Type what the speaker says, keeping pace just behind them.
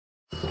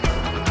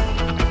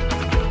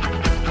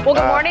Well,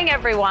 good morning,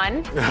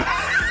 everyone.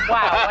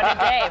 Wow, what a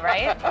day,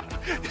 right?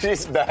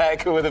 She's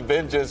back with a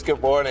binges.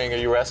 Good morning. Are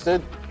you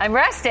rested? I'm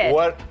rested.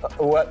 What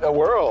a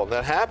world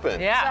that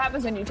happened. Yeah. That's what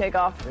happens when you take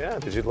off. Yeah.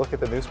 Did you look at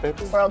the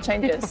newspaper? World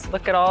changes.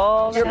 Look at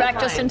all. You're back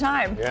just in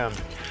time. Yeah.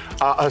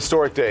 A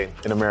historic day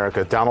in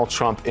America. Donald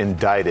Trump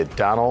indicted.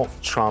 Donald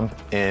Trump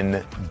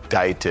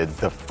indicted.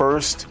 The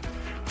first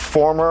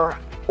former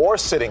or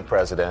sitting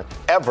president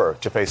ever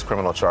to face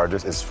criminal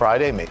charges is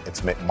Friday.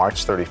 It's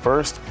March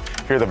 31st.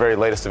 Here are the very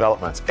latest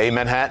developments. A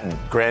Manhattan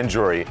grand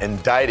jury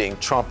indicting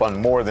Trump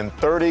on more than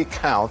 30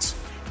 counts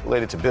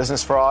related to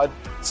business fraud.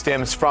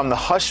 Stems from the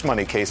hush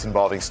money case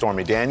involving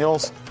Stormy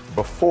Daniels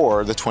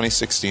before the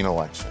 2016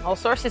 election. Well,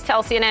 sources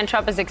tell CNN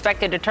Trump is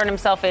expected to turn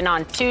himself in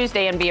on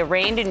Tuesday and be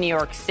arraigned in New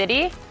York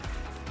City.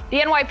 The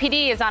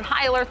NYPD is on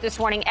high alert this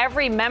morning.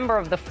 Every member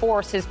of the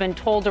force has been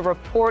told to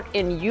report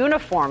in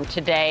uniform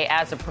today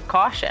as a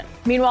precaution.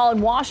 Meanwhile,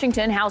 in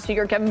Washington, House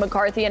Speaker Kevin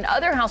McCarthy and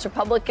other House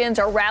Republicans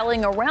are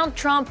rallying around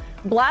Trump,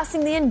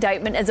 blasting the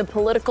indictment as a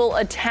political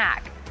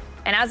attack.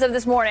 And as of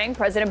this morning,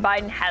 President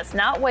Biden has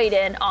not weighed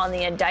in on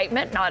the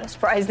indictment. Not a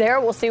surprise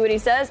there. We'll see what he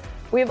says.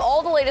 We have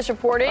all the latest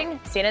reporting.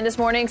 CNN This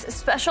Morning's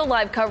special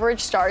live coverage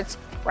starts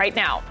right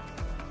now.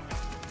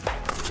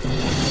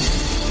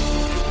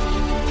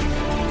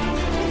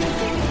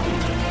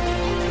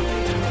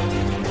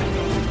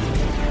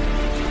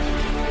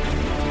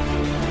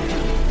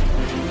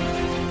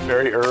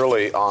 Very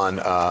early on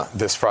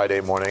this Friday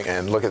morning,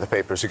 and look at the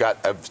papers.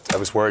 I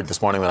was worried this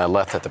morning when I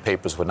left that the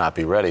papers would not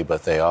be ready,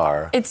 but they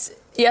are.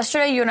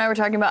 Yesterday, you and I were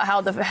talking about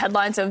how the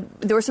headlines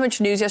there was so much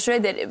news yesterday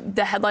that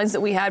the headlines that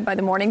we had by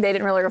the morning, they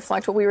didn't really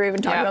reflect what we were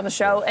even talking about on the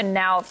show. And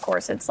now, of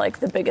course, it's like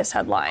the biggest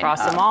headline.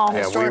 Across them all.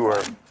 Yeah,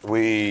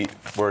 we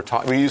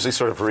usually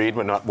sort of read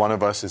when not one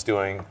of us is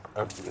doing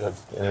an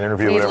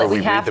interview or whatever.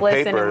 We read the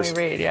papers. And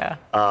we read, yeah.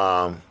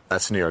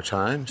 That's the New York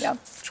Times. Yep.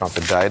 Trump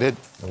indicted.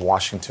 The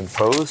Washington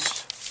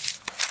Post.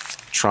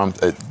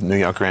 Trump, New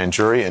York grand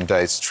jury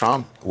indicts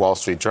Trump. Wall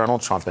Street Journal,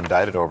 Trump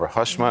indicted over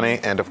hush money.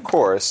 And, of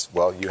course,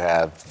 well, you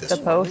have this The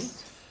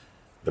Post.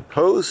 The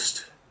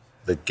Post,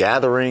 the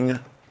gathering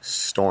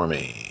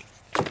Stormy.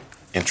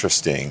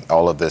 Interesting,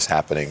 all of this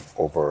happening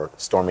over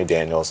Stormy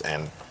Daniels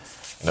and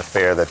an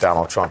affair that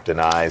Donald Trump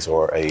denies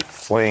or a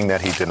fling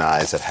that he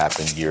denies that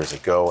happened years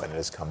ago, and it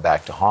has come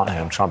back to haunt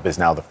him. Trump is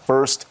now the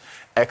first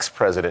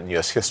ex-president in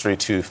U.S. history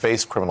to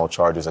face criminal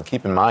charges. And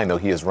keep in mind, though,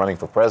 he is running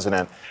for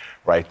president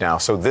right now.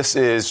 So this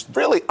is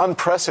really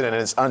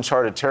unprecedented. It's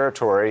uncharted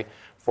territory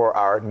for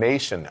our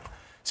nation.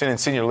 CNN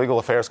senior legal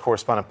affairs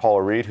correspondent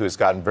Paula Reed, who has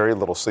gotten very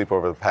little sleep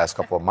over the past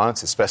couple of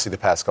months, especially the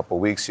past couple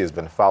of weeks. She has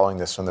been following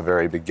this from the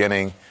very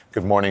beginning.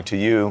 Good morning to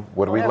you.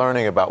 What are we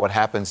learning about what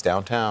happens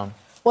downtown?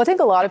 Well, I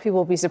think a lot of people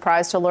will be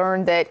surprised to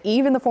learn that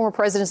even the former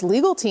president's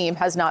legal team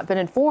has not been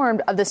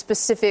informed of the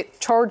specific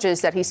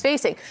charges that he's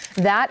facing.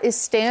 That is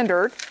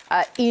standard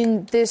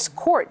in this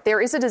court.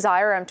 There is a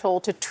desire, I'm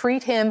told, to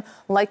treat him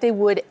like they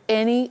would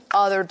any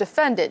other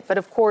defendant. But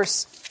of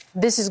course,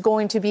 this is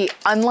going to be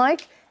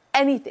unlike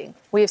anything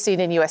we have seen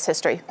in U.S.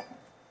 history.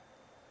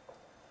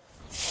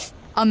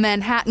 A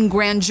Manhattan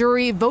grand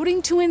jury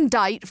voting to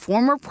indict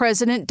former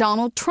President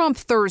Donald Trump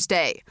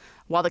Thursday.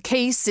 While the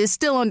case is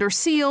still under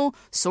seal,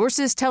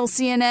 sources tell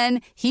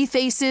CNN he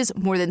faces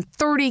more than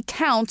 30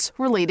 counts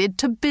related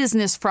to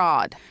business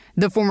fraud.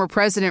 The former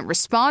president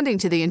responding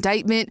to the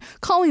indictment,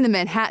 calling the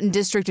Manhattan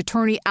District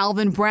Attorney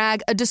Alvin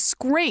Bragg a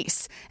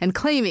disgrace and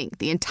claiming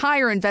the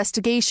entire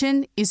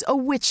investigation is a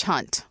witch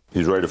hunt.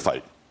 He's ready to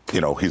fight. You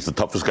know, he's the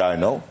toughest guy I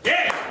know.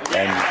 Yeah.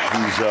 And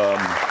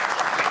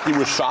he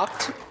was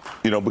shocked,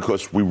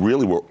 because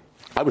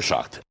I was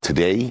shocked.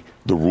 Today,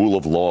 the rule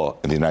of law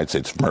in the United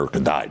States of America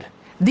died.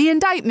 The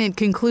indictment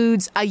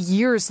concludes a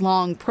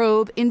years-long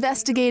probe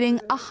investigating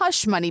a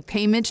hush money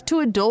payment to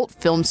adult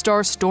film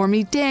star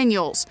Stormy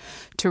Daniels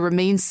to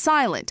remain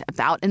silent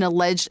about an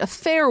alleged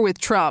affair with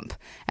Trump,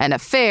 an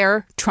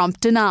affair Trump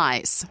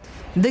denies.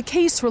 The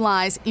case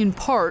relies in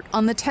part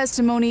on the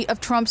testimony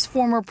of Trump's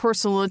former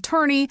personal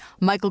attorney,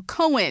 Michael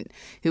Cohen,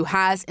 who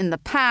has in the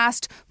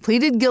past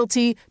pleaded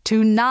guilty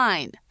to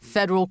 9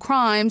 federal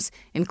crimes,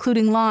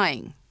 including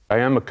lying. I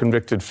am a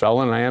convicted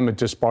felon. I am a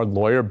disbarred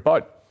lawyer,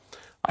 but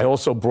I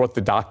also brought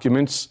the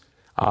documents.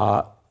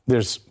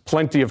 There's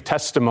plenty of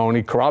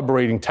testimony,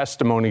 corroborating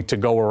testimony to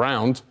go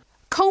around.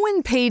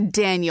 Cohen paid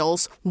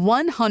Daniels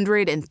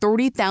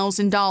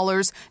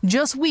 $130,000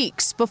 just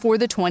weeks before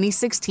the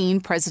 2016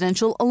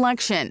 presidential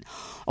election.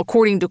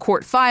 According to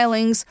court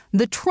filings,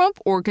 the Trump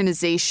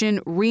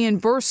organization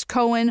reimbursed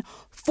Cohen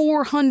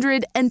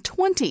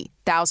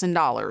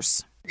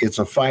 $420,000. It's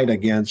a fight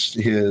against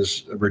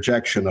his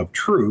rejection of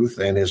truth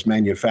and his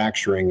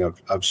manufacturing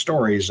of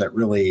stories that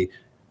really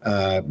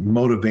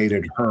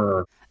motivated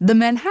her. The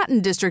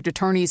Manhattan District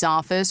Attorney's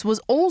Office was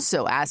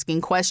also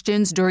asking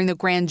questions during the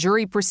grand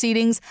jury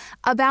proceedings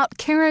about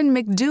Karen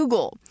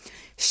McDougal.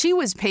 She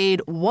was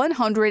paid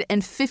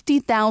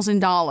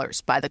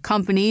 $150,000 by the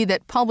company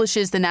that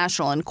publishes the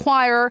National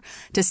Enquirer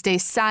to stay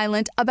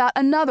silent about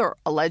another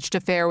alleged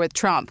affair with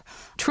Trump.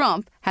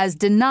 Trump has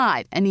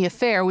denied any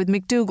affair with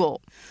McDougal.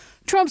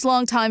 Trump's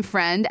longtime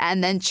friend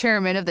and then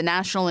chairman of the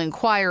National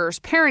Enquirer's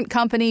parent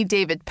company,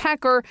 David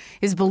Pecker,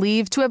 is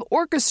believed to have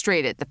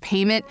orchestrated the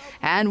payment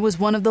and was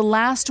one of the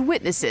last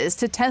witnesses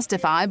to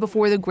testify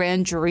before the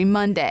grand jury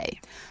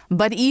Monday.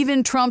 But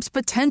even Trump's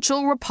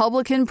potential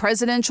Republican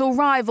presidential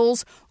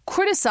rivals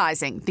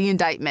criticizing the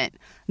indictment.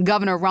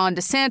 Governor Ron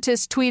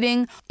DeSantis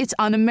tweeting, "It's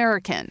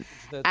un-American."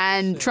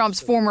 And Trump's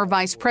former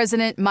Vice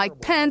President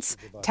Mike Pence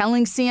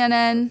telling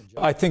CNN,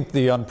 "I think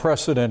the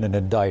unprecedented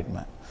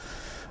indictment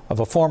of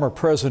a former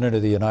president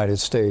of the United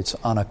States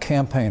on a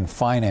campaign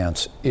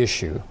finance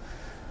issue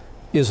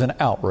is an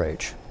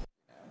outrage."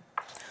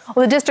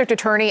 Well, the district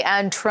attorney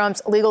and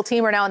Trump's legal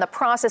team are now in the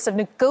process of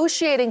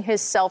negotiating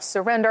his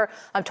self-surrender.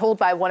 I'm told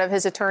by one of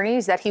his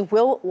attorneys that he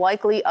will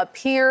likely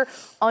appear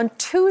on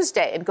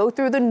Tuesday and go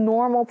through the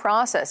normal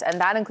process.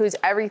 And that includes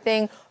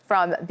everything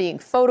from being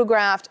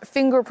photographed,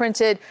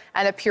 fingerprinted,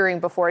 and appearing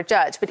before a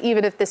judge. But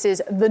even if this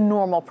is the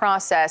normal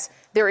process,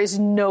 there is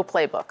no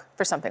playbook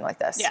for something like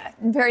this. Yeah,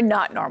 very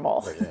not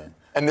normal.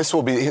 And this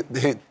will be,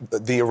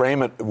 the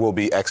arraignment will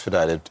be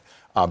expedited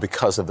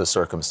because of the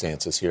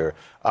circumstances here.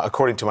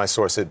 According to my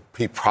source,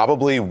 he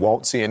probably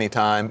won't see any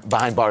time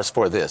behind bars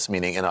for this,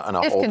 meaning in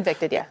a if hold.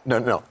 Convicted, yeah.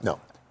 No.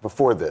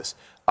 Before this.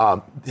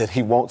 That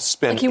he won't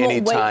spend any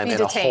time in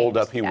a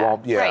holdup. He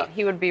won't. Yeah. Right.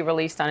 He would be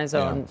released on his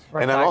own.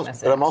 But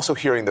I'm also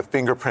hearing the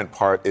fingerprint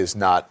part is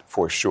not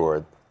for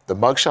sure. The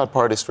mugshot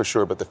part is for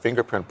sure, but the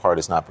fingerprint part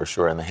is not for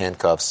sure. And the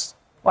handcuffs.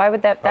 Why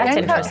would that? That's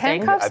interesting.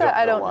 Handcuffs,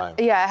 I don't know why.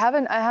 Yeah,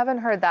 I haven't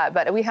heard that,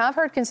 but we have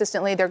heard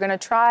consistently they're going to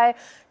try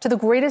to the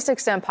greatest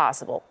extent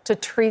possible to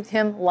treat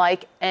him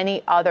like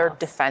any other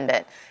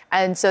defendant.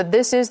 And so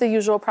this is the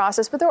usual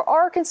process, but there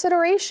are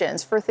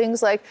considerations for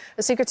things like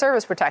the Secret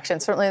Service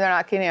protection. Certainly they're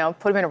not going to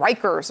put him in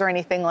Rikers or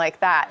anything like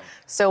that.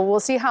 So we'll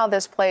see how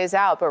this plays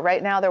out. But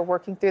right now they're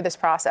working through this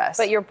process.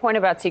 But your point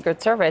about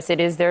Secret Service,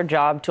 it is their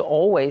job to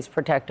always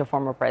protect a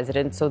former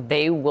president. So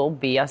they will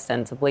be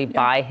ostensibly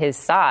by his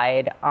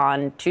side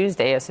on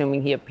Tuesday,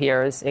 assuming he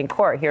appears in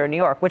court here in New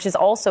York, which is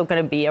also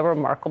going to be a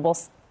remarkable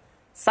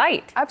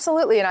sight.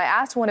 Absolutely. And I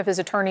asked one of his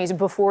attorneys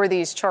before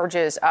these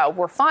charges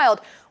were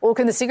filed, well,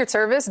 can the Secret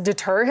Service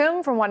deter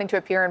him from wanting to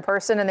appear in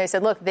person? And they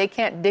said, look, they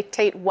can't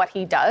dictate what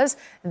he does.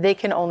 They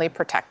can only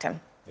protect him.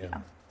 Yeah.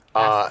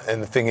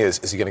 And the thing is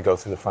he going to go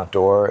through the front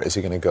door? Is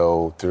he going to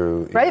go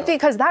through? Right,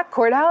 because that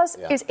courthouse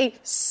is a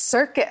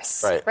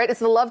circus. Right. It's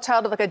the love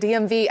child of like a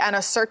DMV and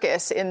a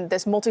circus in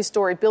this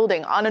multi-story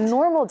building. On a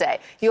normal day,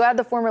 you add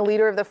the former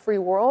leader of the free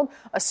world,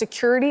 a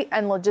security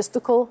and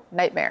logistical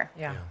nightmare.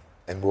 Yeah.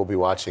 And we'll be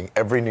watching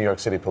every New York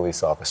City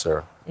police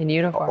officer in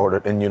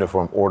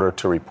uniform ordered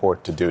to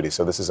report to duty.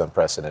 So this is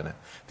unprecedented.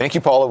 Thank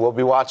you, Paula. We'll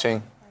be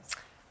watching.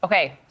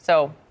 Okay,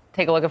 so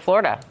take a look at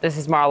Florida. This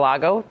is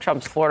Mar-a-Lago,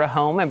 Trump's Florida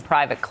home and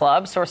private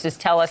club. Sources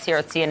tell us here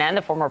at CNN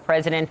the former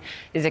president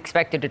is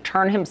expected to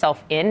turn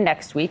himself in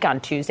next week on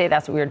Tuesday.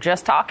 That's what we were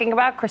just talking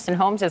about. Kristen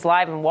Holmes is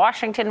live in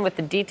Washington with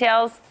the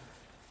details.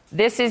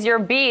 This is your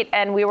beat,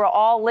 and we were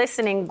all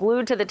listening,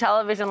 glued to the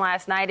television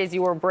last night as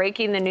you were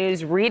breaking the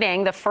news,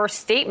 reading the first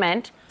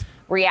statement,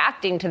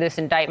 reacting to this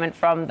indictment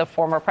from the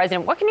former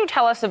president. What can you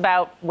tell us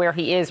about where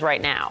he is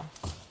right now?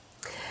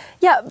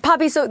 Yeah,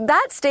 Poppy, so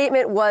that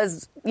statement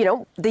was,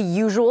 the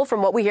usual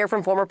from what we hear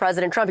from former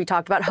President Trump. He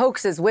talked about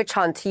hoaxes, witch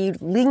hunt. He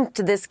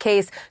linked this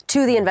case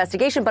to the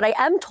investigation. But I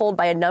am told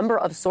by a number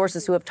of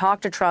sources who have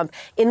talked to Trump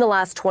in the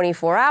last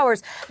 24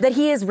 hours that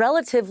he is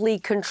relatively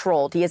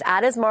controlled. He is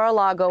at his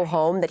Mar-a-Lago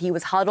home, that he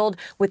was huddled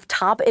with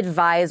top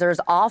advisors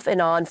off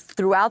and on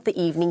throughout the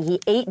evening. He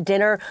ate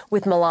dinner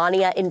with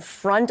Melania in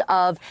front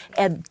of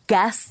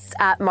guests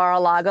at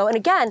Mar-a-Lago. And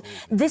again,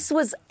 this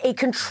was a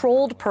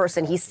controlled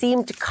person. He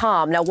seemed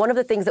calm. Now, one of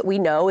the things that we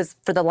know is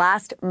for the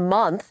last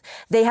month,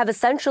 they have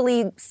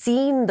essentially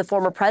seen the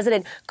former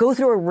president go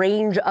through a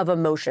range of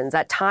emotions.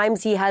 At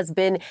times he has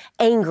been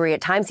angry. At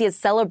times he has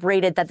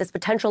celebrated that this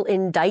potential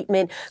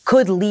indictment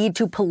could lead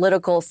to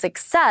political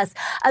success.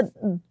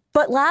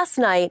 But last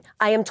night,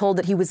 I am told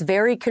that he was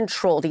very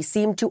controlled. He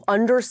seemed to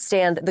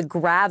understand the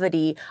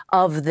gravity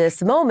of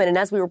this moment. And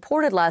as we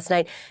reported last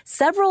night,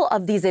 several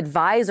of these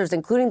advisors,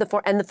 including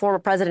the former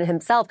president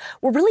himself,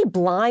 were really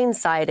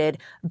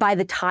blindsided by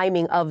the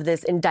timing of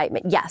this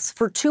indictment. Yes,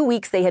 for 2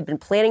 weeks, they had been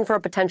planning for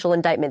a potential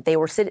indictment. They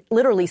were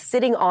literally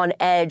sitting on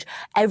edge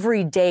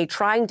every day,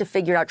 trying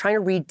to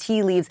read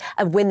tea leaves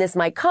of when this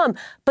might come.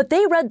 But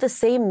they read the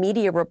same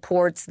media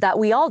reports that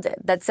we all did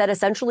that said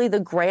essentially the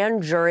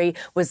grand jury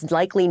was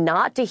likely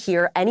not to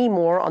hear any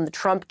more on the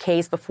Trump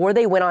case before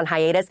they went on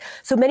hiatus.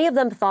 So many of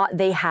them thought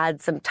they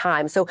had some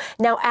time. So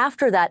now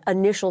after that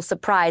initial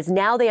surprise,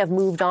 now they have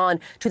moved on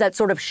to that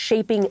sort of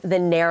shaping the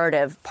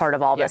narrative part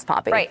of all this,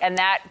 Poppy. Right. And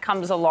that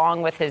comes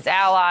along with his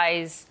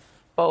allies,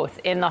 both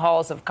in the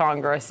halls of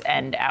Congress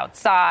and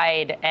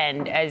outside.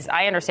 And as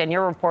I understand,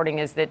 your reporting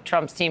is that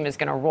Trump's team is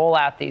going to roll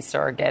out these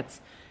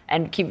surrogates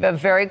and keep a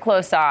very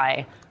close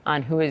eye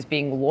on who is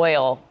being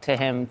loyal to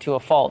him to a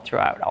fault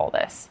throughout all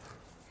this.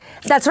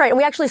 That's right. And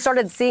we actually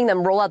started seeing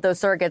them roll out those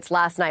surrogates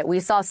last night. We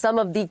saw some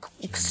of the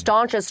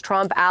staunchest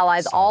Trump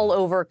allies all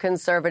over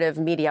conservative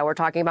media. We're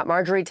talking about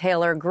Marjorie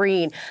Taylor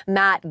Greene,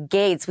 Matt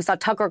Gaetz. We saw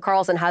Tucker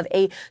Carlson have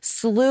a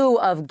slew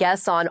of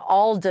guests on,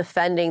 all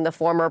defending the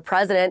former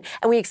president.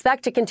 And we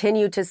expect to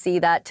continue to see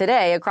that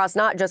today across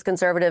not just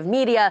conservative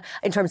media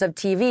in terms of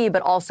TV,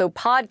 but also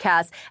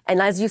podcasts.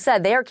 And as you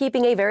said, they are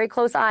keeping a very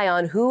close eye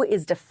on who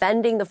is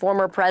defending the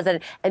former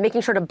president and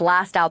making sure to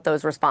blast out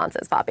those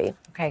responses, Poppy.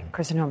 Okay,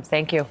 Kristen Holmes,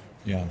 thank you.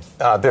 Yeah.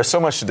 There's so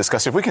much to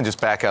discuss. If we can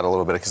just back out a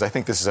little bit, because I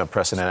think this is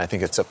unprecedented. I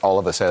think it's all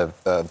of us have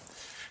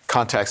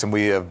contacts, and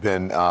we have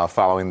been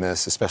following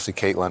this, especially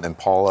Caitlin and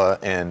Paula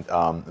and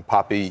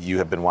Poppy. You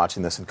have been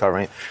watching this and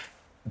covering it.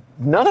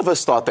 None of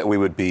us thought that we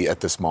would be at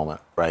this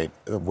moment, right,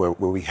 where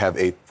we have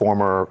a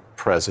former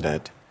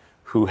president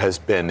who has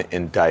been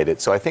indicted.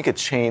 So I think it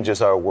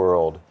changes our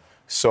world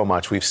so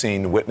much. We've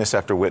seen witness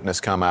after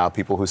witness come out,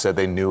 people who said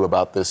they knew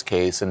about this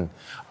case, and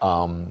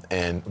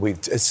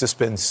it's just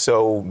been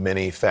so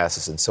many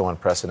facets and so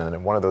unprecedented.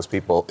 And one of those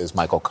people is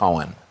Michael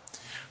Cohen,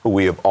 who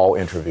we have all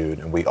interviewed,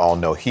 and we all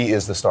know he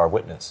is the star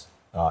witness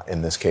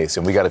in this case.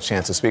 And we got a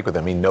chance to speak with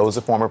him. He knows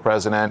the former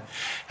president,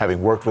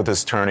 having worked with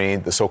his attorney,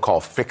 the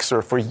so-called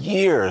fixer, for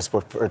years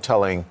for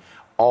telling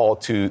all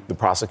to the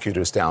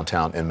prosecutors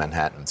downtown in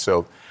Manhattan.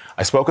 So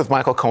I spoke with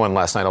Michael Cohen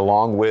last night,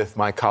 along with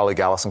my colleague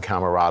Allison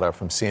Camerata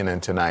from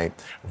CNN Tonight,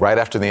 right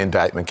after the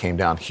indictment came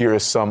down. Here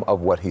is some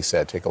of what he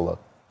said. Take a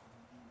look.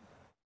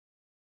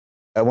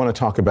 I want to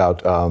talk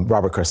about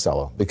Robert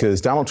Costello,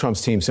 because Donald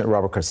Trump's team sent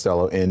Robert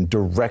Costello in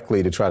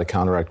directly to try to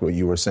counteract what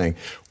you were saying.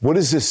 What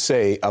does this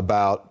say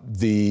about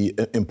the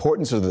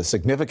importance or the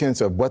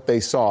significance of what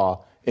they saw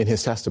in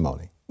his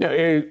testimony? Yeah,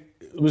 it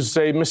was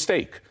a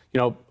mistake.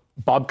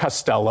 Bob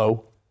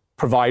Costello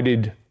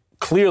provided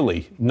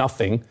clearly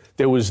nothing.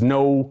 There was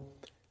no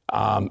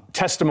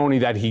testimony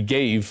that he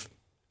gave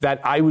that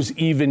I was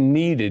even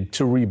needed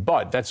to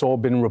rebut. That's all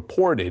been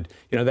reported.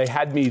 They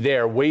had me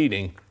there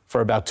waiting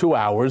for about 2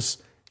 hours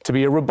to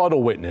be a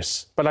rebuttal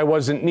witness, but I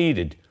wasn't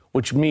needed,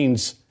 which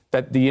means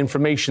that the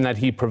information that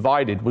he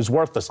provided was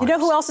worthless. You know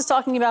who else is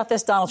talking about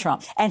this? Donald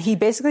Trump. And he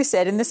basically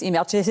said in this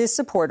email to his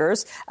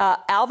supporters,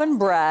 Alvin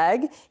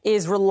Bragg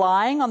is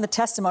relying on the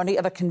testimony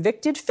of a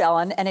convicted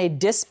felon and a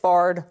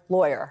disbarred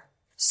lawyer.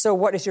 So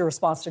what is your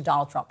response to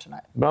Donald Trump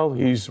tonight? Well,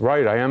 he's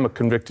right. I am a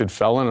convicted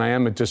felon. I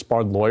am a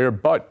disbarred lawyer,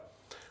 but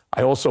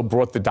I also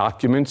brought the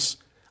documents.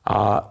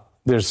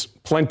 There's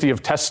plenty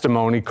of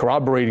testimony,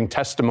 corroborating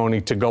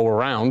testimony to go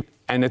around.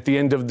 And at the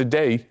end of the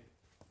day,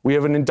 we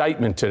have an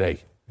indictment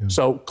today. Yeah.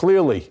 So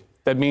clearly,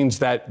 that means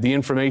that the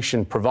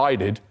information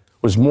provided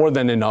was more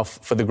than enough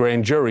for the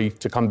grand jury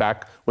to come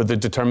back with a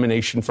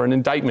determination for an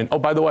indictment. Oh,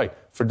 by the way,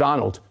 for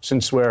Donald,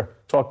 since we're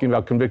talking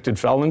about convicted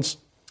felons,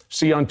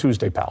 see you on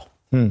Tuesday, pal.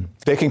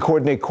 They can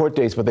coordinate court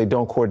dates, but they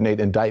don't coordinate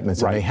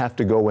indictments. Right. And they have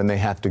to go when they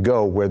have to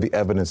go, where the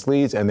evidence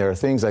leads. And there are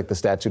things like the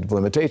statute of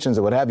limitations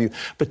or what have you.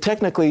 But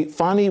technically,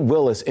 Fani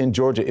Willis in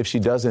Georgia, if she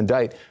does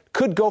indict,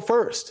 could go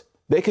first.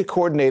 They could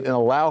coordinate and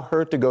allow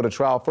her to go to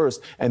trial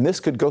first, and this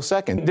could go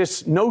second.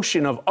 This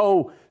notion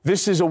of,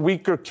 this is a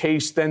weaker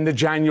case than the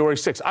January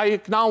 6th. I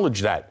acknowledge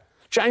that.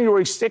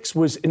 January 6th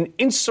was an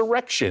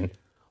insurrection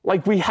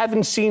like we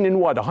haven't seen in,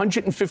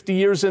 150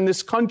 years in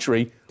this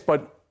country,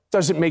 but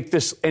doesn't make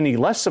this any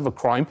less of a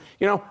crime.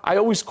 I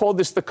always call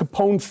this the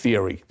Capone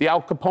theory, the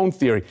Al Capone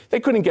theory. They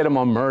couldn't get him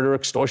on murder,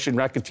 extortion,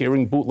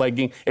 racketeering,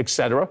 bootlegging,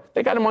 etc.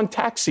 They got him on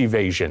tax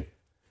evasion.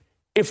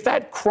 If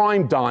that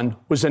crime, Don,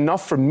 was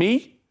enough for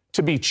me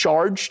to be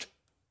charged,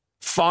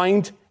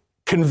 fined,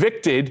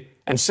 convicted,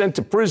 and sent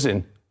to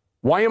prison,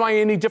 why am I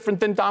any different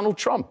than Donald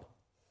Trump?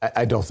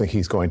 I don't think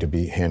he's going to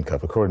be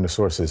handcuffed. According to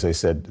sources, they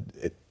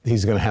said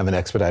he's going to have an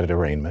expedited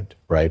arraignment,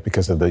 right,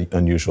 because of the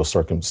unusual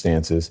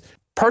circumstances.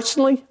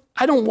 Personally,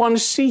 I don't want to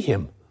see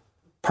him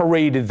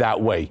paraded that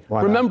way.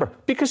 Why Remember,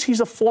 not? Because he's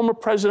a former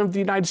president of the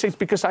United States,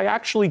 because I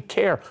actually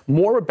care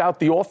more about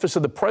the office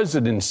of the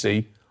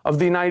presidency of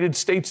the United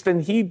States than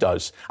he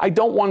does. I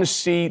don't want to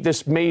see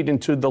this made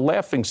into the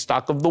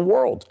laughingstock of the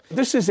world.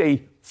 This is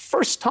a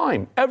first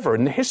time ever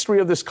in the history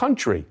of this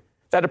country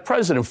that a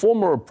president,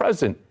 former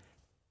president,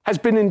 has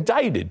been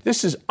indicted.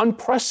 This is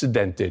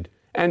unprecedented.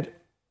 And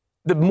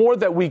the more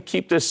that we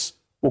keep this,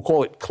 we'll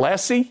call it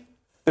classy,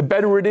 the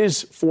better it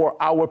is for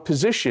our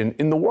position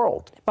in the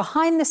world.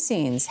 Behind the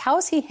scenes, how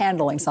is he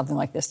handling something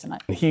like this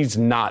tonight? He's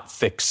not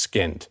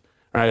thick-skinned,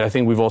 right? I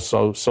think we've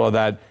also saw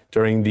that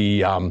during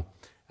the,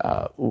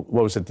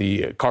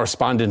 the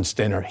correspondence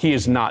dinner. He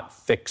is not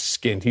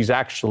thick-skinned. He's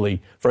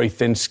actually very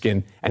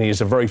thin-skinned, and he has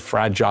a very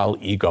fragile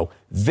ego.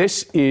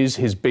 This is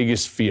his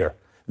biggest fear,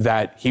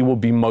 that he will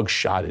be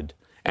mugshotted,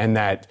 and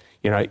that,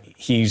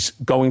 he's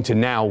going to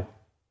now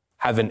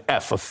have an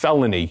F, a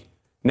felony,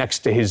 next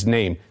to his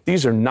name.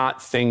 These are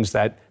not things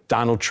that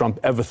Donald Trump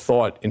ever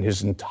thought in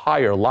his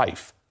entire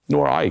life,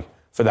 nor I,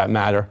 for that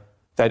matter,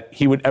 that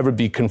he would ever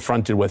be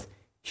confronted with.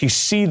 He's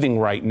seething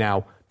right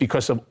now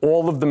because of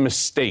all of the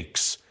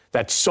mistakes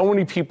that so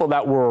many people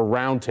that were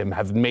around him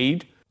have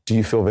made. Do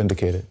you feel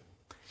vindicated?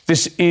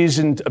 This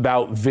isn't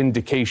about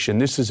vindication.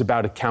 This is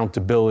about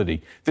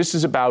accountability. This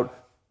is about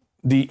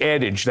the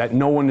adage that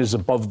no one is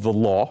above the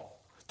law.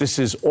 This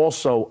is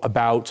also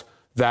about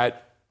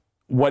that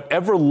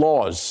whatever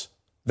laws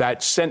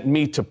that sent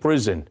me to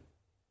prison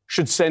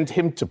should send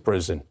him to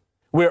prison.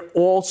 We're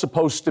all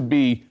supposed to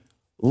be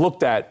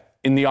looked at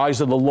in the eyes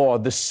of the law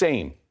the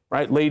same,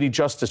 right? Lady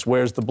Justice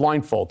wears the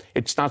blindfold.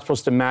 It's not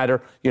supposed to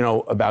matter,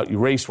 about your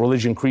race,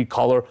 religion, creed,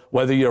 color,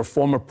 whether you're a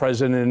former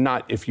president or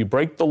not. If you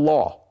break the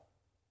law,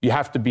 you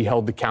have to be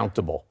held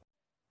accountable.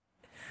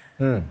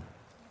 I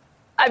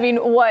mean,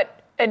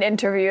 what an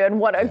interview and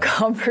what a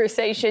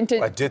conversation.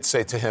 I did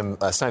say to him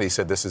last night, he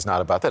said, this is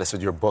not about that. I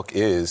said, your book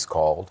is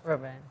called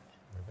Revenge.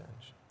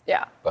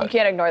 Yeah, you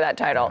can't ignore that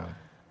title.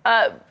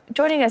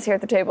 Joining us here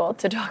at the table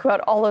to talk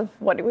about all of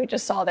what we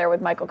just saw there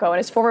with Michael Cohen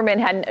is former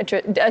Manhattan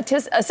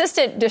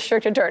Assistant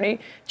District Attorney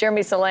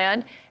Jeremy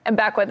Saland, and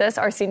back with us,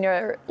 our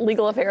senior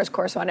legal affairs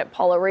correspondent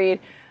Paula Reed.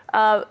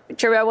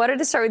 Jeremy, I wanted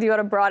to start with you on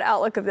a broad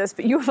outlook of this,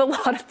 but you have a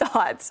lot of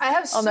thoughts. I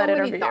have on that so many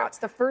interview. thoughts.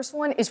 The first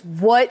one is,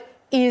 what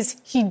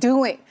is he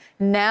doing?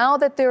 Now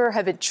that there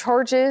have been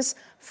charges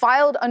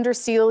filed under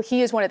seal,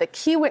 he is one of the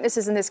key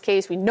witnesses in this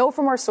case. We know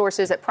from our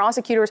sources that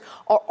prosecutors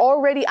are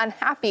already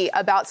unhappy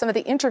about some of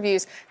the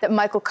interviews that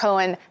Michael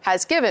Cohen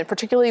has given,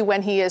 particularly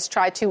when he has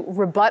tried to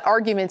rebut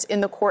arguments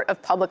in the court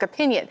of public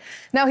opinion.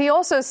 Now, he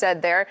also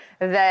said there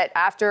that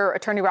after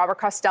attorney Robert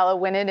Costello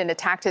went in and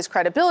attacked his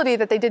credibility,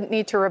 that they didn't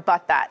need to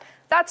rebut that.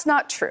 That's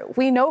not true.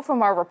 We know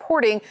from our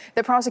reporting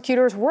that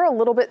prosecutors were a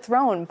little bit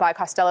thrown by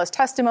Costello's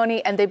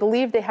testimony, and they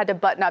believed they had to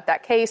button up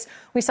that case.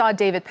 We saw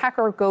David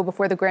Pecker go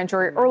before the grand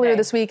jury earlier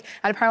this week,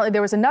 and apparently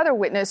there was another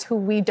witness who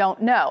we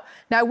don't know.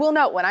 Now, I will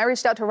note, when I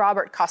reached out to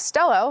Robert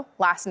Costello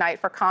last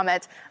night for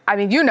comment, I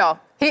mean,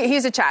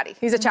 he's a chatty.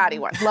 He's a chatty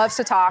one. Loves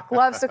to talk,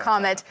 loves to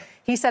comment.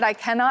 He said, I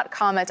cannot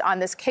comment on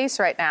this case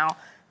right now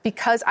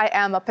because I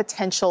am a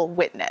potential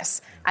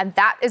witness. And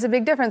that is a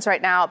big difference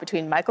right now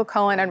between Michael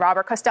Cohen and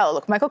Robert Costello.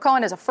 Look, Michael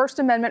Cohen has a First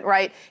Amendment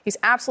right. He's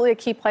absolutely a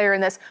key player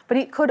in this, but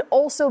he could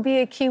also be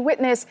a key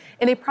witness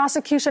in a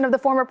prosecution of the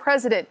former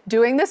president.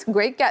 Doing this,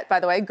 great get, by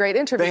the way, great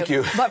interview. Thank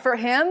you. But for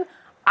him,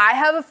 I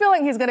have a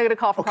feeling he's going to get a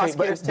call from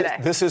prosecutors today.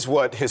 This is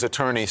what his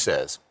attorney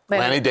says.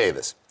 Lanny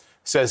Davis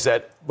says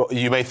that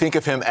you may think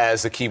of him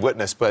as the key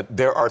witness, but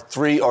there are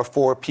 3 or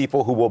 4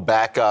 people who will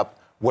back up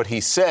what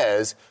he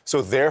says.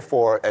 So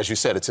therefore, as you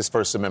said, it's his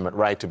First Amendment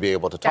right to be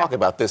able to talk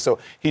about this. So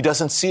he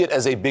doesn't see it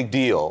as a big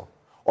deal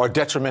or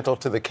detrimental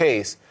to the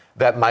case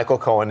that Michael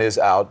Cohen is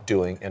out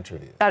doing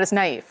interviews. That is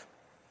naive.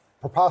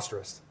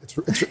 Preposterous.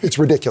 It's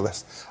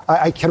ridiculous.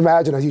 I can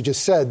imagine, as you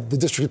just said, the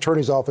district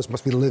attorney's office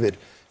must be livid.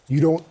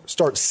 You don't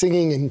start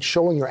singing and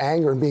showing your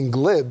anger and being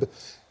glib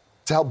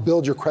to help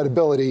build your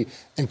credibility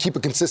and keep a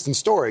consistent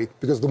story,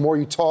 because the more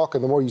you talk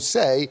and the more you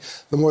say,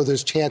 the more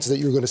there's chances that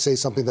you're going to say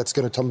something that's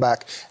going to come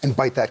back and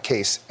bite that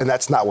case, and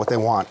that's not what they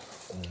want.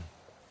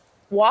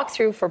 Walk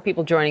through for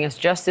people joining us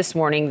just this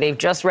morning. They've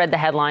just read the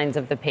headlines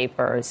of the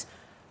papers.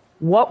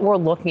 What we're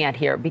looking at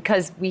here,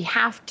 because we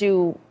have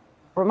to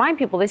remind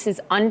people this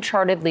is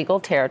uncharted legal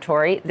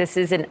territory. This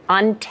is an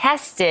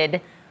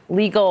untested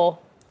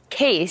legal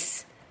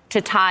case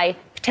to tie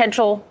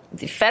potential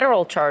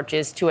federal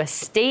charges to a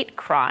state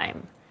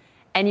crime.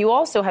 And you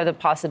also have the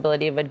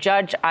possibility of a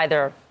judge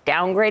either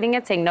downgrading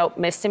it, saying nope,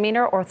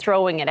 misdemeanor, or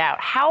throwing it out.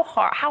 How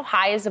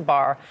high is the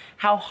bar?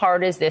 How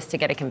hard is this to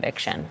get a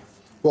conviction?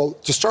 Well,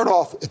 to start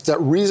off, it's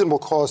that reasonable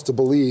cause to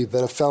believe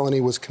that a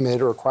felony was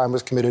committed or a crime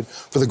was committed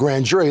for the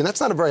grand jury. And that's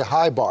not a very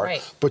high bar.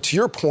 Right. But to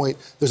your point,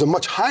 there's a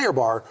much higher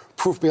bar,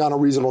 proof beyond a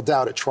reasonable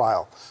doubt at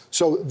trial.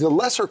 So the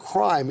lesser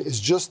crime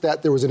is just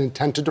that there was an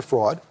intent to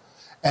defraud,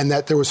 and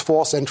that there was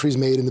false entries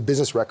made in the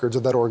business records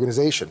of that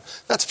organization.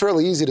 That's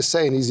fairly easy to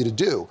say and easy to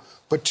do.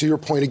 But to your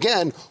point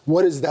again,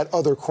 what is that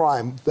other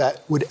crime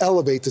that would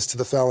elevate this to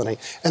the felony?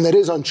 And that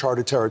is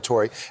uncharted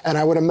territory. And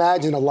I would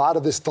imagine a lot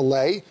of this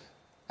delay,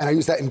 and I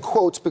use that in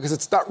quotes because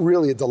it's not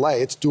really a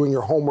delay, it's doing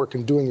your homework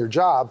and doing your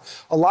job.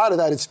 A lot of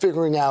that is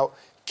figuring out,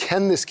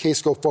 can this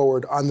case go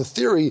forward on the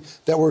theory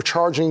that we're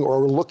charging or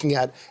we're looking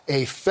at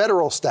a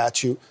federal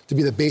statute to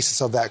be the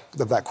basis of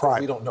that crime?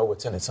 We don't know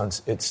what's in it.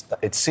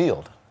 It's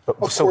sealed.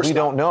 So we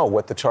don't know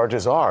what the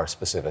charges are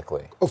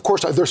specifically. Of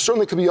course not. There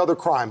certainly could be other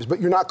crimes, but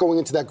you're not going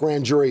into that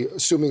grand jury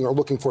assuming or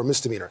looking for a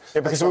misdemeanor.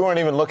 Yeah, because we weren't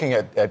even looking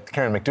at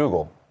Karen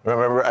McDougal.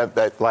 Remember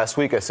that last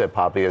week I said,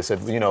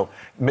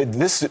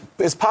 this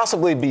is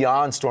possibly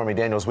beyond Stormy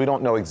Daniels. We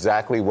don't know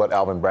exactly what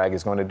Alvin Bragg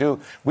is going to do.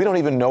 We don't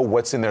even know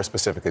what's in there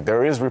specifically.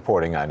 There is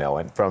reporting, I know,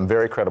 and from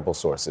very credible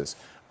sources.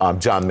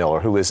 John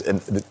Miller, who is,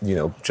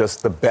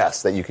 just the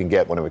best that you can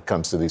get when it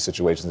comes to these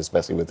situations,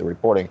 especially with the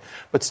reporting.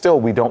 But still,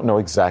 we don't know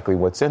exactly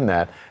what's in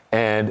that.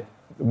 And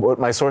what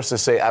my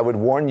sources say, I would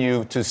warn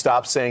you to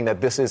stop saying that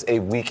this is a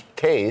weak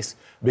case,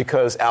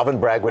 because Alvin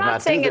Bragg would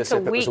not do this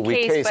if it was a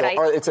weak case.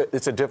 Or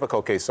it's a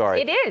difficult case,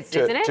 sorry. It is,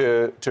 isn't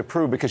it? To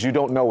prove, because you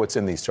don't know what's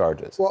in these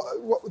charges.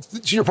 Well,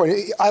 to your point,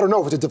 I don't know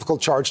if it's a difficult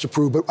charge to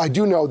prove, but I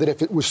do know that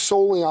if it was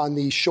solely on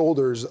the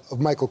shoulders of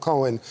Michael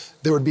Cohen,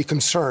 there would be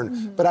concern.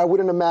 Mm-hmm. But I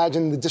wouldn't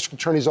imagine the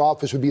district attorney's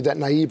office would be that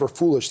naive or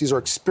foolish. These are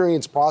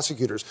experienced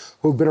prosecutors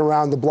who have been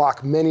around the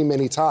block many,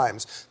 many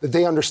times, that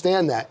they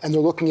understand that, and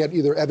they're looking at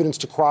either evidence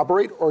to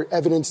corroborate or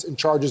evidence and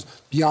charges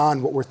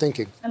beyond what we're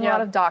thinking. And a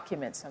lot of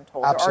documents, I'm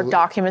told. Absolutely. There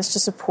are documents to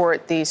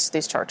support these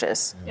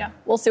charges. Yeah,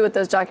 we'll see what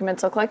those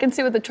documents look like and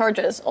see what the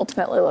charges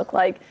ultimately look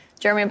like.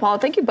 Jeremy and Paula,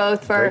 thank you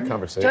both for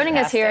joining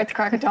us here at the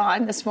Crack of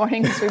Dawn this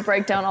morning as we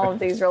break down all of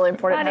these really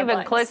important headlines.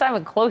 Not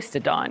even close to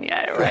dawn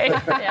yet, right?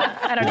 Yeah,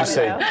 I don't You know.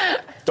 say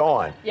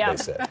dawn, Yeah. they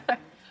said.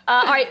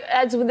 All right,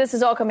 as this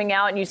is all coming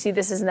out, and you see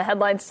this is in the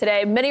headlines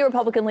today, many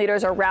Republican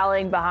leaders are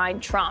rallying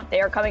behind Trump. They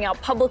are coming out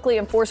publicly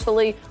and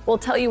forcefully. We'll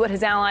tell you what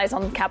his allies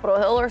on Capitol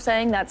Hill are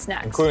saying. That's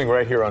next. Including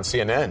right here on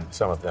CNN,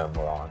 some of them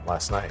were on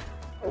last night.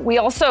 We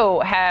also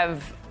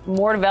have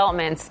more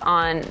developments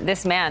on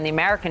this man, the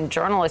American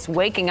journalist,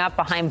 waking up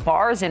behind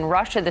bars in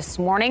Russia this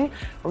morning.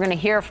 We're going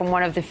to hear from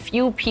one of the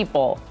few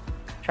people,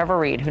 Trevor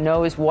Reed, who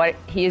knows what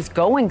he is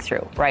going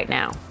through right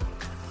now.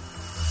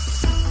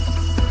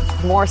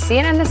 More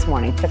CNN This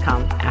Morning to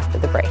come after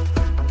the break.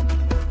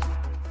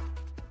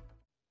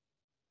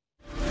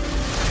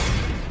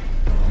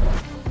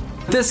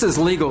 This is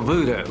legal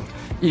voodoo.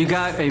 You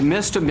got a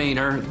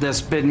misdemeanor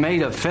that's been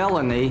made a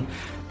felony.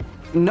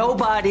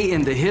 Nobody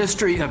in the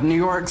history of New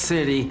York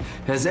City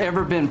has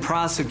ever been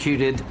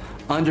prosecuted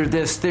under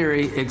this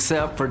theory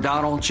except for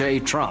Donald J.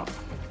 Trump.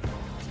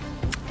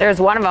 There's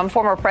one of them,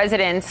 former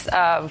President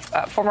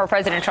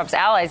Trump's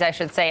allies, I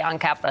should say, on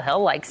Capitol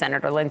Hill, like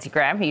Senator Lindsey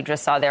Graham. You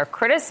just saw there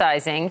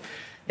criticizing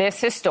this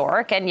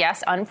historic and,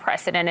 yes,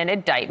 unprecedented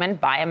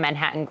indictment by a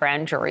Manhattan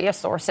grand jury. A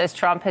source says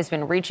Trump has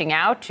been reaching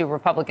out to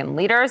Republican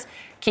leaders,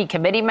 key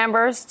committee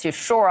members, to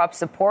shore up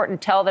support and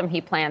tell them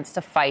he plans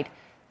to fight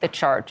the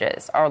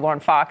charges. Our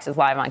Lauren Fox is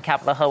live on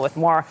Capitol Hill with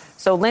more.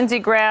 So Lindsey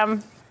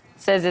Graham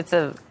says it's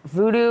a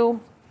voodoo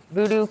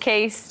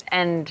case,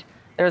 and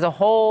there's a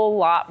whole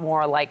lot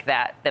more like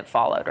that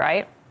followed,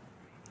 right?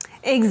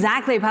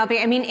 Exactly, Poppy.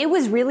 I mean, it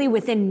was really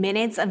within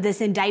minutes of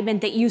this indictment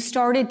that you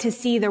started to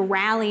see the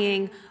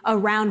rallying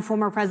around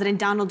former President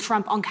Donald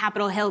Trump on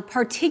Capitol Hill,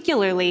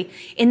 particularly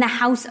in the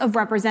House of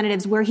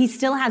Representatives, where he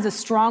still has a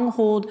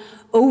stronghold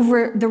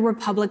over the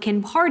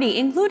Republican Party,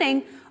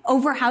 including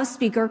over House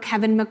Speaker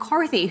Kevin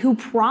McCarthy, who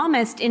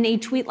promised in a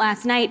tweet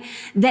last night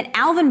that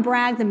Alvin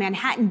Bragg, the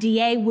Manhattan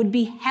DA, would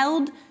be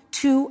held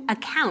to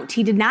account.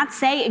 He did not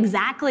say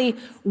exactly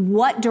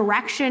what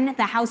direction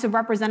the House of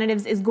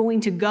Representatives is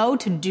going to go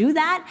to do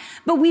that,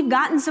 but we've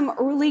gotten some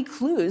early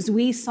clues.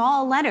 We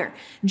saw a letter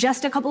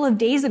just a couple of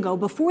days ago,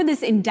 before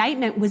this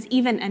indictment was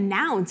even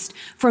announced,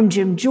 from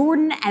Jim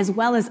Jordan, as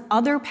well as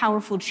other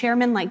powerful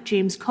chairmen like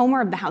James Comer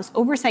of the House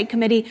Oversight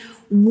Committee,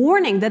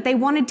 warning that they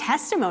wanted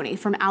testimony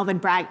from Alvin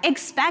Bragg.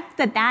 Expect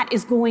that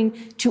is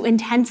going to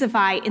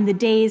intensify in the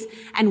days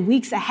and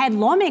weeks ahead.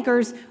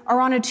 Lawmakers are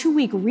on a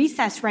 2-week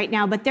recess right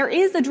now, but there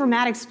is a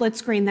dramatic split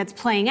screen that's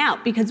playing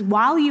out, because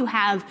while you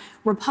have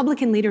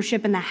Republican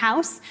leadership in the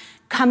House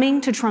coming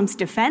to Trump's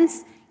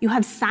defense, you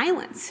have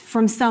silence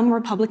from some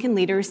Republican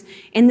leaders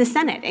in the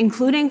Senate,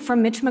 including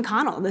from Mitch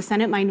McConnell, the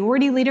Senate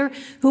minority leader,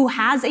 who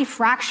has a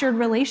fractured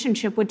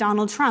relationship with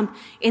Donald Trump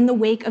in the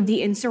wake of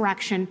the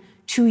insurrection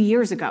 2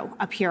 years ago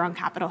up here on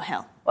Capitol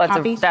Hill. Well,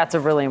 that's a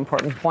really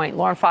important point.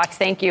 Lauren Fox,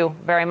 thank you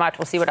very much.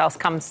 We'll see what else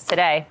comes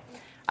today.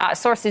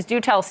 Sources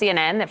do tell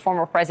CNN that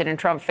former President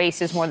Trump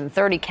faces more than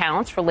 30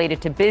 counts related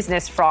to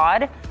business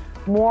fraud.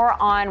 More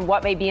on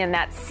what may be in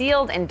that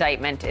sealed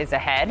indictment is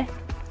ahead.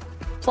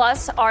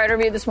 Plus, our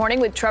interview this morning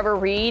with Trevor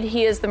Reed.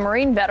 He is the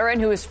Marine veteran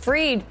who was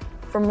freed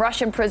from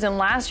Russian prison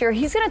last year.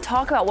 He's going to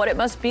talk about what it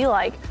must be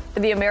like for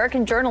the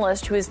American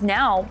journalist who has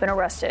now been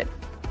arrested.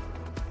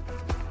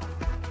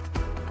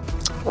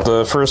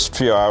 The first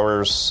few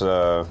hours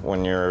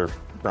when you're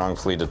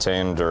wrongfully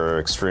detained are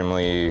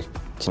extremely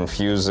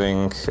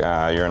confusing.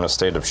 You're in a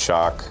state of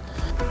shock.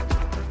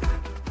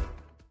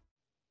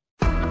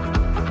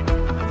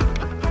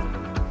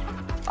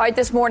 All right,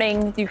 this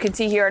morning, you can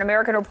see here an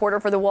American reporter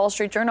for the Wall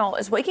Street Journal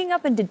is waking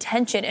up in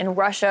detention in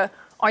Russia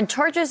on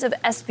charges of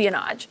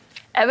espionage.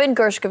 Evan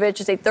Gershkovich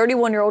is a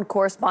 31-year-old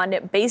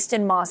correspondent based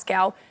in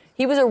Moscow.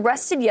 He was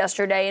arrested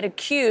yesterday and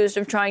accused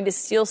of trying to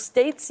steal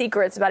state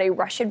secrets about a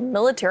Russian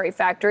military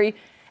factory,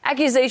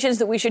 accusations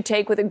that we should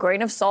take with a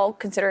grain of salt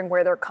considering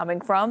where they're coming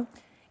from.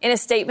 In a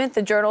statement,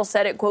 the Journal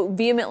said it, quote,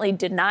 vehemently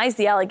denies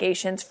the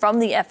allegations from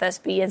the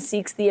FSB and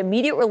seeks the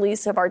immediate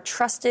release of our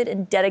trusted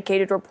and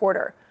dedicated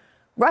reporter.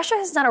 Russia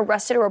has not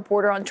arrested a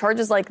reporter on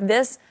charges like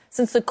this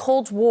since the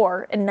Cold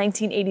War in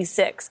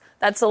 1986.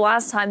 That's the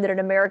last time that an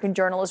American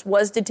journalist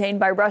was detained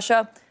by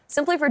Russia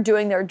simply for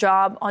doing their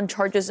job on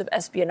charges of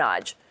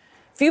espionage.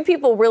 Few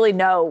people really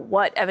know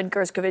what Evan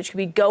Gershkovich could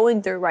be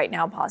going through right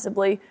now,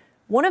 possibly.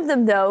 One of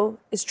them, though,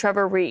 is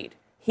Trevor Reed.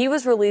 He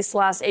was released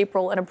last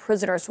April in a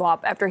prisoner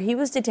swap after he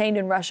was detained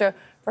in Russia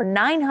for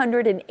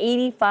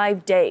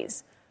 985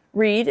 days.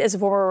 Reid is a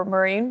former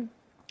Marine.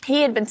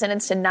 He had been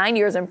sentenced to 9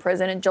 years in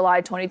prison in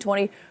July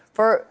 2020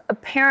 for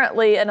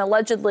apparently and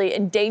allegedly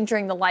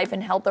endangering the life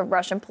and health of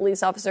Russian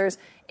police officers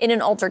in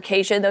an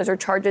altercation. Those are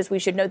charges we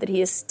should note that he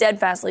has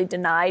steadfastly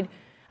denied.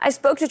 I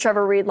spoke to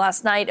Trevor Reid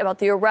last night about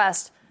the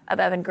arrest of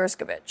Evan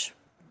Gershkovich.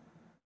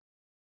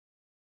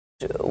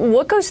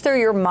 What goes through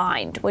your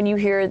mind when you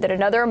hear that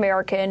another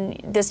American,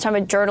 this time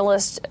a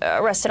journalist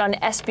arrested on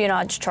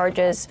espionage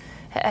charges,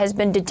 has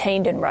been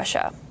detained in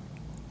Russia?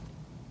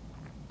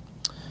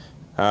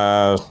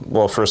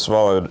 Well, first of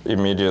all, it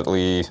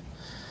immediately,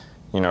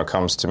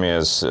 comes to me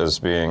as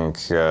being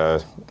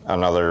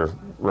another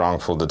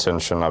wrongful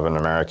detention of an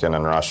American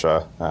in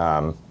Russia.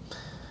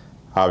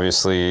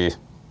 Obviously,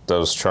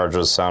 those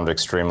charges sound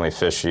extremely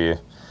fishy,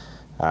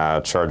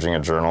 charging a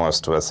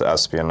journalist with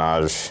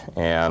espionage,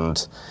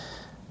 and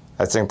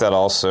I think that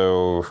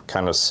also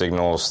kind of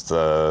signals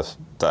the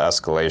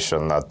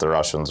escalation that the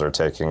Russians are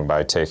taking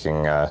by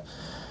taking a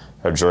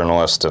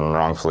journalist and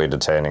wrongfully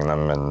detaining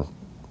them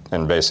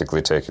and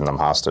basically taking them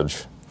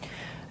hostage.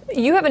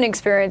 You have an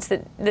experience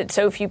that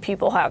so few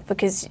people have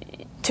because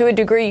to a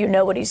degree you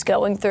know what he's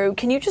going through.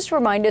 Can you just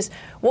remind us,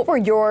 what were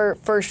your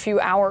first few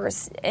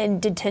hours in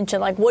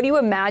detention like? What do you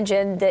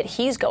imagine that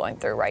he's going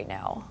through right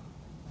now?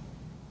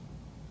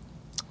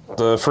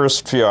 The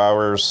first few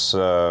hours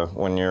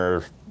when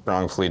you're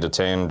wrongfully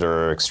detained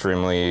are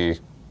extremely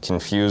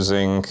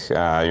confusing.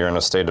 You're in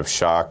a state of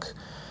shock.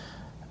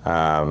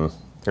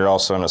 You're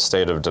also in a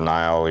state of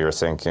denial. You're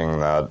thinking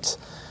that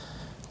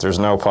there's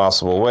no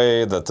possible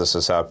way that this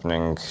is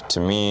happening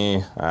to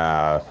me.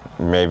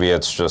 Maybe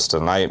it's just a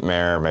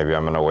nightmare. Maybe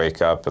I'm going to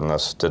wake up and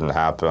this didn't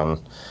happen.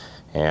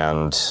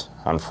 And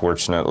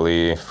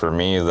unfortunately for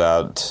me,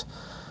 that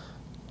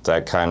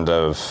kind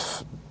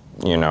of,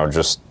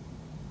 just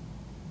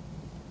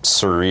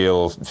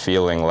surreal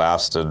feeling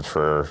lasted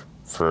for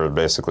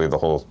basically the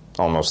whole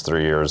almost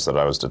 3 years that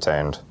I was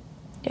detained.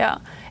 Yeah.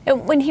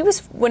 And when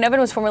Evan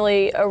was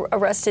formally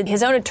arrested,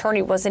 his own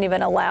attorney wasn't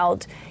even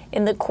allowed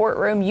in the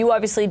courtroom. You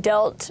obviously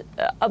dealt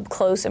up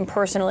close and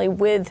personally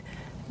with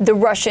the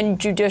Russian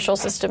judicial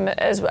system,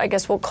 as I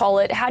guess we'll call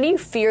it. How do you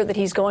fear that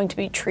he's going to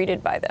be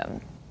treated by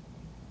them?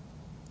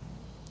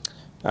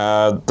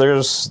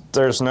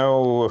 There's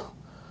no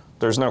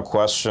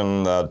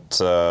question that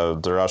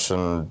the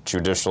Russian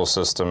judicial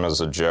system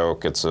is a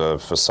joke. It's a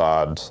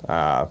facade.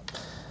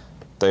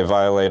 They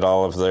violate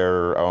all of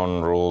their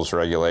own rules,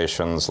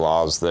 regulations,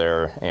 laws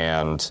there,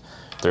 and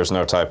there's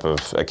no type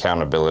of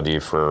accountability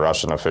for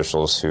Russian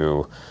officials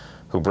who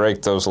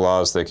break those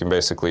laws. They can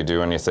basically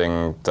do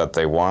anything that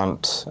they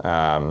want,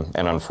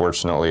 and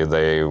unfortunately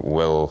they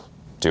will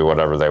do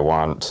whatever they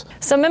want.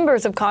 Some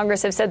members of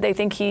Congress have said they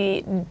think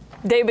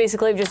they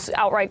basically have just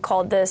outright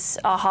called this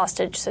a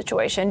hostage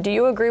situation. Do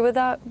you agree with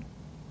that?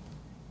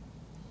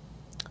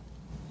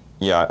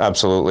 Yeah,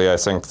 absolutely. I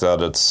think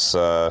that it's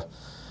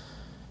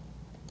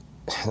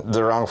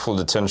the wrongful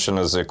detention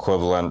is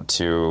equivalent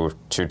to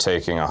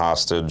taking a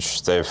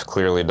hostage. They've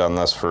clearly done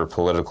this for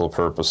political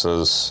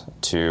purposes,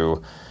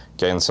 to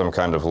gain some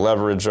kind of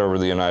leverage over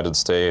the United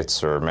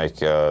States or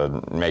make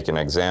an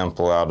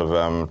example out of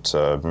them,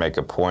 to make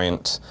a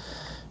point,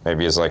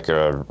 maybe as like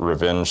a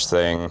revenge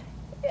thing.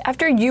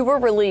 After you were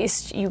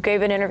released, you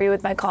gave an interview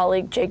with my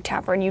colleague Jake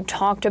Tapper, and you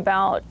talked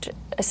about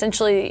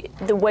essentially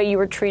the way you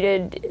were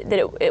treated,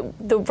 that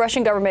the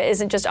Russian government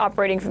isn't just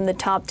operating from the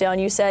top down.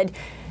 You said,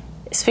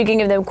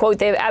 speaking of them, quote,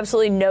 they have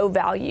absolutely no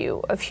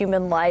value of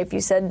human life. You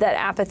said that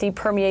apathy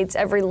permeates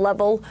every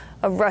level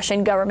of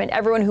Russian government.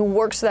 Everyone who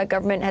works for that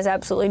government has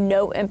absolutely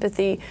no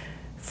empathy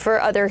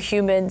for other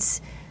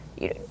humans.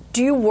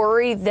 Do you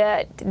worry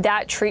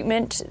that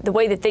treatment, the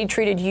way that they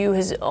treated you,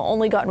 has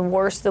only gotten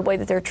worse, the way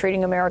that they're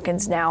treating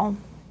Americans now?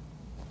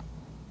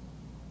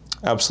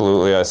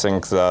 Absolutely. I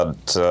think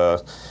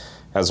that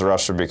as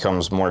Russia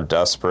becomes more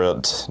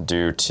desperate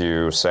due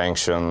to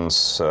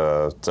sanctions,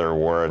 their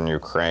war in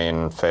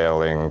Ukraine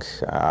failing,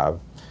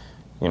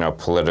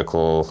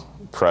 political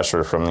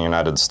pressure from the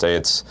United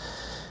States,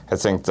 I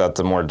think that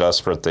the more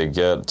desperate they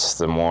get,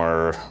 the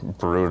more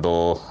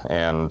brutal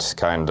and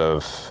kind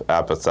of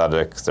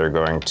apathetic they're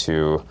going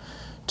to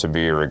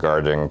be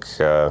regarding,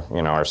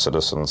 our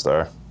citizens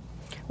there.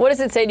 What does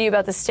it say to you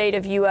about the state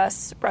of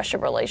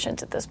U.S.-Russia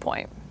relations at this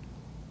point?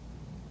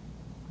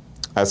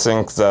 I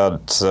think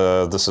that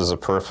this is a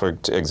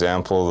perfect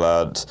example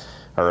that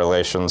our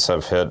relations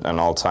have hit an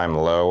all-time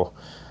low.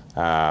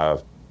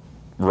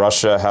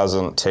 Russia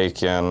hasn't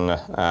taken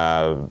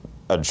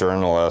a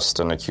journalist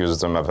and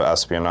accused them of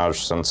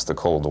espionage since the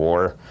Cold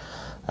War.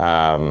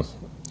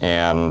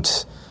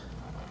 And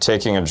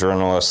taking a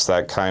journalist,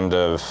 that kind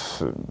of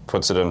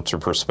puts it into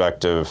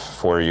perspective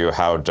for you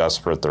how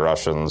desperate the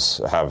Russians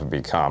have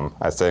become.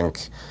 I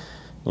think,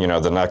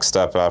 the next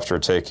step after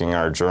taking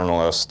our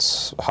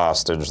journalists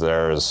hostage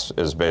there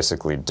is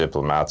basically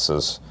diplomats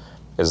is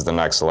the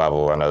next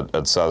level, and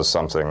it says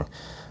something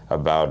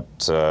about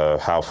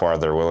how far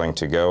they're willing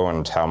to go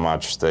and how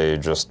much they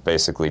just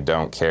basically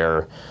don't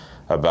care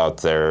about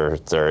their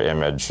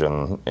image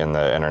in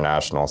the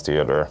international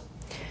theater.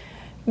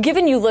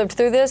 Given you lived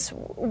through this,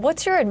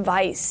 what's your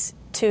advice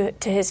to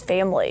his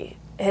family,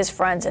 his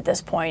friends at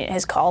this point,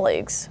 his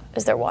colleagues,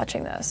 as they're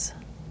watching this?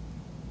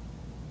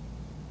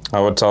 I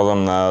would tell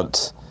them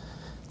that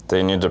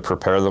they need to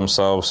prepare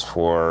themselves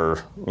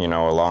for, a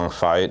long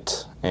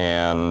fight,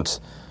 and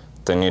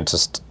they need to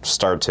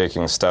start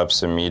taking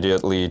steps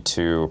immediately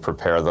to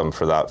prepare them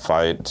for that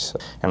fight.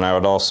 And I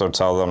would also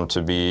tell them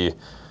to be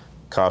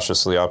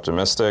cautiously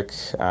optimistic.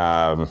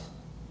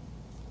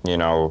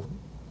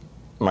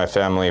 My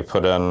family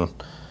put in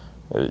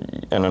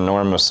an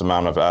enormous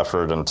amount of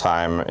effort and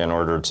time in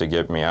order to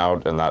get me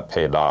out, and that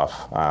paid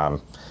off.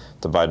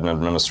 The Biden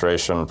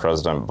administration,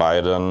 President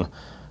Biden,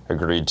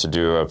 agreed to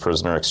do a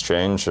prisoner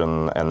exchange,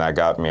 and that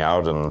got me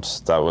out, and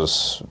that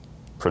was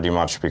pretty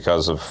much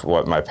because of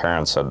what my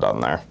parents had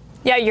done there.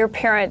 Yeah, your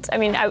parents,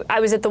 I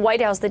was at the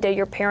White House the day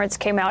your parents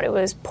came out. It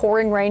was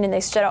pouring rain, and they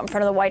stood out in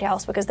front of the White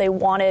House because they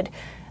wanted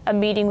a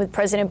meeting with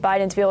President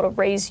Biden to be able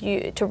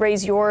to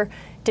raise your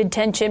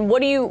detention.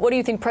 What do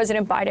you think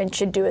President Biden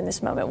should do in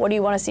this moment? What do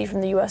you want to see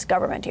from the U.S.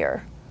 government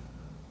here?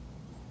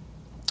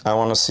 I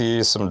want to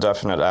see some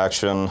definite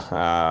action.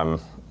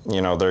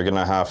 They're going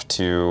to have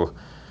to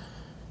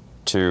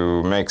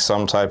make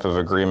some type of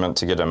agreement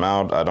to get him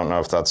out. I don't know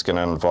if that's going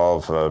to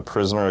involve a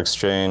prisoner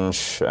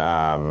exchange.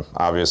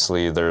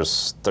 Obviously,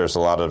 there's a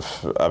lot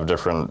of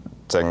different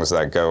things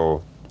that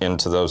go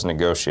into those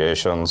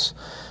negotiations,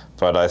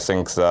 but I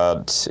think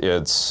that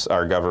it's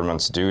our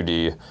government's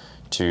duty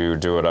to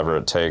do whatever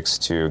it takes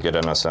to get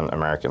innocent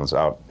Americans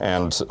out.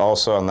 And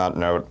also on that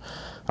note,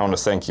 I want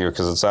to thank you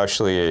because it's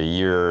actually a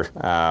year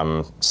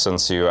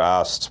since you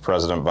asked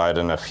President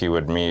Biden if he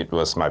would meet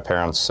with my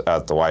parents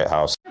at the White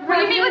House.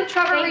 Will you meet with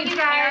Trevor Reed's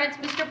parents,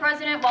 Mr.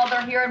 President, while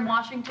they're here in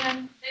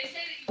Washington? They say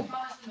that you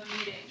promised them a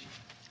meeting.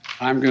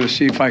 I'm going to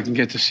see if I can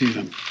get to see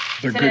them.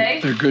 They're Today?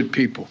 good. They're good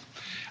people.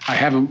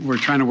 We're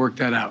trying to work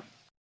that out.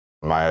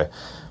 My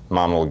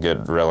mom will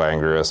get real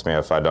angry with me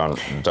if I don't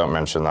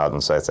mention that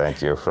and say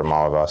thank you from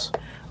all of us.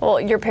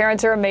 Well, your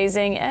parents are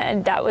amazing,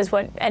 and that was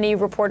what any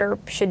reporter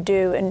should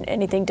do, and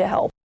anything to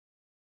help.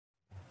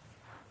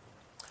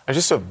 I'm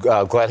just so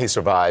glad he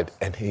survived.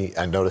 And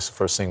I noticed the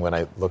first thing when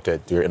I looked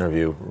at your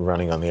interview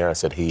running on the air, I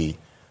said he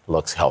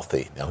looks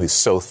healthy. Now, he's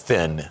so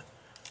thin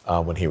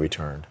when he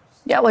returned.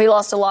 Yeah, well, he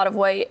lost a lot of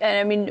weight.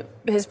 And,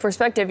 his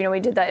perspective, we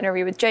did that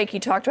interview with Jake. He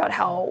talked about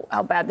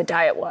how bad the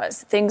diet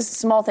was.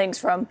 Small things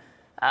from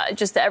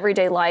just the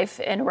everyday life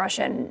in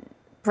Russian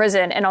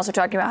prison, and also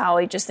talking about how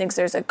he just thinks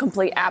there's a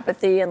complete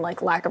apathy and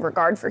lack of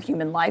regard for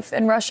human life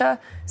in Russia,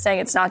 saying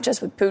it's not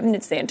just with Putin,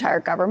 it's the entire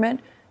government.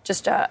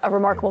 Just a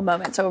remarkable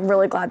moment. So I'm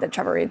really glad that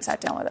Trevor Reed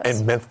sat down with us.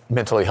 And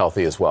mentally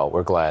healthy as well.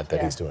 We're glad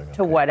that he's doing okay.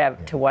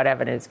 To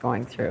whatever is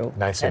going through.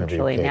 Nice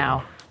interview, Kate.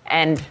 Now.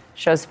 And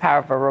shows the power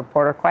of a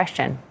reporter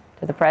question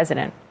to the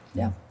president.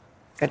 Yeah.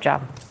 Good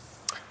job.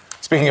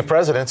 Speaking of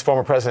presidents,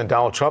 former President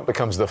Donald Trump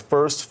becomes the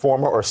first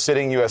former or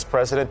sitting U.S.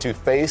 president to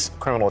face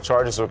criminal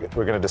charges. We're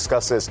going to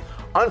discuss this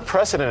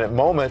unprecedented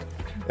moment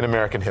in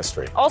American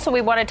history. Also,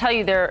 we want to tell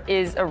you there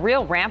is a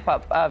real ramp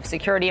up of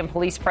security and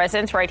police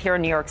presence right here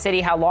in New York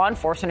City, how law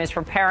enforcement is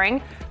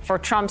preparing for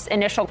Trump's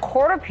initial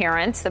court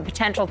appearance, the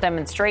potential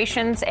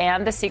demonstrations,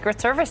 and the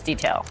Secret Service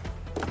detail.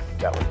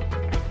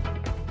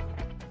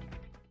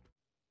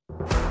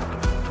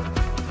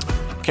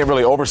 Can't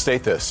really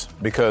overstate this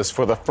because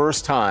for the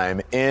first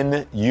time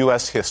in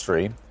U.S.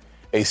 history,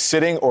 a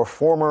sitting or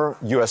former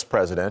U.S.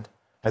 president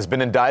has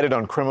been indicted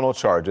on criminal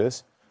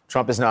charges.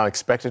 Trump is now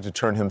expected to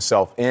turn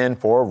himself in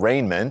for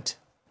arraignment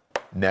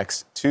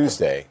next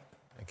Tuesday.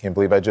 I can't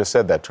believe I just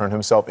said that. Turn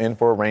himself in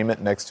for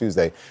arraignment next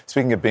Tuesday.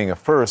 Speaking of being a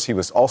first, he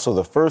was also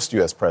the first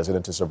U.S.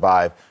 president to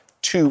survive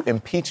 2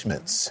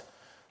 impeachments.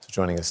 So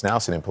joining us now,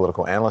 sitting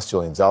political analyst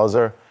Julian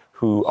Zalazar,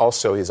 who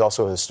is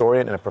also a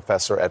historian and a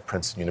professor at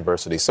Princeton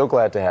University. So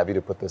glad to have you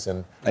to put this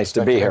in. Nice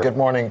to be here. Good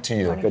morning to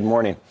you. Good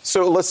morning.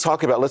 So let's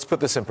put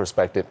this in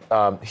perspective.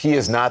 He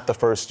is not the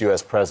first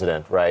U.S.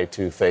 president, right,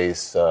 to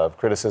face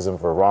criticism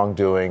for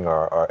wrongdoing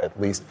or at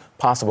least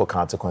possible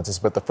consequences,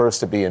 but the first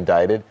to be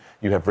indicted.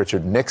 You have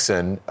Richard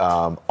Nixon,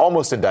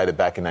 almost indicted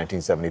back in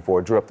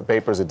 1974, drew up the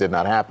papers. It did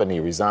not happen. He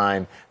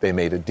resigned. They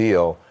made a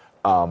deal.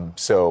 And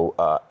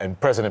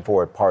President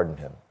Ford pardoned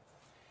him.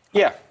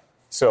 Yeah.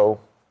 So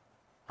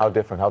how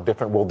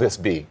different will this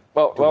be?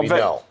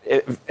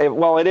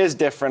 It is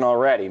different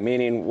already,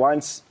 meaning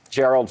once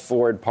Gerald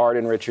Ford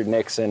pardoned Richard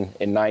Nixon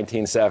in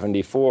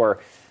 1974,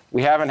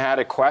 we haven't had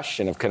a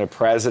question of can a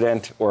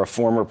president or a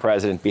former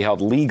president be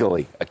held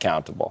legally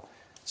accountable.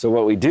 So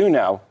what we do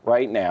know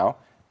right now,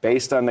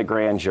 based on the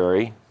grand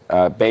jury,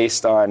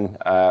 based on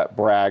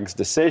Bragg's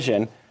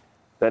decision,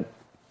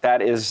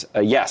 that is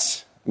a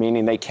yes,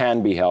 meaning they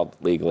can be held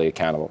legally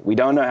accountable. We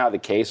don't know how the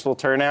case will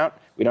turn out.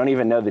 We don't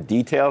even know the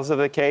details of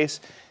the case.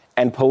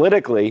 And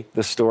politically,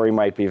 the story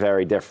might be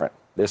very different.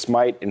 This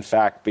might, in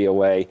fact, be a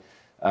way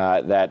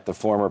that the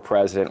former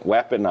president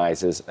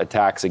weaponizes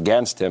attacks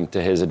against him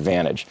to his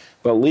advantage.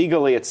 But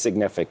legally, it's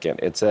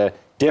significant. It's a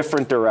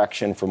different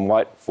direction from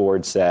what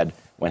Ford said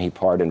when he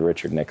pardoned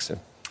Richard Nixon.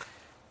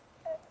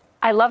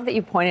 I love that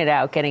you pointed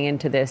out, getting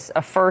into this,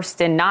 a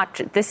first, and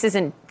this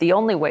isn't the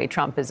only way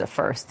Trump is a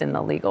first in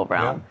the legal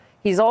realm. Yeah.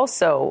 He's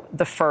also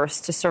the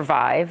first to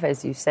survive,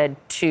 as you said,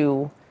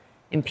 2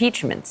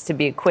 impeachments, to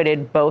be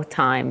acquitted both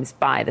times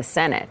by the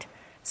Senate.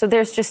 So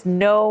there's just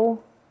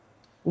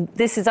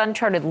this is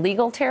uncharted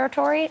legal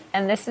territory,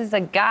 and this is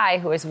a guy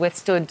who has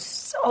withstood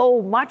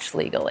so much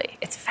legally.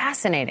 It's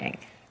fascinating.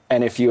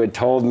 And if you had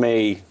told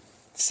me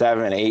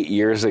 7, 8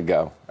 years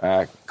ago,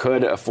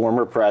 could a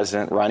former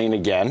president running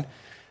again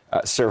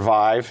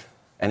survive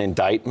an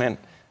indictment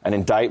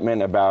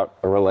about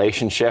a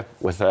relationship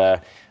with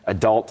an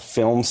adult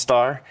film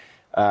star,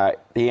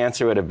 the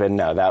answer would have been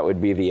no. That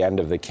would be the end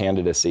of the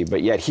candidacy.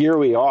 But yet here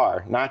we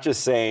are, not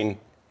just saying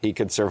he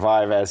could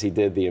survive as he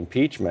did the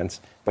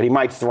impeachments, but he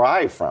might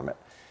thrive from it,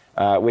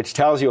 which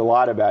tells you a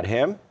lot about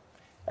him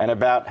and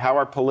about how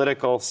our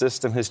political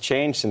system has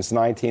changed since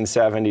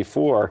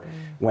 1974,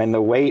 when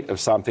the weight of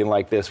something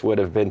like this would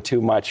have been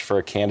too much for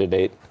a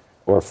candidate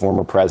or a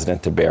former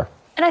president to bear.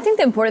 And I think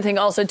the important thing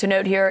also to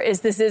note here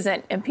is this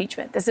isn't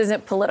impeachment. This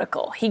isn't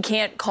political. He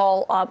can't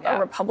call up a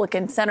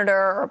Republican senator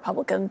or a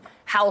Republican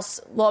House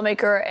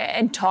lawmaker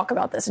and talk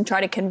about this and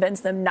try to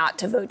convince them not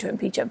to vote to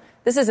impeach him.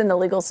 This is in the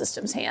legal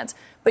system's hands.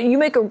 But you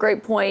make a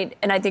great point,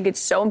 and I think it's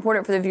so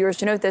important for the viewers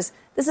to note this.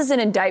 This is an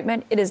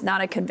indictment. It is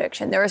not a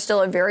conviction. There is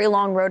still a very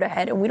long road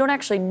ahead, and we don't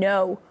actually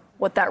know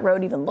what that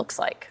road even looks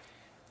like.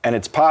 And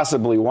it's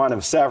possibly one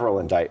of several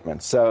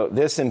indictments. So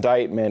this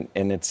indictment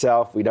in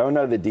itself, we don't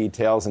know the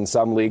details, and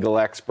some legal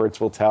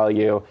experts will tell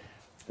you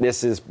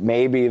this is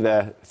maybe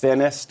the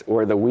thinnest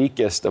or the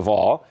weakest of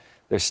all.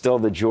 There's still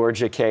the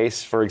Georgia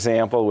case, for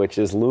example, which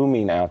is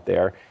looming out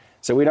there.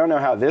 So we don't know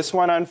how this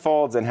one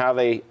unfolds and how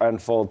they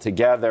unfold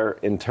together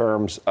in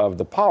terms of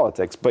the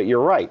politics. But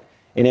you're right.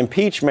 In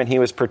impeachment, he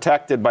was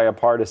protected by a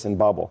partisan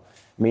bubble,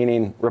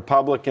 meaning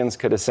Republicans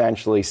could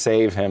essentially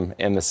save him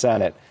in the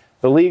Senate.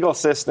 The legal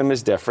system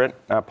is different.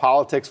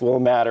 Politics will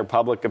matter.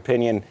 Public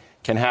opinion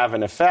can have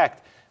an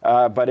effect,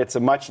 but it's a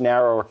much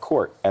narrower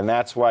court. And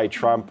that's why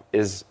Trump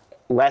is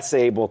less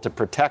able to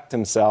protect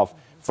himself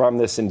from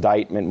this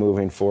indictment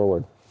moving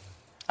forward.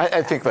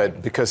 I think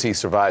that because he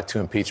survived 2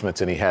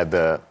 impeachments and he had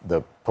the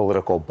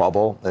political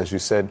bubble, as you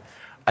said,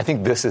 I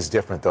think this is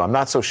different, though. I'm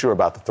not so sure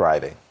about the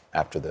thriving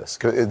after this.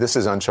 This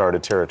is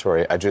uncharted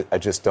territory. I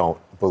just don't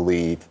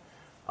believe,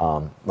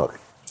 look,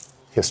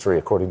 history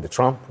according to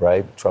Trump,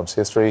 right? Trump's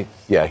history,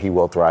 yeah, he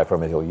will thrive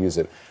from it, he'll use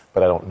it,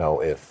 but I don't know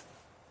if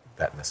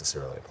that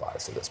necessarily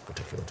applies to this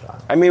particular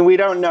time. I mean, we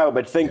don't know,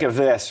 but think of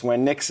this.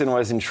 When Nixon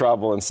was in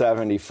trouble in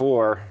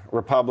 74,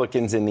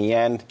 Republicans in the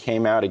end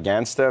came out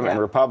against him, and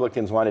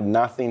Republicans wanted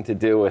nothing to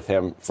do with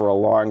him for a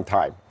long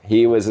time.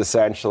 He was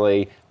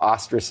essentially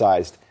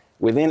ostracized.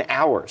 Within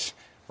hours,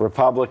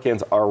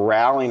 Republicans are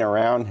rallying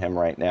around him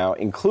right now,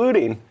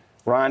 including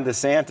Ron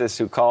DeSantis,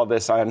 who called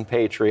this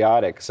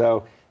unpatriotic.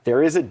 So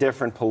there is a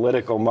different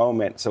political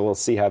moment, so we'll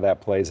see how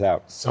that plays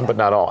out. Some, but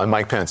not all. And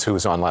Mike Pence, who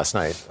was on last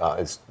night,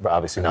 is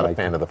obviously not a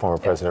fan of the former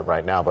president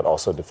right now, but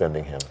also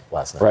defending him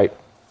last night. Right.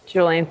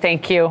 Julian,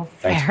 thank you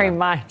very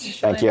much.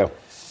 Thank you.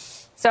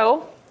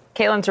 So,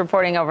 Caitlin's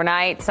reporting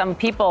overnight, some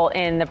people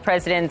in the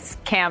president's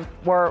camp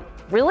were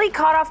really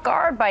caught off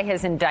guard by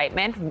his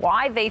indictment.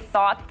 Why they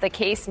thought the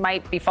case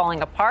might be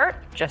falling apart,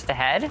 just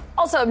ahead.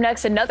 Also up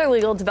next, another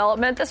legal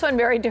development. This one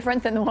very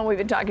different than the one we've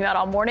been talking about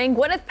all morning.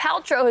 Gwyneth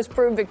Paltrow has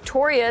proved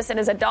victorious and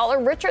is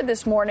 $1 richer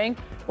this morning.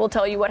 We'll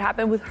tell you what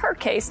happened with her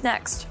case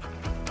next.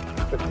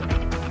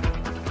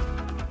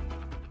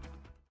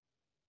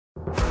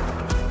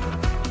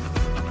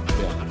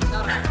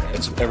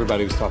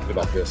 Everybody was talking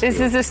about this. This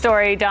is a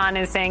story Don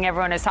is saying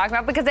everyone is talking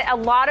about because a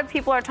lot of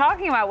people are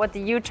talking about what the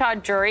Utah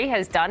jury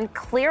has done,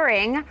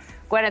 clearing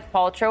Gwyneth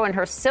Paltrow in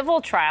her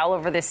civil trial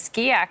over this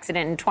ski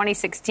accident in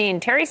 2016.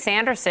 Terry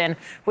Sanderson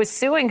was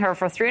suing her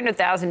for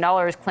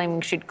 $300,000,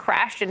 claiming she'd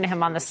crashed into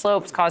him on the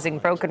slopes, causing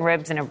broken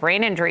ribs and a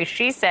brain injury.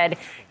 She said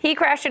he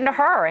crashed into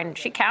her, and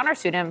she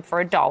countersued him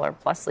for $1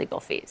 plus legal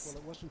fees.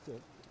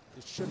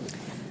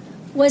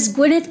 Was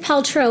Gwyneth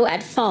Paltrow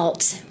at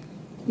fault?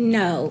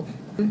 No.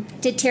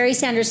 Did Terry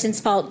Sanderson's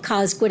fault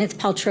cause Gwyneth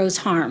Paltrow's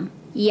harm?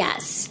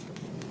 Yes.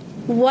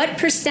 What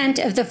percent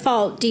of the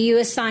fault do you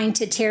assign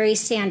to Terry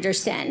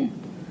Sanderson?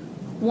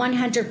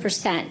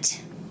 100%.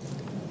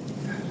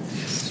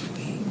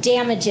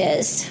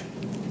 Damages.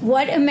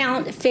 What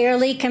amount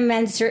fairly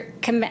compensates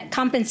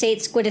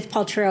Gwyneth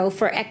Paltrow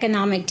for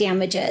economic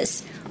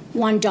damages?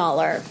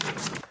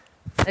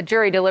 $1. The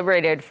jury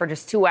deliberated for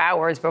just 2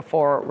 hours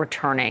before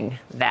returning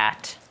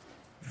that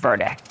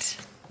verdict.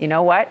 You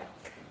know what?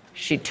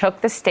 She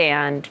took the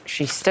stand,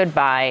 she stood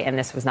by, and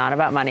this was not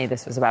about money.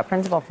 This was about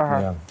principle for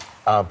her.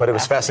 Yeah. But it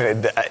was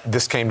fascinating.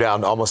 This came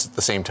down almost at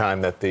the same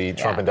time that the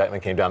Trump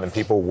indictment came down, and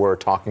people were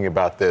talking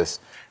about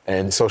this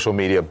and social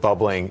media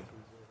bubbling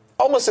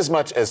almost as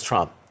much as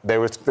Trump.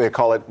 They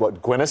call it,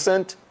 what,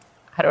 Gwynnocent?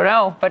 I don't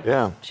know, but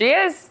she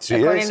is,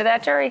 according to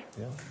that jury.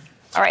 Yeah.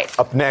 All right.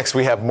 Up next,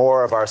 we have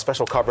more of our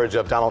special coverage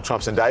of Donald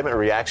Trump's indictment, a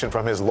reaction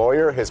from his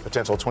lawyer, his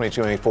potential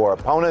 2024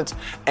 opponents,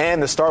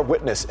 and the star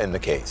witness in the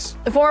case.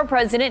 The former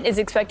president is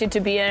expected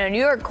to be in a New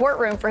York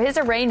courtroom for his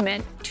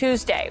arraignment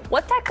Tuesday.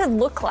 What that could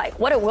look like,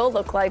 what it will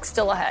look like,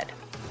 still ahead.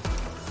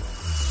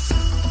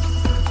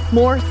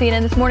 More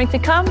CNN This Morning to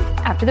come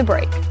after the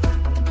break.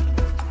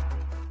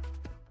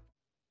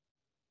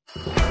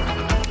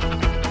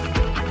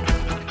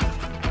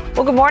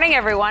 Well, good morning,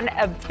 everyone.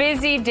 A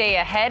busy day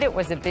ahead. It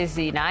was a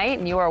busy night,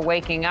 and you are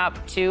waking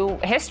up to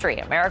history.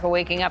 America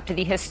waking up to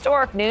the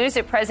historic news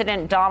that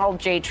President Donald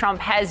J. Trump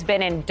has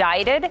been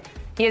indicted.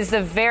 He is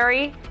the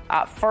very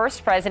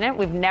first president.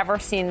 We've never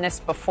seen this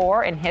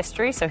before in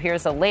history. So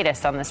here's the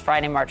latest on this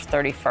Friday, March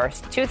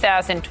 31st,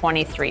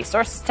 2023.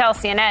 Sources tell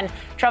CNN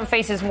Trump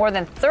faces more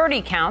than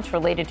 30 counts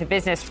related to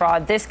business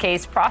fraud. This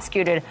case,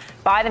 prosecuted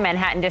by the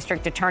Manhattan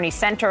District Attorney,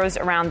 centers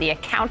around the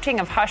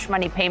accounting of hush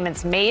money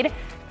payments made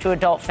to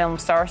adult film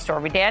star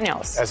Stormy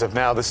Daniels. As of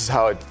now, this is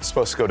how it's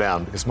supposed to go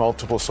down, because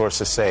multiple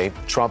sources say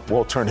Trump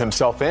will turn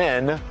himself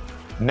in.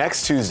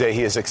 Next Tuesday,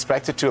 he is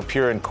expected to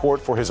appear in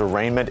court for his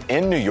arraignment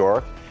in New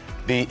York.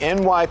 The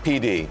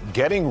NYPD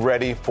getting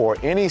ready for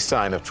any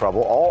sign of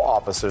trouble. All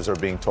officers are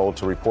being told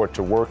to report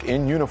to work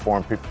in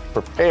uniform,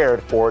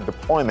 prepared for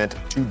deployment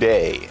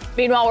today.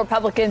 Meanwhile,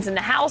 Republicans in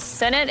the House,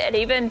 Senate, and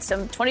even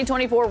some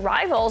 2024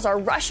 rivals are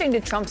rushing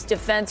to Trump's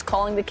defense,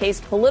 calling the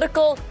case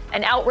political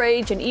and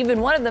outrage, and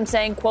even one of them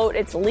saying, quote,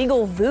 it's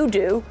legal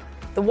voodoo.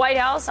 The White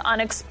House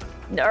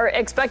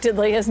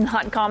expectedly is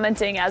not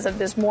commenting as of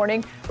this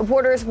morning.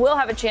 Reporters will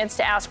have a chance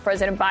to ask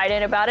President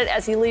Biden about it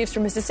as he leaves for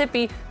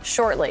Mississippi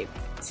shortly.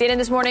 CNN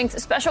This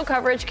Morning's special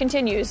coverage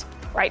continues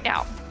right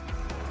now.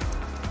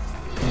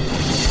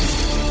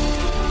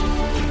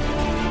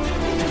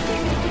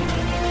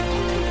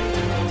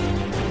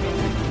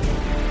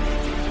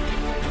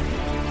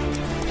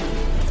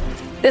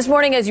 This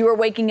morning, as you are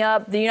waking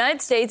up, the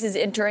United States is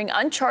entering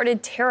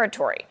uncharted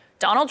territory.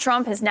 Donald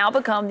Trump has now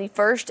become the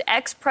first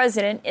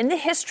ex-president in the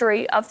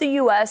history of the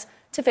U.S.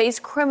 to face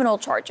criminal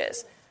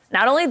charges.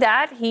 Not only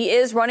that, he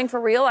is running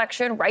for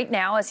re-election right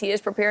now as he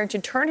is preparing to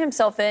turn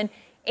himself in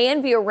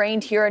and be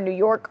arraigned here in New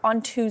York on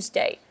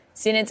Tuesday.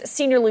 CNN's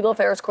senior legal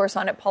affairs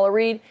correspondent Paula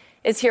Reed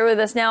is here with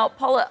us now.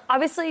 Paula,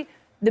 obviously,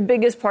 the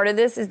biggest part of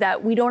this is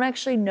that we don't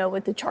actually know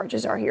what the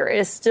charges are here. It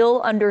is still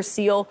under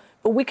seal,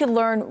 but we could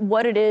learn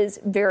what it is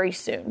very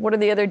soon. What are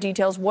the other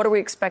details? What are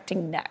we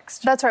expecting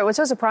next? That's right. What's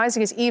so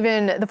surprising is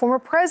even the former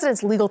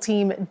president's legal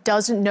team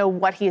doesn't know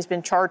what he has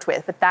been charged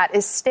with, but that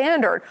is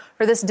standard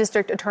for this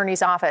district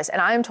attorney's office.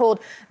 And I am told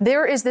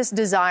there is this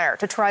desire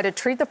to try to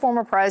treat the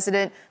former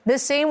president the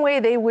same way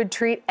they would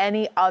treat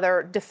any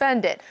other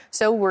defendant.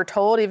 So we're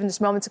told, even just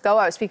moments ago,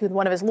 I was speaking with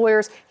one of his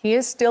lawyers, he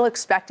is still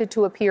expected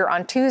to appear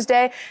on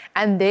Tuesday,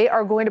 and they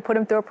are going to put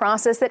him through a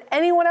process that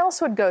anyone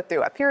else would go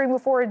through, appearing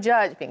before a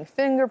judge, being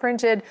fingerprinted,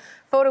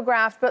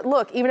 photographed. But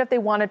look, even if they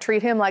want to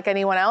treat him like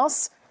anyone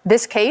else,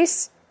 this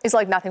case is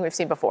like nothing we've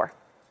seen before.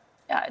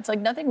 Yeah, it's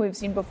like nothing we've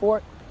seen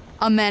before.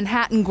 A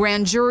Manhattan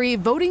grand jury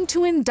voting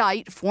to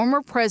indict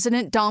former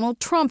President Donald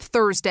Trump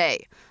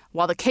Thursday.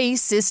 While the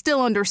case is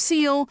still under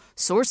seal,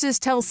 sources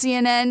tell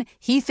CNN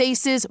he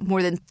faces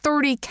more than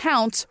 30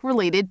 counts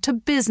related to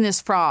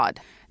business fraud.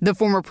 The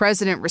former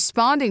president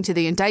responding to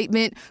the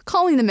indictment,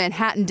 calling the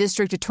Manhattan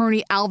District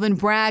Attorney Alvin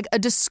Bragg a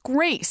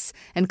disgrace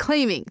and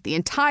claiming the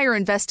entire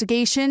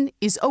investigation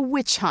is a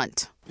witch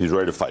hunt. He's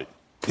ready to fight.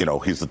 You know,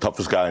 he's the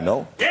toughest guy I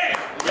know. Yeah.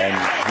 And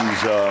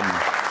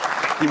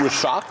he was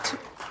shocked,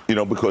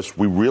 because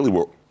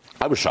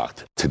I was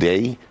shocked.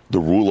 Today, the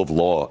rule of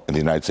law in the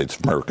United States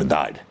of America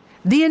died.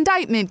 The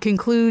indictment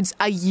concludes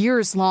a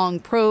years-long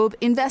probe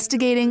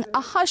investigating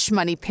a hush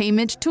money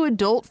payment to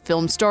adult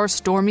film star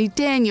Stormy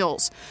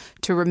Daniels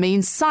to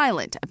remain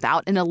silent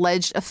about an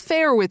alleged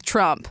affair with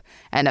Trump,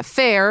 an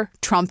affair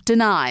Trump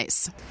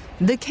denies.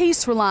 The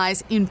case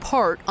relies in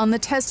part on the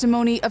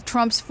testimony of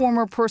Trump's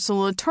former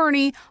personal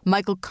attorney,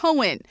 Michael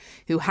Cohen,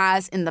 who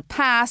has in the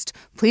past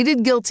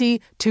pleaded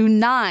guilty to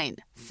 9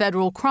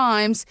 federal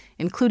crimes,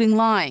 including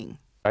lying.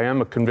 I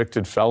am a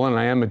convicted felon.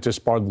 I am a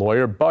disbarred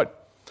lawyer, but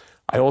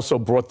I also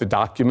brought the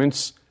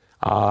documents.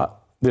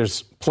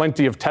 There's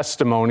plenty of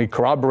testimony,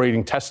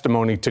 corroborating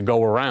testimony to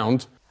go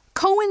around.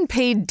 Cohen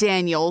paid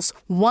Daniels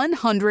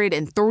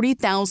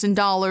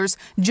 $130,000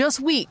 just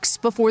weeks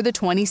before the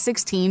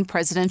 2016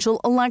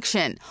 presidential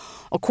election.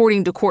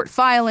 According to court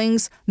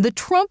filings, the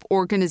Trump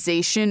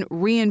organization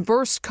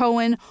reimbursed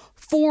Cohen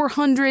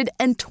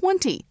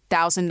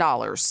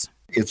 $420,000.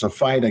 It's a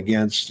fight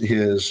against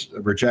his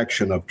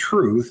rejection of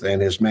truth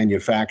and his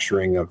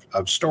manufacturing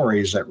of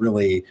stories that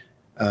really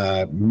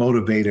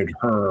motivated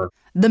her.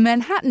 The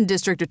Manhattan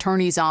District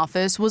Attorney's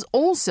Office was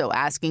also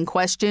asking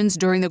questions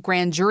during the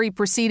grand jury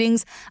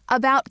proceedings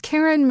about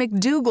Karen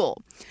McDougal.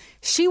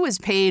 She was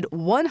paid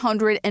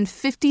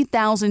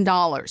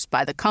 $150,000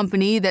 by the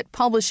company that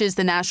publishes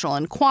the National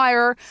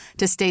Enquirer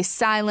to stay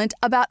silent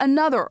about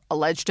another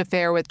alleged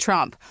affair with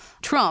Trump.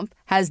 Trump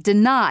has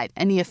denied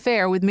any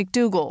affair with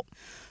McDougal.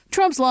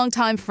 Trump's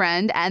longtime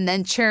friend and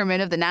then chairman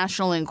of the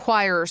National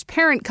Enquirer's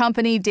parent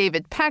company,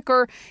 David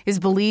Pecker, is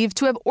believed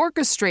to have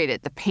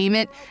orchestrated the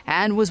payment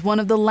and was one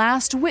of the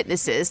last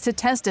witnesses to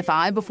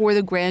testify before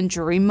the grand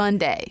jury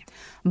Monday.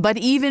 But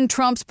even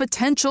Trump's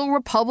potential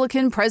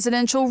Republican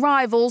presidential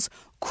rivals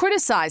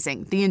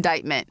criticizing the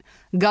indictment.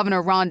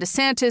 Governor Ron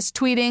DeSantis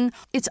tweeting,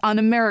 "It's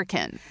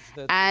un-American."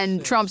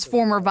 And Trump's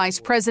former Vice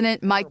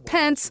President Mike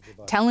Pence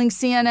telling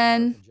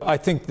CNN, "I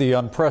think the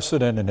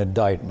unprecedented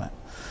indictment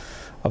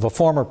of a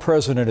former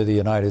president of the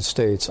United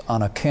States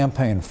on a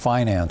campaign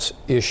finance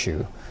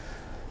issue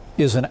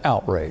is an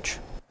outrage."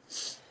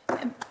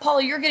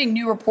 Paula, you're getting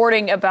new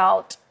reporting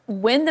about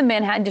when the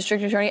Manhattan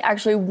District Attorney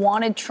actually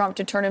wanted Trump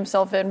to turn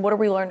himself in. What are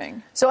we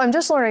learning? So I'm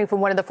just learning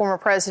from one of the former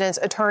president's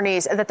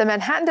attorneys that the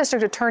Manhattan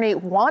District Attorney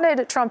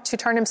wanted Trump to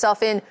turn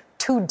himself in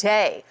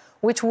today,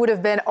 which would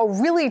have been a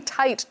really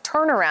tight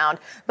turnaround.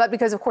 But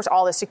because, of course,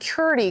 all the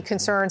security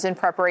concerns and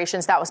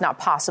preparations, that was not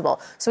possible.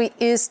 So he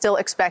is still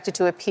expected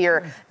to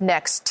appear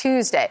next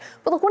Tuesday.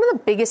 But look, one of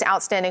the biggest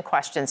outstanding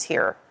questions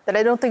here that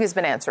I don't think has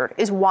been answered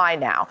is why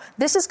now?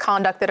 This is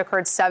conduct that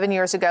occurred 7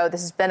 years ago.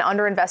 This has been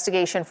under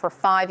investigation for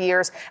 5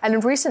 years. And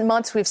in recent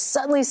months, we've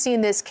suddenly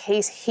seen this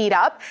case heat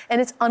up, and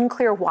it's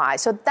unclear why.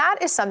 So that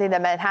is something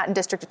that Manhattan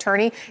District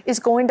Attorney is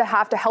going to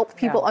have to help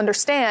people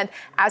understand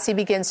as he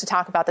begins to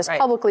talk about this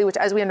publicly, which,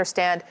 as we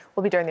understand,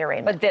 will be during the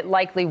arraignment. But that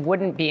likely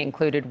wouldn't be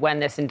included when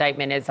this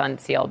indictment is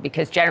unsealed,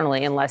 because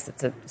generally, unless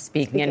it's a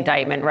speaking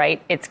indictment,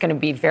 right, it's going to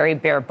be very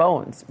bare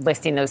bones,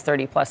 listing those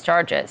 30-plus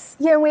charges.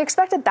 Yeah, and we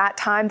expect at that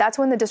time, that's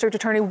when the district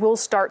attorney will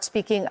start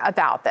speaking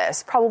about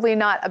this. Probably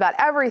not about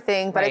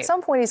everything, but at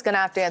some point he's going to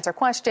have to answer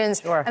questions.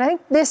 And I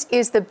think this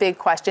is the big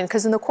question,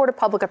 because in the court of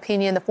public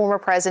opinion, the former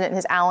president and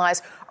his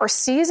allies are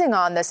seizing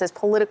on this as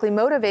politically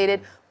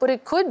motivated, but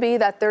it could be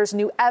that there's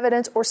new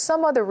evidence or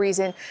some other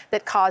reason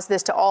that caused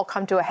this to all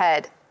come to a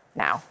head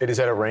now. It is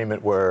at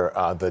arraignment where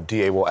the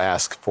DA will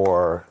ask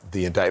for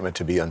the indictment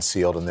to be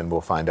unsealed, and then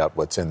we'll find out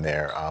what's in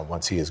there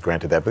once he is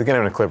granted that. But again,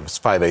 in a clip, it's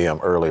 5 a.m.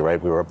 early,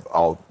 right? We were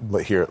all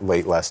here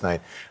late last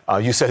night.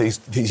 You said he's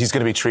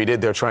going to be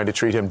treated. They're trying to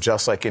treat him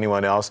just like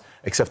anyone else,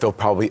 except they'll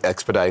probably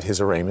expedite his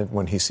arraignment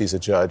when he sees a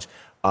judge.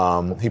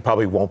 He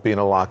probably won't be in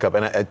a lockup.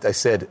 And I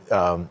said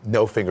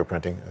no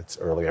fingerprinting. It's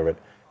early. I read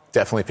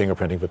definitely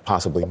fingerprinting, but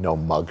possibly no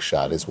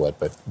mugshot is what.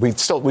 But we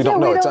don't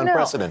know. It's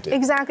unprecedented.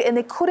 Exactly. And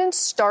they couldn't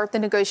start the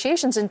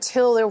negotiations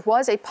until there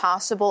was a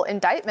possible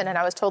indictment. And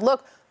I was told,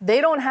 look, they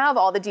don't have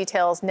all the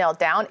details nailed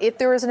down. If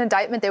there is an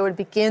indictment, they would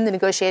begin the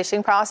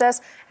negotiation process.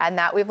 And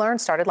that, we've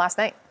learned, started last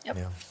night. Yep.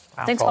 Yeah.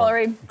 Thanks, Paula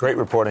Reed. Great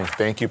reporting.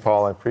 Thank you,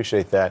 Paul. I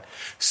appreciate that.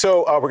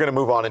 So we're going to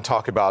move on and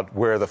talk about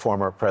where the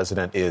former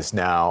president is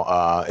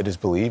now. It is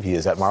believed he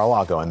is at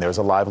Mar-a-Lago, and there's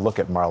a live look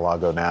at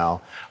Mar-a-Lago now.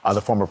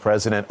 The former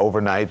president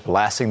overnight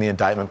blasting the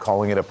indictment,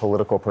 calling it a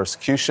political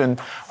persecution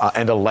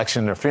and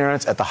election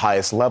interference at the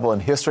highest level in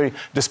history.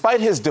 Despite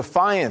his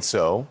defiance,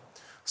 though,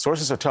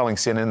 sources are telling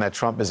CNN that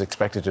Trump is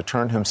expected to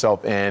turn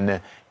himself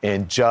in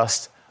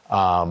just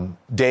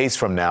days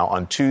from now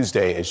on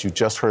Tuesday. As you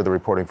just heard the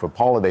reporting from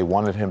Paula, they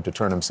wanted him to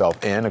turn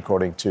himself in,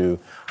 according to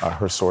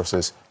her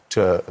sources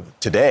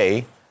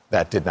today.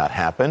 That did not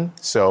happen.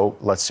 So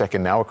let's check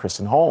in now with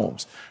Kristen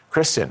Holmes.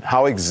 Kristen,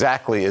 how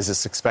exactly is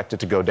this expected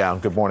to go down?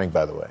 Good morning,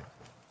 by the way.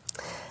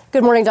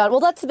 Good morning, Don. Well,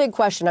 that's the big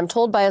question. I'm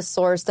told by a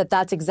source that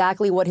that's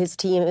exactly what his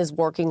team is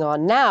working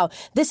on now.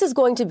 This is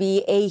going to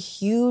be a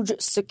huge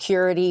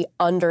security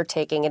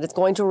undertaking, and it's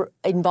going to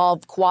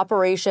involve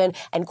cooperation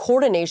and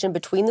coordination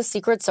between the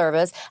Secret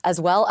Service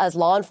as well as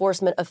law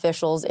enforcement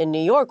officials in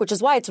New York, which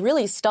is why it's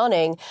really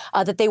stunning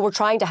that they were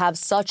trying to have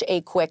such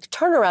a quick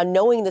turnaround,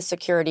 knowing the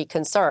security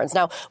concerns.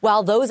 Now,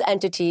 while those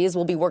entities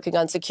will be working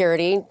on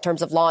security in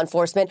terms of law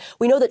enforcement,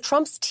 we know that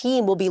Trump's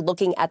team will be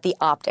looking at the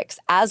optics.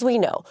 As we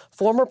know,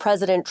 former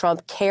President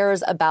Trump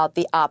cares about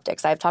the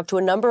optics. I've talked to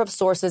a number of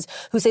sources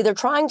who say they're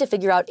trying to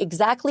figure out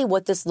exactly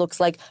what this looks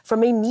like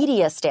from a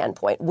media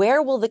standpoint.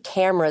 Where will the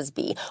cameras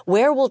be?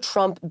 Where will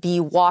Trump be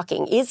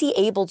walking? Is he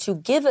able to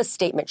give a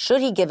statement?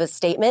 Should he give a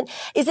statement?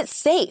 Is it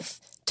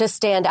safe to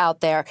stand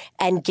out there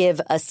and give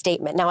a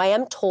statement? Now, I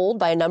am told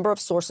by a number of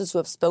sources who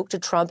have spoke to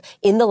Trump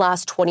in the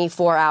last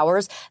 24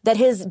 hours that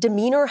his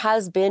demeanor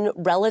has been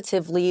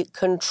relatively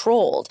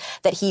controlled,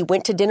 that he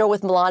went to dinner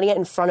with Melania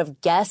in front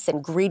of guests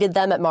and greeted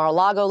them at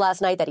Mar-a-Lago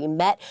last night, that he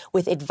met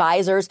with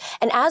advisors.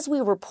 And as we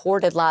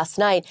reported last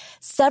night,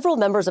 several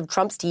members of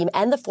Trump's team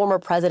and the former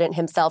president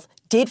himself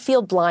did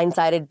feel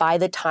blindsided by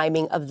the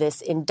timing of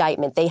this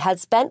indictment. They had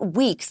spent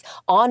weeks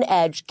on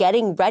edge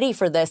getting ready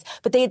for this,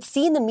 but they had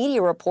seen the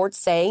media reports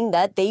saying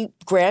that the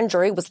grand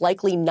jury was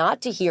likely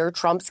not to hear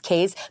Trump's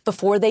case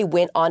before they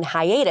went on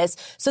hiatus.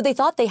 So they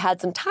thought they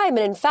had some time.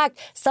 And in fact,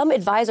 some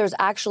advisors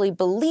actually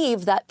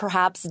believe that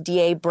perhaps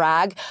DA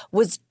Bragg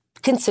was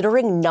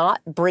considering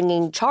not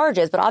bringing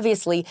charges. But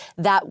obviously,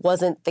 that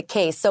wasn't the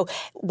case. So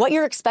what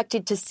you're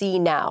expected to see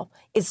now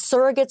is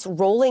surrogates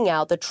rolling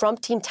out. The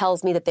Trump team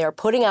tells me that they are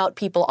putting out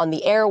people on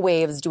the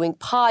airwaves, doing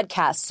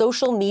podcasts,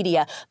 social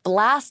media,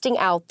 blasting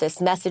out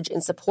this message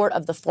in support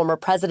of the former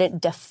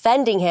president,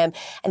 defending him.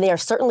 And they are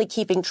certainly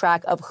keeping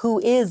track of who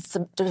is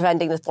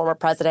defending the former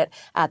president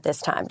at this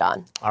time,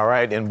 Don. All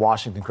right. In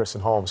Washington,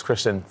 Kristen Holmes.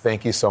 Kristen,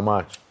 thank you so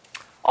much.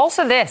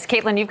 Also this,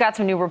 Caitlin, you've got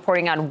some new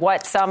reporting on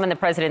what some in the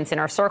president's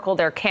inner circle,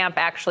 their camp,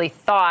 actually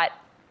thought,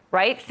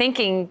 right?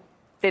 Thinking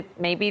that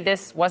maybe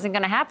this wasn't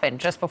going to happen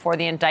just before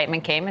the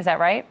indictment came. Is that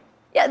right?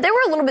 Yeah, they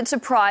were a little bit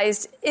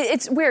surprised.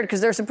 It's weird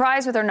because they're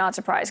surprised, but they're not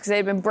surprised because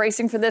they've been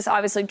bracing for this.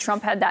 Obviously,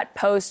 Trump had that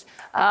post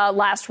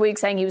last week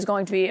saying he was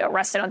going to be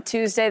arrested on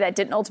Tuesday. That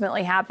didn't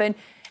ultimately happen.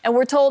 And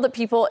we're told that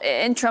people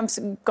in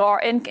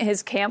in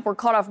his camp were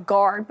caught off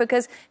guard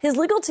because his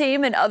legal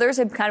team and others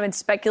have kind of been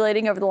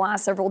speculating over the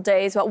last several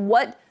days about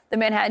what the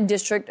Manhattan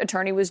district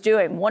attorney was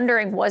doing,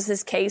 wondering, was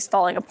this case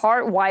falling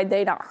apart? Why had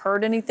they not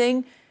heard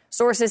anything?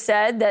 Sources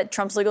said that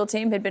Trump's legal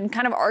team had been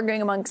kind of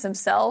arguing amongst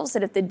themselves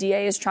that if the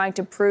DA is trying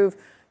to prove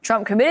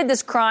Trump committed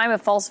this crime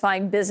of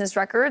falsifying business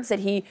records, that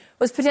he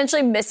was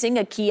potentially missing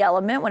a key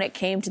element when it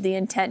came to the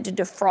intent to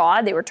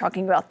defraud. They were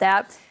talking about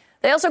that.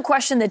 They also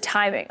questioned the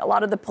timing. A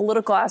lot of the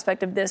political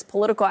aspect of this,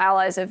 political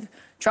allies of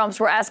Trump's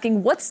were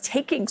asking, what's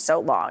taking so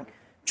long?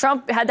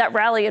 Trump had that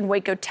rally in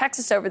Waco,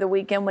 Texas over the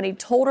weekend when he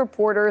told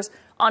reporters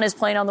on his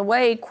plane on the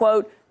way,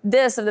 quote,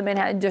 this of the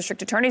Manhattan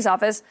District Attorney's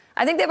Office,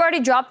 I think they've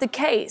already dropped the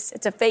case.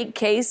 It's a fake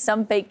case.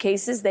 Some fake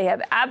cases, they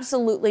have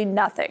absolutely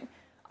nothing.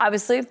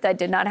 Obviously, that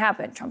did not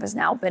happen. Trump has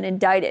now been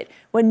indicted.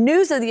 When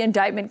news of the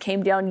indictment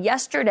came down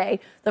yesterday,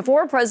 the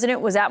former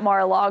president was at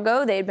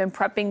Mar-a-Lago. They had been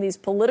prepping these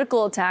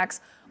political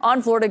attacks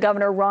on Florida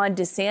Governor Ron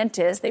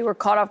DeSantis. They were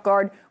caught off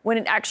guard when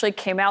it actually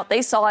came out.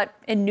 They saw it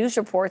in news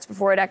reports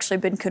before it actually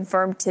been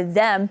confirmed to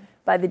them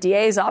by the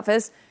DA's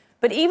office.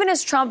 But even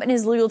as Trump and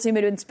his legal team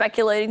had been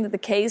speculating that the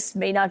case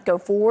may not go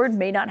forward,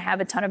 may not have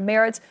a ton of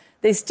merits,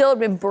 they still have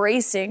been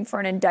bracing for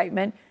an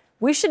indictment.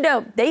 We should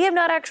note they have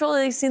not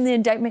actually seen the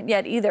indictment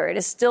yet either. It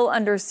is still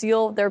under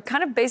seal. They're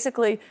kind of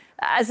basically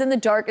as in the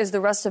dark as the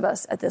rest of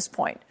us at this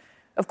point.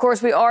 Of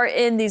course, we are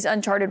in these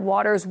uncharted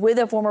waters with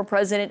a former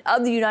president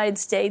of the United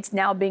States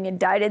now being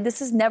indicted. This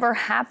has never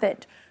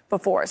happened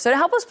before. So to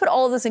help us put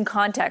all of this in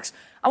context,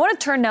 I want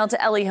to turn now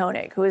to Ellie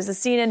Honig, who is the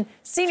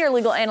senior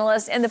legal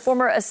analyst and the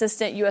former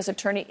assistant U.S.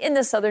 attorney in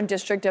the Southern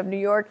District of New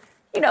York.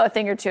 You know a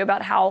thing or two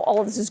about how all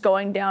of this is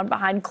going down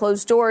behind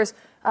closed doors.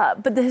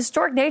 But the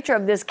historic nature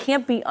of this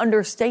can't be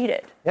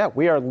understated. Yeah,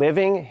 we are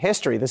living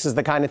history. This is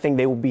the kind of thing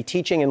they will be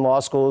teaching in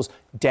law schools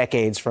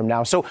decades from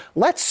now. So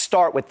let's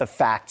start with the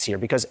facts here,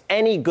 because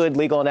any good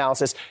legal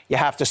analysis, you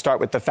have to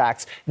start with the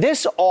facts.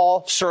 This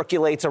all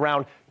circulates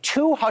around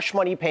two hush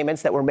money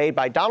payments that were made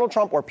by Donald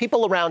Trump or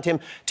people around him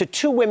to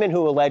two women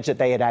who alleged that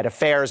they had had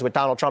affairs with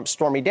Donald Trump.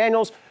 Stormy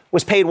Daniels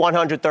was paid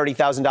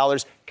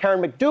 $130,000.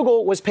 Karen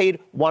McDougal was paid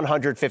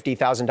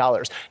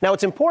 $150,000. Now,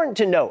 it's important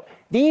to note,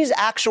 these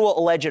actual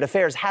alleged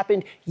affairs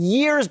happened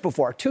years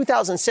before,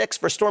 2006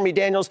 for Stormy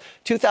Daniels,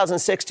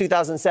 2006,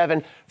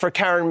 2007 for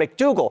Karen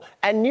McDougal.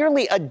 And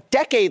nearly a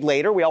decade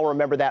later, we all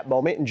remember that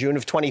moment in June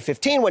of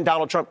 2015 when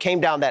Donald Trump came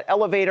down that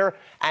elevator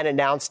and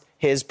announced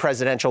his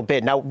presidential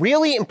bid. Now,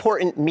 really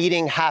important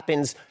meeting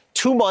happens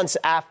 2 months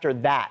after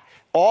that.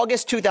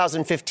 August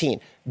 2015,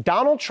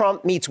 Donald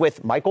Trump meets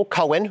with Michael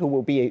Cohen, who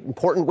will be an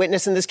important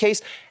witness in this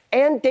case,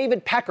 and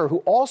David Pecker, who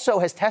also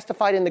has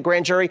testified in the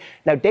grand jury.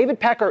 Now, David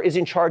Pecker is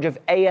in charge of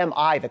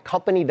AMI, the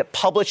company that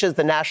publishes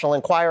the National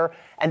Enquirer,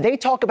 and they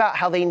talk about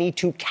how they need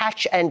to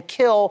catch and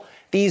kill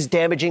these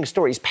damaging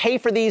stories, pay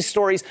for these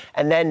stories,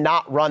 and then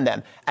not run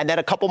them. And then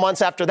a couple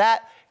months after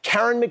that,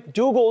 Karen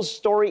McDougal's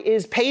story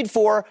is paid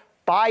for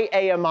by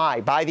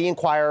AMI, by the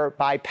Enquirer,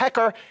 by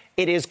Pecker.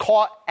 It is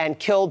caught and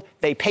killed.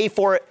 They pay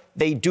for it.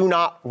 They do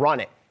not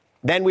run it.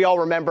 Then we all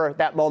remember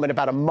that moment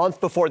about a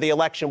month before the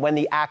election when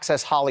the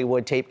Access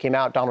Hollywood tape came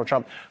out. Donald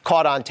Trump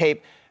caught on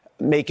tape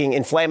making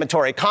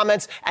inflammatory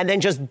comments. And then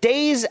just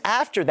days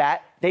after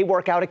that, they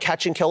work out a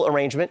catch and kill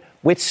arrangement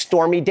with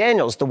Stormy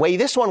Daniels. The way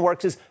this one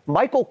works is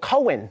Michael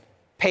Cohen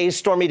pays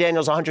Stormy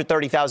Daniels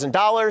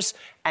 $130,000,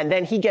 and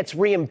then he gets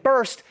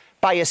reimbursed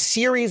by a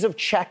series of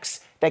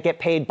checks that get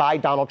paid by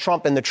Donald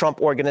Trump and the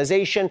Trump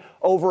Organization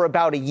over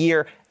about a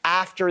year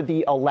after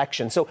the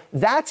election. So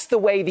that's the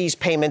way these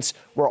payments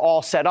were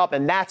all set up,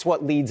 and that's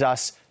what leads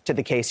us to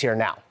the case here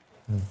now.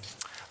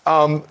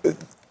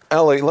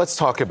 Ellie, let's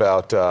talk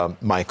about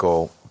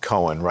Michael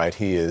Cohen, right?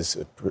 He is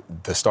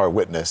the star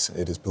witness.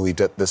 It is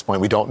believed at this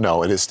point. We don't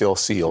know. It is still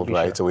sealed,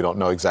 right? Sure. So we don't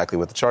know exactly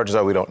what the charges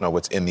are. We don't know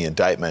what's in the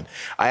indictment.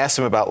 I asked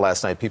him about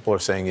last night. People are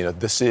saying,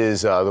 this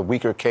is the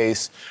weaker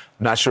case.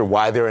 Not sure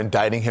why they're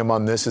indicting him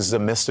on this. This is a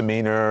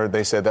misdemeanor.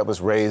 They said that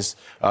was raised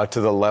to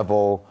the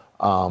level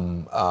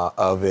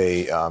of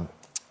a felony.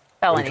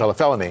 What do you call a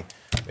felony?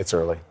 It's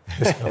early.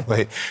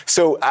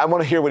 So I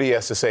want to hear what he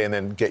has to say and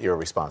then get your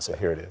response. So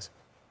here it is.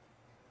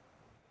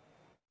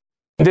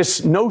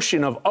 This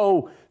notion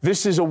of,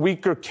 this is a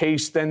weaker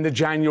case than the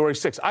January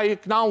 6th. I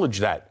acknowledge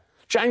that.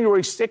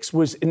 January 6th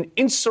was an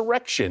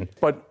insurrection,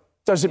 but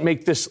doesn't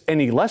make this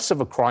any less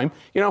of a crime.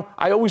 You know,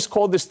 I always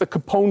call this the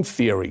Capone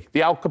theory,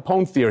 the Al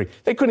Capone theory.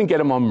 They couldn't get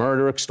him on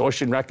murder,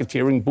 extortion,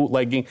 racketeering,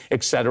 bootlegging,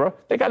 etc.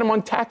 They got him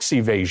on tax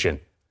evasion.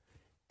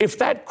 If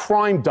that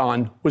crime,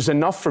 Don, was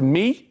enough for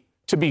me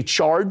to be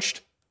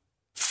charged,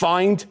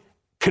 fined,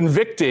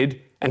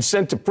 convicted, and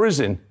sent to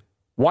prison,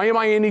 why am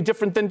I any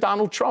different than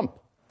Donald Trump?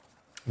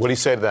 What do you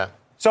say to that?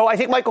 So I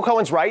think Michael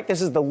Cohen's right.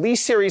 This is the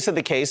least serious of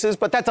the cases,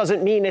 but that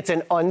doesn't mean it's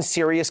an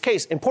unserious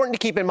case. Important to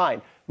keep in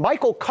mind,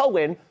 Michael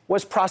Cohen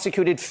was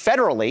prosecuted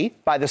federally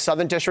by the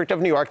Southern District of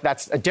New York.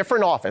 That's a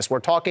different office. We're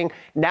talking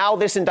now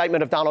this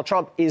indictment of Donald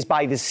Trump is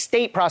by the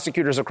state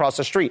prosecutors across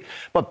the street.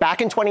 But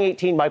back in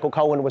 2018, Michael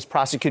Cohen was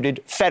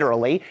prosecuted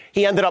federally.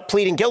 He ended up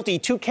pleading guilty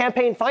to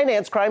campaign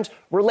finance crimes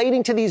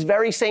relating to these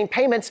very same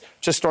payments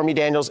to Stormy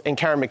Daniels and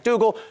Karen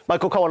McDougal.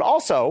 Michael Cohen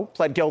also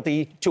pled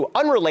guilty to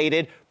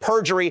unrelated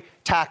perjury,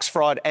 tax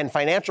fraud, and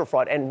financial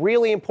fraud. And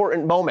really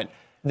important moment.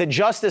 The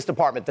Justice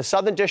Department, the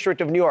Southern District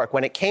of New York,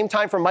 when it came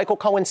time for Michael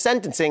Cohen's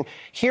sentencing,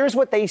 here's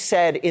what they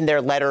said in their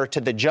letter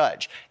to the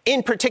judge.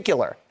 In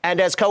particular,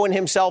 and as Cohen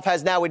himself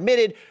has now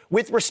admitted,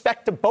 with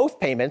respect to both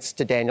payments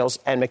to Daniels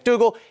and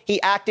McDougal,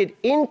 he acted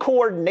in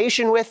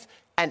coordination with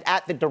and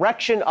at the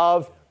direction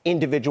of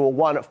individual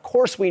one. Of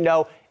course, we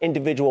know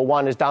individual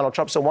one is Donald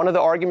Trump. So one of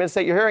the arguments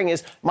that you're hearing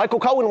is Michael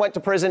Cohen went to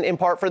prison in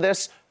part for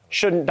this.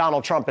 Shouldn't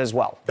Donald Trump as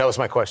well? That was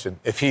my question.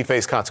 If he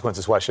faced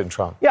consequences, why shouldn't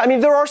Trump? Yeah, I mean,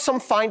 there are some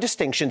fine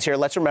distinctions here.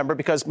 Let's remember,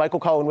 because Michael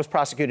Cohen was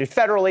prosecuted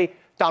federally.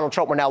 Donald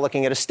Trump, we're now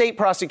looking at a state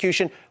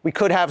prosecution. We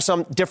could have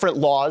some different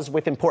laws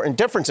with important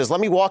differences.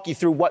 Let me walk you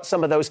through what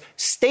some of those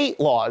state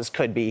laws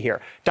could be here.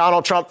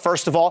 Donald Trump,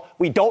 first of all,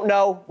 we don't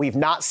know. We've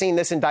not seen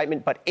this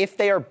indictment. But if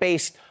they are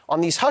based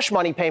on these hush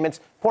money payments,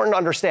 important to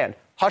understand,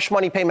 hush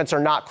money payments are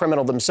not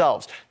criminal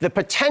themselves. The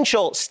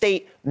potential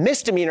state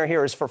misdemeanor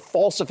here is for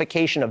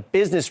falsification of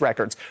business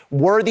records.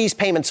 Were these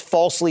payments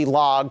falsely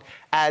logged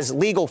as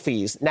legal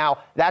fees? Now,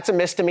 that's a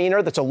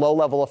misdemeanor. That's a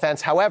low-level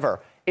offense. However,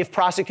 if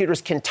prosecutors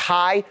can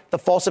tie the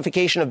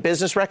falsification of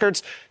business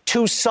records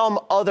to some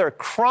other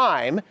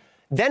crime,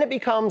 then it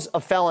becomes a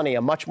felony,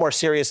 a much more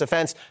serious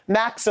offense,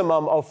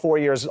 maximum of 4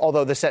 years,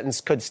 although the sentence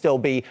could still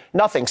be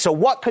nothing. So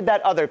what could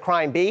that other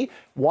crime be?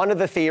 One of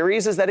the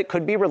theories is that it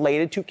could be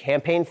related to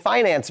campaign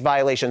finance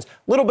violations.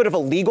 A little bit of a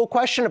legal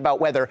question about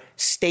whether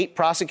state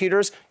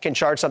prosecutors can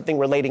charge something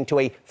relating to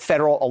a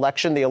federal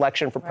election, the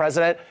election for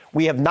president.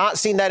 We have not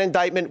seen that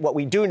indictment. What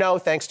we do know,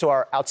 thanks to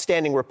our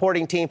outstanding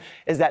reporting team,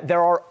 is that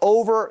there are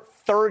over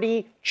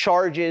 30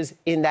 charges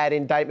in that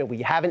indictment.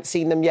 We haven't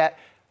seen them yet.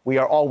 We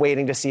are all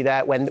waiting to see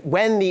that when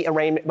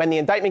the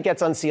indictment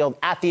gets unsealed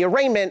at the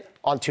arraignment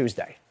on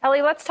Tuesday.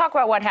 Ellie, let's talk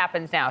about what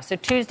happens now. So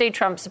Tuesday,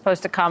 Trump's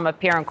supposed to come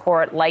appear in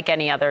court like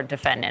any other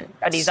defendant,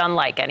 but he's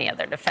unlike any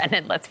other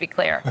defendant, let's be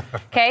clear.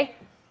 Okay?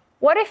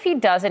 What if he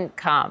doesn't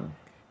come?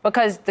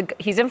 Because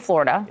he's in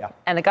Florida,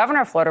 and the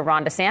governor of Florida,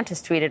 Ron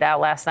DeSantis, tweeted out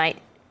last night,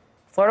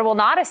 Florida will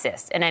not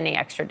assist in any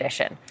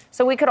extradition.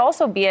 So we could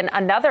also be in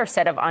another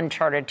set of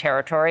uncharted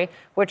territory,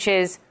 which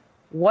is,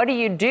 what do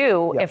you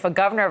do if a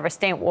governor of a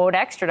state won't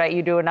extradite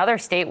you to another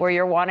state where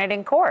you're wanted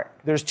in court?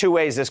 There's two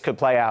ways this could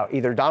play out.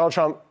 Either Donald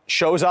Trump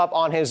shows up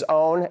on his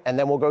own, and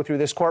then we'll go through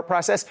this court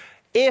process.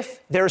 If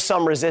there's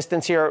some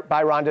resistance here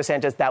by Ron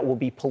DeSantis, that will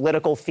be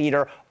political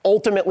theater.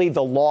 Ultimately,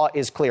 the law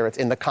is clear. It's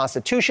in the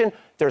Constitution.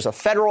 There's a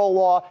federal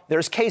law.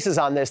 There's cases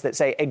on this that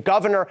say a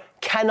governor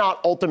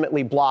cannot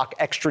ultimately block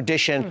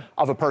extradition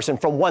of a person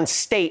from one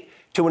state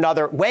to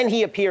another. When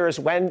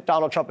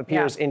Donald Trump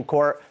appears in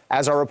court,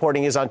 as our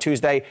reporting is on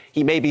Tuesday,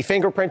 he may be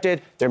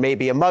fingerprinted. There may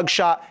be a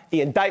mugshot.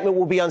 The indictment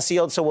will be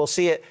unsealed, so we'll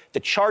see it. The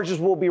charges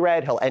will be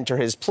read. He'll enter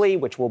his plea,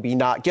 which will be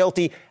not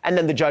guilty. And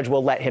then the judge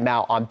will let him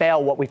out on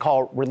bail, what we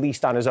call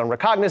released on his own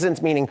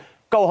recognizance, meaning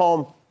go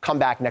home, come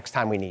back next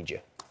time we need you.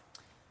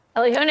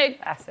 Ellie Honig,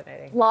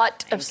 fascinating.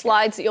 Lot of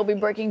slides that you'll be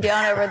breaking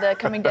down over the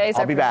coming days.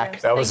 I'll be back.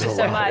 Thank you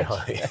so much.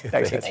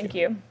 Thank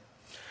you.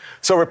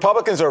 So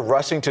Republicans are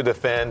rushing to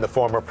defend the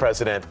former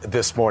president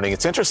this morning.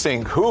 It's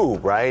interesting who,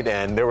 right,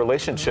 and their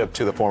relationship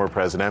to the former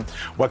president,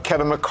 what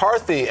Kevin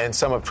McCarthy and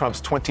some of Trump's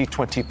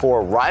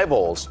 2024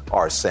 rivals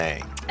are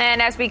saying.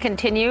 And as we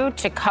continue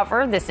to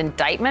cover this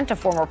indictment of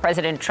former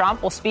President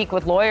Trump, we'll speak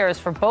with lawyers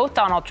for both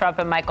Donald Trump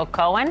and Michael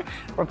Cohen.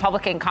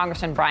 Republican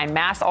Congressman Brian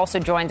Mast also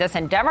joins us,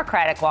 and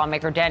Democratic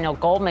lawmaker Daniel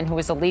Goldman, who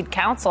was the lead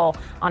counsel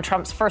on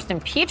Trump's first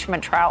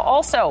impeachment trial.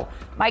 Also,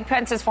 Mike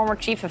Pence's former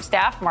chief of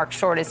staff, Mark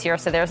Short, is here,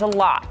 so there's a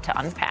lot to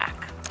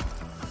unpack.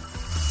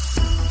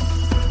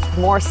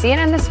 More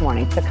CNN This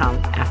Morning to come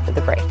after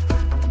the break.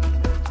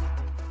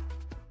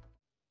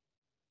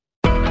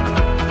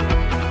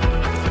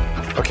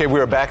 Okay, we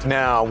are back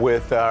now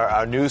with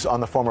our news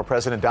on the former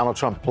president, Donald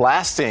Trump,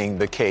 blasting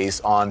the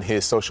case on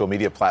his social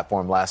media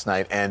platform last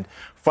night and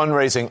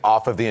fundraising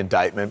off of the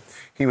indictment.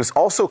 He was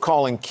also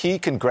calling key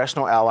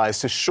congressional allies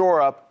to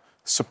shore up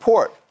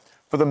support.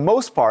 For the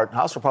most part,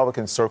 House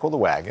Republicans circled the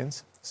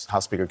wagons.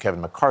 House Speaker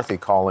Kevin McCarthy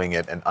calling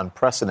it an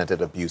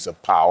unprecedented abuse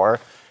of power.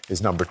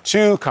 His number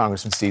two,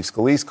 Congressman Steve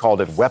Scalise, called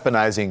it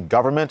weaponizing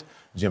government.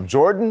 Jim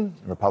Jordan,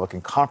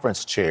 Republican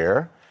conference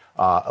chair,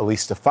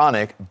 Elise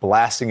Stefanik,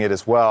 blasting it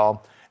as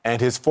well.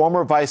 And his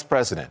former vice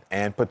president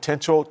and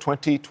potential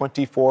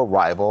 2024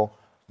 rival,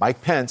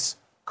 Mike Pence,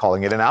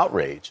 calling it an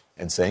outrage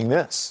and saying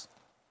this.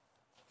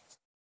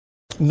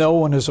 No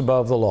one is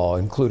above the law,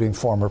 including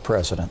former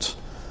presidents.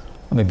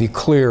 Let me be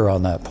clear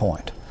on that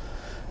point.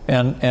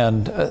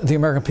 And the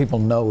American people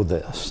know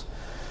this.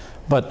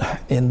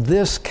 But in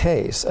this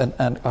case,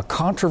 and a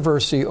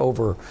controversy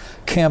over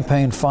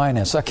campaign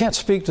finance, I can't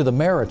speak to the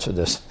merits of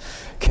this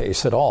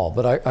case at all,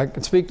 but I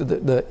can speak to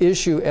the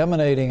issue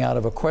emanating out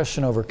of a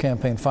question over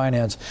campaign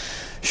finance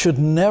should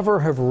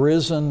never have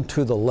risen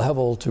to the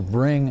level to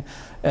bring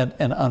an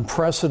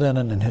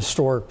unprecedented and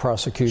historic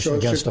prosecution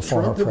against a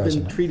former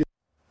president.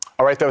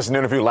 All right, that was an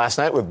interview last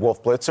night with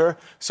Wolf Blitzer.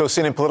 So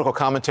CNN political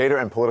commentator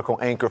and political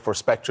anchor for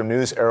Spectrum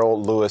News,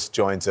 Errol Lewis,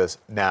 joins us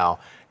now.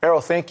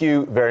 Errol, thank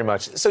you very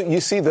much. So you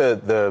see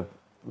the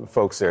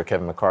folks there,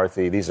 Kevin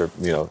McCarthy, these are,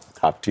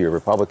 top-tier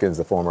Republicans,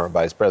 the former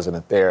vice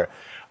president there.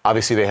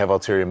 Obviously, they have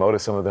ulterior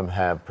motives. Some of them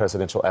have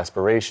presidential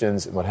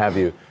aspirations and what have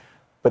you.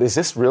 But is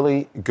this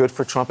really good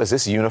for Trump? Is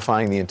this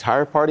unifying the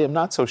entire party? I'm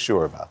not so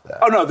sure about that.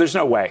 Oh, no, there's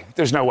no way.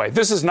 There's no way.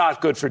 This is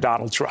not good for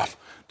Donald Trump.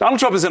 Donald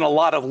Trump is in a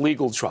lot of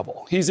legal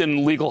trouble. He's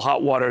in legal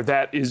hot water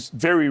that is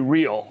very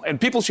real.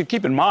 And people should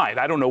keep in mind,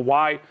 I don't know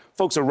why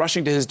folks are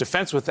rushing to his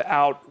defense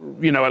without,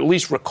 at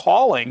least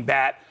recalling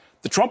that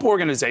the Trump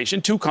Organization,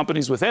 two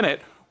companies within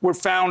it, were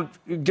found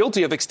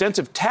guilty of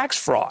extensive tax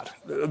fraud.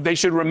 They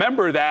should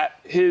remember that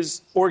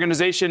his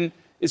organization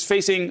is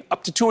facing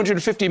up to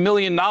 $250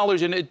 million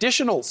in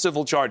additional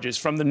civil charges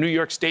from the New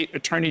York State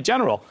Attorney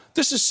General.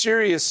 This is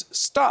serious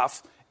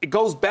stuff. It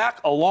goes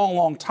back a long,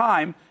 long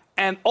time.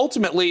 And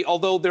ultimately,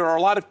 although there are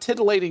a lot of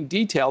titillating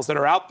details that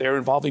are out there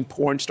involving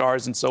porn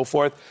stars and so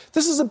forth,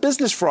 this is a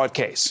business fraud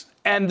case.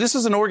 And this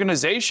is an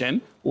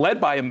organization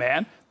led by a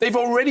man. They've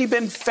already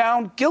been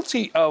found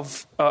guilty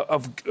of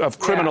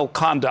criminal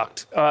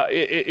conduct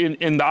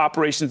in the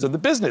operations of the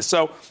business.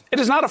 So it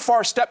is not a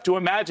far step to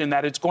imagine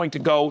that it's going to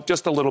go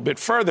just a little bit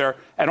further.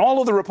 And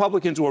all of the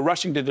Republicans who are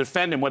rushing to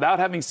defend him without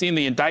having seen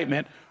the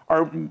indictment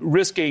are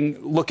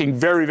risking looking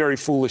very, very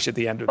foolish at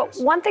the end of this.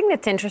 One thing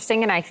that's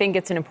interesting, and I think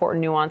it's an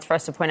important nuance for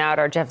us to point out,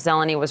 our Jeff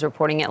Zeleny was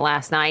reporting it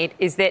last night,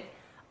 is that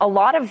a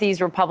lot of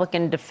these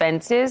Republican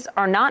defenses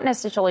are not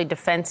necessarily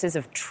defenses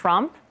of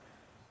Trump.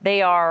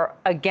 They are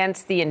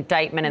against the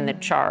indictment and the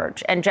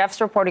charge. And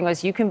Jeff's reporting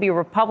was you can be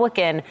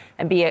Republican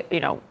and be,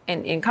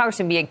 in Congress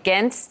and be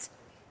against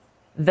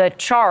the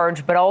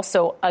charge, but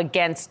also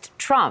against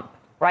Trump.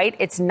 Right?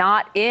 It's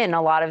not in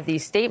a lot of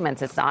these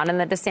statements. It's not in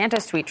the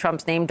DeSantis tweet.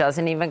 Trump's name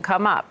doesn't even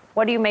come up.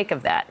 What do you make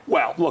of that?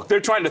 Well, look,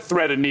 they're trying to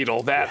thread a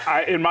needle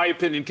that, in my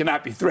opinion,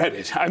 cannot be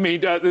threaded. I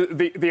mean,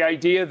 the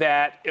idea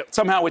that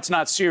somehow it's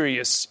not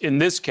serious in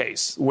this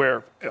case,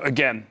 where,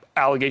 again,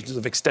 allegations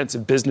of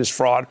extensive business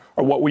fraud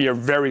are what we are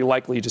very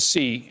likely to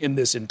see in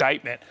this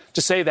indictment,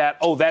 to say that,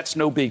 that's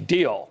no big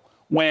deal,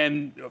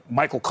 when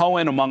Michael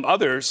Cohen, among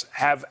others,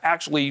 have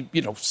actually,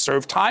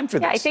 served time for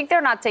this. I think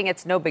they're not saying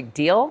it's no big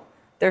deal.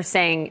 They're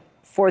saying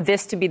for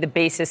this to be the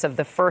basis of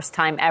the first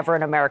time ever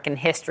in American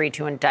history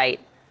to indict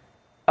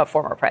a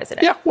former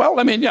president. Yeah, well,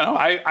 I mean,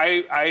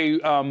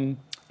 It's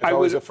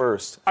always a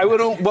first. I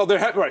would,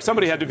 right,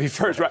 somebody had to be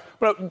first, right?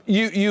 But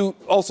you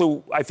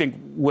also, I think,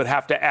 would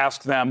have to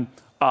ask them,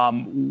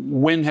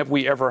 when have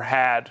we ever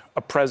had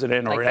a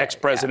president or an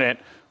ex-president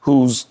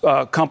whose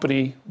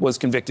company was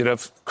convicted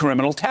of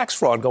criminal tax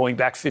fraud going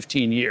back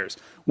 15 years?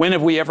 When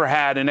have we ever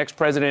had an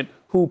ex-president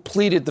who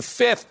pleaded the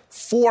fifth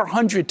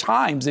 400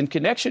 times in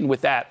connection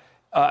with that,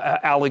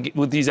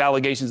 with these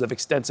allegations of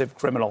extensive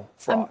criminal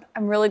fraud?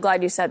 I'm really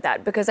glad you said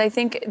that, because I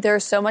think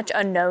there's so much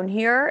unknown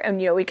here. And,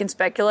 we can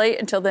speculate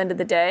until the end of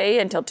the day,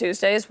 until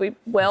Tuesday, as we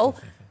will.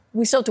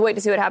 We still have to wait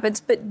to see what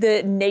happens. But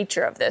the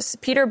nature of this,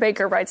 Peter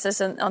Baker writes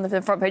this on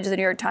the front page of the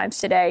New York Times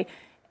today,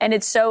 and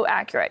it's so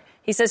accurate.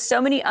 He says so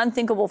many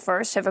unthinkable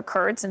firsts have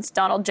occurred since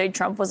Donald J.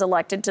 Trump was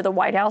elected to the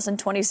White House in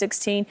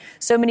 2016.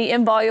 So many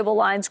invaluable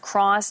lines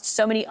crossed.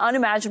 So many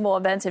unimaginable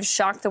events have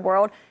shocked the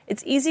world.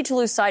 It's easy to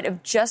lose sight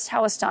of just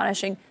how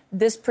astonishing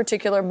this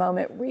particular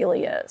moment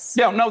really is.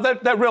 Yeah, no,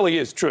 that really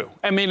is true.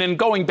 I mean, and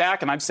going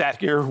back, and I've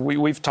sat here,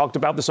 we've talked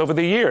about this over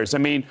the years. I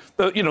mean,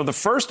 the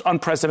first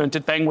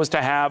unprecedented thing was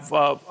to have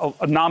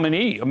a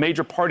nominee, a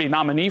major party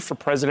nominee for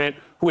president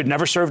who had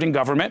never served in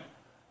government,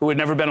 who had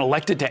never been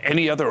elected to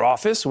any other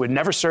office, who had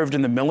never served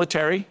in the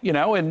military,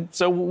 and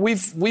so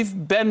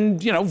we've been,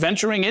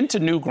 venturing into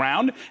new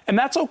ground, and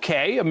that's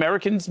okay.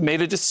 Americans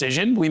made a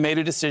decision. We made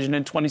a decision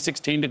in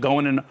 2016 to go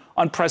in an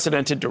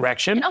unprecedented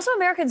direction. And also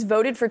Americans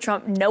voted for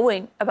Trump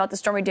knowing about the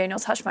Stormy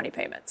Daniels hush money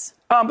payments.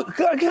 Kind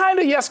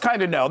of yes,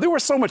 kind of no. There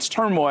was so much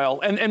turmoil,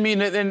 and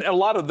a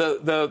lot of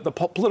the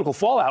political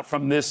fallout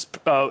from this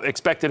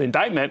expected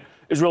indictment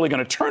is really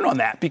going to turn on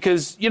that,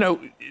 because,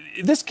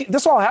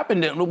 this all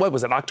happened in, what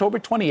was it, October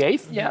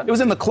 28th? Yeah. It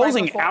was in the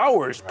closing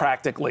hours,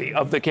 practically,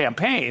 of the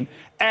campaign.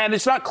 And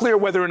it's not clear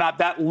whether or not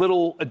that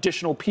little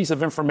additional piece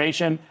of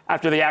information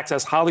after the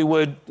Access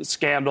Hollywood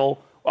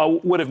scandal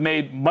would have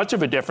made much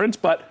of a difference.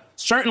 But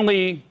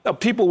certainly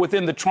people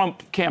within the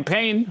Trump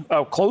campaign,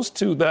 close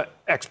to the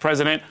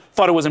ex-president,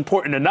 thought it was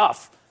important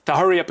enough to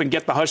hurry up and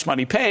get the hush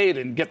money paid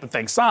and get the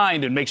thing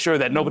signed and make sure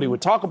that nobody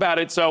would talk about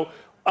it. So,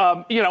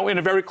 in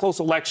a very close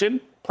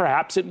election,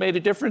 perhaps it made a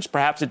difference.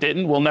 Perhaps it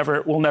didn't. We'll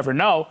never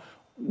know.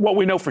 What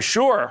we know for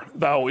sure,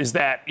 though, is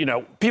that,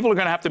 people are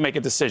going to have to make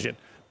a decision.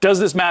 Does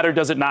this matter?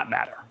 Does it not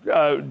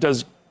matter?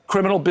 Does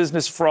criminal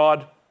business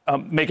fraud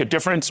make a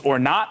difference or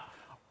not?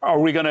 Are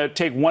we going to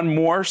take one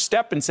more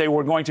step and say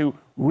we're going to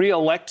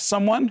reelect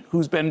someone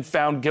who's been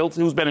found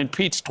guilty, who's been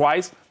impeached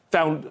twice,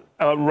 run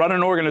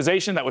an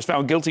organization that was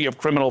found guilty of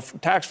criminal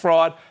tax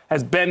fraud,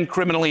 has been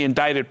criminally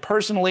indicted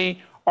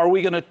personally? Are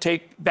we going to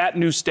take that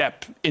new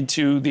step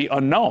into the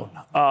unknown?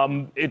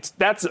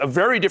 That's a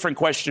very different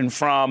question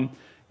from,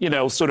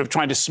 sort of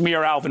trying to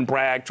smear Alvin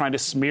Bragg, trying to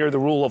smear the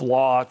rule of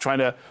law, trying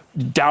to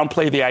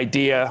downplay the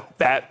idea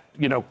that,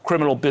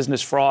 criminal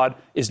business fraud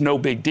is no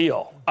big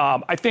deal.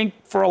 I think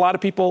for a lot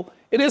of people,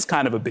 it is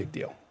kind of a big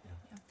deal.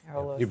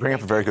 You bring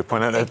up a very good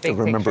point. I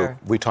remember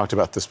we talked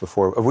about this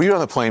before. Were you on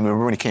the plane?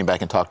 Remember when he came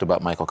back and talked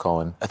about Michael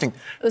Cohen? I think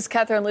it was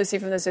Catherine Lucy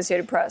from the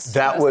Associated Press.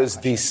 That was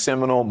the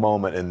seminal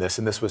moment in this,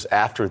 and this was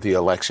after the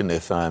election,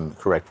 if I'm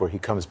correct, where he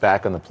comes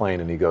back on the plane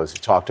and he goes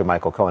to talk to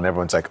Michael Cohen.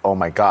 Everyone's like, "Oh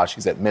my gosh,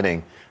 he's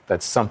admitting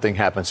that something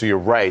happened." So you're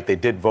right; they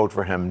did vote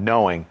for him,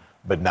 knowing,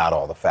 but not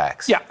all the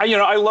facts. Yeah,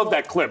 I love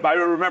that clip. I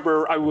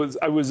remember I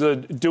was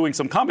doing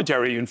some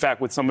commentary, in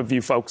fact, with some of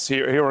you folks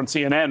here on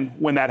CNN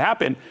when that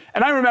happened.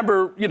 And I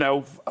remember,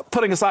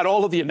 putting aside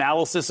all of the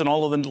analysis and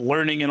all of the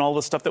learning and all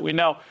the stuff that we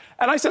know.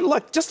 And I said,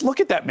 look, just look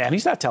at that man.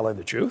 He's not telling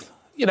the truth.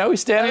 He's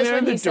standing there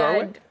in the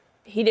doorway.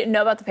 He didn't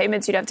know about the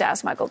payments. You'd have to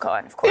ask Michael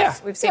Cohen, of course. Yeah,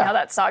 we've seen how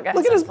that saga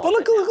look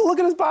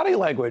at his body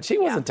language. He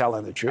wasn't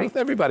telling the truth.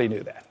 Right. Everybody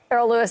knew that.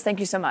 Errol Lewis, thank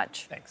you so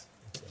much.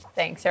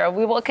 Thanks, Sarah.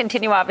 We will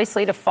continue,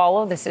 obviously, to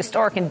follow this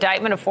historic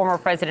indictment of former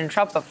President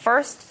Trump. But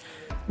first,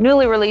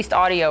 newly released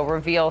audio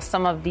reveals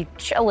some of the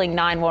chilling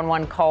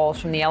 911 calls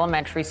from the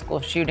elementary school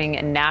shooting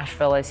in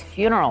Nashville as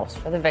funerals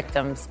for the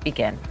victims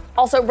begin.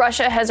 Also,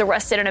 Russia has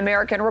arrested an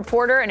American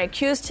reporter and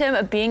accused him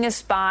of being a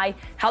spy.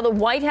 How the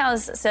White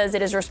House says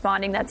it is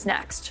responding, that's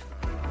next.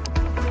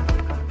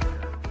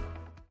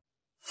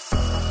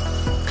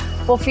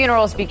 Well,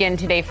 funerals begin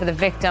today for the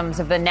victims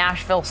of the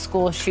Nashville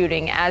school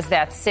shooting as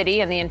that city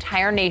and the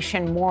entire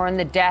nation mourn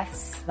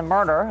the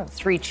murder of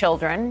 3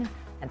 children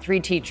and 3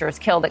 teachers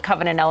killed at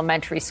Covenant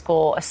Elementary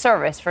School. A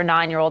service for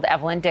 9-year-old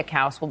Evelyn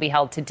Dickhouse will be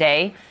held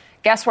today.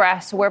 Guests were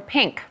asked to wear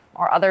pink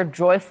or other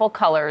joyful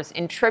colors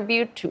in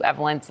tribute to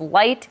Evelyn's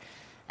light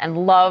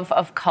and love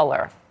of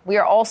color. We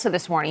are also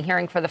this morning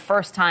hearing for the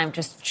first time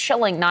just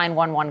chilling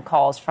 911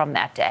 calls from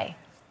that day.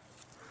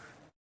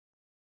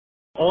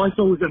 All I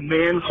saw was a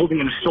man holding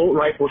an assault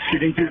rifle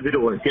shooting through the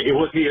door.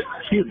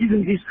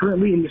 He's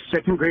currently in the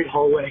second grade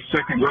hallway.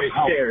 Second grade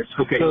stairs.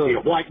 Okay, a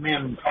white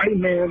man.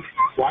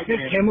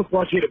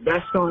 Camouflage, he had a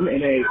vest on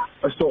and a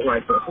assault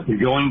rifle. You're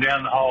going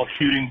down the hall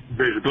shooting.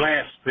 There's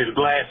glass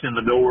in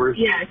the doors.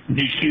 Yes.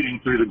 He's shooting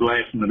through the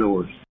glass in the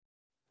doors.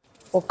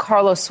 Well,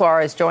 Carlos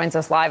Suarez joins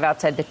us live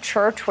outside the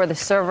church where the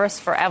service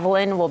for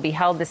Evelyn will be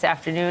held this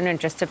afternoon. And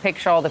just to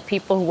picture all the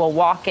people who will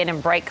walk in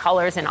bright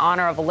colors in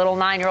honor of a little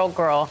 9-year-old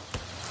girl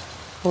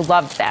who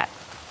loved that.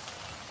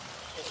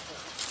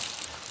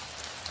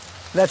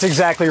 That's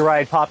exactly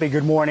right, Poppy.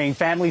 Good morning.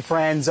 Family,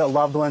 friends,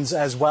 loved ones,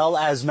 as well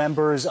as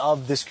members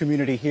of this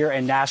community here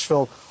in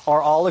Nashville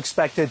are all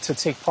expected to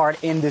take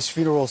part in this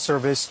funeral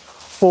service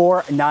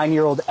for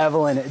 9-year-old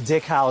Evelyn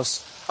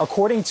Dickhouse.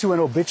 According to an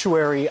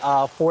obituary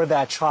for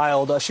that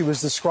child, she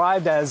was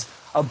described as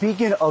a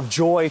beacon of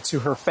joy to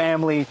her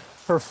family.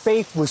 Her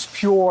faith was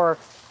pure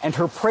and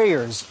her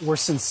prayers were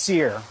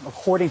sincere.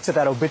 According to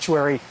that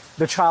obituary,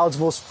 the child's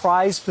most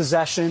prized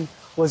possession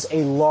was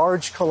a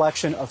large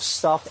collection of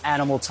stuffed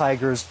animal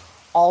tigers,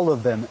 all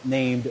of them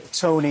named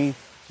Tony.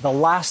 The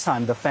last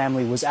time the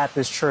family was at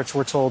this church,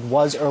 we're told,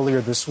 was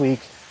earlier this week.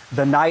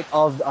 The night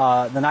of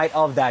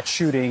that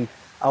shooting,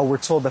 we're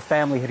told the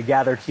family had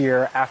gathered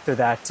here after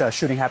that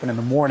shooting happened in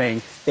the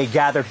morning. They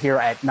gathered here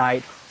at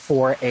night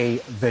for a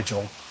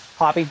vigil.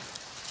 Poppy?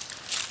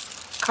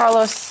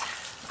 Carlos,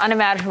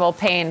 unimaginable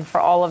pain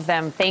for all of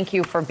them. Thank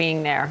you for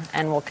being there,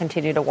 and we'll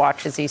continue to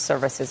watch as these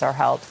services are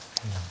held.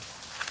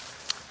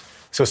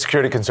 So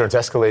security concerns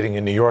escalating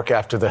in New York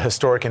after the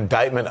historic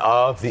indictment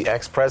of the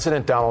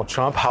ex-president Donald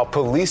Trump. How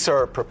police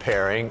are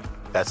preparing,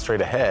 that's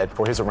straight ahead,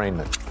 for his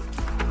arraignment.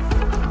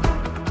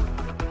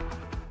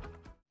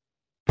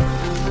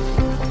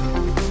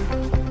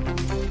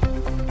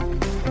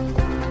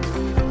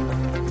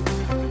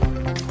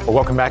 Well,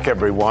 welcome back,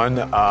 everyone.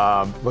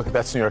 Look,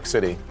 that's New York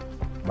City,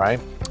 right?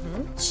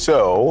 Mm-hmm.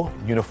 So,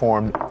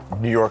 uniformed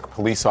New York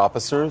police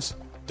officers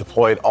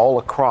deployed all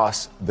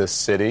across this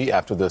city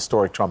after the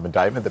historic Trump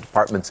indictment. The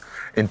department's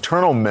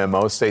internal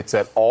memo states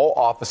that all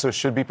officers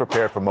should be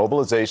prepared for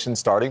mobilization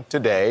starting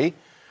today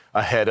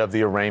ahead of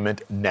the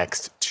arraignment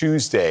next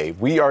Tuesday.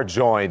 We are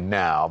joined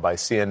now by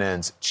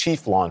CNN's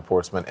chief law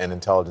enforcement and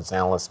intelligence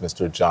analyst,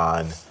 Mr.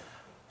 John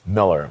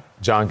Miller.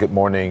 John, good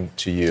morning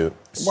to you.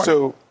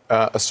 So,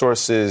 A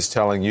source is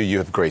telling you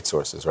have great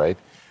sources, right?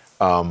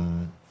 I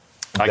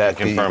can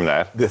confirm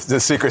that. The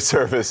Secret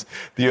Service,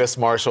 the U.S.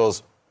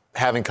 Marshals,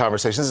 having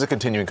conversations. This is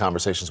continuing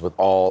conversations with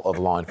all of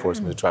law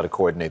enforcement to try to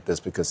coordinate this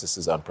because this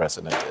is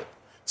unprecedented.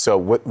 So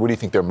what do you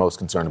think they're most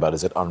concerned about?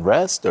 Is it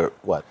unrest or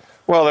what?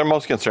 Well, they're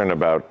most concerned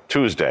about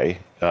Tuesday.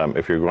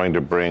 If you're going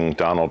to bring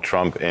Donald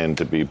Trump in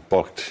to be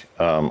booked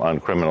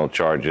on criminal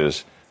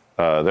charges,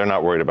 they're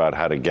not worried about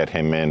how to get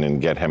him in and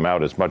get him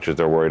out as much as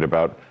they're worried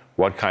about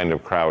what kind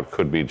of crowd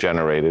could be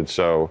generated.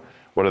 So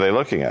what are they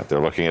looking at?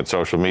 They're looking at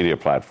social media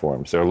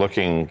platforms. They're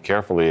looking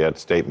carefully at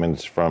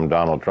statements from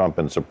Donald Trump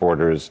and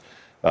supporters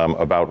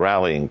about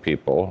rallying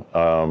people.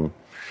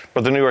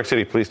 But the New York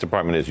City Police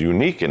Department is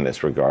unique in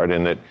this regard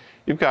in that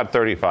you've got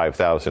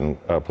 35,000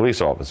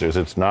 police officers.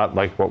 It's not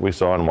like what we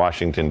saw in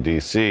Washington,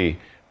 D.C.,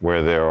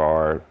 where there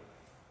are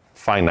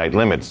finite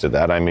limits to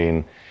that. I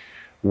mean,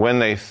 when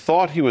they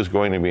thought he was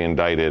going to be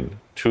indicted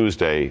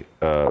Tuesday,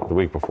 the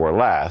week before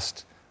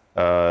last,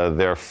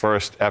 their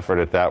first effort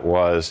at that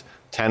was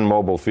 10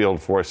 mobile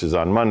field forces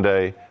on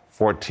Monday,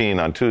 14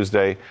 on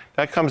Tuesday.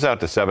 That comes out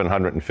to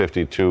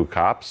 752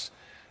 cops.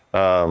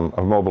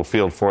 Of mobile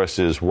field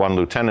forces, 1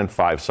 lieutenant,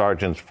 5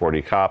 sergeants,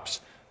 40 cops.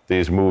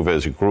 These move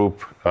as a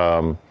group.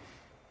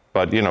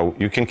 But,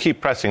 you can keep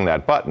pressing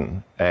that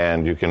button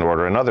and you can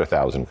order another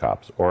 1,000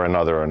 cops or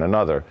another and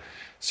another.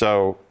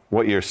 So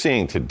what you're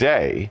seeing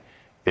today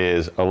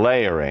is a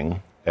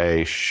layering,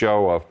 a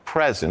show of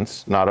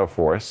presence, not of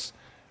force,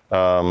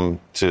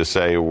 to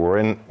say we're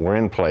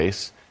in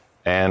place,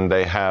 and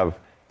they have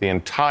the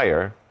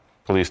entire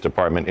police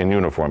department in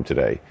uniform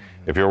today.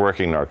 If you're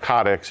working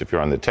narcotics, if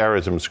you're on the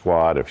terrorism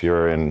squad, if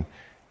you're in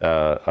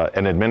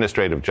an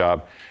administrative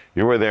job,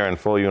 you were there in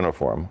full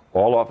uniform.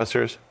 All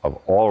officers of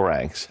all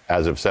ranks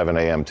as of 7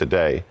 a.m.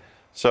 today.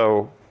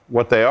 So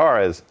what they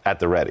are is at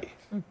the ready.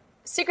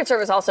 Secret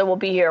Service also will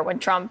be here when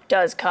Trump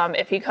does come,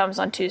 if he comes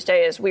on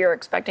Tuesday, as we are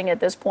expecting at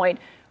this point.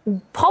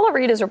 Paula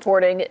Reed is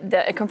reporting,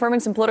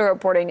 confirming some Politico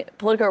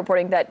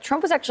reporting that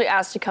Trump was actually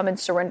asked to come and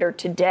surrender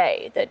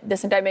today, that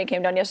this indictment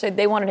came down yesterday.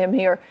 They wanted him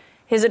here.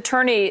 His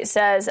attorney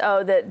says,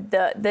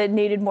 that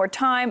needed more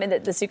time and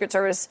that the Secret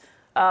Service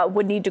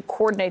would need to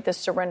coordinate this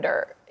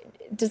surrender.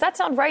 Does that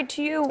sound right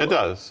to you? It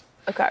does.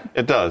 Okay.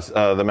 It does.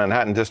 The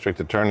Manhattan District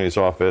Attorney's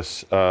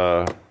Office,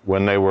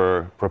 when they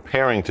were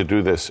preparing to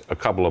do this a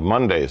couple of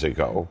Mondays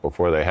ago,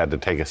 before they had to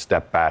take a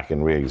step back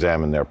and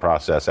re-examine their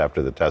process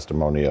after the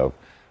testimony of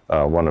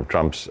one of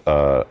Trump's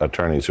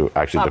attorneys who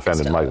actually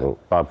defended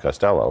Bob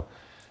Costello,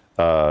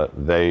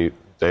 they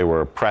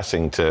were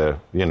pressing to,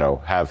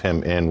 have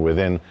him in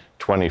within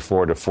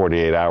 24 to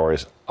 48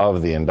 hours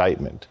of the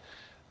indictment.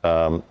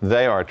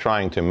 They are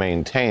trying to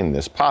maintain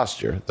this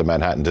posture, the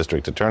Manhattan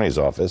District Attorney's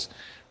Office,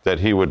 that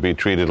he would be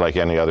treated like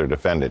any other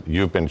defendant.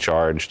 You've been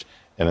charged,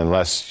 and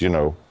unless,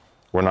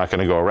 we're not going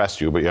to go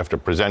arrest you, but you have to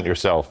present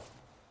yourself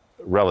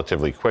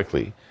relatively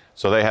quickly.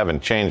 So they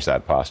haven't changed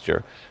that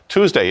posture.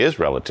 Tuesday is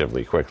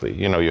relatively quickly.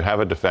 You have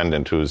a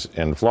defendant who's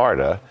in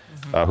Florida,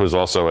 who's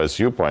also, as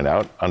you point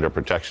out, under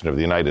protection of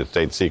the United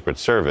States Secret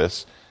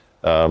Service,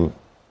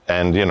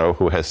 and,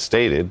 who has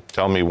stated,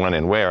 tell me when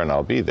and where, and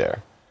I'll be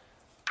there.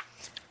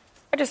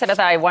 I just said,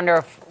 I wonder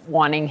if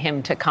wanting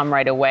him to come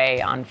right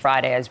away on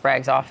Friday, as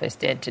Bragg's office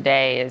did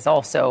today, is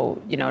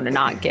also, to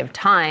not give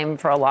time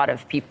for a lot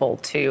of people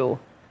to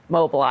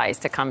mobilize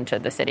to come to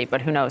the city.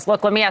 But who knows?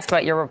 Look, let me ask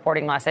about your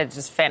reporting last night. It's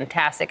just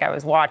fantastic. I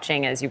was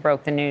watching as you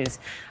broke the news.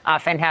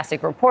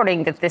 Fantastic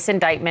reporting that this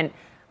indictment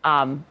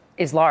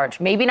is large.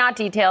 Maybe not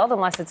detailed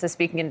unless it's a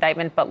speaking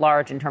indictment, but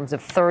large in terms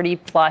of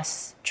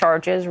 30-plus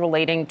charges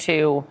relating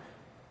to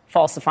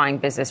falsifying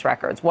business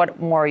records. What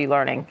more are you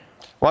learning?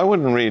 Well, I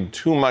wouldn't read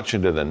too much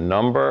into the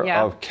number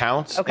of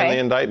counts in the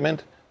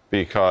indictment,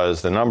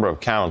 because the number of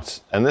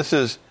counts, and this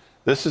is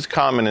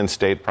common in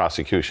state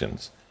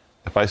prosecutions.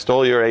 If I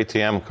stole your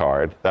ATM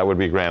card, that would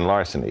be grand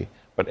larceny.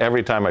 But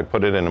every time I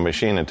put it in a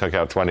machine and took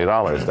out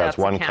 $20, that's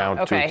 1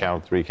 count, 2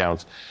 count, 3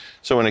 counts.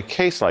 So in a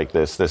case like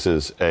this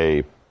is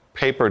a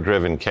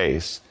paper-driven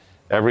case.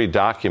 Every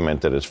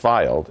document that is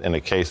filed in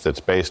a case that's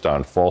based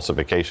on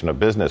falsification of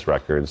business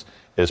records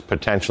is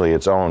potentially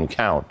its own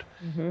count.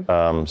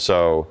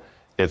 So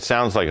it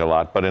sounds like a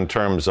lot, but in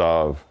terms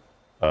of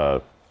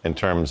the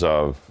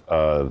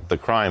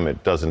crime,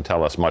 it doesn't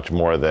tell us much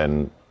more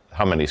than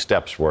how many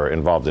steps were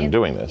involved in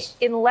doing this,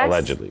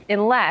 allegedly.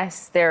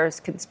 Unless there's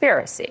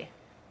conspiracy,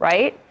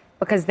 right?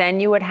 Because then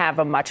you would have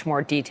a much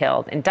more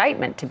detailed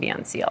indictment to be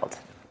unsealed.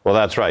 Well,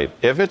 that's right.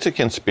 If it's a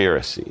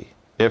conspiracy,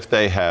 if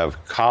they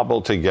have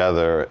cobbled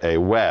together a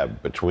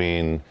web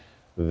between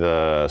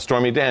the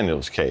Stormy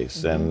Daniels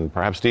case and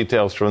perhaps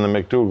details from the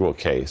McDougal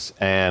case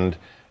and,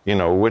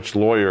 which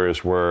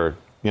lawyers were,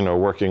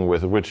 working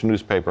with which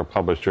newspaper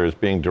publishers,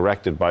 being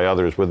directed by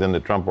others within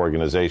the Trump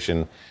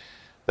organization,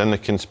 then the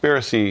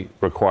conspiracy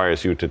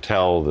requires you to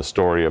tell the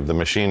story of the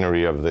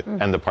machinery of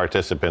and the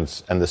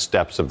participants and the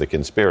steps of the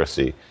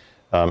conspiracy.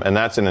 And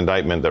that's an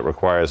indictment that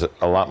requires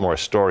a lot more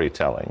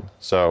storytelling.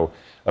 So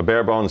a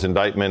bare bones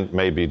indictment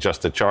may be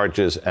just the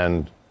charges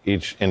and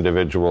each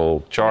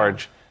individual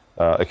charge.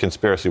 a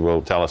conspiracy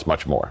will tell us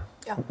much more.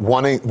 Yeah.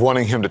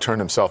 Wanting him to turn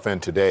himself in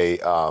today,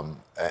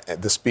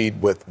 the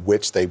speed with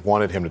which they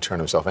wanted him to turn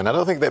himself in, I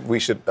don't think that we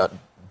should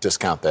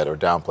discount that or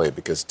downplay it,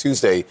 because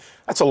Tuesday,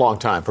 that's a long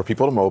time for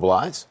people to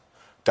mobilize.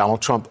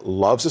 Donald Trump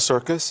loves a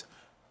circus.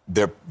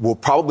 We'll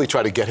probably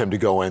try to get him to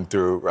go in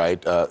through,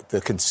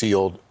 the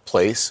concealed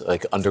place,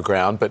 like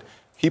underground, but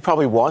he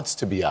probably wants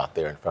to be out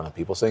there in front of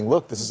people saying,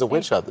 look, this is a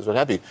witch hunt, this is what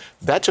have you.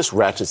 That just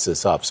ratchets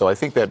this up. So I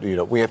think that,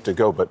 we have to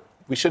go, but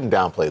we shouldn't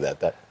downplay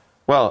that.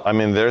 Well, I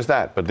mean, there's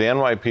that. But the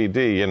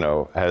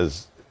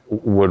NYPD,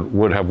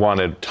 would have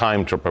wanted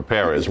time to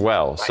prepare as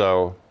well. Right.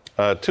 So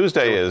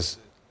Tuesday is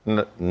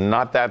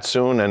not that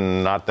soon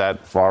and not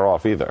that far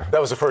off either.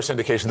 That was the first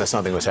indication that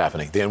something was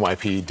happening. The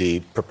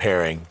NYPD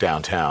preparing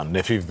downtown. And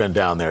if you've been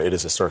down there, it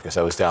is a circus.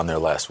 I was down there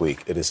last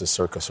week. It is a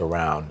circus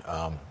around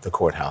the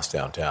courthouse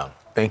downtown.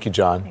 Thank you,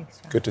 John. Thanks,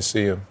 John. Good to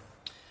see you.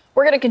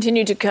 We're going to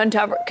continue to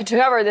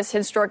cover this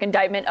historic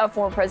indictment of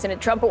former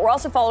President Trump, but we're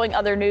also following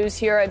other news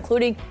here,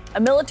 including a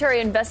military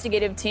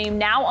investigative team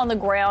now on the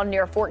ground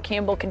near Fort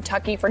Campbell,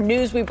 Kentucky, for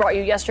news we brought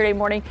you yesterday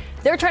morning.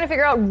 They're trying to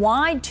figure out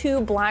why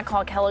 2 Black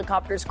Hawk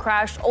helicopters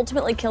crashed,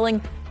 ultimately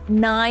killing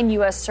 9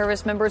 U.S.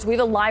 service members. We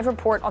have a live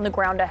report on the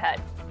ground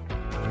ahead.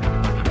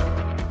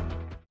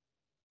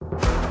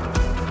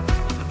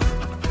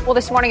 Well,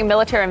 this morning, a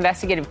military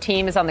investigative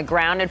team is on the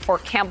ground in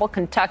Fort Campbell,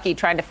 Kentucky,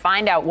 trying to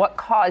find out what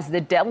caused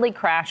the deadly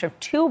crash of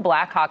 2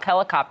 Black Hawk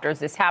helicopters.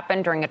 This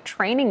happened during a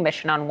training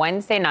mission on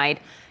Wednesday night,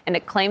 and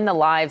it claimed the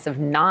lives of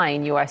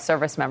 9 U.S.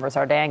 service members.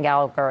 Our Dan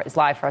Gallagher is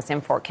live for us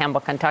in Fort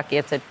Campbell, Kentucky.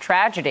 It's a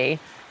tragedy,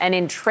 and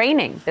in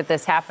training that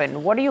this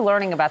happened. What are you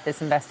learning about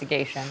this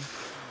investigation?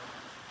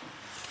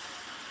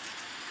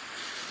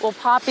 Well,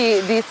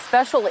 Poppy, the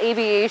Special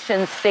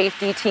Aviation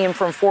Safety Team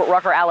from Fort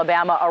Rucker,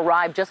 Alabama,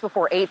 arrived just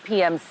before 8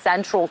 p.m.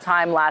 Central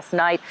Time last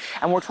night,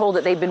 and we're told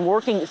that they've been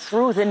working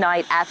through the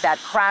night at that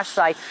crash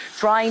site,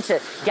 trying to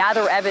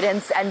gather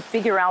evidence and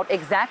figure out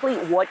exactly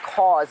what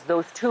caused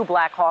those 2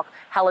 Black Hawk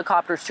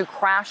helicopters to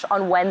crash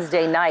on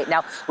Wednesday night.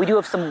 Now, we do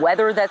have some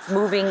weather that's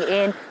moving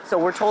in, so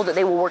we're told that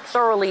they will work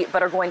thoroughly,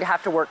 but are going to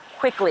have to work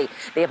quickly.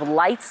 They have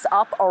lights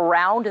up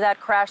around that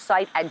crash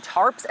site and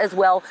tarps as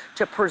well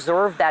to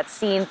preserve that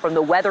scene from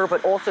the weather,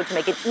 but also to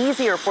make it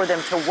easier for them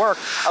to work.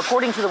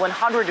 According to the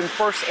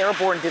 101st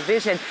Airborne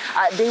Division,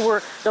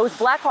 those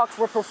Blackhawks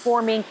were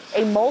performing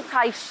a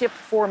multi-ship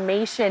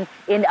formation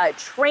in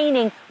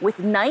training with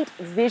night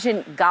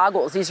vision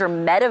goggles. These are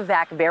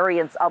medevac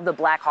variants of the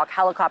Black Hawk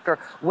helicopter.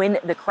 When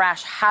the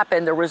crash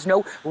happened, there was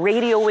no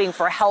radioing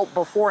for help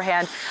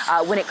beforehand.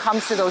 When it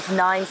comes to those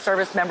 9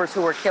 service members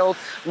who were killed,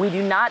 we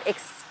do not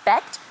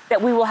expect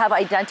that we will have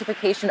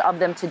identification of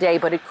them today,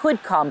 but it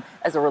could come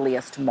as early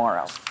as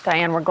tomorrow.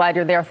 Diane, we're glad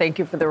you're there. Thank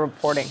you for the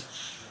reporting.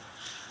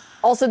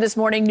 Also this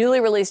morning, newly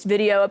released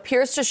video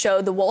appears to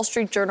show the Wall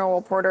Street Journal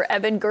reporter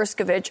Evan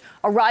Gershkovich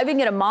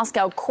arriving at a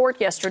Moscow court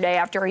yesterday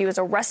after he was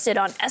arrested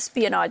on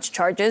espionage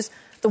charges.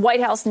 The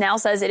White House now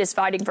says it is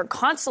fighting for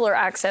consular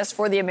access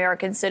for the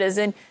American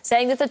citizen,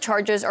 saying that the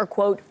charges are,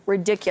 quote,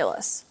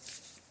 ridiculous.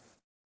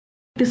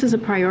 This is a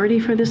priority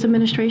for this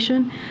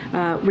administration,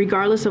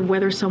 regardless of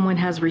whether someone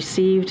has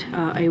received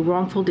a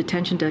wrongful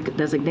detention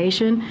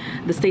designation.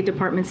 The State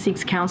Department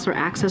seeks consular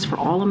access for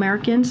all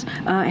Americans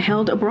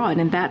held abroad,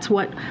 and that's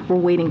what we're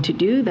waiting to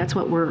do. That's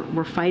what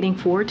we're fighting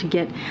for, to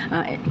get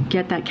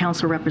that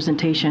consular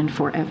representation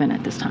for Evan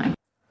at this time.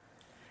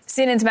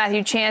 CNN's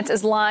Matthew Chance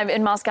is live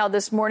in Moscow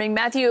this morning.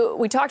 Matthew,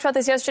 we talked about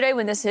this yesterday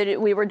when this hit.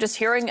 We were just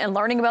hearing and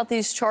learning about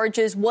these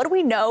charges. What do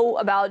we know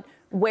about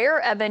where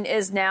Evan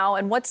is now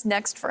and what's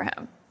next for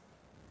him?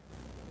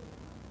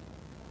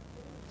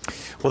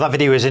 Well, that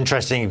video is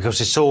interesting because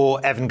we saw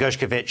Evan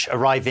Gershkovich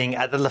arriving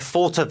at the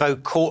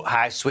Lefortovo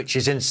courthouse, which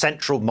is in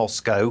central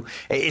Moscow.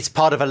 It's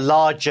part of a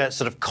larger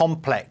sort of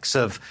complex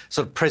of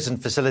sort of prison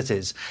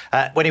facilities.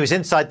 When he was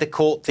inside the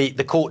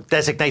court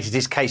designated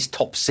his case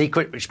top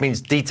secret, which means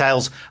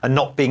details are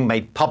not being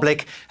made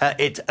public.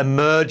 It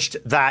emerged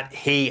that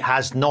he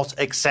has not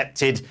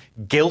accepted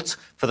guilt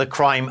for the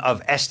crime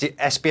of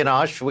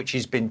espionage, for which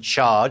he's been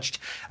charged.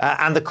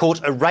 And the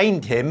court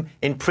arraigned him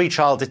in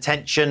pretrial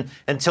detention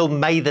until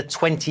May the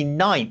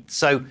 29th,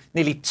 so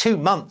nearly 2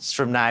 months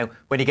from now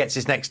when he gets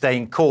his next day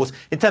in court.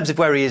 In terms of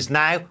where he is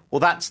now, well,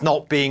 that's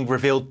not being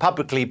revealed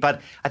publicly,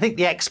 but I think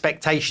the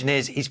expectation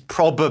is he's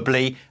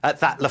probably at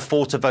that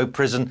Lefortovo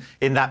prison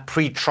in that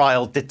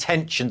pretrial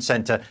detention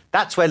centre.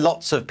 That's where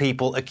lots of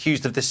people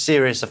accused of this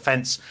serious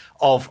offence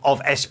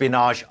of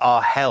espionage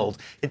are held.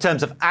 In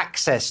terms of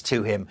access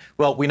to him,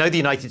 well, we know the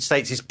United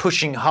States is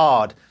pushing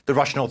hard the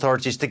Russian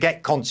authorities to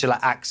get consular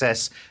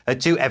access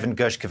to Evan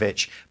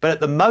Gershkovich. But at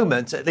the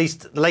moment, at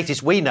least the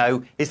latest we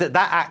know, is that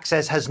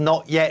access has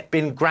not yet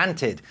been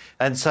granted.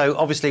 And so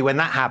obviously when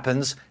that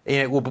happens,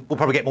 we'll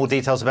probably get more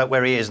details about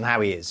where he is and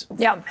how he is.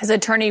 Yeah, his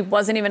attorney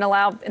wasn't even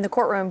allowed in the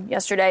courtroom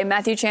yesterday.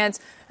 Matthew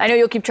Chance, I know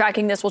you'll keep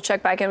tracking this. We'll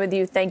check back in with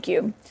you. Thank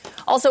you.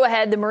 Also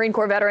ahead, the Marine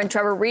Corps veteran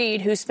Trevor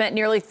Reed, who spent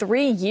nearly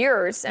 3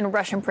 years in a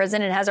Russian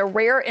prison and has a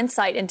rare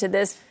insight into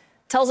this,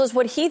 tells us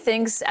what he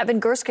thinks Evan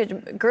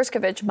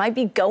Gershkovich might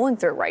be going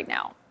through right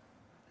now.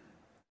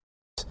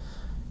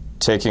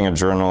 taking a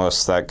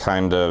journalist, that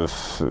kind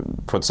of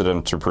puts it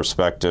into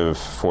perspective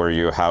for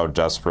you how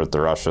desperate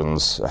the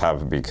Russians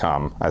have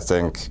become. I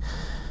think,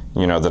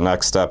 the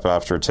next step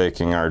after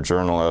taking our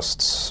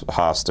journalists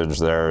hostage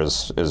there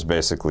is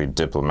basically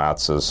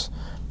diplomats is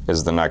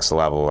the next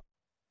level.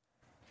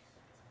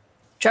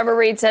 Trevor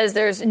Reed says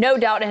there's no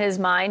doubt in his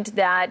mind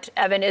that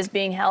Evan is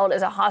being held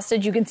as a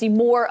hostage. You can see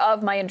more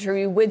of my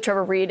interview with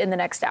Trevor Reed in the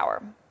next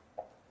hour.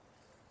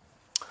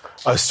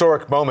 A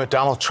historic moment.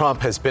 Donald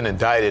Trump has been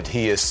indicted.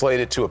 He is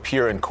slated to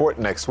appear in court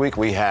next week.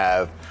 We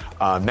have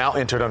now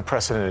entered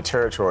unprecedented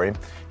territory.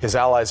 His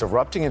allies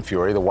erupting in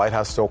fury. The White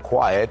House still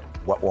quiet.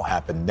 What will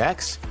happen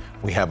next?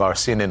 We have our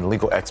CNN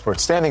legal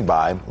experts standing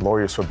by.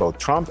 Lawyers for both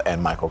Trump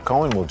and Michael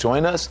Cohen will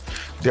join us.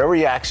 Their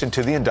reaction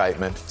to the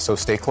indictment, so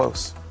stay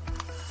close.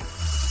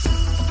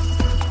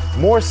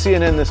 More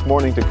CNN This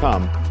Morning to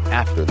come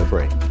after the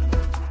break.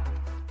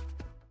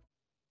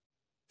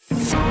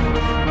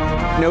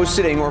 No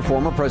sitting or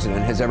former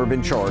president has ever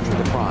been charged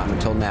with a crime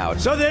until now.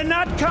 So they're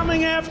not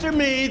coming after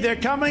me, they're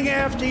coming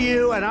after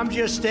you, and I'm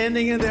just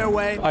standing in their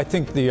way. I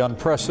think the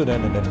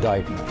unprecedented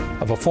indictment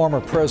of a former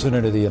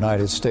president of the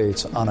United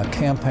States on a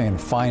campaign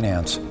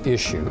finance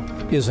issue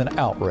is an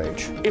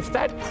outrage. If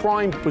that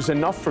crime was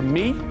enough for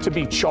me to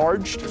be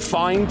charged,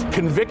 fined,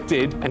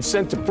 convicted, and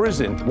sent to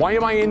prison, why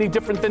am I any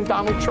different than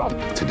Donald Trump?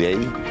 Today,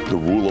 the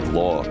rule of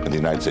law in the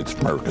United States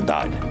of America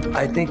died.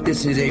 I think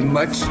this is a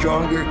much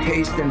stronger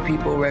case than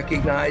people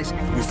recognize.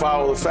 You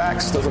follow the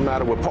facts, doesn't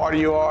matter what party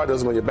you are,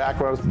 doesn't matter your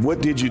background.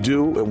 What did you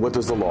do and what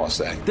does the law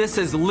say? This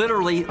is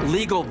literally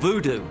legal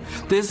voodoo.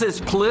 This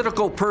is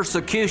political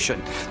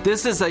persecution.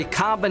 This is a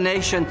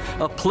combination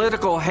of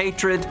political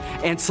hatred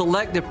and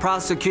selective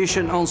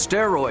prosecution on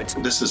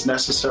steroids. This is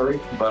necessary,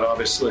 but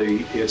obviously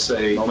it's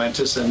a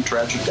momentous and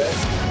tragic day.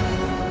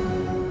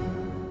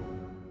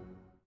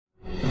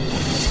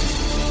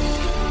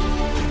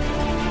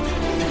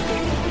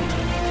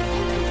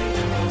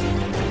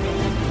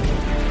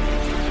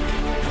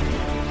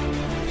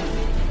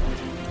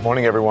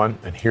 Morning, everyone,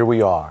 and here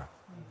we are,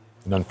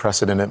 an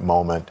unprecedented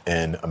moment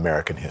in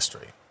American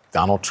history.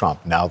 Donald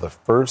Trump, now the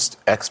first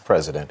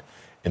ex-president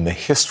in the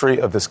history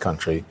of this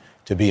country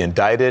to be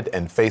indicted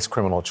and face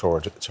criminal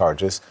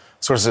charges.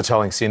 Sources are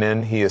telling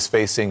CNN he is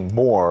facing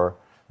more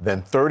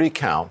than 30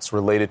 counts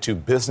related to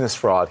business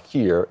fraud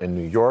here in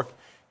New York.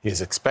 He is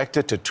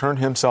expected to turn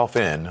himself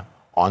in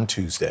on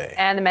Tuesday.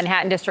 And the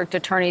Manhattan District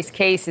Attorney's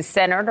case is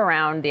centered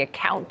around the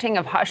accounting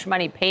of hush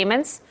money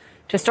payments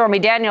to Stormy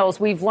Daniels.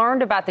 We've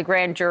learned about the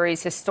grand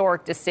jury's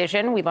historic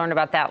decision. We learned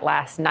about that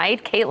last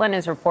night. Caitlin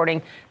is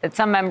reporting that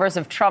some members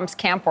of Trump's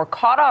camp were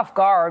caught off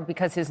guard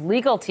because his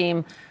legal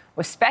team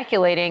was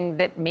speculating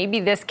that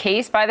maybe this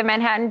case by the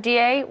Manhattan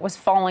DA was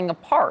falling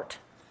apart.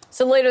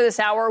 So later this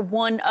hour,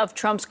 one of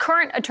Trump's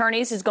current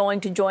attorneys is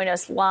going to join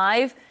us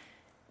live.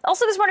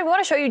 Also this morning, we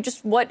want to show you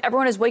just what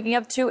everyone is waking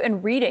up to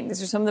and reading.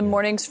 These are some of the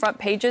morning's front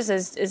pages,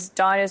 as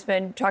Don has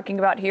been talking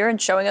about here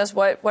and showing us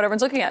what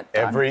everyone's looking at.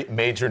 Don? Every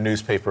major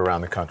newspaper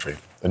around the country.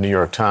 The New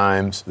York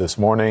Times this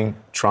morning,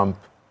 Trump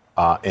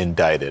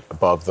indicted,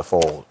 above the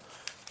fold.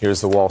 Here's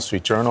the Wall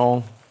Street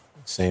Journal,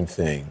 same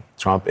thing.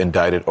 Trump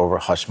indicted over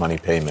hush money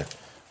payment,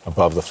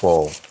 above the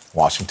fold.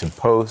 Washington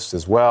Post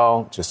as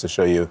well, just to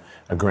show you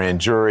a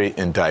grand jury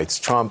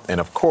indicts Trump. And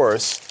of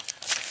course,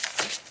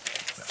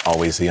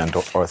 always the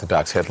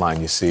unorthodox headline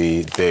you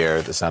see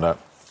there. That's not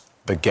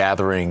the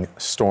gathering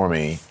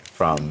Stormy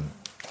from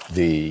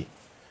the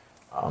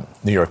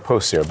New York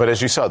Post here. But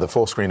as you saw, the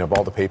full screen of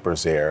all the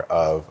papers there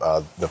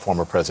of the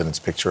former president's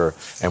picture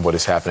and what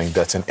is happening,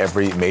 that's in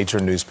every major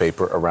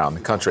newspaper around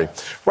the country.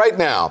 Right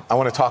now, I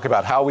want to talk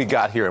about how we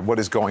got here and what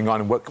is going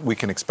on and what we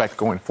can expect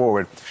going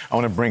forward. I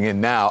want to bring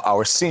in now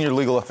our senior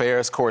legal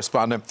affairs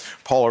correspondent,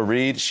 Paula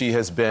Reed. She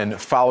has been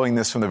following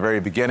this from the very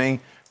beginning.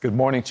 Good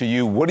morning to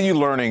you. What are you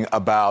learning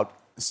about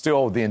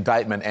still the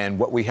indictment and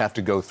what we have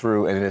to go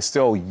through, and it is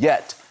still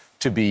yet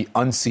to be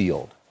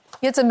unsealed?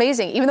 It's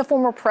amazing. Even the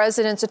former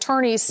president's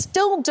attorneys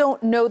still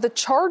don't know the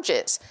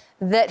charges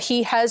that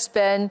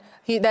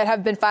that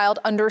have been filed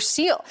under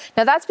seal.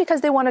 Now, that's because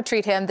they want to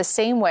treat him the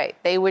same way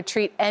they would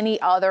treat any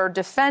other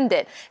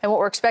defendant. And what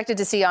we're expected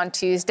to see on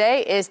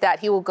Tuesday is that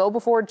he will go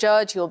before a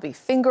judge. He will be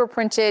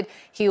fingerprinted.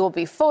 He will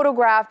be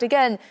photographed.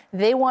 Again,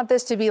 they want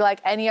this to be like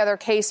any other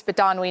case. But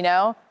Don, we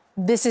know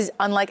this is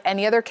unlike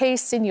any other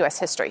case in U.S.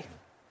 history.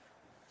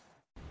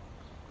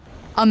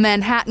 A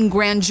Manhattan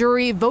grand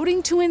jury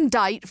voting to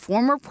indict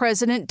former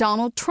President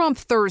Donald Trump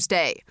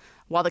Thursday.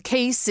 While the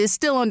case is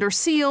still under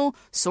seal,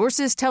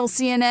 sources tell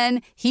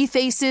CNN he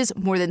faces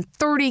more than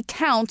 30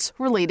 counts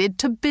related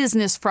to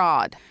business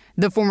fraud.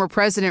 The former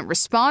president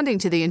responding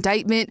to the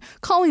indictment,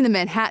 calling the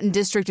Manhattan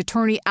District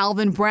Attorney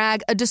Alvin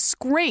Bragg a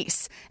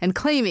disgrace and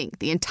claiming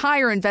the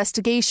entire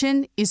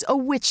investigation is a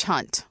witch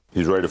hunt.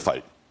 He's ready to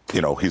fight.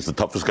 You know, he's the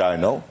toughest guy I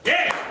know.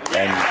 Yeah.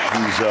 And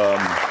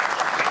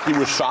he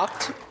was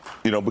shocked,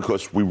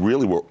 because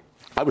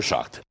I was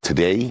shocked.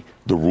 Today,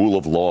 the rule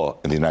of law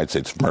in the United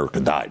States of America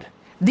died.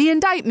 The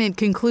indictment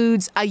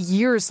concludes a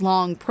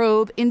years-long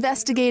probe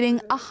investigating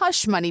a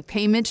hush money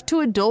payment to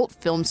adult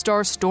film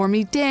star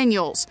Stormy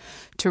Daniels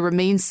to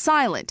remain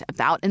silent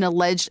about an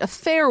alleged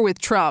affair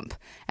with Trump,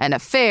 an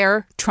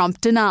affair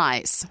Trump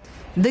denies.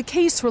 The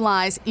case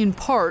relies in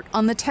part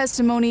on the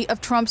testimony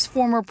of Trump's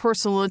former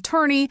personal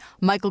attorney,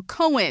 Michael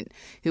Cohen,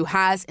 who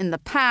has in the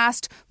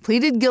past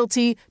pleaded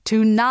guilty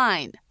to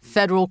 9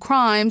 federal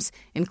crimes,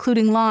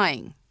 including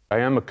lying. I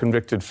am a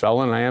convicted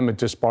felon. I am a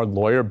disbarred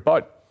lawyer,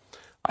 but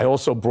I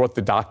also brought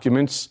the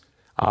documents.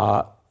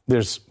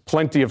 There's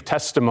plenty of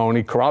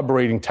testimony,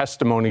 corroborating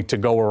testimony to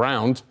go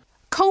around.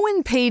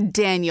 Cohen paid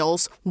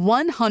Daniels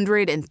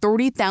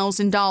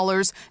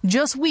 $130,000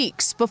 just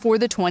weeks before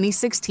the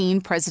 2016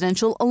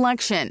 presidential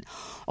election.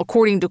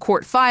 According to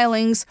court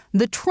filings,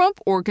 the Trump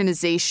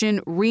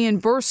Organization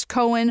reimbursed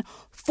Cohen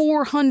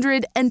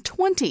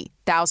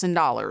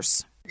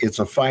 $420,000. It's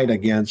a fight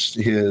against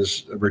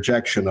his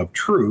rejection of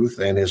truth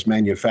and his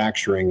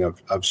manufacturing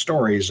of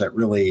stories that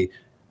really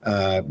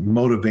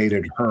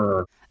motivated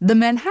her. The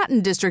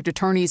Manhattan District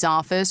Attorney's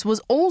Office was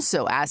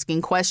also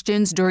asking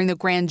questions during the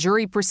grand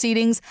jury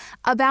proceedings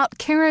about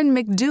Karen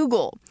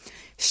McDougal.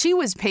 She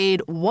was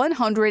paid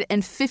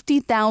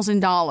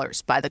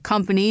 $150,000 by the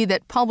company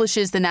that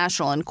publishes the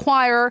National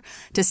Enquirer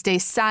to stay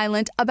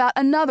silent about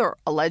another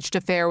alleged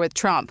affair with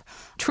Trump.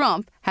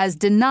 Trump has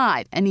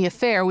denied any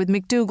affair with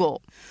McDougal.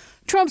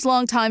 Trump's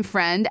longtime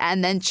friend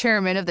and then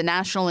chairman of the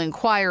National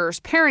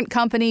Enquirer's parent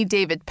company,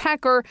 David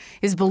Pecker,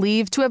 is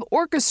believed to have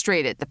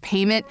orchestrated the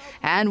payment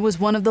and was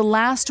one of the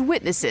last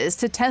witnesses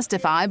to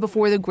testify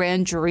before the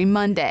grand jury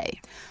Monday.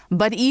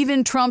 But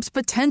even Trump's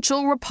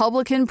potential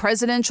Republican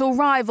presidential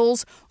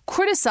rivals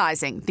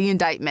criticizing the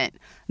indictment.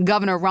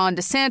 Governor Ron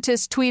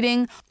DeSantis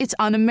tweeting, "It's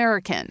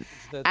un-American."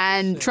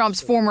 And Trump's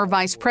former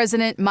Vice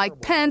President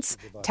Mike Pence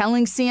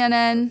telling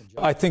CNN,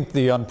 "I think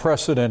the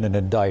unprecedented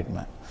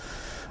indictment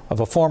of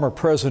a former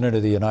president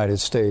of the United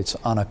States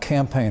on a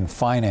campaign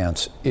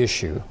finance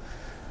issue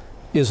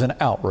is an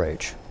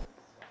outrage."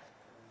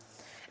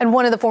 And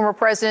one of the former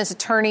president's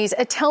attorneys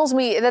tells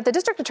me that the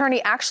district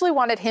attorney actually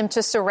wanted him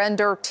to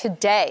surrender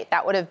today.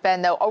 That would have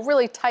been, though, a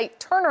really tight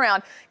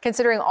turnaround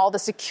considering all the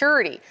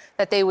security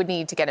that they would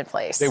need to get in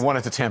place. They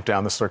wanted to tamp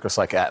down the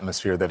circus-like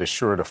atmosphere that is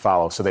sure to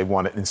follow. So they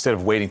wanted, instead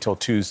of waiting till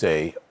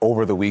Tuesday,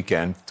 over the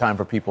weekend, time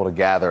for people to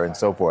gather and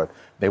so forth,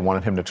 they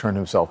wanted him to turn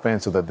himself in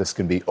so that this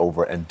can be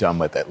over and done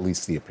with, at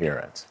least the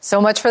appearance.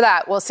 So much for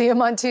that. We'll see him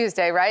on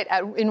Tuesday, right,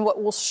 in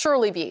what will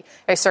surely be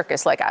a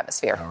circus-like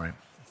atmosphere. All right.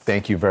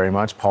 Thank you very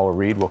much. Paula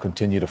Reed will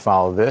continue to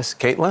follow this.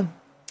 Caitlin?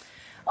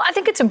 Well, I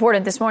think it's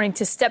important this morning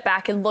to step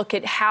back and look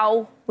at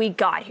how we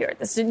got here.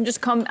 This didn't just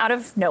come out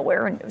of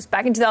nowhere. And it was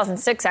back in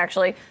 2006,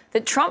 actually,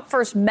 that Trump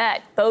first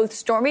met both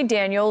Stormy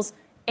Daniels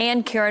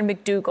and Karen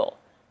McDougal.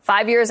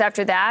 5 years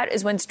after that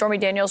is when Stormy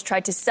Daniels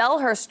tried to sell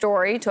her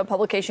story to a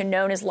publication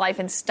known as Life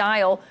and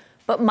Style.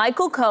 But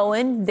Michael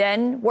Cohen,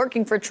 then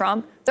working for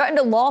Trump, threatened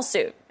a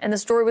lawsuit, and the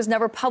story was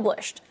never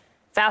published.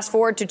 Fast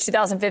forward to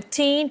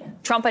 2015,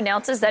 Trump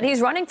announces that he's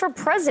running for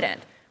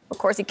president. Of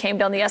course, he came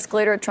down the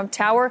escalator at Trump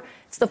Tower.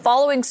 It's the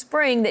following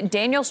spring that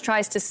Daniels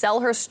tries to sell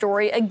her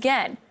story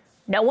again.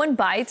 No one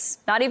bites,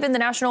 not even the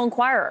National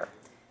Enquirer.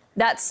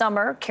 That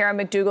summer, Karen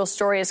McDougal's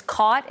story is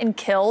caught and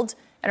killed.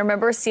 And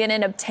remember,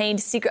 CNN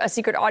obtained a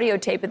secret audio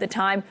tape at the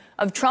time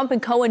of Trump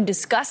and Cohen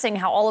discussing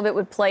how all of it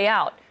would play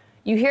out.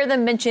 You hear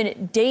them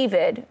mention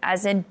David,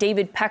 as in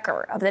David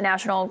Pecker of the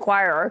National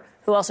Enquirer,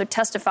 who also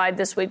testified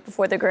this week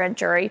before the grand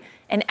jury,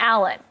 and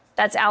Alan.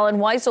 That's Alan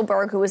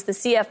Weisselberg, who was the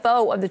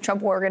CFO of the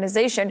Trump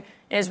Organization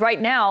and is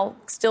right now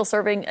still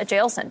serving a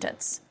jail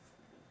sentence.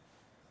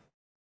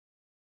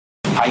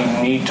 I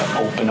need to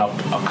open up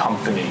a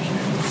company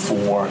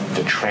for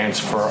the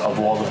transfer of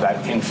all of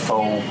that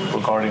info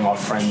regarding our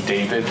friend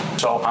David.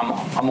 So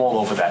I'm all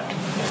over that.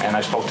 And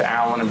I spoke to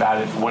Alan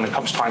about it when it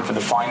comes time for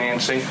the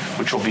financing,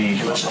 which will be...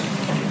 Listen,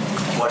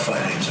 what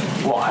financing?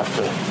 We'll have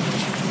to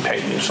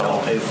pay you. So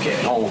I'll pay the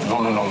kid. No.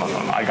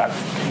 I got...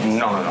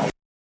 No.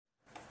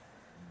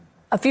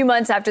 A few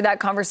months after that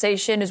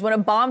conversation is when a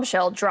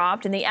bombshell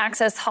dropped and the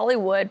Access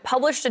Hollywood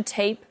published a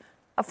tape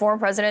of former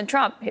President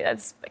Trump.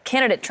 That's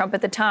candidate Trump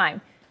at the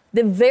time.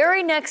 The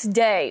very next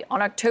day,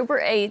 on October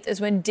 8th, is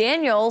when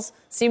Daniels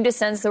seemed to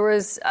sense there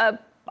was an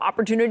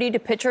opportunity to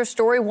pitch her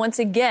story once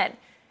again.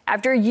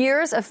 After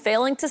years of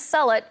failing to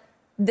sell it,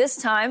 this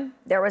time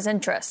there was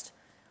interest.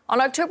 On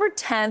October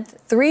 10th,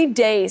 3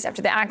 days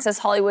after the Access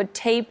Hollywood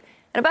tape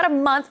and about a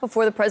month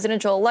before the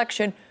presidential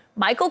election,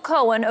 Michael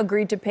Cohen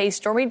agreed to pay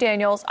Stormy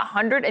Daniels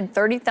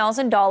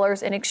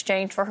 $130,000 in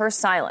exchange for her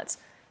silence.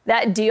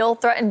 That deal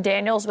threatened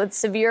Daniels with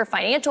severe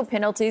financial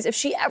penalties if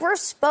she ever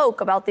spoke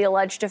about the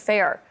alleged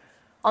affair.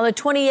 On the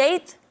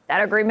 28th,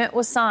 that agreement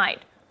was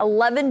signed,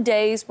 11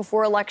 days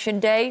before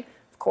Election Day.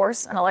 Of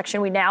course, an election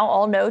we now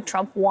all know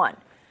Trump won.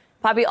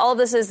 Poppy, all of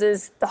this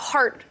is the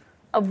heart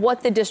of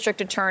what the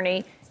district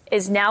attorney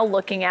is now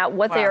looking at,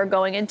 what they are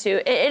going into.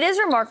 It is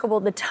remarkable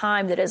the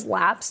time that has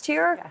lapsed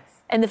here. Yes.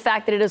 and the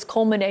fact that it has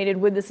culminated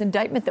with this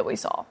indictment that we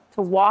saw.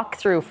 To walk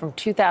through from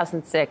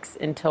 2006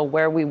 until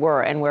where we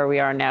were and where we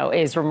are now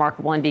is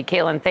remarkable indeed.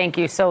 Caitlin, thank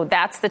you. So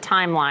that's the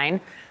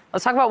timeline.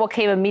 Let's talk about what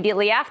came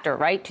immediately after,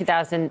 right?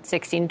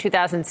 2016,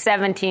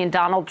 2017,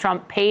 Donald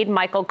Trump paid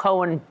Michael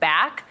Cohen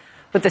back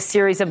with a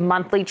series of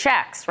monthly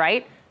checks,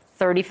 right?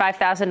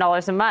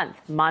 $35,000 a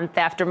month, month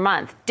after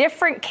month.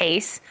 Different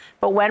case,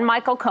 but when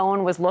Michael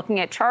Cohen was looking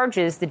at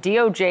charges, the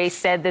DOJ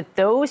said that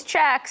those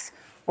checks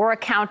were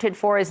accounted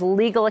for as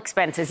legal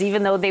expenses,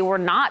 even though they were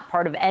not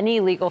part of any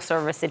legal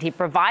service that he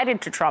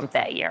provided to Trump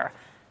that year.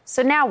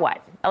 So now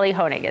what? Ellie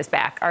Honig is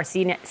back, our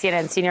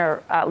CNN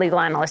senior legal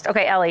analyst.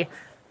 Okay, Ellie,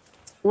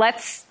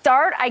 let's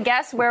start, I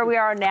guess, where we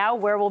are now,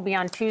 where we'll be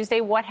on Tuesday.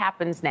 What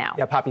happens now?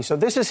 Yeah, Poppy, so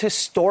this is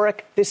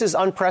historic. This is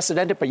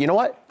unprecedented. But you know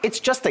what? It's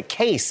just a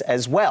case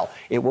as well.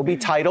 It will be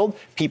titled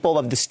People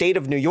of the State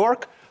of New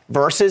York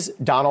versus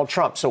Donald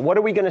Trump. So what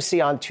are we going to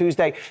see on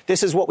Tuesday?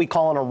 This is what we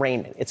call an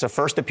arraignment. It's a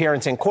first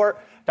appearance in court.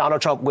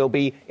 Donald Trump will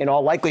be, in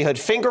all likelihood,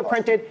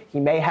 fingerprinted. He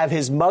may have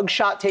his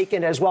mugshot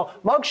taken as well.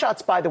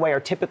 Mugshots, by the way, are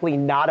typically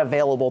not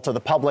available to the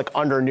public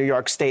under New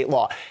York state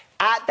law.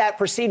 At that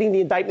proceeding,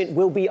 the indictment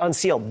will be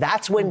unsealed.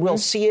 That's when we'll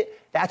see it.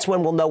 That's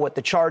when we'll know what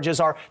the charges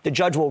are. The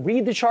judge will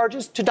read the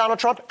charges to Donald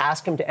Trump,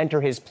 ask him to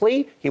enter his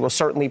plea. He will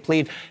certainly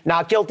plead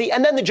not guilty.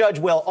 And then the judge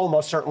will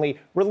almost certainly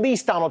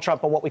release Donald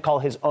Trump on what we call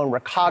his own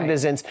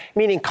recognizance,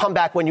 meaning come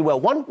back when you will.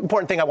 One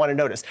important thing I want to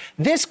notice,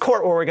 this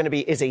court where we're going to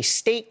be is a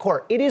state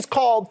court. It is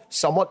called,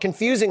 somewhat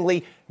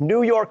confusingly,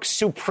 New York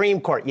Supreme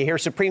Court. You hear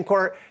Supreme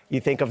Court, you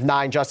think of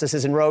 9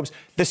 justices in robes.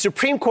 The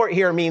Supreme Court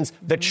here means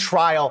the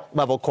trial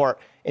level court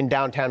in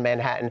downtown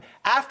Manhattan.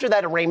 After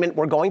that arraignment,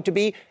 we're going to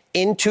be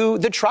into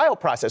the trial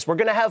process. We're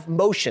going to have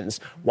motions.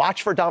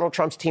 Watch for Donald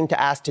Trump's team to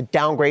ask to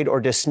downgrade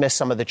or dismiss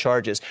some of the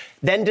charges.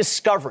 Then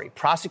discovery.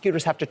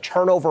 Prosecutors have to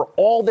turn over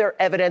all their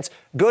evidence,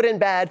 good and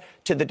bad,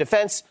 to the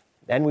defense.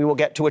 Then we will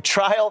get to a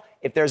trial.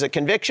 If there's a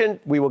conviction,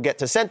 we will get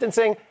to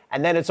sentencing.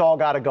 And then it's all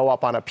got to go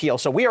up on appeal.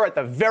 So we are at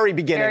the very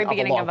beginning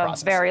of a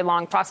very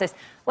long process.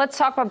 Let's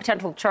talk about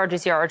potential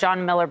charges here.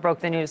 John Miller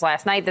broke the news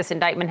last night. This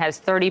indictment has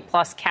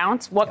 30-plus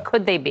counts. What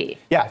could they be?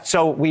 Yeah,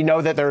 so we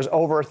know that there's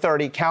over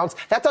 30 counts.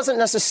 That doesn't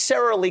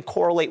necessarily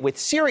correlate with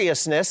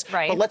seriousness,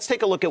 right? But let's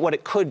take a look at what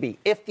it could be.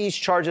 If these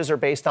charges are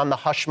based on the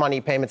hush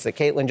money payments that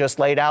Caitlin just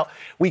laid out,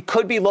 we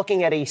could be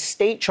looking at a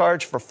state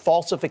charge for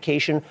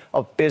falsification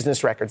of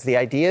business records. The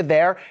idea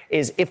there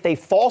is if they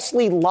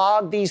falsely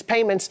log these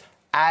payments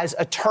as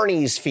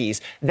attorney's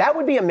fees, that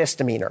would be a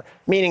misdemeanor,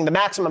 meaning the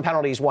maximum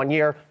penalty is 1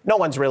 year. No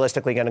one's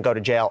realistically going to go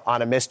to jail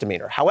on a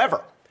misdemeanor.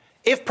 However,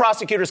 if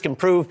prosecutors can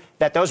prove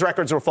that those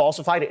records were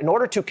falsified in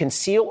order to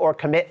conceal or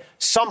commit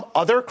some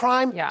other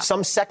crime,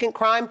 some second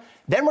crime,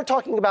 then we're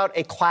talking about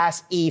a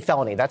Class E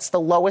felony. That's the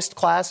lowest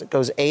class. It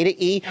goes A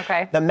to E.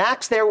 Okay. The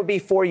max there would be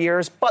 4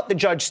 years, but the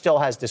judge still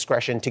has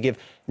discretion to give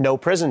no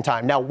prison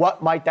time. Now,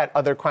 what might that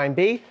other crime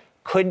be?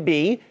 Could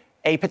be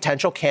a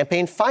potential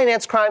campaign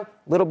finance crime.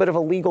 A little bit of a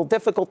legal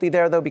difficulty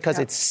there, though, because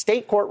it's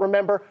state court,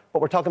 remember,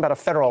 but we're talking about a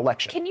federal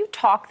election. Can you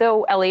talk,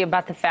 though, Ellie,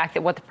 about the fact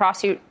that what the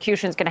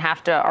prosecution is going to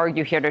have to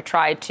argue here to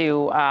try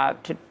to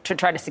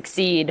try to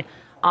succeed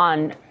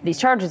on these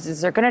charges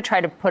is they're going to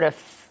try to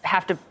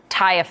have to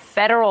tie a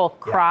federal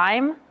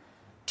crime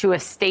to a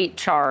state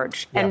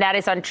charge. And that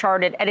is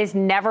uncharted. It has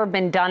never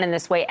been done in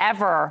this way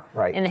ever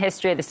in the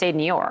history of the state of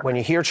New York. When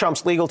you hear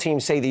Trump's legal team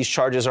say these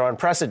charges are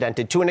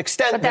unprecedented, to an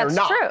extent, but they're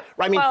not. True.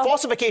 Right? I mean,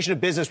 falsification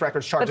of business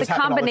records charges happen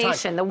all the time. But the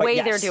combination, the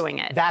way they're doing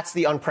it. That's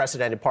the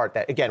unprecedented part.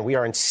 That, again, we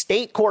are in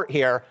state court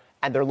here,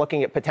 and they're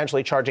looking at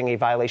potentially charging a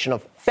violation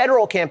of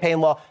federal campaign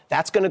law.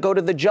 That's going to go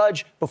to the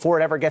judge before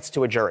it ever gets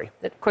to a jury.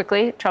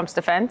 Quickly, Trump's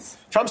defense?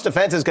 Trump's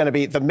defense is going to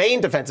be, the main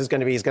defense is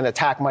going to be, he's going to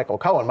attack Michael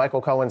Cohen.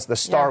 Michael Cohen's the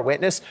star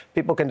witness.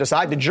 People can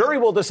decide. The jury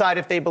will decide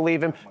if they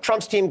believe him.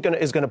 Trump's team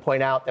is going to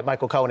point out that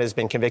Michael Cohen has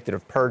been convicted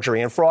of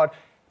perjury and fraud.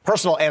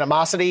 Personal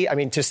animosity, I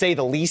mean, to say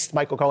the least,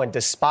 Michael Cohen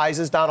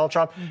despises Donald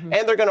Trump.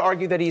 And they're going to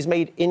argue that he's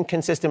made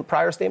inconsistent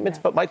prior statements.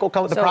 But Michael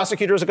Cohen, the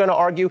prosecutors are going to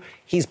argue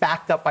he's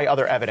backed up by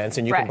other evidence,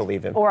 and you can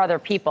believe him. Or other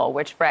people,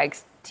 which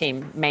Bragg's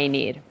team may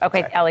need.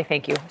 Okay, Ellie,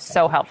 thank you.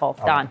 So helpful.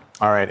 Don.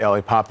 All right,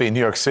 Ellie, Poppy,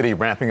 New York City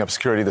ramping up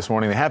security this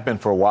morning. They have been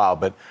for a while,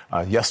 but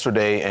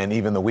yesterday and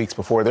even the weeks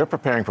before, they're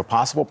preparing for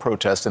possible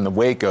protests in the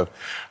wake of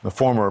the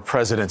former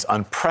president's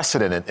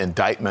unprecedented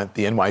indictment.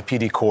 The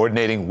NYPD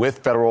coordinating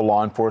with federal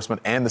law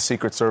enforcement and the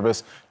Secret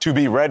Service to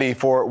be ready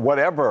for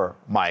whatever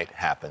might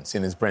happen.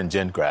 CNN's Bren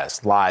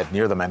Gingras live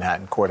near the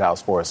Manhattan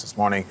courthouse for us this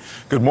morning.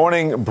 Good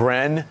morning,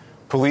 Bren.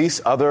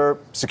 Police, other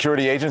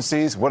security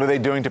agencies, what are they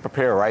doing to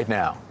prepare right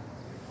now?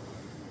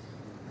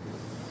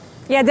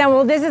 Yeah, Dan,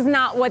 well, this is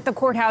not what the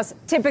courthouse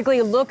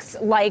typically looks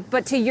like.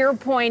 But to your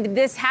point,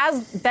 this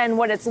has been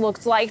what it's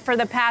looked like for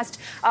the past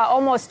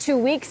almost 2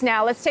 weeks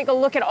now. Let's take a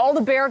look at all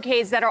the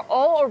barricades that are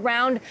all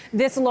around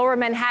this lower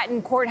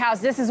Manhattan courthouse.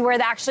 This is where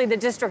actually the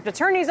district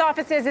attorney's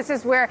office is. This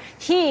is where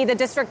the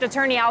district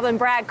attorney, Alvin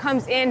Bragg,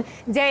 comes in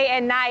day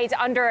and night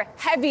under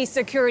heavy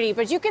security.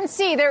 But you can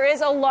see there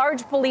is a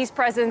large police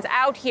presence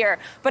out here.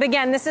 But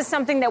again, this is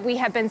something that we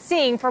have been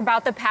seeing for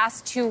about the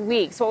past 2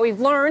 weeks. What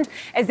we've learned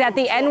is that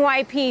the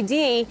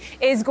NYPD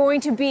is going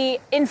to be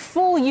in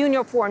full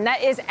uniform.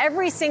 That is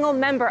every single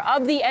member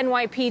of the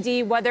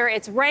NYPD, whether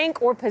it's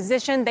rank or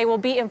position, they will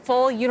be in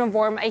full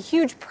uniform, a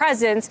huge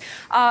presence,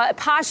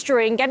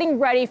 posturing, getting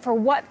ready for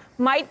what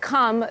might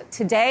come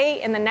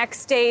today in the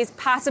next days,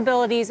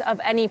 possibilities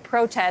of any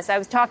protest. I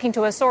was talking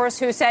to a source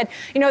who said,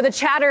 the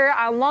chatter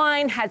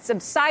online had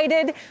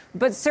subsided,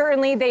 but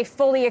certainly they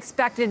fully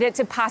expected it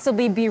to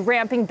possibly be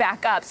ramping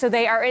back up. So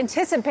they are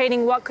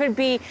anticipating what could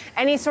be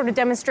any sort of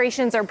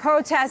demonstrations or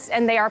protests,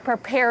 and they are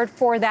prepared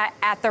for that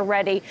at the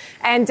ready.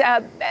 And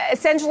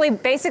essentially,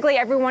 basically,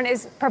 everyone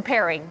is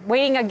preparing,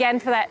 waiting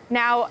again for that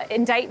now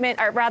indictment,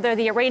 or rather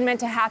the arraignment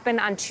to happen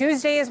on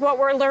Tuesday is what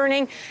we're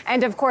learning.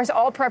 And of course,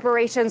 all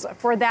preparations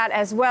for that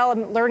as well.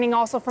 I'm learning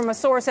also from a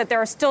source that there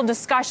are still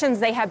discussions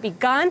they have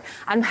begun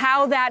on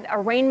how that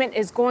arraignment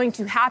is going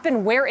to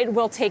happen, where it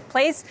will take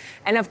place,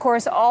 and of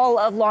course, all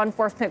of law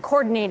enforcement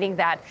coordinating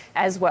that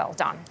as well.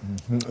 Don.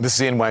 Mm-hmm. This is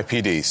the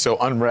NYPD, so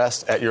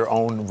unrest at your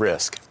own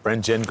risk.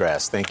 Bryn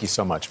Gingras, thank you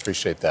so much.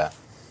 Appreciate that.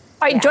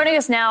 All right, joining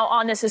us now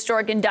on this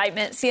historic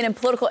indictment, CNN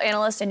political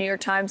analyst and New York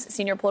Times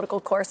senior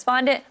political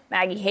correspondent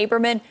Maggie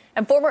Haberman,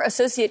 and former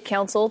associate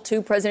counsel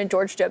to President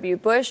George W.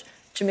 Bush,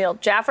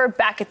 Jamil Jaffer,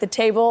 back at the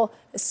table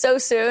so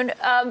soon.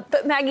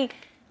 But Maggie,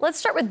 let's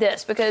start with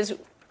this, because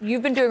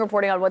you've been doing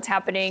reporting on what's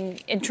happening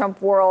in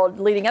Trump world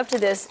leading up to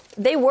this.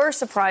 They were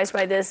surprised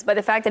by this, by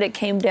the fact that it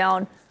came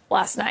down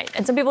last night.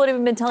 And some people had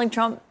even been telling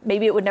Trump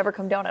maybe it would never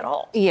come down at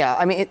all. Yeah,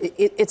 I mean,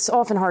 it's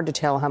often hard to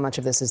tell how much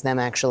of this is them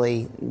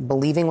actually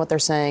believing what they're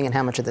saying and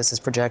how much of this is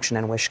projection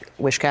and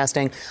wish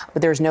casting.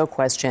 But there's no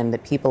question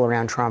that people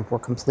around Trump were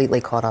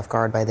completely caught off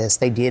guard by this.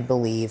 They did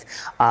believe,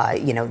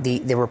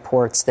 the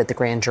reports that the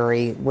grand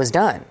jury was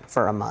done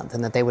for a month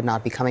and that they would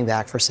not be coming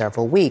back for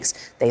several weeks.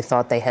 They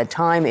thought they had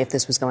time if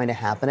this was going to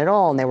happen at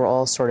all, and they were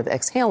all sort of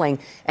exhaling.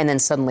 And then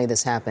suddenly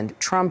this happened.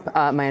 Trump,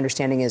 my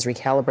understanding is,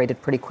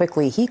 recalibrated pretty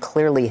quickly. He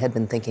clearly had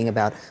been thinking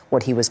about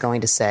what he was going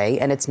to say,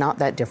 and it's not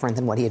that different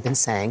than what he had been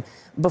saying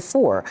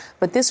before.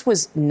 But this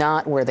was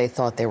not where they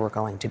thought they were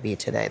going to be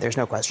today. There's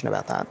no question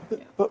about that.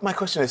 But my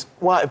question is,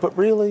 why? But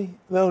really,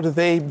 though, do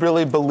they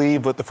really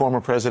believe what the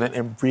former president,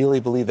 and really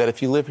believe that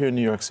if you live here in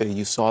New York City,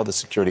 you saw the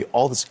security,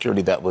 all the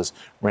security that was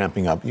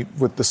ramping up,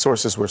 what the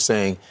sources were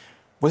saying,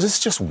 was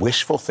this just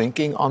wishful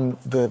thinking on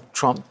the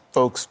Trump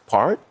folks'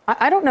 part?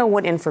 I don't know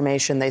what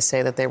information they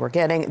say that they were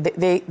getting.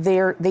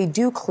 They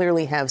do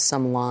clearly have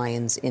some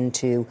lines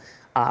into,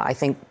 I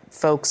think,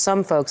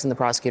 some folks in the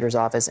prosecutor's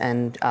office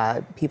and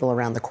people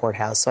around the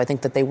courthouse. So I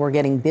think that they were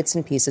getting bits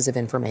and pieces of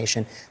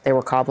information. They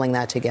were cobbling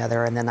that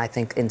together. And then I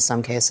think in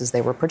some cases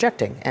they were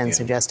projecting and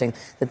suggesting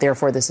that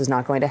therefore this is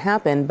not going to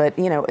happen. But,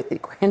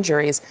 grand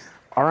juries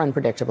are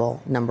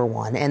unpredictable, number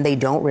one, and they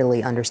don't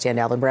really understand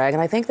Alvin Bragg.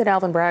 And I think that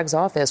Alvin Bragg's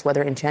office,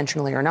 whether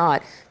intentionally or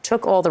not,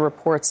 took all the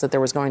reports that there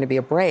was going to be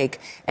a break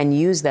and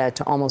used that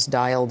to almost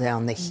dial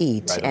down the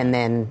heat and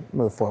then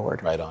move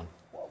forward. Right on.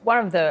 One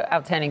of the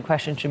outstanding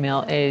questions,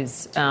 Jamil,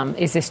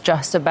 is this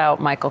just about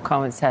Michael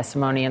Cohen's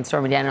testimony and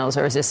Stormy Daniels,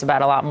 or is this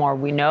about a lot more?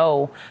 We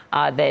know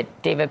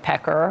that David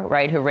Pecker,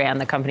 right, who ran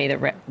the company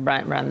that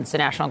runs the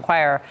National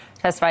Enquirer,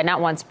 testified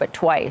not once but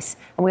twice.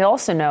 And we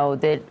also know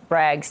that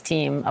Bragg's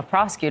team of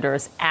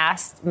prosecutors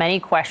asked many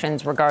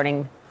questions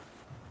regarding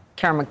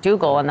Karen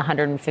McDougal and the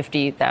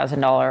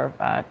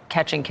 $150,000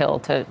 catch and kill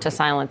to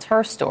silence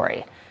her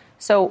story.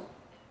 So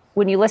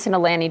when you listen to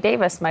Lanny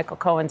Davis, Michael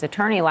Cohen's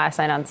attorney, last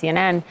night on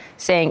CNN,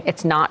 saying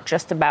it's not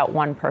just about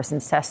one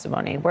person's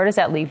testimony, where does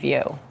that leave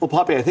you? Well,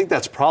 Poppy, I think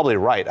that's probably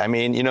right. I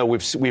mean,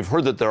 we've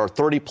heard that there are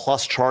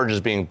 30-plus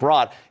charges being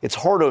brought. It's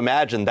hard to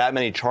imagine that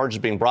many charges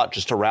being brought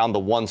just around the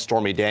one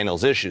Stormy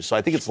Daniels issue. So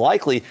I think it's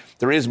likely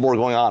there is more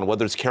going on,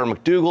 whether it's Karen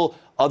McDougal,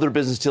 other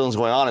business dealings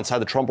going on inside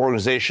the Trump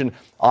organization.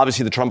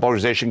 Obviously, the Trump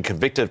organization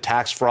convicted of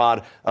tax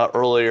fraud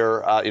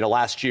earlier,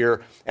 last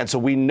year. And so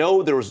we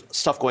know there was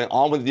stuff going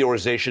on with the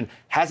organization.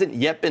 Hasn't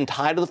yet been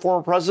tied to the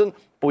former president,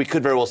 but we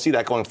could very well see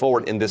that going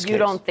forward in this case. You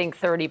don't think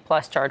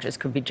 30-plus charges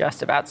could be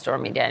just about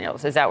Stormy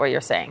Daniels? Is that what you're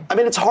saying? I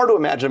mean, it's hard to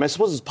imagine. I mean, I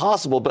suppose it's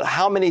possible, but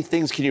how many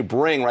things can you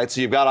bring, right? So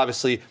you've got,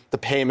 obviously, the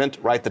payment,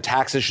 right, the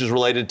tax issues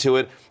related to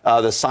it,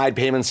 the side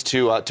payments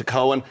to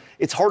Cohen.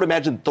 It's hard to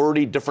imagine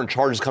 30 different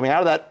charges coming out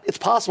of that. It's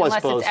possible, Unless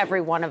I suppose. It's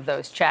every one of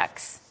those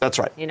checks. That's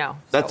right.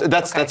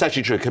 That's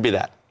actually true. It could be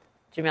that.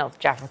 Jamil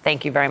Jaffer,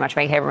 thank you very much.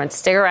 Maggie Haberman,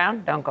 stick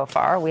around. Don't go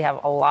far. We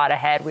have a lot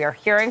ahead. We are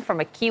hearing from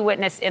a key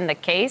witness in the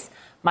case,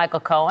 Michael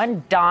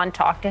Cohen. Don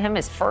talked to him,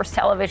 his first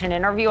television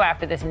interview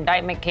after this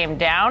indictment came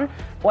down.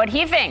 What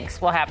he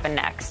thinks will happen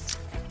next.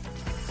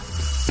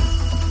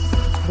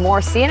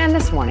 More CNN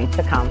This Morning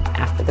to come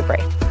after the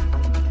break.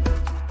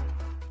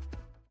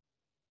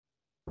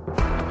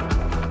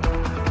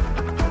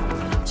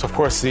 Of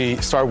course, the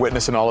star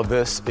witness in all of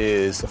this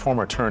is the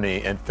former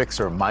attorney and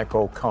fixer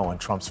Michael Cohen,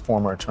 Trump's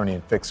former attorney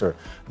and fixer,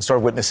 the star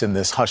witness in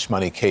this hush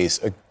money case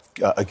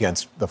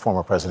against the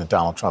former President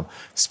Donald Trump.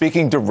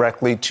 Speaking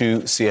directly to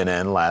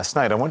CNN last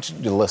night, I want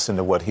you to listen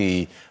to what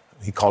he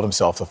called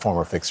himself the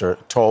former fixer,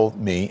 told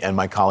me and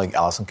my colleague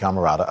Allison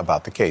Camerata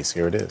about the case.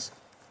 Here it is.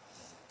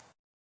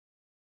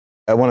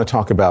 I want to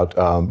talk about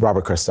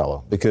Robert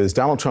Costello, because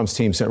Donald Trump's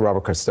team sent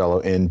Robert Costello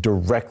in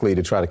directly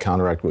to try to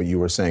counteract what you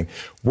were saying.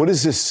 What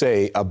does this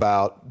say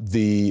about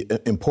the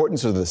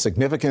importance or the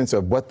significance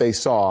of what they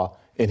saw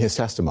in his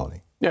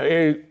testimony? Yeah,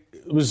 it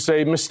was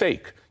a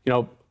mistake.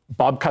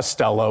 Bob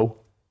Costello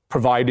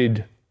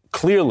provided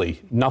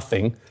clearly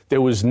nothing.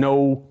 There was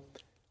no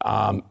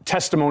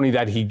testimony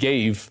that he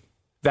gave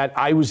that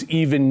I was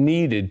even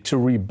needed to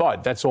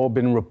rebut. That's all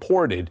been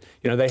reported.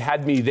 They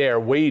had me there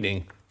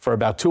waiting for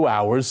about 2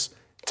 hours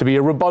to be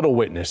a rebuttal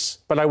witness,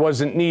 but I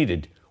wasn't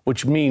needed,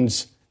 which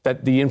means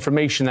that the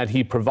information that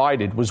he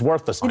provided was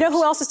worthless. You know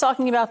who else is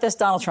talking about this?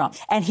 Donald Trump.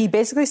 And he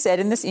basically said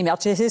in this email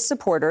to his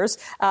supporters,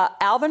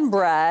 Alvin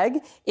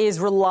Bragg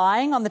is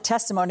relying on the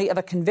testimony of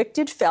a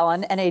convicted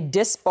felon and a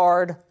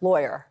disbarred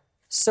lawyer.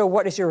 So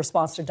what is your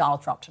response to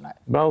Donald Trump tonight?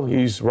 Well,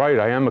 he's right.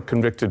 I am a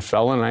convicted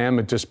felon. I am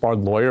a disbarred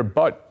lawyer,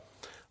 but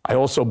I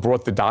also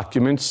brought the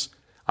documents.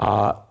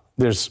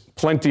 There's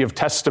plenty of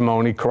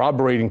testimony,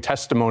 corroborating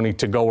testimony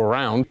to go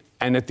around.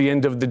 And at the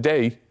end of the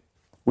day,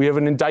 we have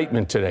an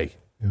indictment today.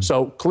 Yeah.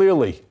 So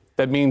clearly,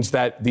 that means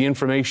that the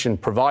information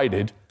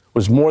provided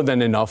was more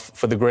than enough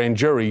for the grand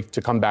jury to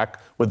come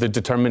back with a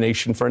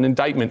determination for an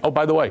indictment. Oh,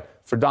 by the way,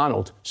 for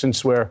Donald,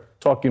 since we're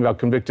talking about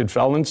convicted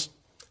felons,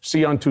 see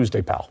you on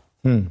Tuesday, pal.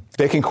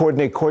 They can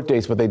coordinate court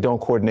dates, but they don't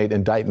coordinate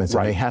indictments.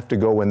 Right. And they have to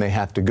go when they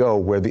have to go,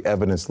 where the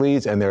evidence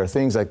leads. And there are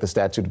things like the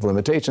statute of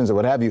limitations or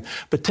what have you.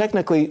 But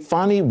technically,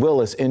 Fani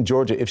Willis in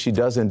Georgia, if she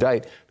does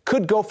indict,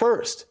 could go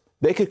first.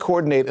 They could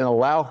coordinate and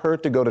allow her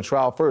to go to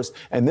trial first,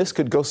 and this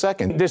could go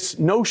second. This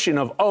notion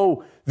of,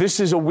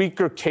 this is a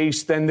weaker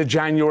case than the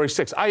January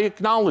 6th. I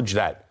acknowledge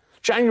that.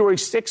 January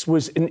 6th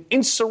was an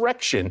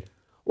insurrection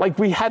like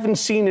we haven't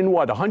seen in,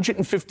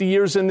 150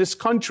 years in this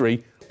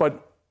country,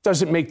 but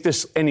doesn't make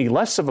this any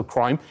less of a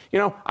crime.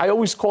 I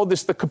always call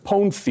this the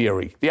Capone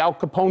theory, the Al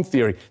Capone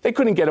theory. They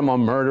couldn't get him on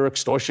murder,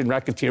 extortion,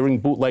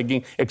 racketeering,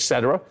 bootlegging,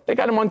 etc. They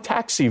got him on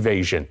tax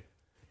evasion.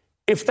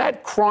 If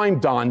that crime,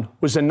 Don,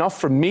 was enough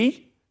for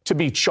me to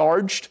be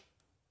charged,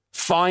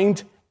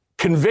 fined,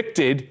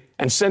 convicted,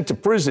 and sent to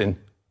prison,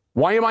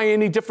 why am I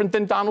any different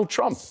than Donald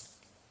Trump?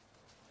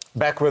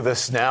 Back with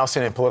us now,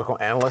 CNN political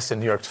analyst and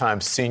New York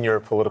Times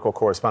senior political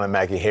correspondent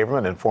Maggie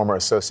Haberman and former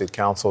associate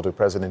counsel to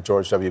President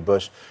George W.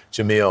 Bush,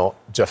 Jamil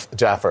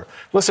Jaffer.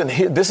 Listen,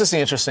 this is the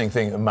interesting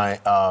thing my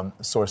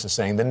source is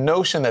saying. The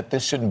notion that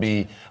this shouldn't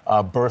be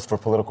birthed for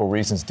political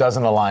reasons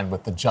doesn't align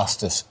with the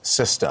justice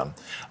system.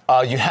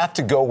 You have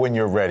to go when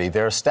you're ready.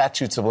 There are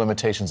statutes of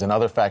limitations and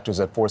other factors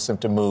that force them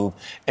to move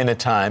in a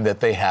time that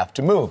they have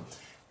to move.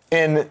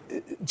 And,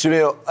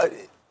 Jamil,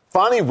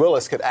 Fani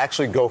Willis could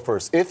actually go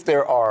first. If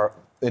there are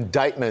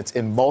indictments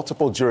in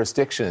multiple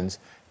jurisdictions,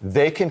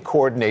 they can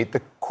coordinate the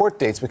court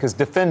dates because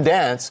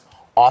defendants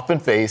often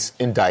face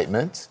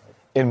indictments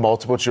in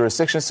multiple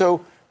jurisdictions.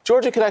 So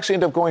Georgia could actually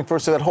end up going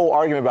first. So that whole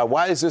argument about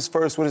why is this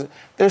first, what is it?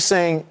 They're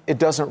saying it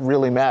doesn't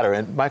really matter.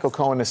 And Michael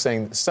Cohen is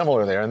saying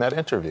similar there in that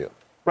interview.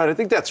 Right, I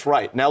think that's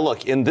right. Now,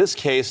 look, in this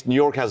case, New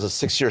York has a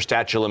 6-year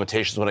statute of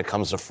limitations when it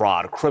comes to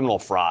fraud, criminal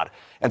fraud.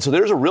 And so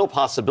there's a real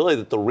possibility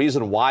that the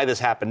reason why this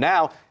happened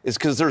now is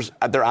because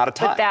they're out of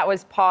time. But that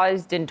was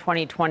paused in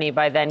 2020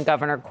 by then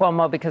Governor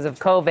Cuomo because of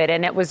COVID.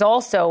 And it was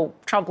also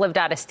Trump lived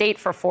out of state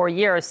for 4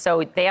 years.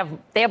 So they have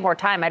more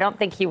time. I don't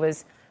think he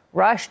was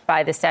rushed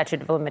by the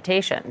statute of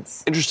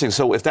limitations. Interesting.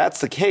 So if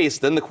that's the case,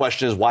 then the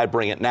question is why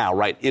bring it now,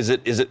 right? Is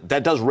it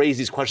that does raise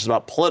these questions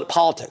about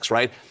politics,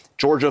 right?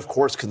 Georgia, of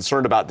course,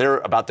 concerned about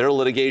their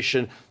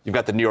litigation. You've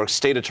got the New York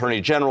State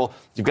Attorney General.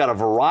 You've got a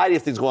variety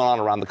of things going on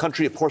around the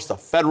country. Of course, the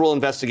federal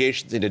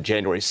investigations into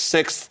January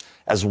 6th,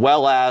 as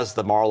well as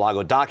the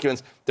Mar-a-Lago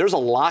documents. There's a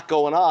lot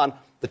going on.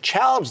 The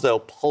challenge, though,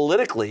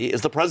 politically,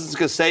 is the president's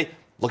going to say,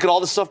 look at all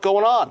this stuff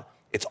going on.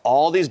 It's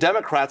all these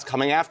Democrats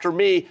coming after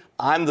me.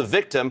 I'm the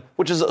victim,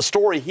 which is a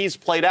story he's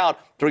played out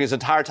during his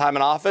entire time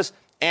in office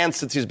and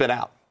since he's been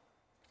out.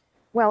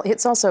 Well,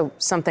 it's also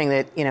something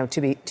that,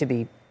 to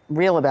be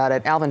real about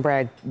it, Alvin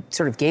Bragg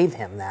sort of gave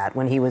him that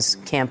when he was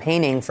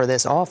campaigning for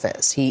this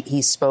office.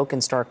 He spoke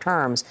in stark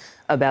terms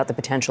about the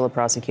potential of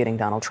prosecuting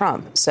Donald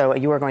Trump. So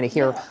you are going to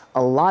hear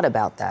a lot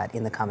about that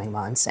in the coming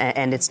months,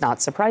 and it's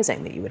not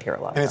surprising that you would hear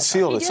a lot about that. And it's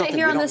sealed. He did it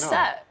here on the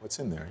set. What's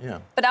in there, yeah.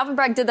 But Alvin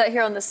Bragg did that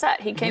here on the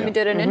set. He came and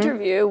did an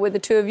interview with the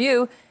two of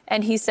you,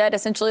 and he said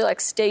essentially,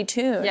 stay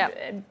tuned. Yeah.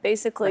 And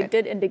basically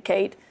did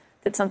indicate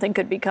that something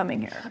could be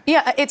coming here.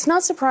 Yeah, it's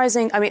not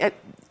surprising. I mean,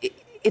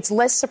 it's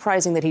less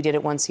surprising that he did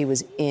it once he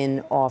was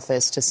in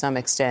office to some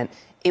extent.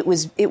 it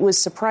was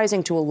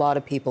surprising to a lot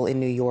of people in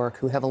New York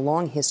who have a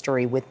long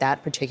history with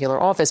that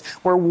particular office,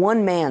 where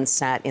one man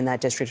sat in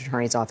that district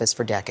attorney's office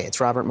for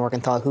decades, Robert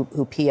Morgenthau,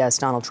 who P.S.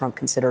 Donald Trump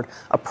considered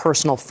a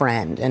personal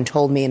friend, and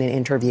told me in an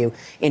interview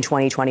in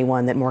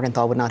 2021 that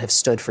Morgenthau would not have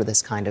stood for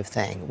this kind of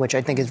thing, which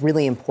I think is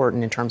really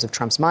important in terms of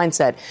Trump's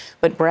mindset.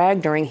 But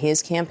Bragg, during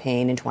his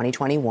campaign in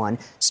 2021,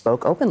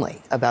 spoke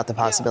openly about the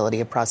possibility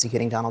of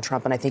prosecuting Donald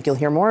Trump, and I think you'll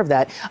hear more of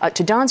that.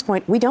 To Don's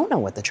point, we don't know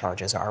what the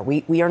charges are.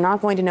 We are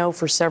not going to know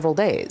for several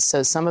days.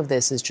 So some of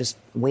this is just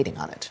waiting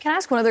on it. Can I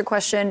ask one other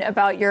question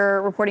about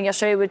your reporting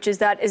yesterday, which is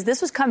that as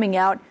this was coming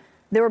out,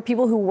 there were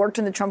people who worked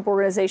in the Trump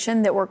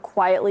organization that were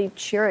quietly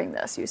cheering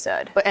this, you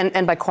said.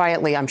 And by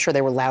quietly, I'm sure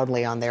they were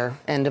loudly on their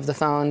end of the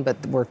phone,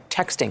 but were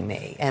texting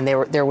me. And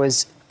there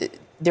was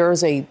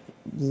a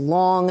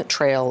long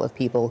trail of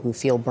people who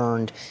feel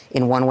burned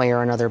in one way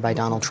or another by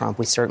Donald Trump.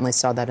 We certainly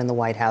saw that in the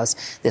White House.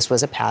 This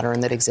was a pattern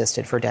that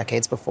existed for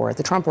decades before at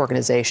the Trump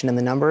Organization. And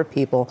the number of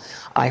people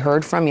I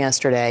heard from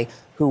yesterday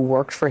who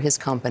worked for his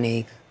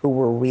company who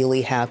were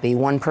really happy.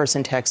 One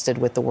person texted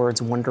with the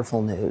words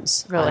 "wonderful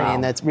news." Really? I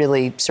mean, that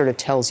really sort of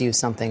tells you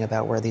something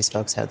about where these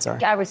folks' heads are.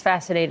 I was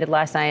fascinated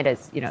last night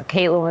as,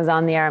 Caitlin was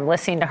on the air. I'm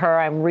listening to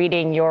her. I'm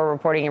reading your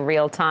reporting in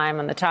real time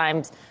on the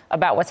Times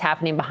about what's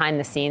happening behind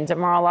the scenes at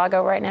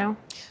Mar-a-Lago right now.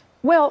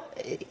 Well,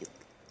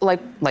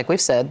 like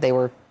we've said, they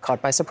were caught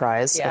by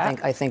surprise. Yeah.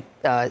 I think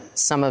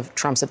some of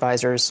Trump's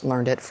advisors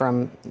learned it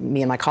from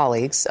me and my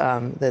colleagues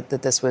that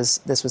this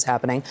was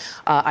happening.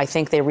 I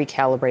think they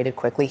recalibrated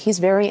quickly. He's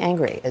very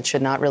angry. It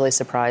should not really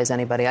surprise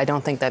anybody. I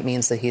don't think that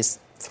means that he's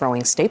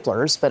throwing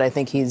staplers, but I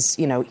think he's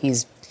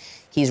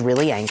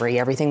really angry.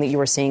 Everything that you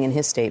were seeing in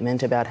his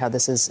statement about how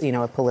this is,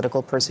 a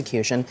political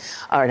persecution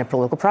or a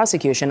political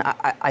prosecution,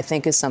 I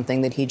think is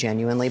something that he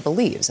genuinely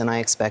believes. And I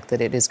expect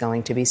that it is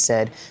going to be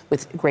said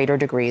with greater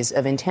degrees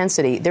of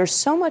intensity. There's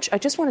so much, I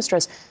just want to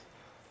stress,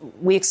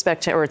 we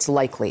expect or it's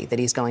likely that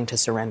he's going to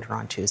surrender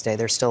on Tuesday.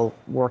 They're still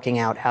working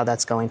out how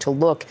that's going to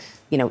look.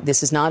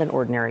 This is not an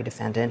ordinary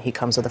defendant. He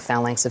comes with a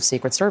phalanx of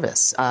Secret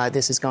Service.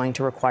 This is going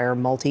to require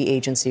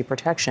multi-agency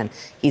protection.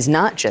 He's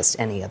not just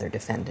any other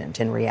defendant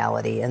in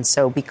reality. And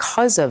so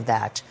because of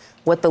that,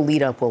 what the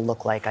lead up will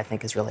look like, I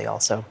think, is really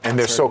also. And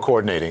they're so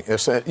coordinating.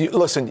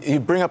 Listen, you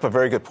bring up a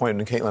very good point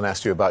when Caitlin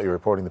asked you about your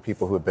reporting the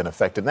people who have been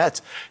affected. And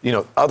that's,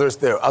 others,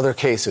 there are other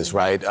cases,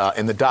 right?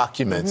 In the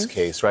documents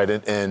case, right?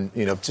 And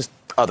just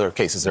other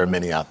cases. There are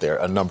many out there,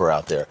 a number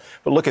out there.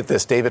 But look at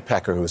this. David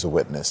Pecker, who is a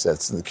witness.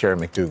 That's the Karen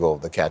McDougal,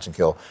 the catch and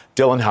kill.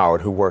 Dylan Howard,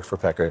 who worked for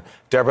Pecker.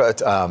 Deborah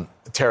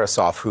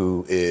Tarasoff,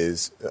 who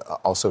is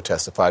also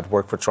testified,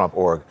 worked for Trump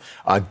Org.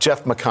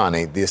 Jeff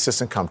McConney, the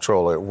assistant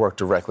comptroller, worked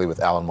directly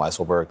with Alan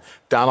Weisselberg.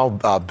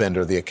 Donald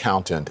Bender, the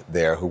accountant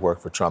there, who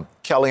worked for Trump.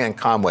 Kellyanne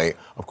Conway,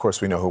 of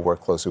course, we know who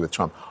worked closely with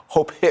Trump.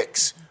 Hope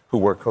Hicks, who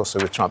worked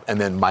closely with Trump. And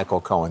then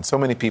Michael Cohen. So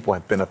many people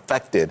have been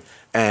affected.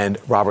 And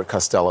Robert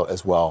Costello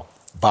as well,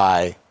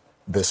 by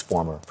this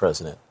former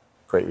president.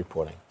 Great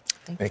reporting.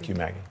 Thank you,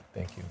 Maggie.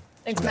 Thank you.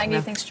 Thanks, Maggie.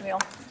 Thanks,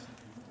 Jamil.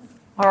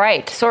 All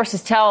right.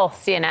 Sources tell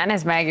CNN,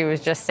 as Maggie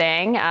was just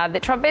saying,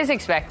 that Trump is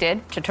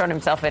expected to turn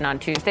himself in on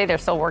Tuesday. They're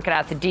still working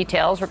out the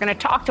details. We're going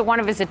to talk to one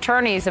of his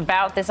attorneys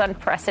about this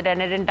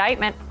unprecedented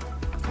indictment.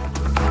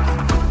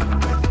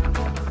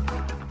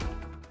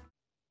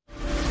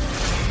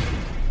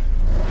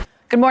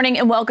 Good morning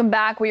and welcome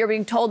back. We are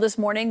being told this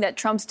morning that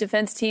Trump's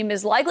defense team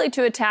is likely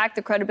to attack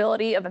the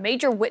credibility of a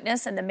major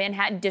witness in the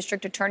Manhattan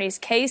District Attorney's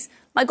case,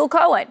 Michael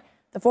Cohen.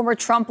 The former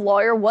Trump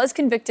lawyer was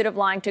convicted of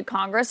lying to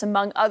Congress,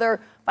 among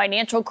other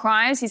financial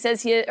crimes. He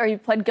says he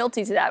pled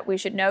guilty to that, we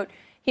should note.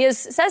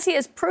 Says he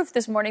has proof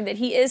this morning that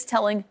he is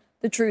telling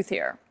the truth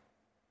here.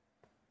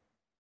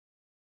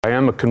 I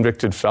am a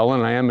convicted felon.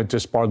 I am a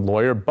disbarred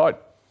lawyer,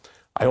 but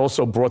I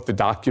also brought the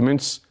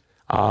documents.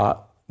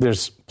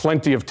 There's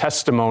plenty of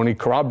testimony,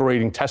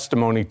 corroborating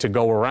testimony to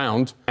go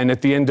around. And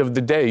at the end of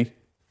the day,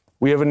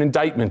 we have an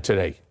indictment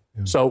today.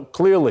 Yeah. So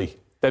clearly,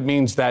 that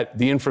means that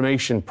the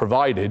information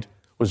provided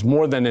was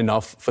more than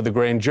enough for the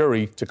grand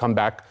jury to come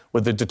back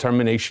with a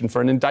determination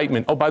for an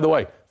indictment. Oh, by the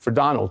way, for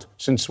Donald,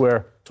 since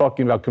we're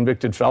talking about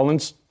convicted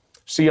felons,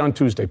 see you on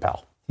Tuesday,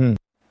 pal.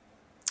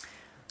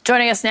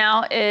 Joining us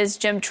now is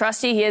Jim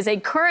Trusty. He is a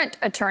current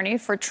attorney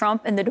for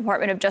Trump in the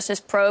Department of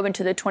Justice probe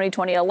into the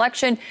 2020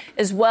 election,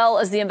 as well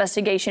as the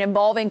investigation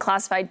involving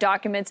classified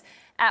documents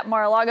at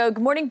Mar-a-Lago.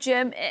 Good morning,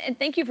 Jim, and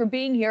thank you for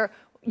being here.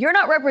 You're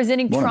not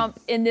representing Trump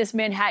in this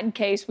Manhattan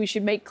case, we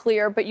should make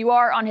clear, but you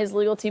are on his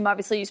legal team.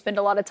 Obviously, you spend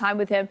a lot of time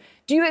with him.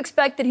 Do you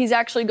expect that he's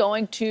actually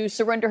going to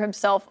surrender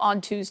himself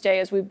on Tuesday,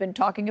 as we've been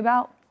talking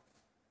about?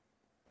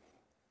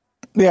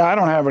 Yeah, I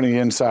don't have any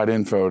inside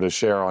info to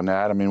share on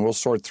that. I mean, we'll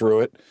sort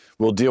through it.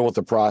 We'll deal with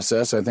the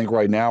process. I think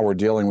right now we're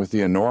dealing with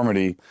the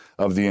enormity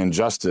of the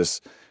injustice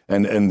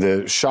and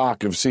the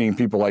shock of seeing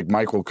people like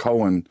Michael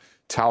Cohen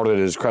touted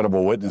as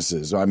credible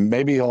witnesses.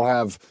 Maybe he'll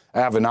have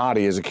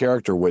Avenatti as a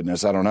character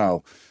witness. I don't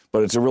know.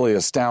 But it's a really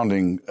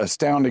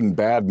astounding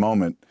bad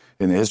moment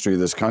in the history of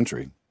this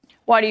country.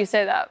 Why do you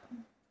say that?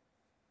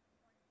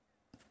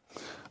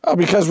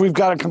 Because we've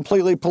got a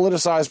completely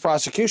politicized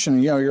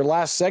prosecution. You know, your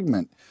last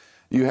segment,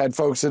 you had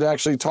folks that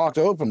actually talked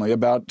openly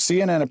about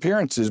CNN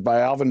appearances by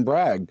Alvin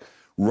Bragg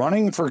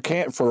running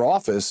for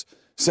office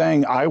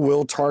saying, I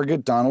will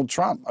target Donald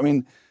Trump. I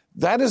mean,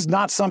 that is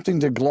not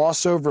something to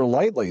gloss over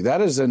lightly. That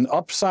is an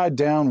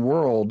upside-down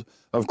world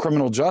of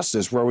criminal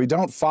justice where we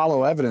don't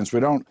follow evidence.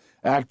 We don't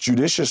act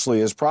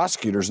judiciously as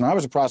prosecutors. And I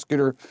was a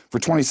prosecutor for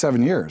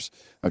 27 years.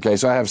 Okay,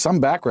 so I have some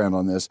background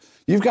on this.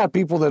 You've got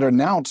people that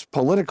announce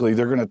politically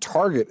they're going to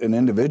target an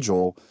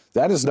individual.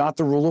 That is not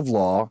the rule of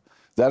law.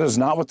 That is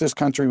not what this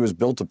country was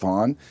built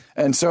upon.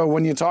 And so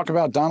when you talk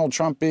about Donald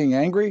Trump being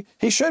angry,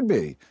 he should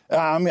be.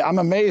 I'm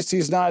amazed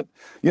he's not,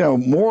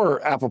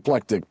 more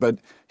apoplectic, but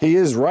he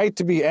is right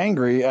to be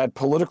angry at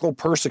political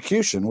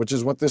persecution, which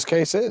is what this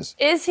case is.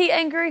 Is he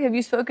angry? Have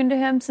you spoken to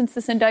him since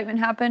this indictment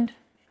happened?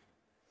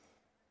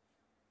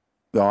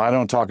 No, I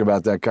don't talk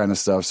about that kind of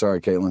stuff. Sorry,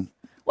 Caitlin.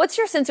 What's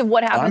your sense of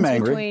what happens I'm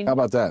angry. between... How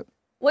about that?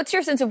 What's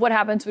your sense of what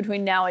happens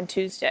between now and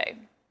Tuesday?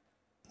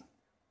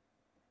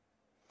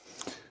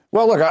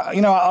 Well, look,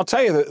 I'll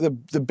tell you,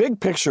 the big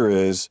picture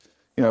is,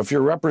 if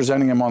you're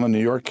representing him on the New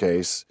York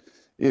case,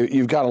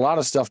 you've got a lot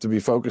of stuff to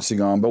be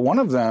focusing on. But one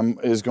of them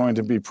is going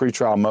to be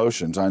pretrial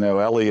motions. I know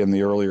Ellie in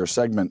the earlier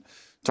segment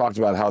talked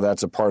about how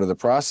that's a part of the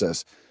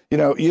process. You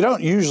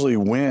don't usually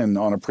win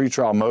on a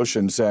pretrial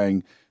motion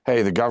saying,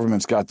 hey, the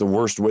government's got the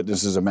worst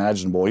witnesses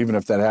imaginable, even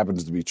if that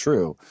happens to be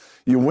true.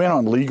 You win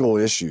on legal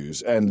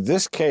issues. And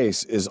this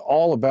case is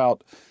all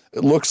about,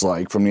 it looks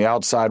like from the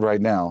outside right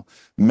now,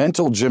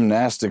 mental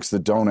gymnastics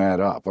that don't add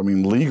up. I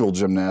mean, legal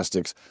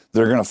gymnastics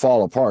that are going to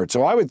fall apart.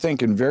 So I would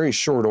think in very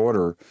short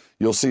order,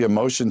 you'll see a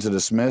motion to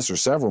dismiss or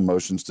several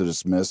motions to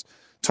dismiss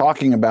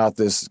talking about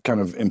this kind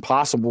of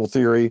impossible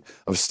theory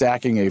of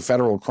stacking a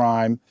federal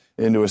crime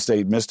into a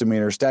state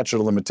misdemeanor, statute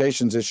of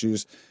limitations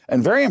issues,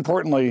 and very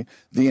importantly,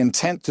 the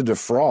intent to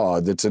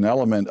defraud that's an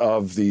element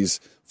of these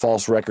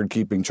false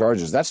record-keeping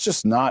charges. That's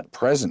just not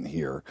present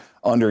here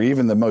under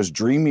even the most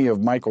dreamy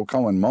of Michael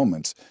Cohen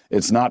moments.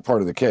 It's not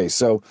part of the case.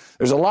 So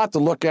there's a lot to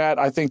look at.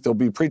 I think there'll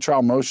be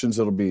pretrial motions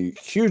that'll be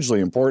hugely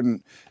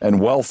important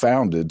and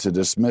well-founded to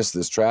dismiss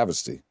this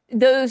travesty.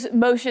 Those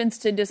motions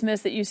to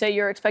dismiss that you say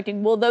you're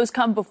expecting, will those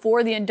come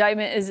before the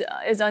indictment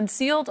is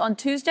unsealed on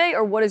Tuesday,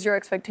 or what is your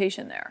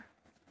expectation there?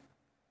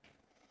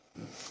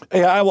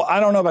 Yeah, I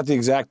don't know about the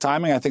exact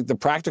timing. I think the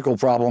practical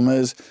problem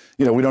is,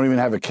 we don't even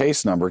have a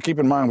case number. Keep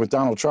in mind, with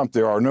Donald Trump,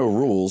 there are no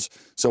rules.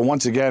 So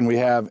once again, we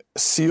have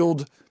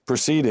sealed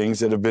proceedings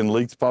that have been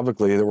leaked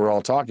publicly that we're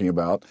all talking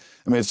about.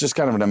 I mean, it's just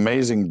kind of an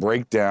amazing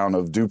breakdown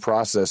of due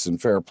process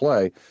and fair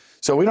play.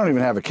 So we don't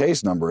even have a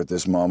case number at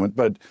this moment,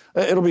 but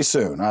it'll be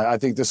soon. I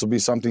think this will be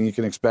something you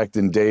can expect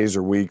in days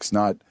or weeks,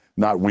 not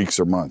weeks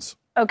or months.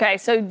 Okay,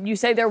 so you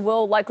say there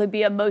will likely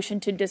be a motion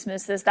to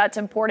dismiss this. That's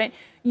important.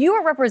 You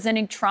are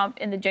representing Trump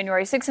in the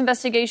January 6th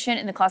investigation,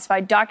 in the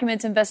classified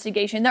documents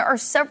investigation. There are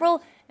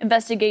several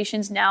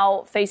investigations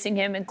now facing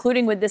him,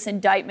 including with this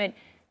indictment.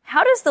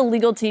 How does the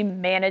legal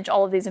team manage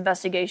all of these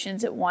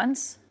investigations at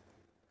once?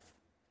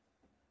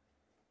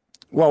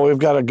 Well, we've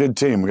got a good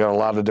team. We've got a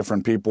lot of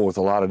different people with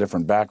a lot of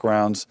different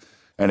backgrounds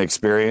and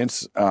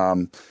experience.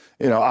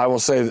 I will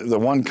say that the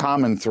one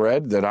common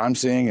thread that I'm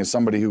seeing is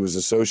somebody who was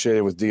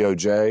associated with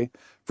DOJ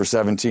for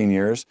 17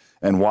 years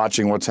and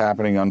watching what's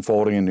happening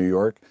unfolding in New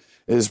York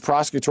is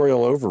prosecutorial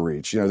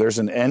overreach. There's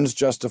an ends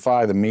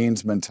justify the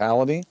means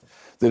mentality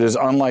that is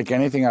unlike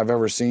anything I've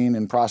ever seen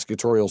in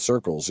prosecutorial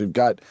circles. You've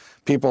got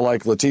people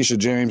like Letitia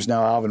James,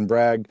 now Alvin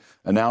Bragg,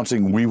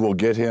 announcing we will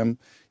get him.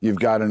 You've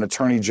got an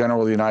attorney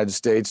general of the United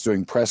States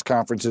doing press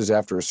conferences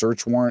after a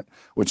search warrant,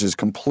 which is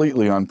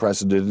completely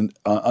unprecedented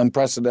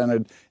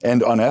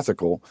and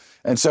unethical.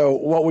 And so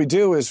what we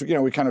do is,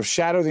 we kind of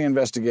shadow the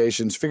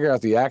investigations, figure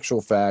out the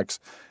actual facts,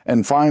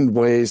 and find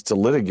ways to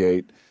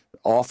litigate,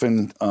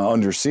 often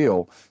under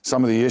seal,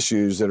 some of the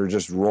issues that are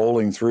just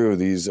rolling through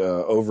these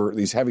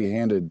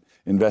heavy-handed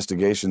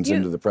investigations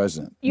into the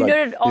president.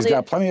 He's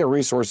got plenty of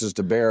resources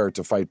to bear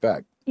to fight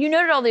back. You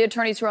noted all the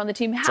attorneys who are on the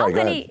team. How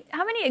many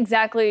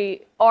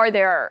exactly are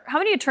there? How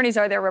many attorneys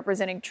are there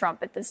representing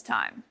Trump at this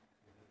time?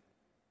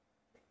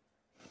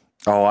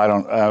 Oh, I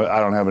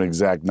don't have an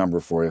exact number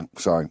for you.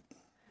 Sorry.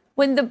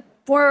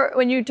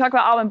 When you talk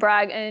about Alvin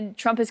Bragg and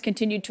Trump has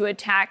continued to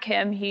attack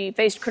him, he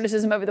faced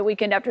criticism over the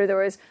weekend after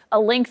there was a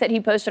link that he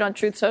posted on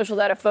Truth Social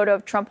that had a photo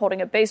of Trump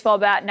holding a baseball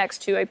bat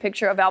next to a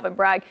picture of Alvin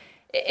Bragg.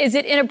 Is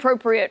it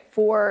inappropriate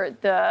for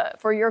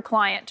your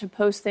client to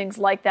post things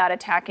like that,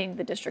 attacking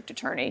the district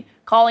attorney,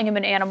 calling him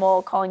an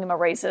animal, calling him a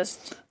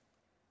racist?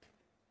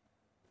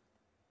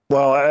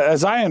 Well,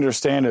 as I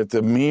understand it,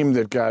 the meme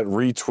that got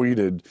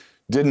retweeted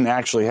didn't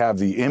actually have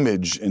the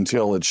image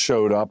until it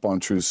showed up on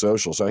Truth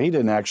Social. So he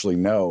didn't actually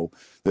know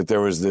that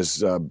there was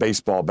this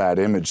baseball bat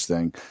image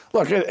thing.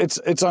 Look,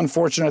 it's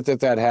unfortunate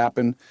that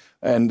happened.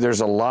 And there's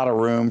a lot of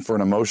room for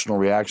an emotional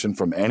reaction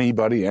from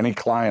anybody. Any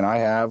client I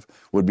have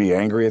would be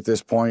angry at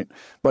this point.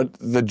 But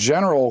the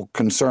general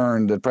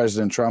concern that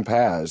President Trump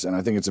has, and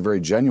I think it's a very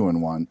genuine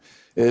one,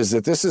 is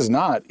that this is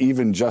not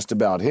even just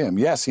about him.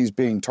 Yes, he's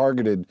being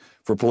targeted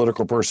for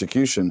political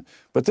persecution,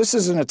 but this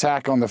is an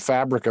attack on the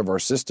fabric of our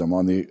system,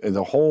 on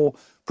the whole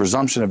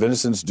presumption of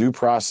innocence, due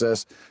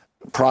process,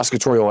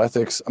 prosecutorial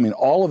ethics. I mean,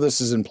 all of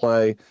this is in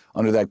play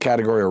under that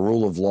category of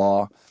rule of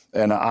law.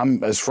 And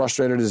I'm as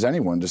frustrated as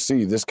anyone to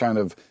see this kind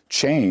of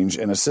change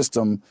in a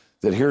system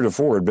that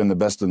heretofore had been the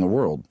best in the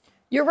world.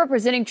 You're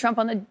representing Trump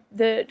on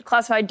the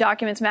classified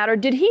documents matter.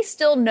 Did he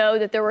still know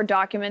that there were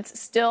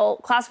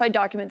classified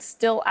documents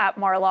still at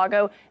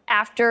Mar-a-Lago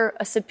after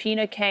a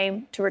subpoena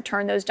came to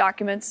return those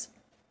documents?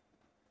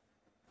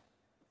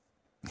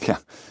 Yeah,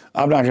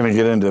 I'm not going to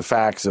get into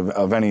facts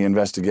of any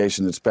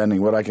investigation that's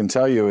pending. What I can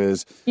tell you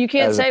is, you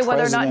can't say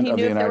whether or not he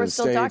knew if there were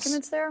still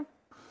documents there?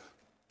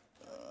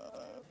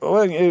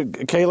 Well,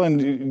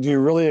 Caitlin, do you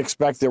really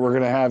expect that we're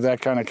going to have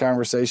that kind of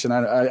conversation?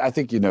 I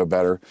think you know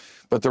better.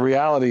 But the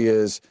reality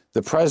is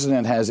the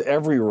president has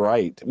every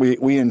right.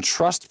 We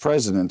entrust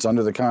presidents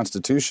under the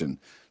Constitution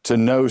to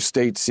know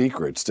state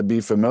secrets, to be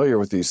familiar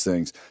with these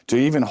things, to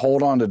even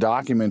hold on to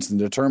documents and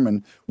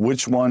determine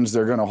which ones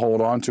they're going to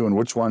hold on to and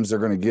which ones they're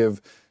going to give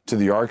to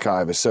the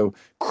archivist. So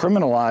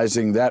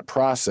criminalizing that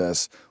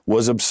process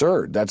was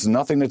absurd. That's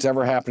nothing that's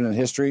ever happened in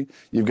history.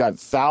 You've got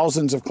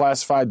thousands of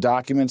classified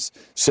documents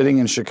sitting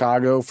in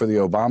Chicago for the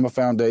Obama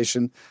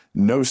Foundation,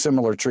 no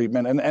similar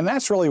treatment. And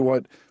that's really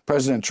what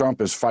President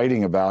Trump is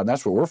fighting about, and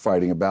that's what we're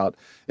fighting about,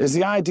 is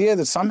the idea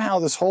that somehow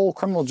this whole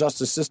criminal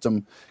justice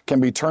system can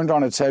be turned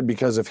on its head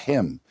because of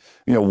him.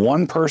 You know,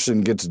 one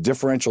person gets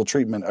differential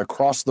treatment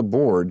across the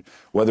board,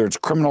 whether it's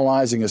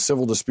criminalizing a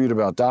civil dispute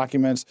about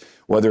documents,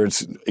 whether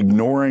it's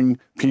ignoring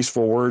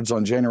peaceful words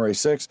on January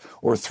 6th,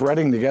 or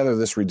threading together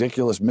this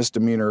ridiculous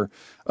misdemeanor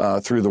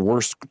through the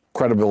least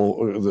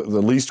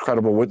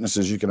credible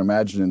witnesses you can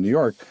imagine in New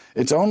York.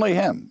 It's only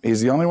him.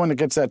 He's the only one that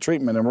gets that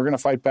treatment, and we're going to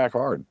fight back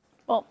hard.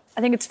 Well,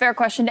 I think it's a fair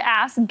question to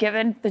ask,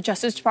 given the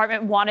Justice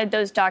Department wanted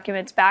those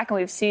documents back, and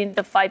we've seen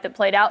the fight that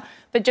played out.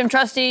 But Jim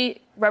Trusty,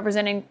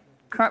 representing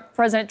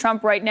President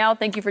Trump right now,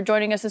 thank you for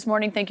joining us this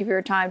morning. Thank you for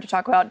your time to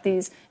talk about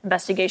these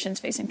investigations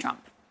facing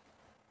Trump.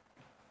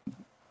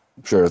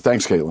 Sure.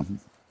 Thanks, Caitlin.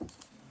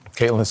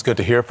 Caitlin, it's good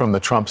to hear from the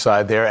Trump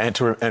side there,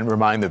 and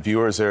remind the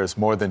viewers there is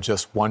more than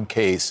just one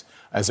case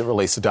as it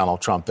relates to Donald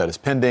Trump that is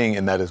pending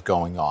and that is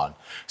going on.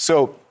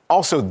 So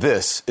also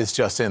this is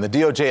just in. The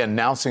DOJ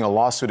announcing a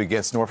lawsuit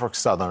against Norfolk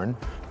Southern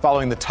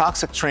following the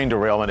toxic train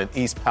derailment in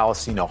East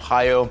Palestine,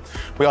 Ohio.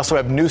 We also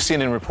have new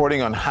CNN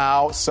reporting on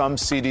how some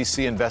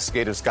CDC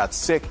investigators got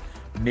sick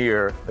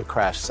near the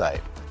crash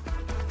site.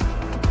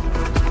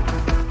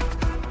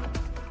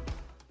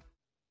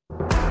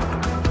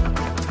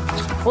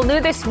 Well,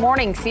 new this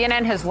morning,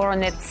 CNN has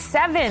learned that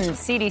 7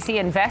 CDC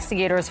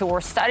investigators who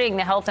were studying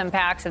the health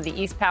impacts of the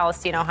East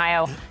Palestine,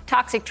 Ohio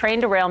toxic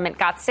train derailment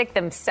got sick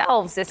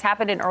themselves. This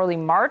happened in early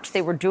March.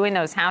 They were doing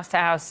those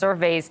house-to-house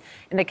surveys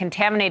in the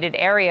contaminated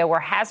area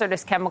where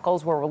hazardous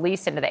chemicals were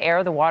released into the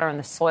air, the water, and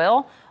the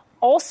soil.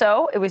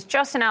 Also, it was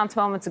just announced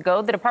moments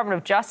ago, the Department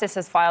of Justice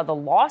has filed a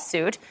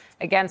lawsuit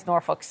against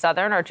Norfolk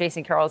Southern. Our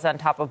Jason Carroll is on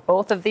top of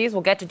both of these.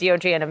 We'll get to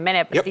DOJ in a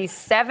minute, but these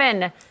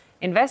 7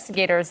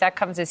 investigators, that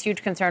comes as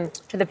huge concern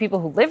to the people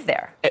who live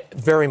there.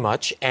 Very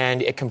much,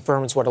 and it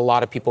confirms what a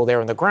lot of people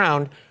there on the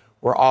ground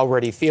were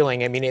already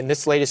feeling. I mean, and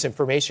this latest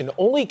information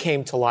only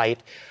came to light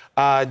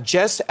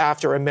just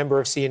after a member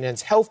of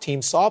CNN's health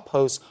team saw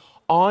posts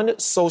on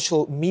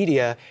social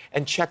media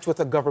and checked with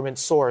a government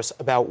source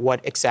about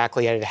what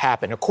exactly had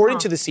happened. According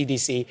to the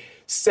CDC,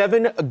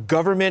 7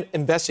 government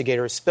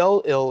investigators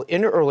fell ill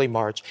in early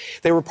March.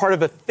 They were part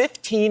of a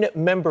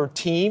 15-member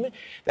team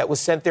that was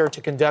sent there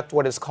to conduct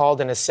what is called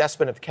an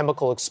assessment of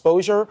chemical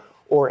exposure,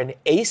 or an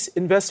ACE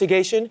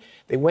investigation.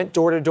 They went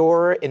door to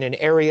door in an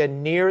area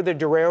near the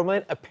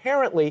derailment.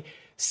 Apparently,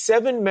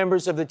 7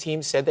 members of the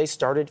team said they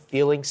started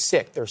feeling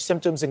sick. Their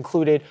symptoms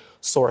included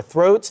sore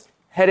throats,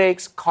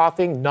 headaches,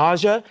 coughing,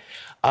 nausea.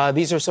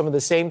 These are some of the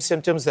same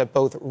symptoms that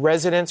both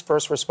residents,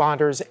 first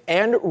responders,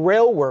 and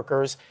rail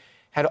workers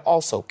had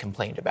also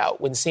complained about.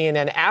 When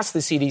CNN asked the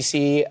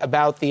CDC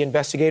about the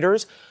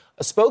investigators,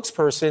 a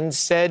spokesperson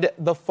said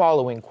the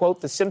following, quote,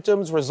 "The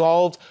symptoms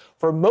resolved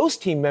for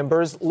most team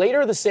members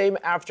later the same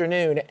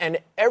afternoon, and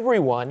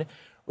everyone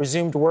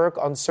resumed work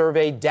on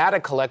survey data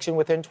collection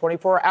within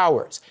 24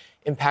 hours.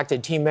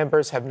 Impacted team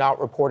members have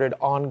not reported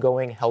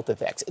ongoing health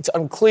effects." It's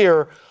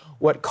unclear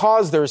what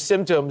caused their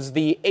symptoms.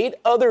 The 8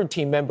 other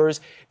team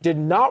members did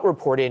not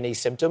report any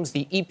symptoms.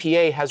 The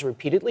EPA has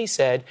repeatedly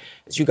said,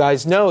 as you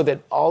guys know, that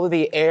all of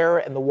the air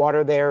and the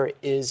water there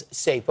is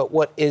safe. But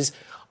what is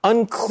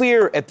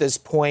unclear at this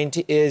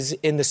point is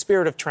in the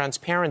spirit of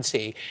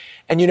transparency.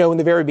 And, you know, in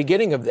the very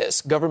beginning of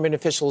this, government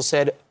officials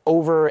said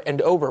over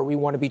and over, we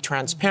want to be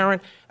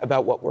transparent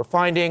about what we're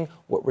finding,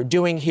 what we're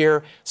doing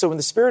here. So in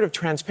the spirit of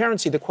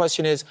transparency, the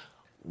question is,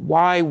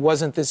 why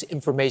wasn't this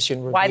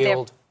information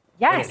revealed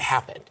when it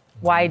happened?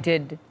 Why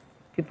did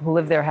people who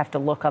live there have to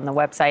look on the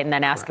website and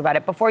then ask about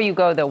it? Before you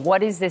go, though,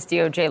 what is this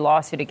DOJ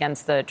lawsuit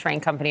against the train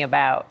company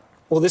about?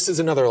 Well, this is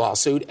another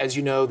lawsuit. As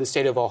you know, the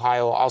state of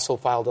Ohio also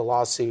filed a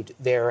lawsuit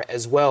there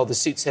as well. The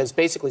suit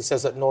basically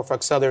says that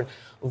Norfolk Southern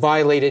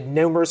violated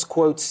numerous,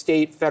 quote,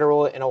 state,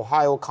 federal, and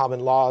Ohio common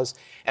laws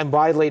and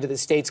violated the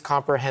state's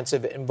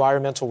comprehensive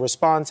environmental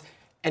response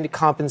and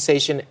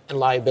Compensation and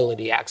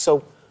Liability Act.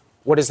 So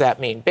what does that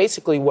mean?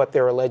 Basically, what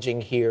they're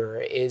alleging here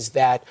is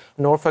that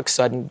Norfolk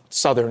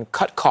Southern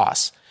cut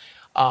costs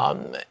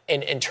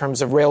in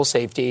terms of rail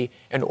safety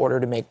in order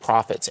to make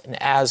profits.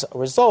 And as a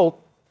result,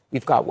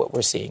 we've got what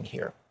we're seeing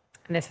here.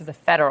 And this is a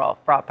federal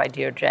brought by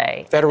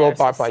DOJ. Federal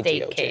brought by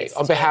state DOJ case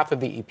on behalf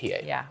of the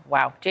EPA. Yeah,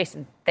 wow.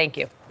 Jason, thank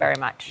you very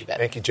much.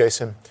 Thank you,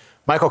 Jason.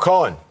 Michael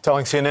Cohen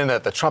telling CNN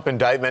that the Trump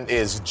indictment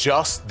is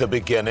just the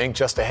beginning.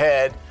 Just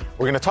ahead,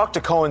 we're going to talk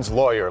to Cohen's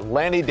lawyer,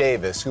 Lanny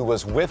Davis, who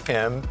was with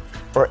him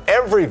for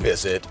every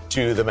visit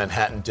to the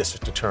Manhattan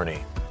District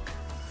Attorney.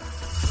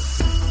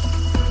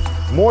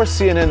 More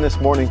CNN This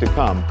Morning to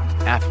come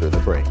after the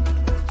break.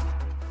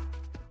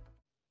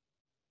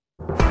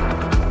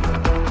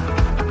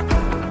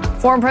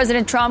 Former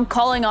President Trump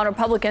calling on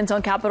Republicans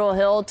on Capitol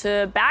Hill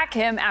to back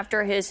him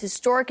after his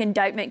historic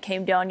indictment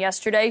came down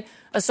yesterday.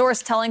 A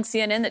source telling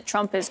CNN that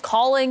Trump is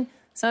calling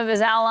some of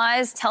his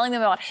allies, telling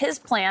them about his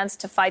plans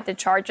to fight the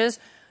charges.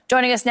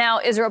 Joining us now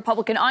is a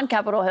Republican on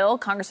Capitol Hill,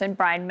 Congressman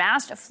Brian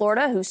Mast of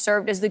Florida, who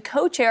served as the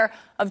co-chair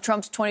of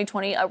Trump's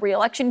 2020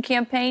 re-election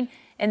campaign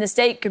in the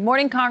state. Good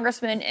morning,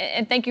 Congressman,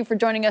 and thank you for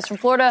joining us from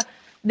Florida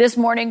this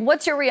morning.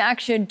 What's your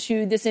reaction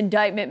to this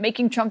indictment,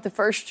 making Trump the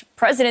first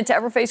president to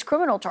ever face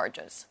criminal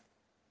charges?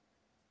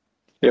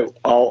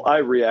 I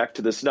react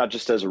to this not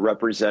just as a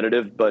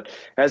representative, but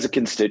as a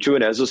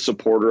constituent, as a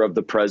supporter of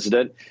the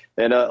president,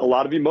 and a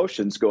lot of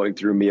emotions going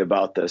through me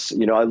about this.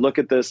 I look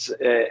at this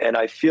and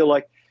I feel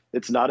like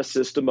it's not a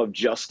system of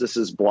justice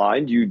is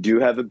blind. You do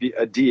have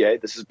a DA,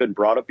 this has been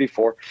brought up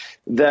before,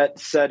 that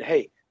said,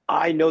 hey,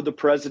 I know the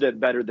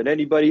president better than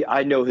anybody.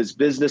 I know his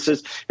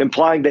businesses,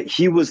 implying that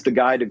he was the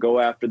guy to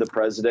go after the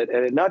president.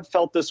 And it not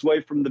felt this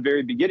way from the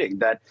very beginning,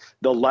 that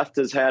the left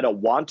has had a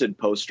wanted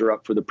poster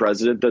up for the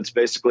president that's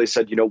basically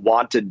said,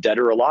 wanted dead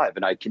or alive.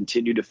 And I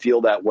continue to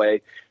feel that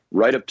way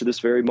right up to this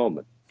very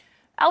moment.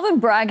 Alvin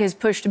Bragg has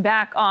pushed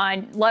back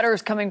on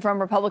letters coming from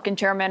Republican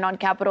chairmen on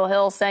Capitol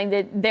Hill saying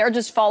that they're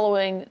just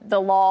following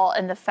the law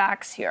and the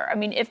facts here. I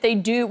mean, if they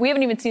do, we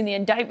haven't even seen the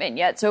indictment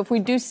yet. So if we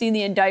do see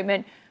the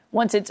indictment,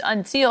 once it's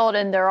unsealed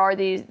and there are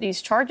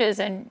these charges,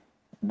 and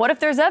what if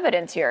there's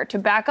evidence here to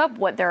back up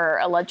what they're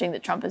alleging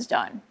that Trump has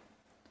done?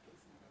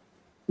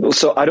 Well,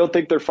 so I don't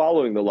think they're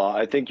following the law.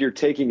 I think you're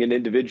taking an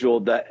individual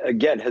that,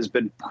 again, has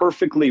been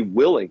perfectly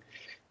willing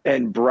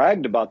and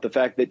bragged about the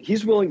fact that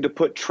he's willing to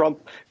put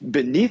Trump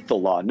beneath the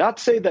law, not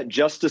say that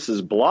justice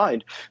is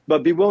blind,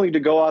 but be willing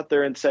to go out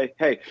there and say,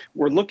 hey,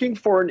 we're looking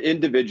for an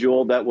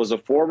individual that was a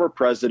former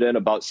president,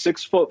 about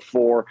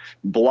 6'4",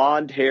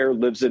 blonde hair,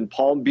 lives in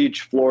Palm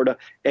Beach, Florida.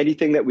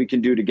 Anything that we can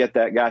do to get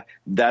that guy,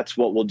 that's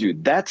what we'll do.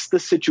 That's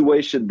the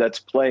situation that's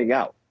playing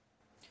out.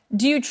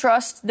 Do you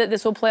trust that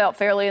this will play out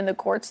fairly in the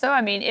courts, though? I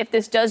mean, if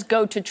this does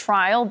go to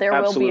trial, there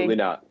will be Absolutely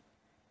not.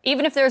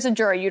 Even if there's a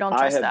jury, you don't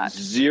trust that? I have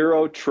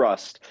zero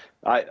trust.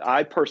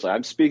 I personally,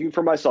 I'm speaking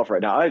for myself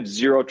right now. I have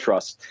zero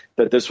trust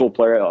that this will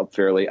play out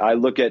fairly. I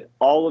look at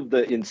all of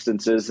the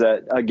instances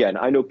that, again,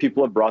 I know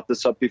people have brought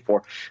this up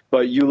before,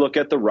 but you look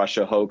at the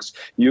Russia hoax,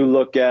 you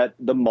look at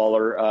the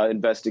Mueller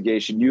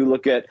investigation, you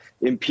look at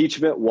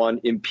impeachment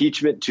 1,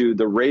 impeachment 2,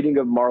 the raiding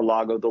of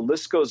Mar-a-Lago, the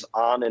list goes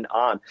on and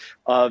on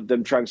of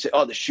them trying to say,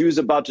 oh, the shoe's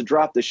about to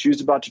drop, the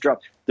shoe's about to drop.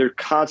 They're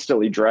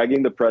constantly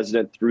dragging the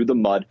president through the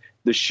mud.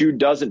 The shoe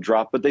doesn't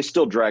drop, but they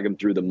still drag him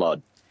through the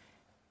mud.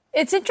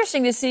 It's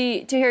interesting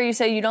to hear you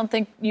say you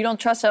don't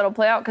trust how it'll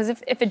play out, because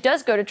if it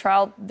does go to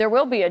trial, there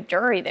will be a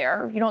jury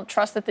there. You don't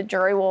trust that the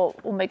jury will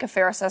make a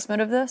fair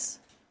assessment of this?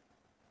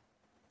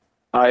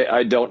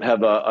 I don't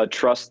have a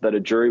trust that a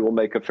jury will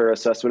make a fair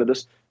assessment of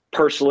this.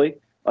 Personally,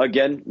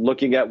 again,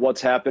 looking at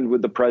what's happened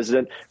with the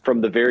president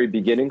from the very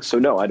beginning. So,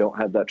 no, I don't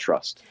have that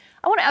trust.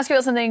 I want to ask you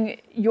about something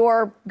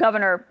your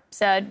governor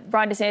said,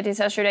 Ron DeSantis,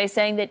 yesterday,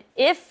 saying that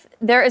if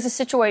there is a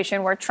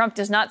situation where Trump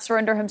does not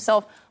surrender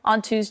himself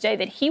on Tuesday,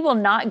 that he will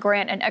not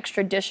grant an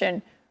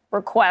extradition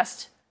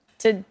request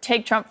to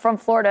take Trump from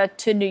Florida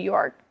to New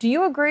York. Do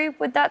you agree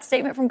with that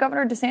statement from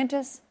Governor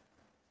DeSantis?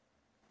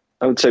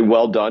 I would say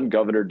well done,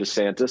 Governor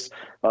DeSantis.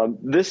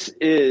 This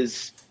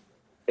is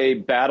a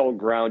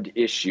battleground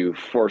issue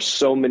for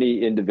so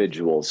many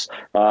individuals,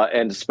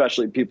 and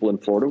especially people in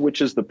Florida, which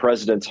is the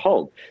president's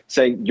home,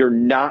 saying you're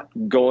not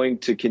going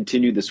to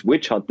continue this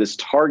witch hunt, this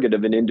target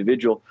of an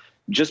individual,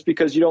 just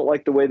because you don't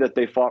like the way that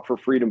they fought for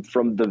freedom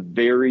from the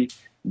very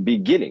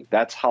beginning.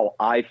 That's how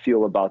I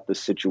feel about this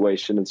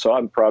situation. And so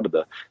I'm proud of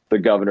the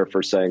governor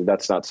for saying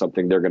that's not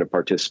something they're going to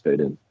participate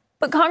in.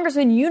 But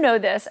Congressman, you know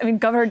this. I mean,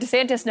 Governor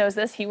DeSantis knows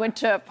this. He went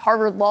to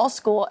Harvard Law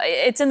School.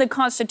 It's in the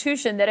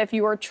Constitution that if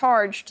you are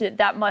charged,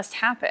 that must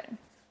happen.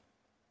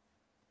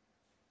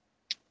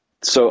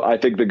 So I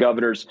think the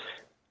governor's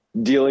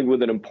dealing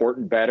with an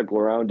important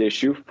battleground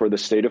issue for the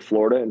state of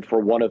Florida and for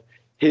one of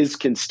his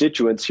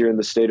constituents here in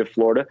the state of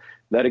Florida,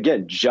 that,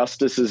 again,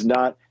 justice is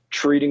not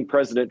treating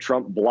President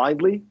Trump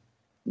blindly.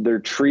 They're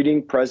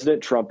treating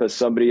President Trump as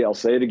somebody, I'll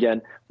say it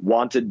again,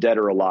 wanted dead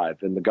or alive.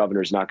 And the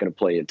governor's not going to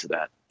play into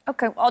that.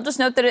 Okay, well, I'll just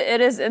note that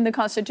it is in the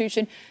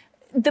Constitution.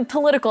 The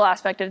political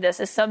aspect of this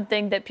is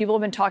something that people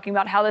have been talking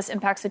about, how this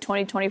impacts the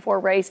 2024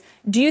 race.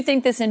 Do you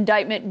think this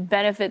indictment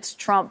benefits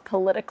Trump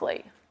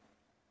politically?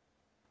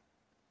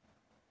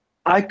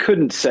 I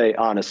couldn't say,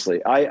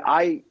 honestly.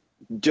 I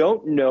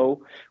don't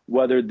know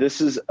whether this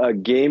is a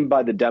game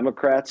by the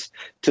Democrats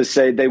to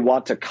say they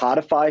want to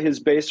codify his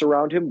base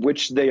around him,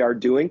 which they are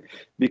doing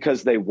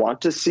because they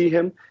want to see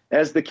him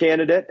as the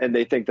candidate and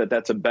they think that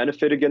that's a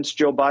benefit against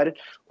Joe Biden,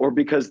 or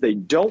because they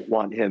don't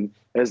want him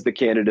as the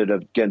candidate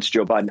against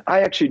Joe Biden.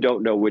 I actually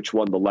don't know which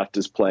one the left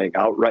is playing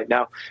out right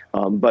now,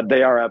 but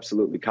they are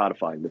absolutely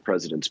codifying the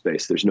president's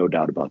base. There's no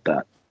doubt about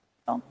that.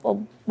 Well,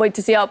 we'll wait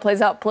to see how it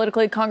plays out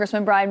politically.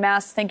 Congressman Brian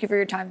Mast, thank you for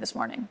your time this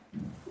morning.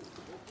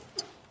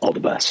 All the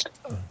best.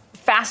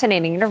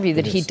 Fascinating interview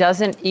that he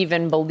doesn't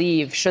even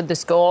believe, should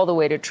this go all the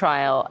way to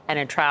trial and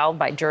a trial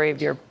by jury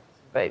of your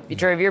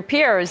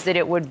peers, that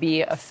it would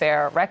be a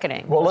fair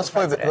reckoning. Well, let's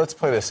play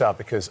this out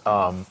because,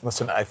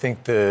 listen, I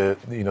think the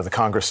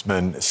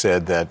congressman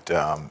said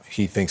that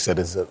he thinks that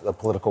is a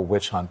political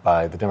witch hunt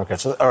by the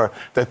Democrats, or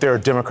that there are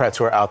Democrats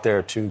who are out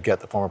there to get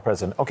the former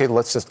president. Okay,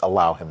 let's just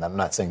allow him. I'm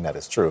not saying that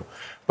is true,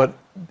 but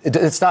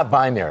it's not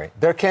binary.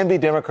 There can be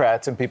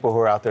Democrats and people who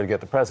are out there to get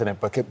the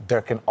president, but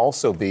there can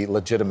also be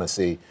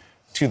legitimacy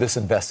to this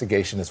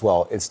investigation as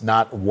well. It's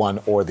not one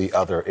or the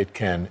other. It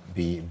can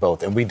be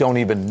both. And we don't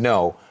even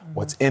know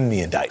what's in the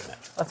indictment.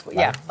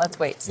 Let's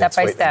wait step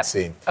by step.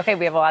 Okay,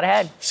 we have a lot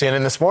ahead.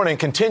 CNN This Morning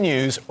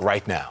continues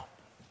right now.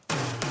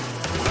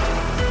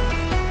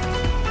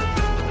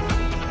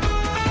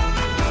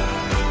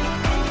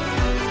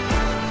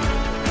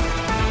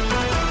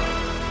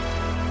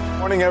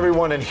 Morning,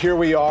 everyone, and here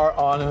we are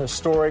on a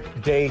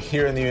historic day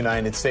here in the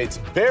United States.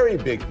 Very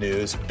big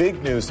news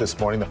this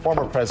morning. The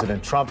former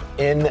President Trump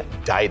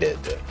indicted.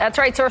 That's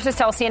right. Sources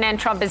tell CNN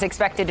Trump is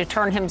expected to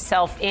turn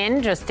himself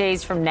in just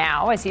days from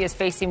now as he is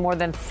facing more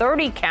than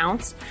 30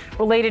 counts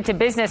related to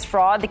business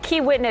fraud. The key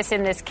witness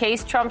in this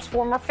case, Trump's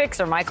former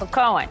fixer, Michael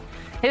Cohen.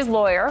 His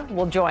lawyer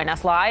will join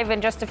us live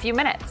in just a few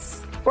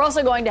minutes. We're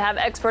also going to have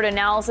expert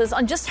analysis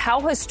on just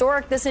how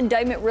historic this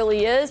indictment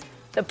really is,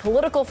 the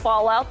political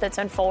fallout that's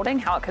unfolding,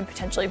 how it could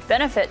potentially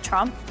benefit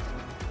Trump.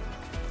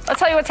 Let's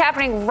tell you what's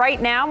happening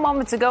right now.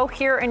 Moments ago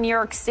here in New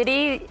York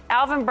City,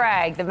 Alvin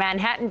Bragg, the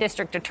Manhattan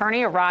District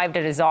Attorney, arrived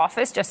at his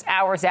office just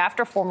hours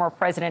after former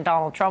President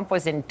Donald Trump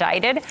was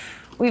indicted.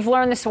 We've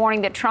learned this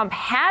morning that Trump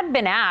had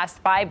been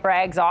asked by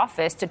Bragg's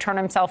office to turn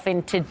himself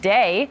in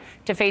today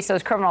to face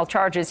those criminal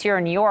charges here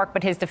in New York.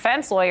 But his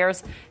defense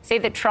lawyers say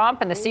that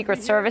Trump and the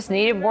Secret Service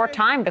needed more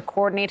time to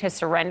coordinate his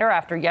surrender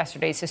after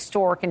yesterday's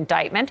historic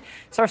indictment.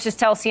 Sources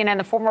tell CNN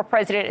the former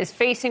president is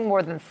facing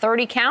more than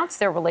 30 counts.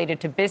 They're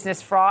related to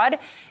business fraud.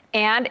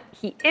 And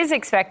he is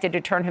expected to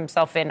turn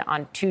himself in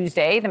on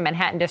Tuesday. The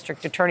Manhattan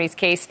District Attorney's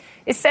case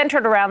is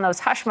centered around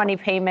those hush money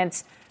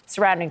payments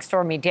surrounding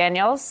Stormy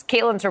Daniels.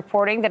 Caitlin's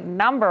reporting that a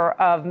number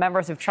of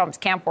members of Trump's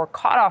camp were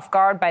caught off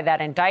guard by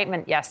that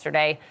indictment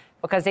yesterday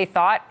because they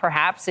thought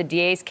perhaps the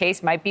DA's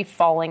case might be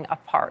falling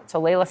apart. So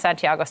Leila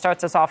Santiago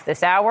starts us off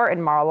this hour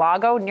in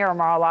Mar-a-Lago, near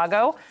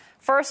Mar-a-Lago.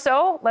 First,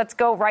 let's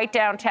go right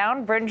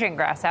downtown. Bryn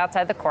Gingras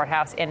outside the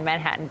courthouse in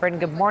Manhattan. Bryn,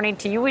 good morning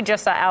to you. We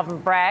just saw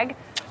Alvin Bragg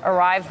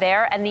arrive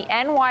there, and the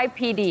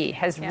NYPD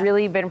has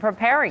really been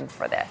preparing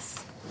for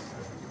this.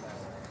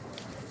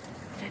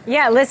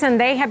 Yeah, listen,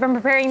 they have been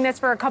preparing this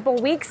for a couple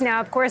weeks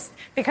now, of course,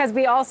 because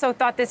we also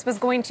thought this was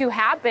going to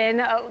happen,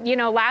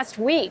 last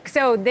week.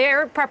 So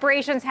their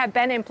preparations have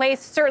been in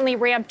place, certainly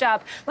ramped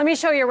up. Let me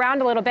show you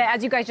around a little bit.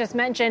 As you guys just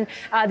mentioned,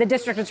 the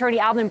district attorney,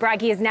 Alvin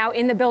Bragg, he is now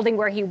in the building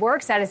where he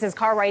works. That is his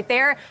car right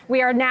there.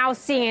 We are now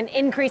seeing an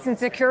increase in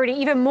security,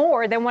 even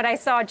more than what I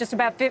saw just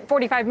about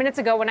 45 minutes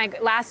ago when I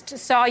last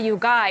saw you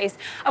guys.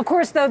 Of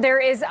course, though,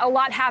 there is a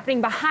lot happening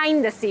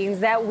behind the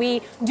scenes that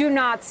we do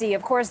not see.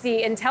 Of course,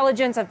 the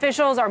intelligence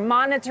officials are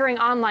monitoring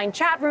online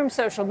chat rooms,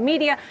 social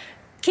media,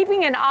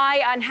 keeping an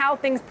eye on how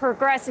things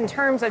progress in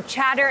terms of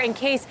chatter in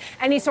case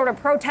any sort of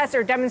protests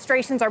or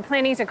demonstrations are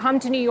planning to come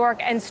to New York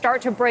and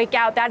start to break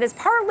out. That is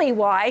partly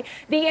why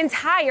the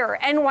entire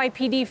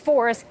NYPD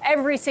force,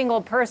 every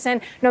single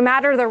person, no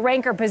matter the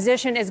rank or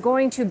position, is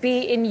going to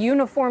be in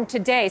uniform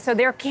today. So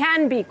there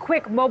can be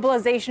quick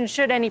mobilization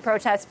should any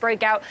protests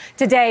break out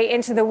today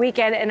into the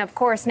weekend. And of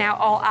course, now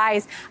all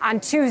eyes on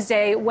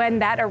Tuesday when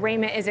that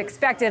arraignment is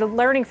expected.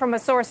 Learning from a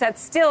source that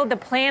still the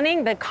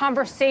planning, the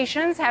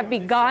conversations have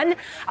begun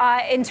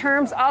in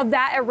terms of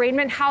that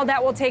arraignment, how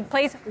that will take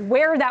place,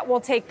 where that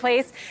will take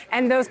place.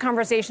 And those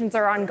conversations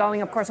are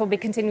ongoing. Of course, we'll be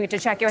continuing to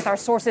check in with our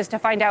sources to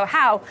find out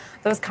how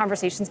those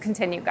conversations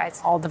continue,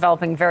 guys. All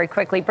developing very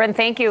quickly. Bryn,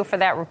 thank you for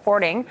that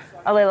reporting.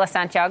 Leila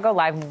Santiago,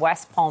 live in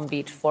West Palm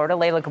Beach, Florida.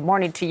 Leila, good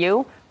morning to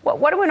you.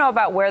 What do we know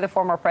about where the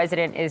former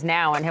president is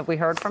now, and have we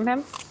heard from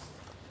him?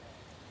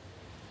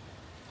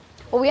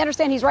 Well, we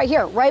understand he's right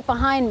here, right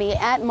behind me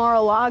at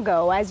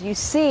Mar-a-Lago, as you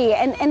see.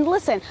 And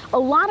listen, a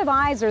lot of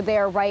eyes are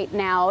there right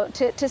now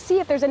to see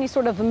if there's any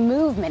sort of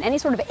movement, any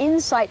sort of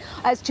insight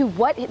as to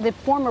what the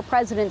former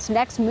president's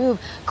next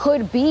move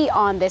could be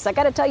on this. I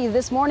got to tell you,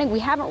 this morning, we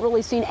haven't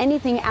really seen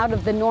anything out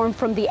of the norm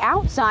from the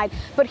outside.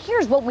 But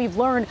here's what we've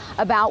learned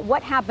about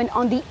what happened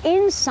on the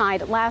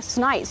inside last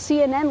night.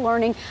 CNN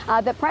learning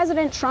that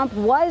President Trump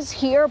was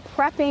here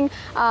prepping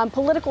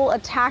political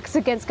attacks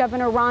against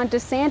Governor Ron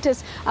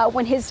DeSantis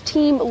when his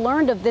team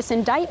learned of this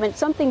indictment,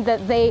 something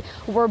that they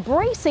were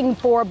bracing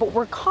for, but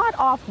were caught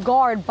off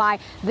guard by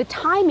the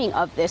timing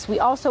of this. We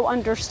also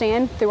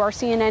understand through our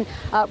CNN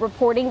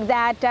reporting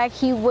that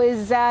he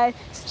was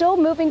still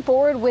moving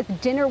forward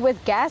with dinner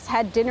with guests,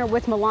 had dinner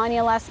with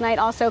Melania last night,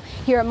 also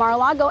here at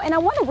Mar-a-Lago. And I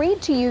want to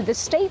read to you the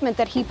statement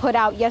that he put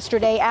out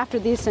yesterday after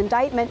this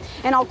indictment,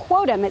 and I'll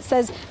quote him. It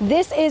says,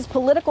 "This is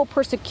political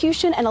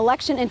persecution and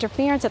election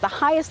interference at the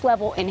highest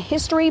level in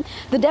history.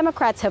 The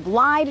Democrats have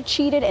lied,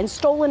 cheated, and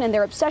stolen in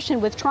their obsession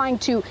with trying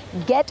to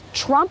get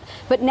Trump,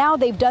 but now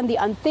they've done the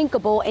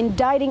unthinkable,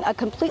 indicting a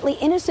completely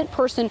innocent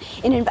person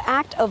in an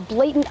act of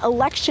blatant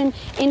election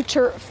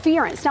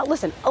interference." Now,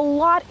 listen, a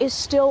lot is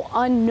still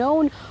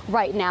unknown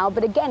right now,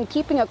 but again,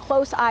 keeping a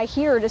close eye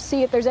here to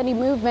see if there's any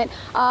movement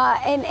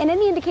and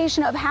any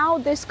indication of how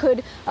this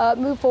could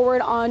move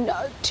forward on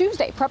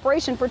Tuesday,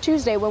 preparation for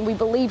Tuesday, when we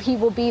believe he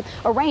will be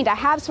arraigned. I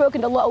have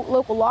spoken to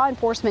local law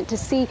enforcement to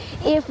see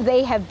if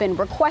they have been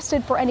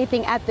requested for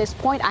anything at this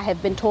point. I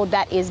have been told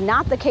that is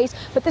not the case,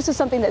 but this is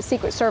something that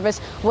Secret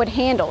Service would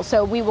handle.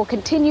 So we will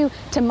continue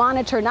to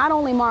monitor not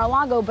only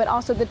Mar-a-Lago, but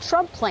also the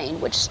Trump plane,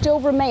 which still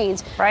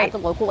remains at the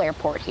local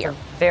airport here.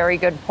 Very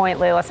good point,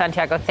 Leila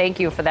Santiago. Thank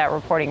you for that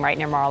reporting right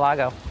near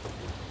Mar-a-Lago.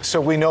 So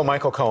we know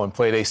Michael Cohen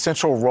played a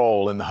central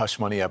role in the Hush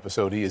Money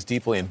episode. He is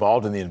deeply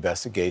involved in the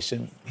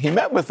investigation. He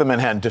met with the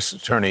Manhattan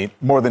District Attorney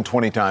more than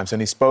 20 times,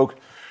 and he spoke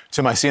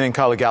to my CNN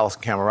colleague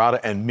Allison Camerata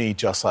and me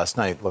just last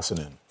night. Listen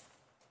in.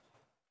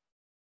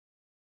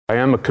 I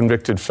am a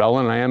convicted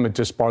felon. I am a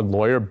disbarred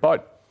lawyer,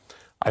 but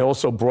I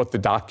also brought the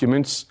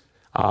documents.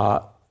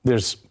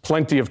 There's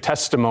plenty of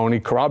testimony,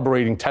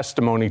 corroborating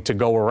testimony to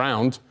go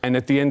around. And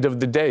at the end of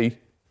the day,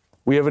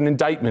 we have an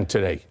indictment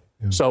today.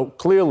 Yeah. So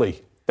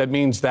clearly, that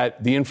means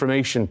that the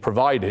information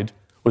provided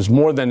was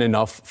more than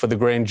enough for the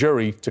grand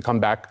jury to come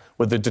back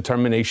with a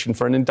determination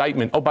for an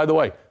indictment. Oh, by the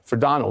way, for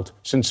Donald,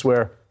 since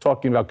we're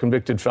talking about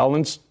convicted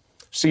felons,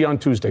 see you on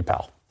Tuesday,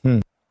 pal.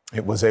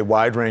 It was a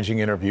wide-ranging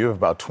interview of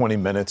about 20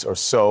 minutes or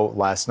so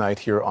last night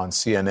here on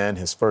CNN,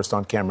 his first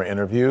on-camera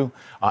interview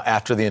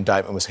after the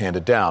indictment was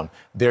handed down.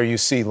 There you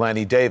see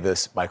Lenny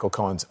Davis, Michael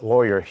Cohen's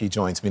lawyer. He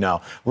joins me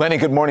now. Lenny,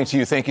 good morning to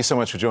you. Thank you so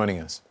much for joining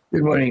us.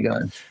 Good morning,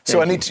 guys.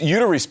 So I need you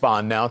to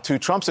respond now to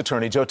Trump's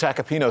attorney, Joe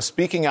Tacopino,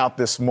 speaking out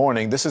this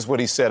morning. This is what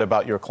he said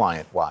about your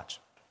client.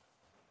 Watch.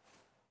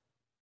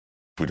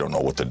 We don't know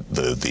what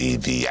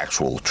the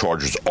actual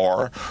charges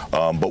are,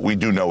 but we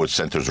do know it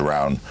centers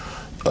around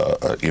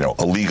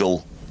a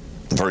legal,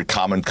 very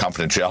common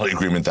confidentiality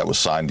agreement that was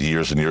signed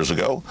years and years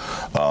ago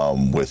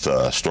with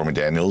Stormy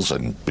Daniels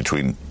and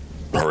between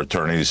her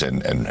attorneys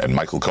and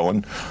Michael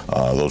Cohen.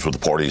 Those were the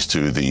parties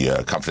to the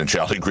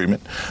confidentiality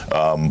agreement.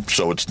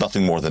 So it's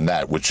nothing more than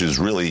that, which is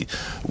really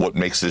what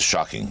makes this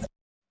shocking.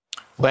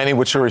 Lanny,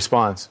 what's your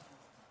response?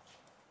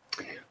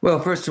 Well,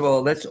 first of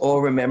all, let's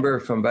all remember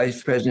from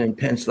Vice President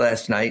Pence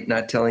last night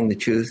not telling the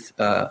truth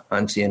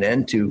on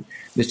CNN to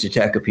Mr.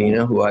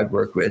 Tacopino, who I've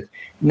worked with.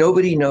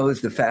 Nobody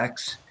knows the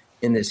facts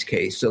in this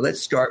case. So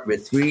let's start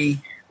with three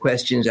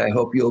questions I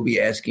hope you'll be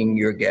asking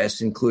your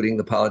guests, including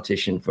the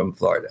politician from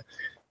Florida.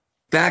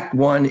 Fact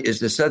one is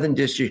the Southern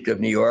District of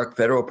New York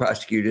federal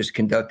prosecutors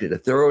conducted a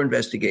thorough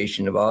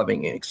investigation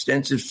involving an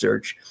extensive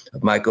search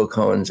of Michael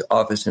Cohen's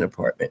office and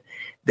apartment.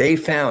 They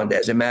found,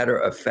 as a matter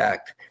of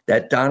fact,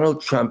 that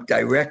Donald Trump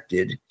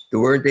directed, the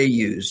word they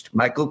used,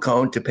 Michael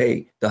Cohen to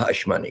pay the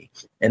hush money.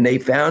 And they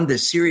found the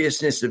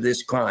seriousness of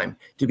this crime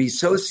to be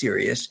so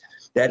serious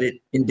that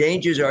it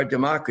endangers our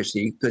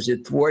democracy because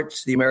it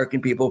thwarts the American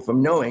people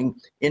from knowing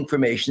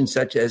information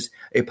such as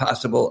a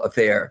possible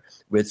affair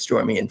with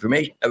Stormy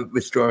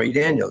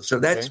Daniels. So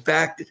that's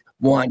fact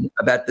one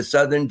about the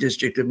Southern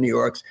District of New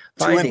York's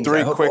findings. 2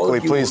 and 3 quickly,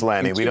 please,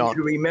 Lanny. We don't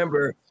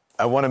remember.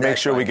 I want to make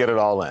sure we get it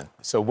all in.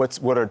 So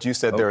you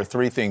said there are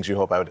three things you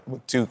hope I would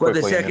two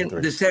quickly.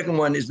 Well, the second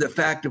one is the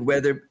fact of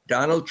whether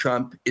Donald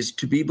Trump is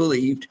to be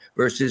believed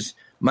versus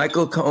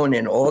Michael Cohen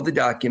and all the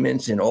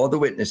documents and all the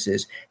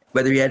witnesses,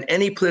 whether he had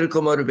any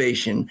political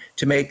motivation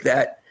to make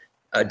that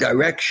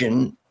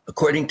direction,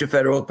 according to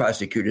federal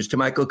prosecutors, to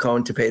Michael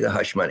Cohen to pay the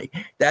hush money.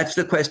 That's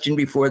the question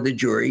before the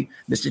jury.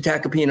 Mr.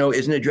 Tacopino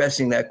isn't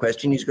addressing that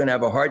question. He's going to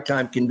have a hard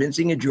time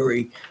convincing a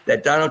jury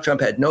that Donald Trump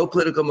had no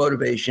political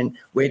motivation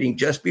waiting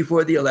just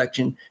before the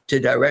election to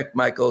direct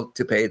Michael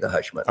to pay the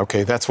hush money.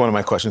 Okay, that's one of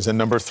my questions. And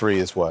number three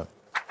is what?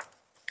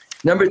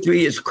 Number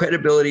 3 is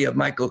credibility of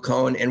Michael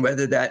Cohen and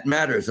whether that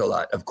matters a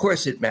lot. Of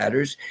course it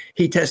matters.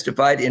 He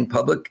testified in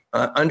public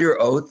under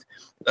oath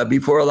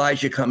before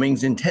Elijah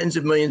Cummings and tens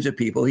of millions of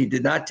people. He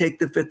did not take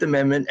the Fifth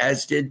Amendment,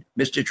 as did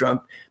Mr.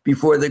 Trump,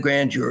 before the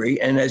grand jury.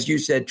 And as you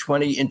said,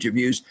 20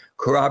 interviews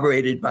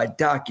corroborated by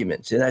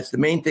documents. And that's the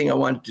main thing I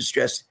wanted to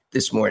stress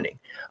this morning.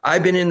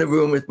 I've been in the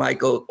room with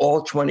Michael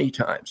all 20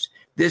 times.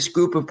 This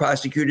group of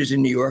prosecutors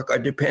in New York are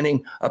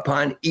depending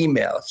upon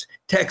emails,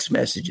 text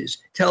messages,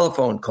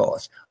 telephone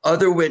calls,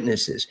 other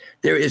witnesses.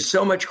 There is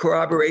so much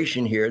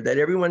corroboration here that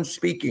everyone's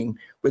speaking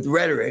with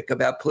rhetoric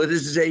about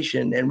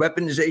politicization and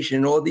weaponization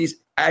and all these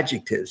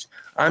adjectives.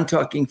 I'm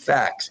talking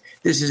facts.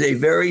 This is a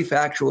very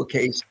factual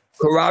case,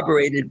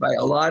 corroborated by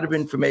a lot of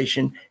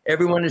information.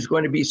 Everyone is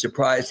going to be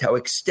surprised how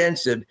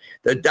extensive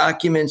the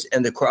documents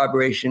and the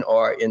corroboration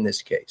are in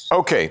this case.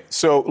 Okay,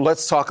 so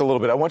let's talk a little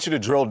bit. I want you to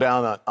drill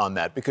down on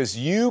that because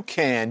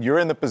you're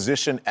in the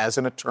position as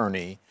an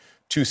attorney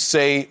to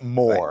say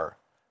more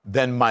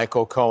than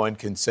Michael Cohen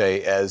can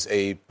say as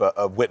a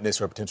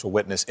witness or a potential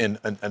witness in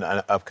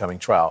an upcoming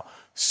trial.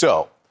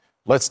 So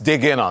let's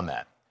dig in on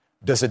that.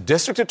 Does a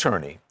district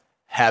attorney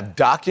have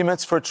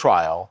documents for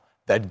trial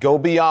that go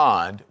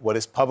beyond what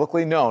is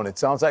publicly known? It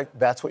sounds like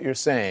that's what you're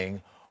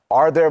saying.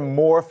 Are there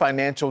more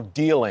financial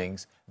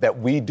dealings that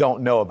we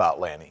don't know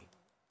about, Lanny?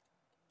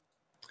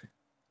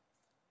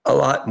 A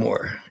lot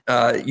more.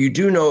 You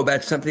do know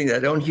about something that I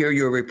don't hear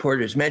your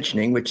reporters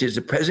mentioning, which is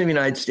the president of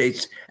the United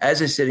States, as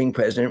a sitting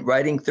president,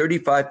 writing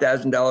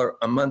 $35,000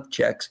 a month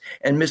checks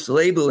and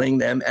mislabeling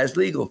them as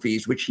legal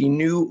fees, which he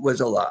knew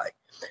was a lie.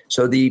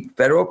 So the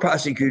federal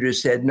prosecutors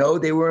said, no,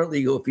 they weren't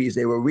legal fees.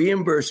 They were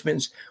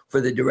reimbursements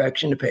for the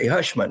direction to pay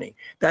hush money.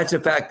 That's a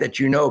fact that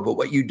you know. But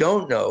what you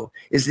don't know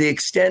is the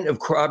extent of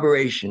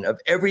corroboration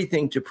of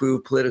everything to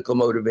prove political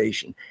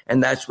motivation.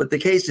 And that's what the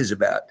case is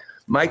about.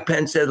 Mike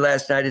Pence said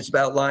last night it's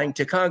about lying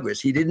to Congress.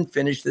 He didn't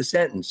finish the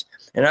sentence.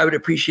 And I would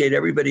appreciate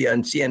everybody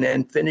on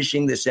CNN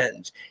finishing the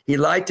sentence. He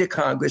lied to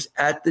Congress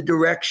at the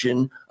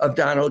direction of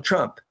Donald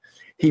Trump.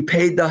 He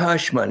paid the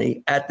hush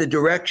money at the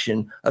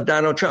direction of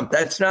Donald Trump.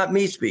 That's not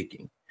me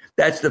speaking.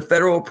 That's the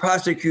federal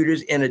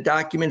prosecutors in a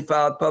document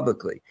filed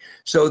publicly.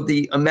 So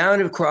the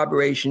amount of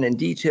corroboration and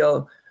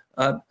detail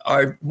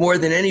are more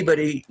than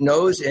anybody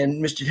knows. And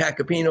Mr.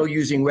 Tacopino,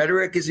 using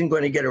rhetoric, isn't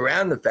going to get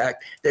around the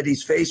fact that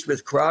he's faced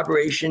with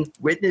corroboration,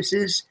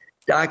 witnesses,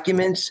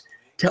 documents,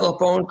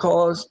 telephone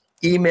calls,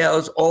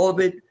 emails, all of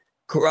it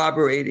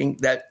corroborating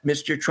that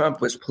Mr.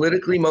 Trump was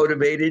politically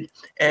motivated.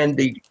 And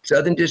the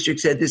Southern District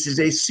said this is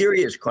a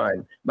serious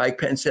crime. Mike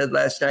Pence said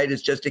last night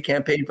it's just a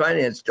campaign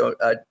finance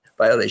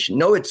violation.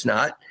 No, it's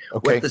not.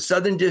 Okay. What the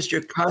Southern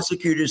District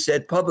prosecutors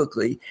said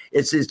publicly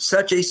is it's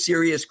such a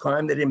serious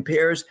crime that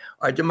impairs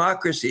our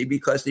democracy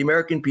because the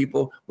American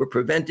people were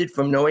prevented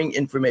from knowing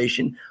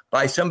information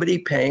by somebody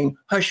paying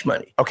hush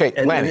money. Okay,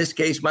 and Lanny. in this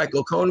case,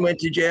 Michael Cohen went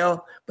to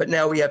jail, but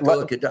now we have to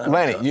look at Donald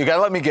Lanny, Trump. you got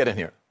to let me get in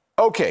here.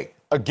 Okay.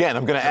 Again,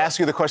 I'm going to ask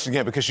you the question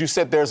again because you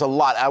said there's a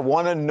lot. I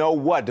want to know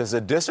what. Does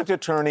a district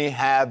attorney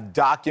have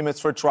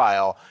documents for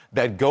trial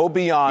that go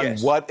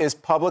beyond what is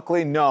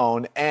publicly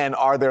known? And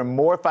are there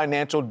more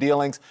financial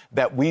dealings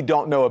that we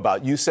don't know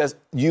about? You said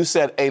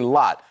a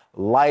lot.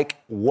 Like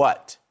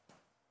what?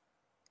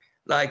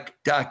 Like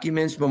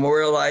documents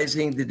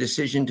memorializing the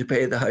decision to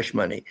pay the hush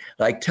money,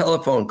 like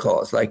telephone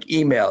calls, like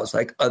emails,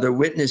 like other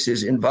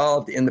witnesses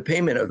involved in the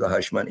payment of the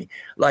hush money,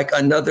 like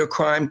another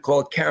crime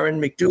called Karen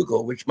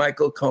McDougal, which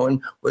Michael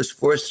Cohen was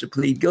forced to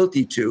plead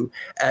guilty to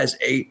as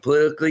a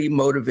politically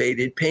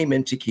motivated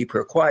payment to keep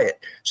her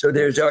quiet. So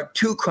there's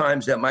two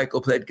crimes that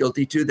Michael pled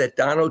guilty to that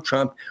Donald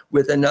Trump,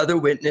 with another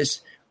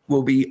witness,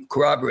 will be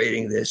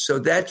corroborating this. So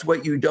that's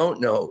what you don't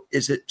know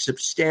is a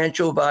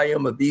substantial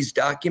volume of these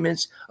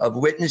documents, of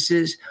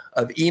witnesses,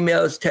 of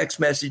emails, text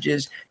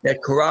messages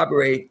that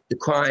corroborate the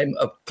crime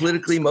of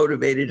politically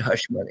motivated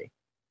hush money.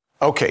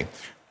 Okay.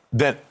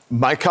 Then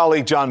my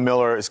colleague John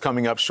Miller is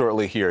coming up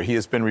shortly here. He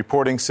has been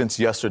reporting since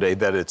yesterday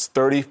that it's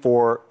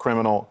 34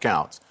 criminal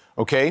counts.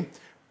 Okay.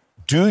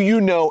 Do you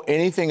know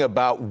anything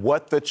about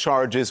what the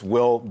charges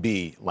will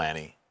be,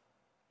 Lanny?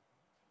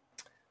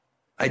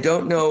 I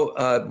don't know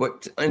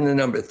what's in the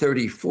number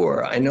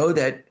 34. I know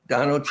that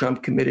Donald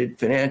Trump committed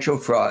financial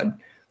fraud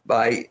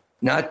by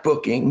not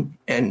booking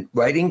and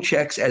writing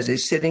checks as a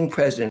sitting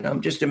president.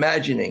 I'm just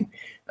imagining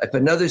if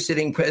another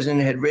sitting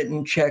president had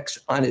written checks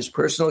on his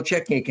personal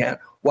checking account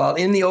while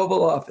in the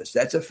Oval Office,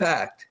 that's a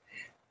fact,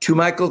 to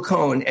Michael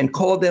Cohen and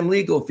called them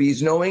legal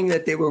fees, knowing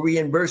that they were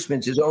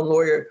reimbursements. His own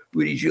lawyer,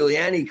 Rudy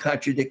Giuliani,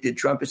 contradicted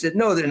Trump and said,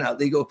 no, they're not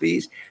legal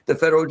fees. The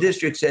federal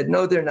district said,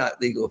 no, they're not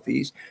legal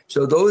fees.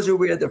 So those are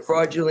where the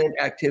fraudulent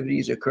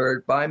activities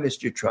occurred by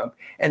Mr. Trump.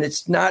 And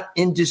it's not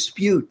in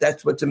dispute.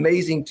 That's what's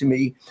amazing to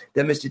me,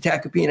 that Mr.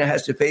 Tacopina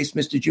has to face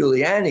Mr.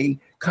 Giuliani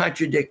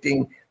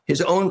contradicting his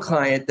own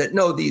client that,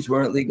 no, these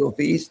weren't legal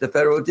fees. The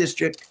federal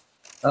district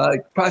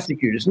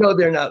prosecutors, no,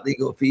 they're not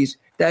legal fees.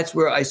 That's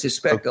where I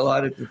suspect a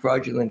lot of the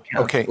fraudulent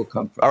counts will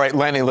come from. All right,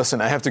 Lanny,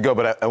 listen, I have to go,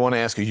 but I want to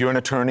ask you, you're an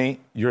attorney,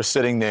 you're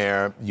sitting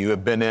there, you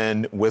have been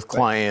in with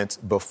clients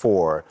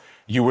before.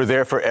 You were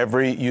there for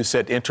every, you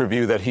said,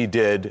 interview that he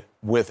did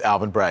with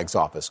Alvin Bragg's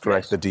office,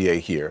 correct? Yes. The DA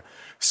here.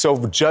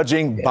 So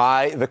judging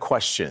by the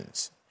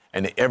questions,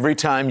 and every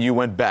time you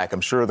went back,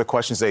 I'm sure the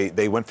questions,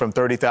 they went from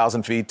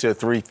 30,000 feet to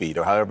 3 feet,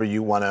 or however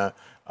you want to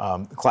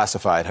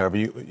classify it, however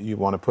you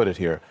want to put it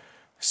here.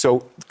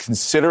 So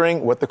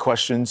considering what the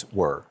questions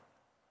were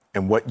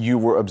and what you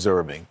were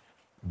observing,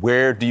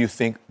 where do you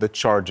think the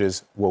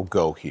charges will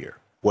go here?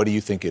 What do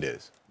you think it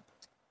is?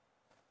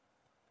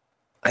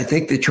 I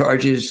think the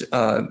charges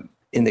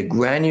in the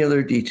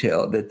granular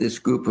detail that this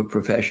group of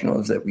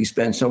professionals that we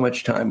spend so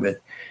much time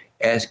with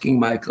asking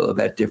Michael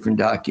about different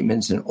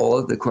documents and all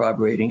of the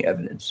corroborating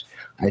evidence.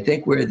 I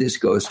think where this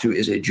goes to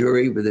is a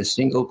jury with a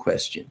single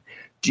question.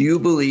 Do you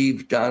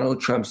believe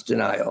Donald Trump's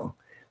denial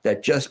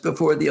that just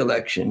before the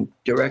election,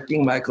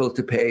 directing Michael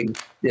to pay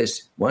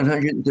this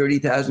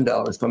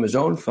 $130,000 from his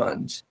own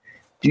funds,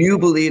 do you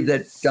believe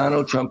that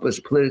Donald Trump was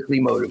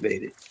politically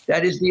motivated?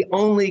 That is the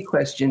only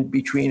question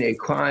between a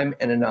crime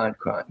and a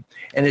non-crime.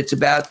 And it's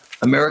about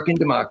American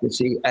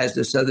democracy, as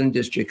the Southern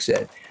District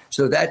said.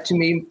 So that, to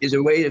me, is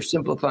a way of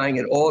simplifying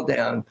it all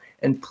down.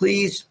 And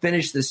please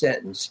finish the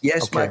sentence.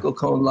 Yes, okay. Michael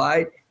Cohen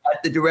lied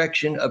at the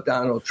direction of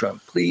Donald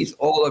Trump. Please,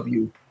 all of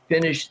you,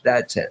 finish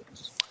that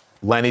sentence.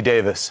 Lanny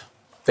Davis,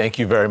 thank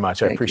you very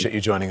much. I appreciate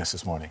you joining us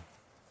this morning.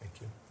 Thank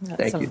you.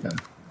 Thank you, Don.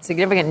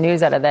 Significant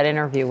news out of that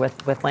interview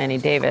with Lanny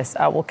Davis.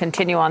 We'll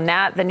continue on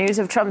that. The news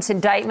of Trump's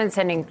indictment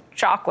sending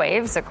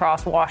shockwaves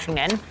across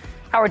Washington.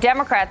 How are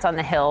Democrats on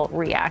the Hill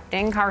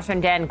reacting? Congressman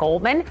Dan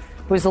Goldman,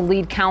 who is the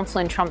lead counsel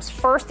in Trump's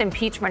first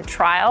impeachment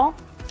trial,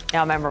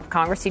 now a member of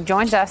Congress, he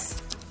joins us.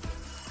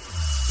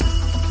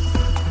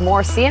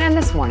 More CNN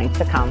This Morning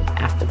to come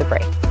after the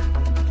break.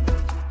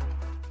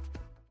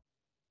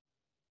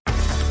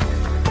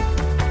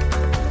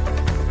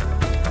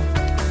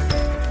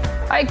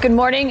 All right, good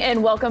morning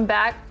and welcome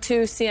back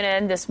to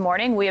CNN This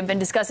Morning. We have been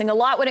discussing a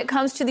lot when it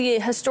comes to the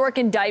historic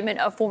indictment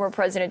of former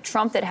President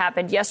Trump that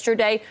happened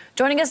yesterday.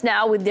 Joining us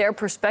now with their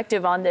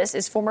perspective on this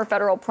is former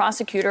federal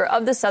prosecutor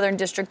of the Southern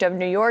District of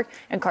New York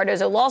and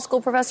Cardozo Law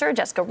School professor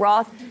Jessica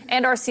Roth,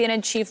 and our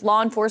CNN chief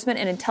law enforcement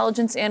and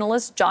intelligence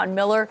analyst John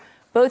Miller,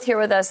 both here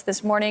with us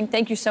this morning.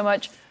 Thank you so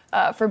much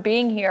for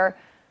being here.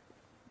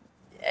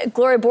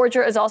 Gloria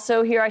Borger is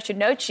also here. I should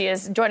note she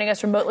is joining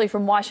us remotely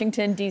from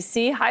Washington,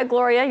 D.C. Hi,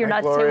 Gloria. You're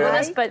not here with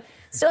us, but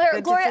still here.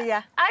 Good Gloria, to see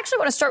ya. I actually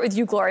want to start with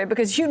you, Gloria,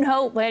 because you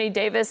know Lanny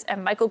Davis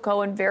and Michael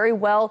Cohen very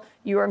well.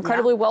 You are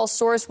incredibly well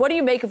sourced. What do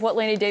you make of what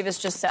Lanny Davis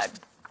just said?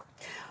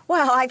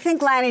 Well, I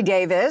think Lanny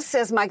Davis,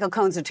 as Michael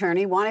Cohen's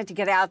attorney, wanted to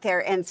get out there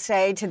and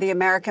say to the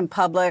American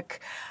public,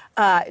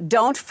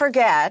 don't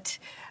forget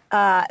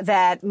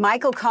that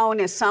Michael Cohen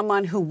is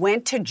someone who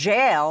went to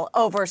jail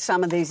over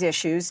some of these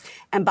issues.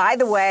 And by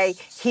the way,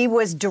 he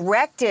was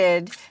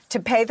directed to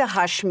pay the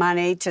hush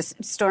money to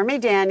Stormy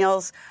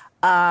Daniels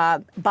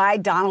by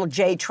Donald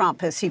J.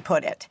 Trump, as he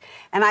put it.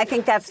 And I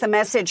think that's the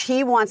message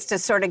he wants to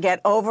sort of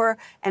get over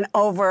and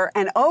over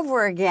and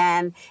over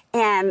again.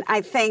 And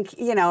I think,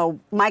 you know,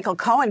 Michael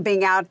Cohen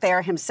being out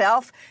there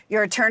himself,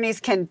 your attorneys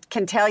can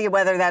tell you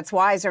whether that's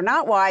wise or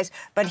not wise,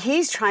 but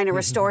he's trying to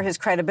restore his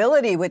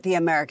credibility with the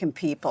American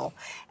people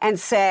and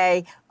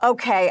say,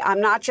 okay,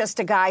 I'm not just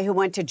a guy who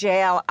went to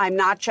jail. I'm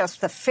not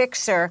just the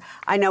fixer.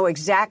 I know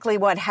exactly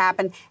what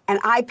happened, and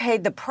I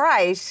paid the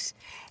price.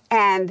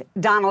 And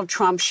Donald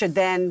Trump should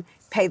then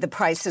pay the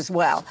price as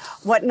well.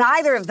 What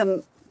neither of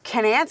them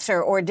can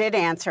answer or did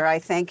answer, I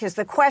think, is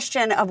the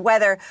question of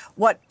whether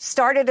what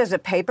started as a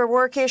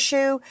paperwork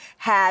issue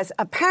has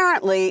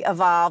apparently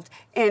evolved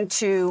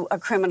into a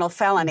criminal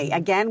felony.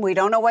 Again, we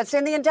don't know what's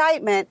in the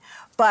indictment,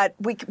 but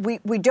we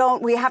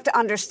have to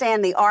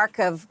understand the arc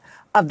of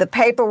the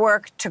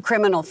paperwork to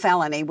criminal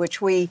felony,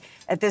 which we,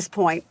 at this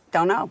point,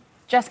 don't know.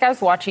 Jessica, I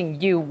was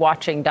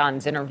watching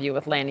Don's interview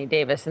with Lanny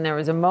Davis, and there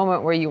was a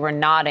moment where you were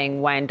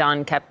nodding when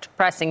Don kept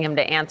pressing him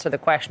to answer the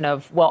question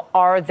of, well,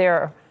 are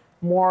there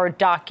more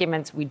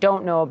documents we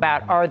don't know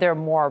about? Are there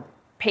more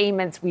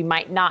payments we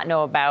might not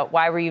know about?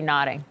 Why were you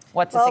nodding?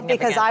 What's the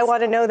significance? Because I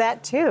want to know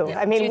that, too. Yeah.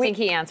 I mean, do you think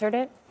he answered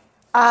it?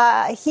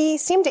 He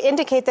seemed to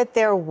indicate that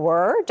there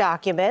were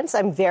documents.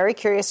 I'm very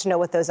curious to know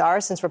what those are,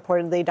 since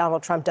reportedly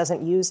Donald Trump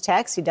doesn't use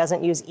text. He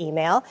doesn't use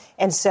email.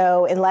 And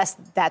so unless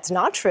that's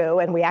not true,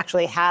 and we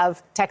actually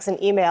have text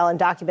and email and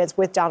documents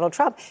with Donald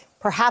Trump,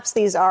 perhaps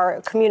these are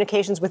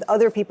communications with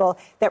other people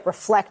that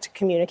reflect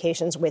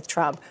communications with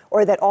Trump,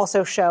 or that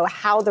also show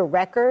how the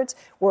records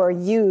were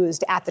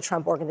used at the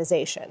Trump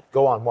organization.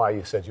 Go on. Why?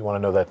 You said you want to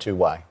know that, too.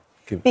 Why?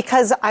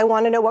 Because I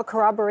want to know what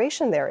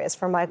corroboration there is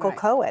for Michael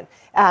Cohen.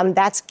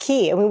 That's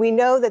key. I mean, we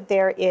know that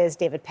there is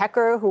David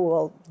Pecker, who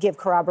will give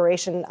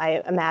corroboration,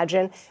 I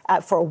imagine,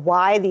 for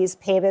why these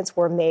payments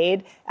were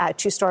made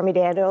to Stormy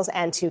Daniels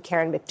and to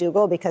Karen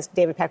McDougal, because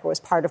David Pecker was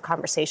part of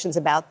conversations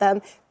about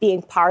them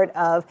being part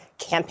of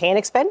campaign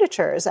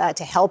expenditures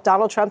to help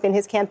Donald Trump in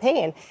his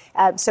campaign.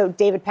 So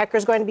David Pecker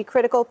is going to be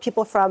critical.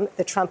 People from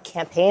the Trump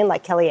campaign,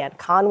 like Kellyanne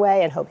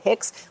Conway and Hope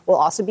Hicks, will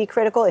also be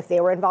critical if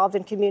they were involved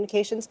in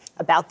communications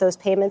about those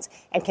payments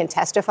and can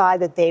testify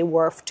that they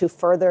were to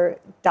further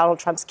Donald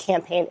Trump's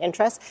campaign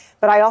interests.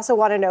 But I also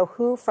want to know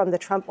who from the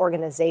Trump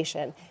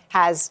organization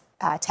has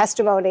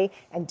testimony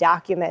and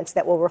documents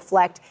that will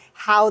reflect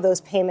how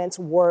those payments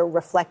were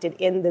reflected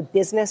in the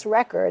business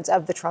records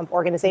of the Trump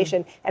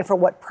organization and for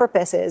what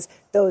purposes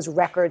those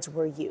records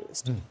were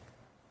used.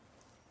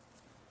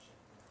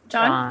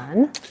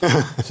 John?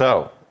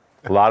 So,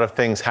 a lot of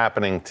things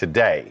happening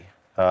today.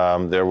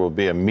 There will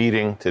be a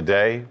meeting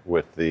today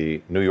with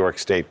the New York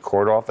State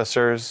court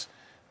officers,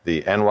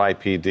 the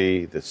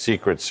NYPD, the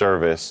Secret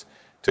Service,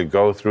 to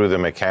go through the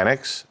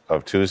mechanics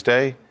of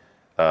Tuesday.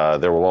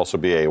 There will also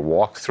be a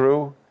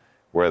walkthrough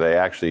where they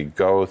actually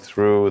go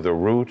through the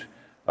route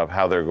of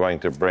how they're going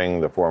to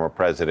bring the former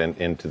president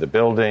into the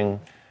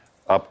building,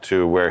 up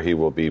to where he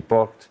will be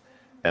booked,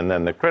 and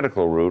then the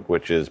critical route,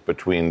 which is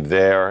between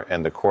there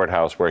and the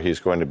courthouse where he's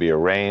going to be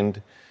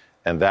arraigned.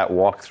 And that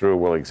walkthrough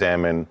will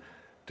examine,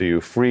 do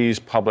you freeze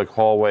public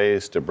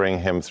hallways to bring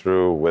him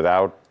through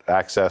without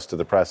access to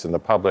the press and the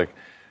public?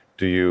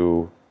 Do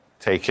you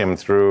take him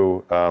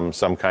through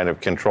some kind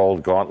of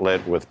controlled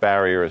gauntlet with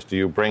barriers? Do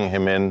you bring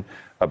him in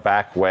a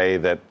back way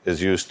that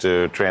is used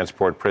to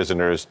transport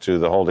prisoners to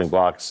the holding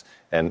blocks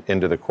and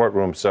into the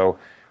courtroom? So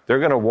they're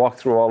going to walk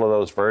through all of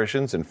those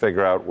versions and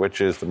figure out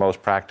which is the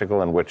most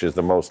practical and which is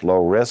the most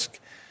low risk.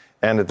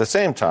 And at the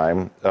same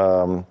time,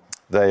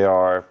 they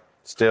are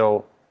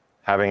still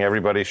having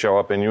everybody show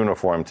up in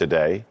uniform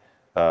today.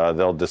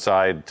 They'll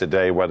decide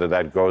today whether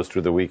that goes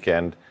through the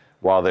weekend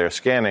while they're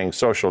scanning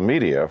social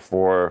media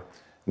for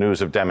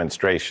news of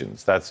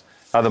demonstrations. That's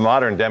how the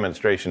modern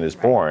demonstration is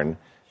born,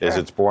 is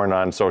it's born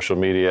on social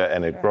media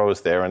and it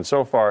grows there. And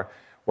so far,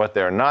 what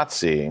they're not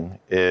seeing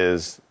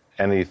is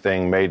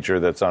anything major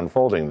that's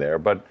unfolding there.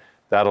 But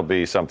that'll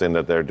be something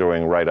that they're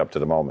doing right up to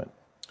the moment.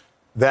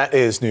 That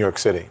is New York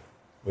City.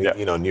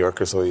 You know, New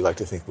Yorkers, we like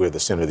to think we're the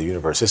center of the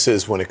universe. This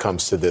is when it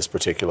comes to this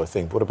particular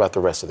thing. What about the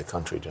rest of the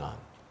country, John?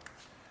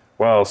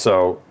 Well,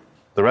 so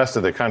the rest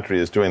of the country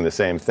is doing the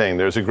same thing.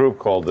 There's a group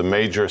called the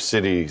Major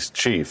Cities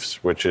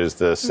Chiefs, which is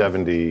the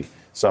 70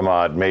 some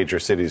odd major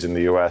cities in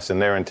the U.S.,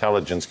 and their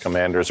intelligence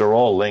commanders are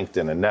all linked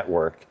in a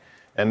network,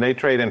 and they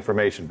trade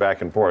information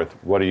back and forth.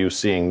 What are you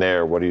seeing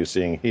there? What are you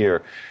seeing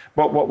here?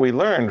 But what we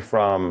learned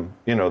from,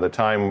 the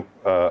time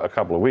a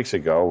couple of weeks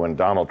ago when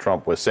Donald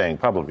Trump was saying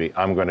publicly,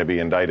 I'm going to be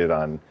indicted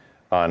on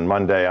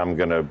Monday, I'm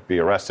going to be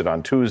arrested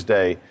on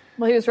Tuesday.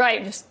 Well, he was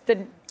right. Just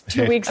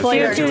 2 weeks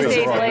later. 2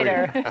 days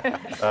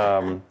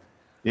later.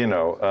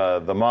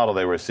 The model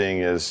they were seeing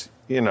is,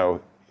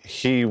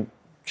 he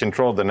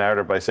controlled the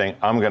narrative by saying,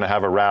 I'm going to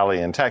have a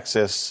rally in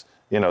Texas.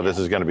 This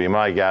is going to be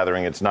my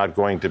gathering. It's not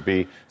going to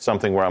be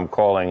something where I'm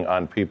calling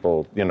on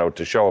people,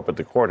 to show up at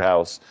the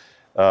courthouse.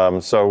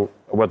 So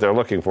what they're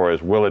looking for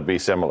is, will it be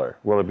similar?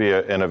 Will it be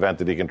an event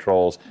that he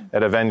controls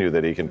at a venue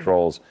that he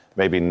controls,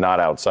 maybe not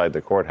outside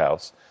the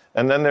courthouse?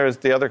 And then there's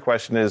the other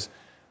question is,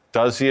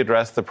 does he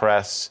address the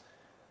press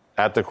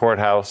at the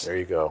courthouse? There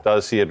you go.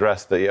 Does he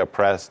address the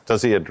press?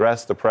 Does he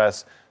address the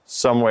press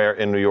somewhere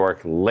in New York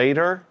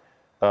later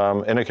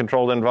in a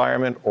controlled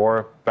environment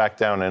or back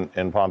down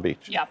in Palm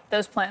Beach? Yeah,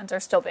 those plans are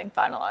still being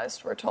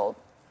finalized, we're told.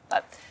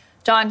 But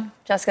John,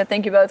 Jessica,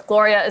 thank you both.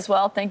 Gloria as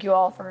well. Thank you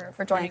all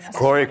for joining us.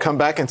 Gloria, come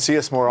back and see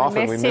us more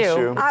often. We miss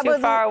you. Too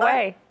far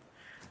away.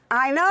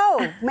 I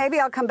know. Maybe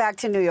I'll come back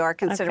to New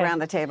York and sit around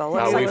the table.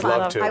 We'd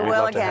love to. I We'd will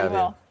love again. To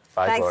have you.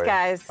 Bye, Thanks, Gloria.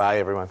 guys. Bye,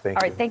 everyone. Thank you.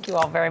 All right, thank you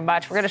all very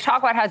much. We're going to talk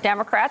about how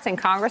Democrats in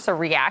Congress are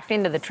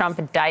reacting to the Trump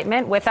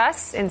indictment. With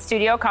us in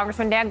studio,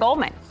 Congressman Dan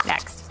Goldman.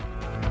 Next.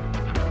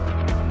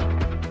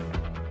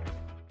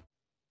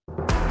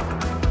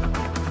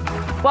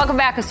 Welcome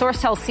back. A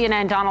source tells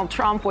CNN Donald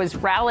Trump was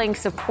rallying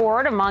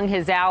support among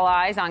his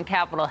allies on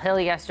Capitol Hill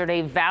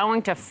yesterday,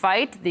 vowing to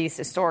fight these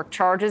historic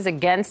charges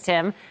against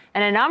him.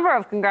 And a number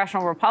of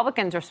congressional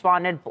Republicans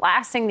responded,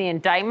 blasting the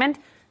indictment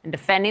and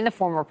defending the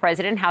former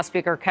president. House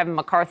Speaker Kevin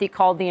McCarthy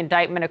called the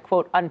indictment a,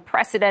 quote,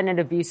 unprecedented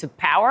abuse of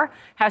power.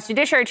 House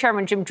Judiciary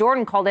Chairman Jim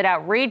Jordan called it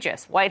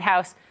outrageous.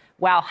 House,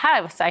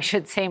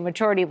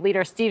 Majority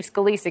Leader Steve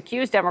Scalise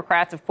accused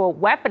Democrats of,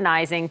 quote,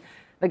 weaponizing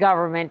the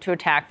government to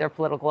attack their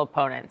political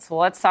opponents.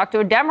 Well, let's talk to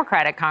a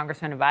Democratic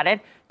congressman about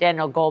it,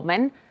 Daniel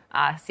Goldman,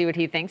 see what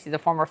he thinks. He's a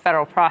former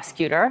federal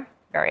prosecutor,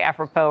 very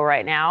apropos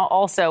right now.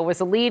 Also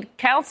was a lead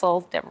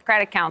counsel,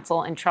 Democratic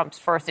counsel, in Trump's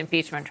first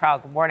impeachment trial.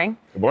 Good morning.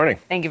 Good morning.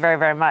 Thank you very,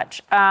 very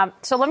much.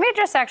 So let me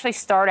just actually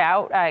start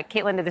out.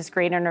 Caitlin did this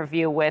great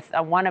interview with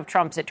one of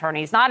Trump's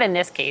attorneys, not in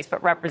this case,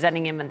 but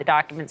representing him in the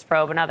documents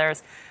probe and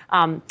others,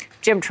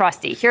 Jim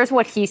Trusty. Here's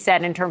what he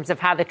said in terms of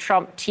how the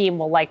Trump team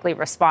will likely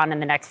respond in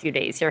the next few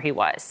days. Here he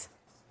was.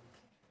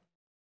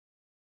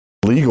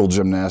 legal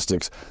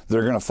gymnastics,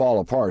 they're going to fall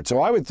apart. So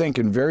I would think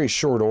in very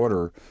short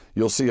order,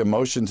 you'll see a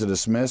motion to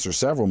dismiss or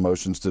several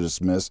motions to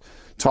dismiss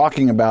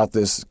talking about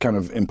this kind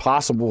of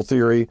impossible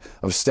theory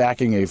of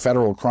stacking a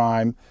federal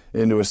crime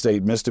into a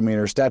state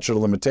misdemeanor, statute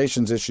of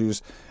limitations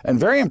issues, and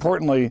very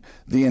importantly,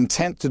 the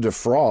intent to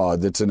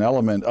defraud that's an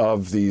element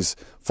of these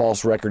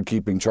false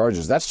record-keeping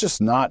charges. That's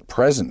just not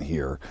present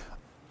here.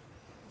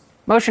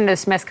 Motion to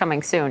dismiss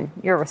coming soon.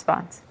 Your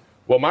response?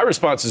 Well, my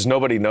response is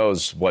nobody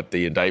knows what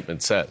the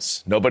indictment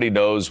says. Nobody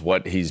knows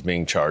what he's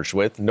being charged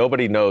with.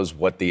 Nobody knows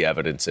what the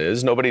evidence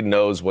is. Nobody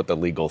knows what the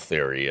legal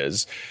theory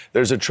is.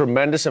 There's a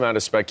tremendous amount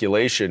of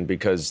speculation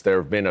because there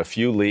have been a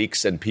few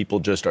leaks and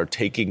people just are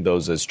taking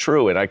those as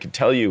true. And I can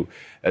tell you,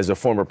 as a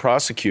former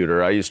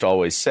prosecutor, I used to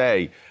always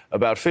say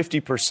about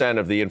 50%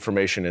 of the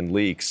information in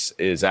leaks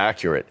is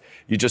accurate.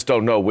 You just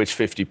don't know which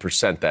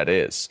 50% that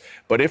is.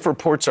 But if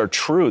reports are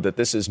true that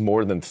this is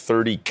more than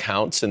 30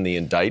 counts in the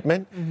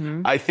indictment,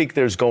 I think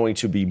there's going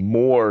to be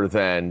more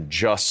than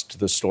just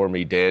the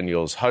Stormy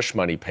Daniels hush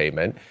money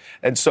payment.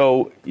 And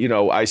so,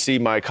 I see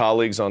my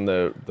colleagues on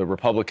the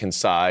Republican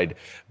side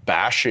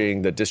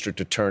bashing the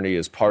district attorney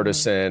as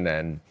partisan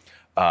and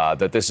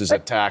that this is an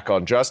attack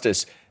on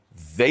justice.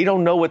 They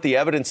don't know what the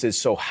evidence is,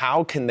 so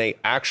how can they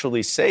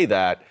actually say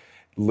that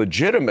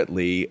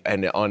legitimately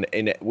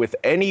and with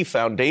any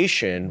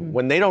foundation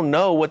when they don't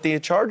know what the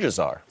charges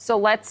are? So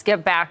let's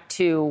get back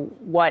to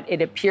what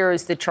it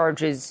appears the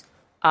charges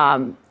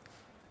from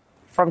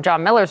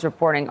John Miller's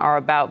reporting are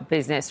about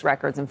business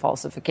records and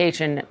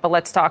falsification. But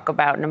let's talk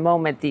about in a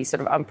moment the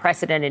sort of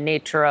unprecedented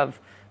nature of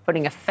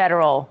putting a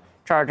federal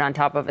charge on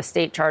top of a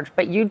state charge.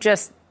 But you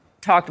just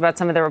talked about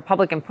some of the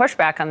Republican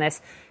pushback on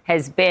this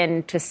has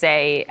been to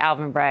say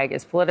Alvin Bragg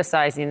is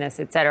politicizing this,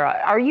 et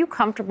cetera. Are you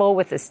comfortable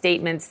with the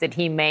statements that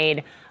he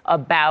made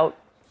about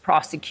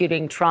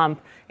prosecuting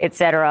Trump, et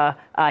cetera?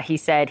 He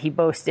said he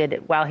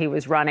boasted while he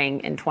was running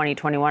in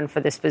 2021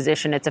 for this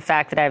position. It's a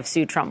fact that I've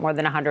sued Trump more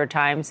than 100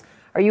 times.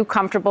 Are you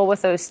comfortable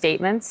with those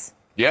statements?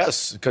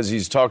 Yes, because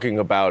he's talking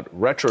about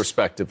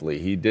retrospectively.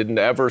 He didn't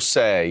ever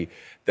say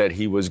that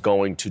he was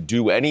going to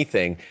do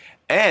anything.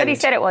 But he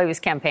said it while he was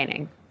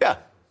campaigning. Yeah.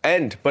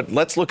 But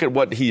let's look at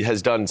what he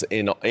has done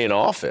in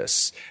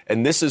office.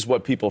 And this is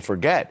what people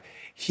forget.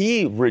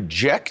 He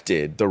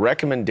rejected the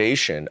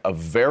recommendation of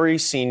very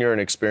senior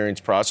and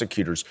experienced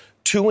prosecutors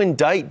to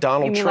indict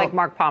Donald Trump. You mean like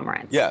Mark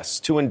Pomerantz? Yes,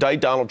 to indict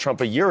Donald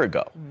Trump a year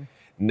ago.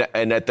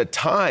 And at the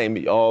time,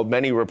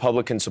 many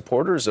Republican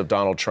supporters of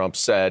Donald Trump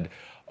said,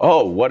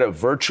 oh, what a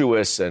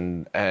virtuous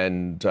and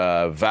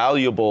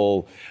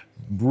valuable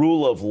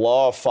rule of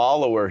law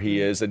follower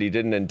he is that he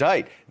didn't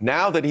indict.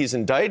 Now that he's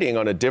indicting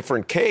on a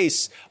different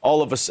case,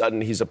 all of a sudden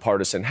he's a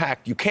partisan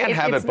hack. You can't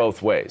have it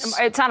both ways.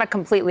 It's not a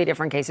completely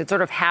different case. It's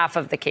sort of half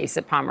of the case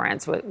that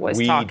Pomerantz was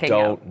talking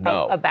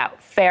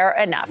about. Fair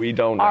enough. We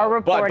don't know. Our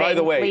reporting but by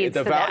the way, leads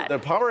the to that.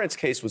 Pomerantz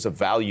case was a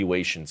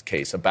valuations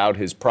case about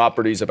his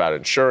properties, about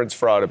insurance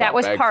fraud, about that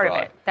was bank part fraud.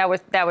 of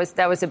it.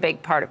 That was a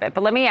big part of it.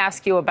 But let me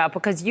ask you about,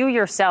 because you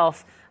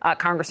yourself,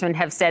 Congressman,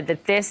 have said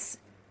that this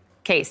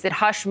case, that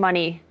hush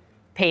money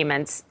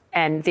payments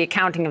and the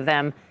accounting of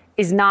them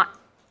is not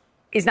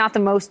the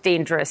most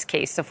dangerous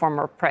case a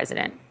former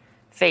president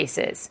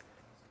faces.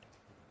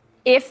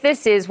 If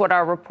this is what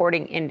our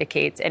reporting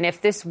indicates, and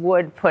if this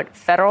would put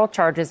federal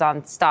charges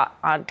on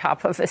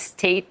top of a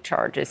state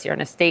charges here in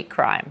a state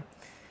crime,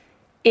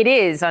 it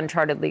is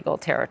uncharted legal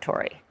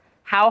territory.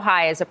 How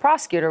high, as a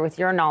prosecutor, with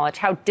your knowledge,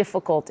 how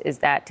difficult is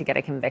that to get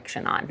a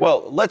conviction on?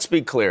 Well, let's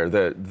be clear.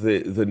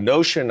 The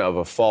notion of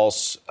a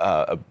false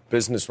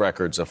business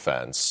records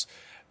offense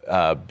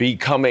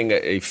becoming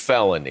a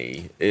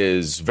felony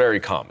is very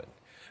common.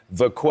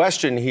 The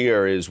question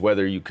here is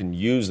whether you can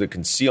use the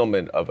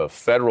concealment of a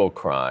federal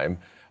crime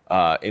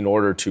in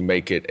order to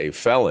make it a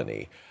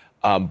felony.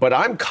 But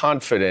I'm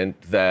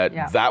confident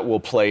that that will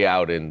play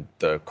out in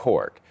the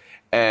court.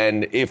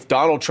 And if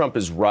Donald Trump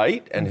is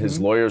right and his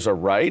lawyers are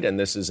right, and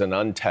this is an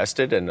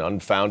untested and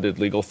unfounded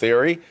legal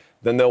theory,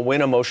 then they'll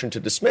win a motion to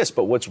dismiss.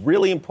 But what's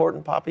really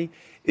important, Poppy,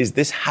 is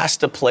this has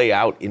to play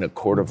out in a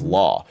court of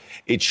law.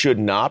 It should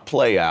not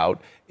play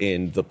out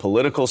in the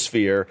political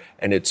sphere,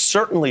 and it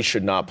certainly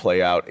should not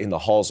play out in the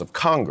halls of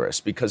Congress,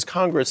 because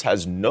Congress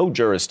has no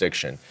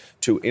jurisdiction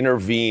to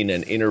intervene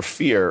and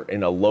interfere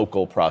in a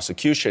local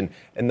prosecution.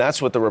 And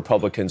that's what the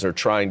Republicans are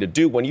trying to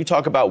do. When you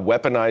talk about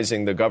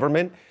weaponizing the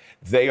government,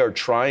 they are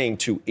trying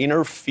to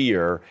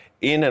interfere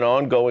in an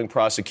ongoing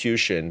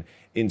prosecution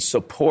in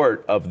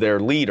support of their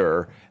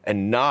leader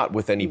and not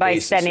with any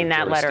basis by sending of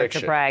that letter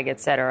to Bragg,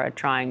 et cetera,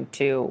 trying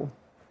to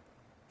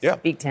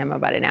speak to him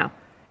about it now.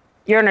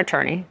 You're an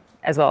attorney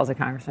as well as a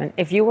congressman.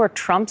 If you were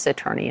Trump's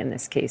attorney in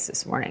this case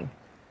this morning,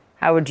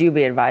 how would you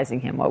be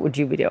advising him? What would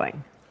you be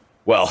doing?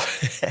 Well,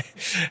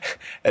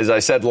 as I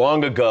said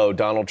long ago,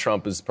 Donald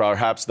Trump is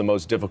perhaps the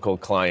most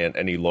difficult client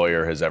any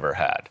lawyer has ever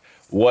had.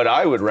 What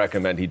I would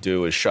recommend he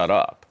do is shut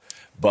up.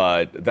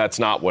 But that's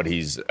not what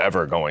he's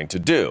ever going to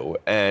do.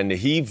 And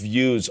he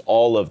views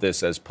all of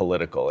this as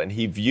political. And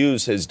he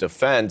views his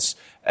defense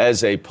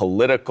as a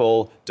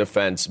political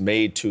defense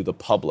made to the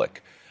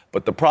public.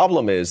 But the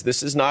problem is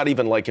this is not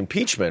even like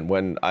impeachment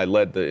when I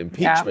led the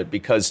impeachment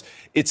because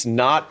it's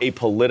not a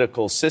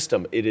political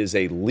system. It is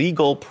a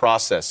legal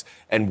process.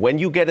 And when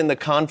you get in the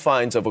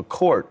confines of a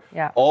court,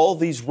 all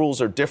these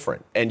rules are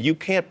different. And you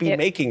can't be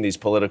making these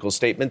political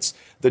statements.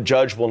 The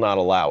judge will not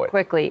allow it.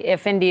 Quickly,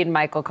 if indeed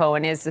Michael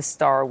Cohen is the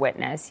star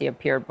witness, he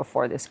appeared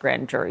before this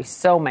grand jury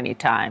so many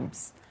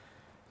times.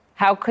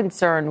 How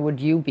concerned would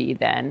you be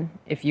then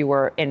if you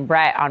were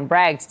on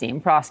Bragg's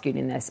team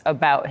prosecuting this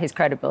about his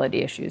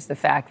credibility issues? The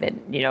fact that,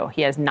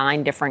 he has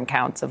 9 different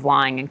counts of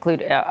lying,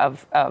 including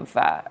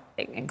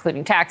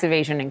tax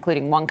evasion,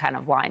 including one kind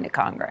of lying to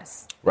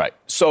Congress. Right.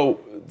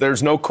 So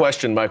there's no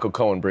question Michael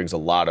Cohen brings a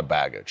lot of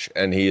baggage,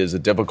 and he is a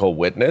difficult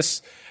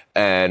witness.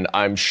 And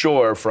I'm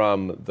sure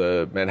from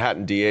the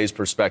Manhattan DA's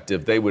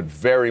perspective, they would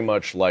very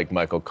much like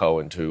Michael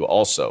Cohen to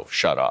also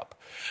shut up.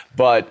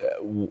 But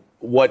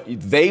what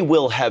they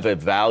will have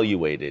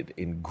evaluated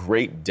in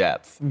great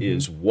depth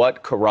is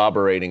what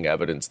corroborating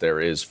evidence there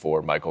is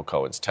for Michael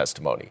Cohen's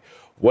testimony.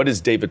 What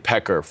is David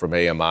Pecker from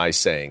AMI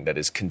saying that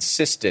is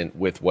consistent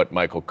with what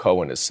Michael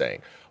Cohen is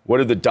saying? What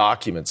do the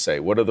documents say?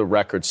 What do the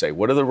records say?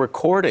 What are the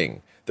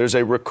recording? There's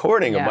a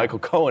recording of Michael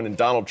Cohen and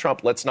Donald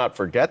Trump. Let's not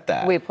forget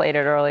that. We played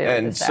it earlier.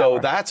 And so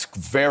that's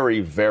very,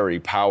 very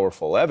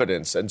powerful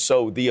evidence. And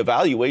so the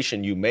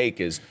evaluation you make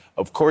is,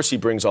 of course, he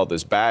brings all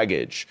this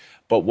baggage,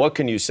 but what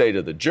can you say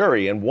to the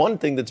jury? And one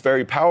thing that's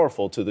very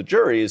powerful to the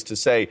jury is to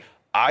say,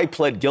 I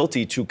pled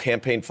guilty to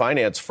campaign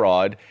finance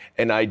fraud,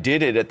 and I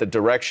did it at the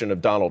direction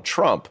of Donald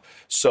Trump.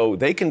 So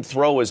they can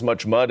throw as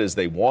much mud as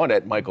they want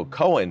at Michael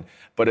Cohen,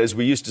 but as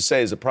we used to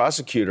say as a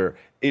prosecutor,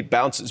 it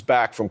bounces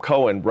back from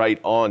Cohen right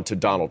on to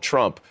Donald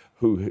Trump,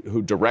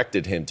 who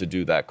directed him to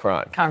do that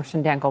crime.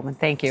 Congressman Dan Goldman,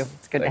 thank you.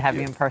 It's good to have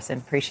you in person.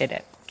 Appreciate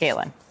it.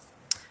 Galen.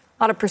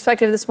 A lot of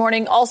perspective this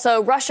morning.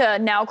 Also, Russia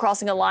now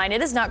crossing a line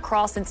it has not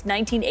crossed since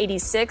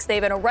 1986.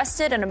 They've been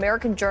arrested an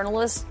American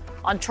journalist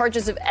on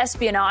charges of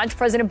espionage.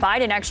 President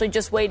Biden actually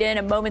just weighed in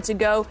a moment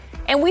ago.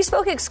 And we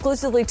spoke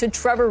exclusively to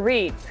Trevor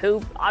Reed,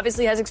 who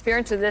obviously has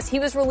experience with this. He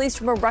was released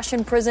from a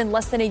Russian prison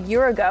less than a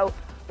year ago.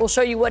 We'll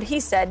show you what he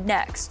said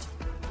next.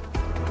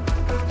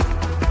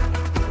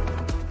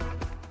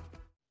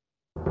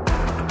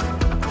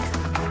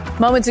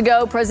 Moments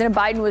ago, President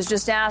Biden was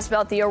just asked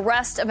about the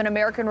arrest of an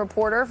American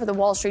reporter for the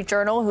Wall Street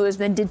Journal who has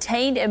been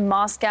detained in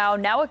Moscow,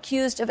 now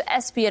accused of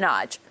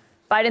espionage.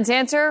 Biden's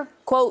answer,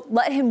 quote,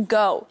 let him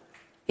go.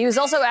 He was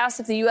also asked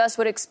if the U.S.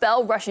 would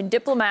expel Russian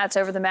diplomats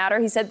over the matter.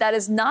 He said that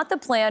is not the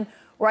plan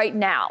right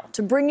now.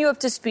 To bring you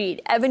up to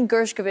speed, Evan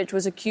Gershkovich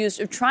was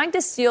accused of trying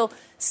to steal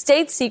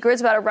state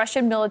secrets about a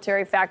Russian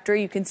military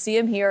factory. You can see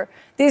him here.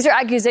 These are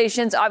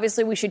accusations,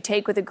 obviously, we should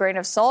take with a grain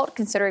of salt,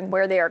 considering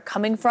where they are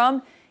coming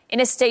from. In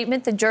a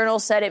statement, the Journal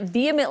said it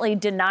vehemently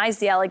denies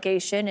the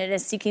allegation and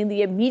is seeking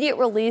the immediate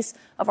release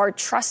of our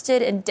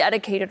trusted and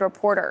dedicated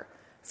reporter.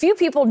 Few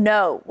people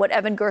know what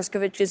Evan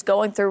Gershkovich is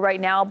going through right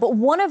now, but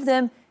one of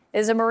them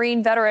is a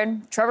Marine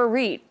veteran, Trevor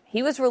Reed.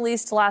 He was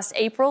released last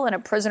April in a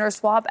prisoner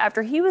swap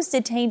after he was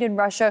detained in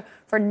Russia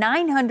for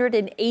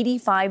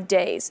 985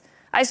 days.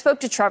 I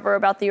spoke to Trevor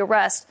about the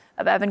arrest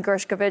of Evan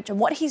Gershkovich and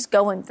what he's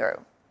going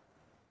through.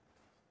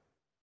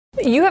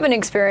 You have an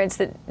experience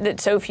that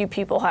so few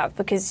people have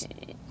because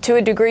to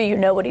a degree you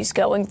know what he's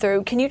going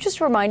through. Can you just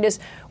remind us,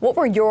 what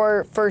were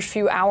your first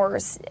few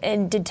hours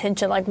in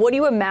detention like? What do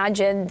you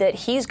imagine that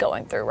he's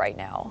going through right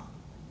now?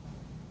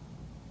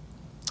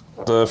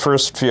 The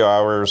first few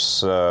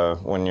hours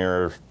when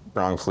you're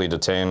wrongfully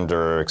detained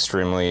are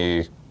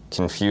extremely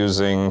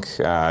confusing.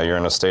 You're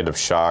in a state of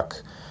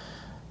shock.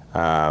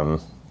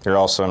 You're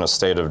also in a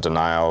state of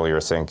denial.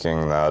 You're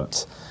thinking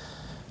that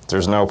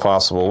there's no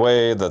possible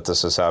way that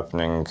this is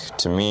happening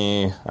to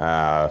me.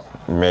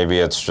 Maybe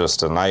it's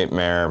just a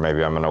nightmare.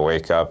 Maybe I'm going to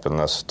wake up and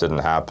this didn't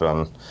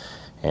happen.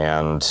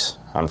 And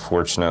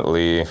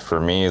unfortunately for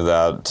me,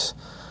 that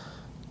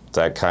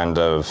kind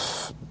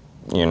of,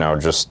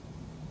 just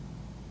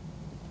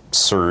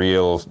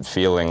surreal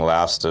feeling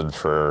lasted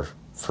for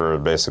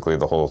basically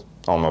the whole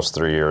almost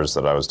 3 years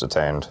that I was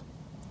detained.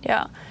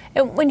 Yeah.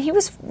 And when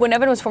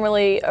Evan was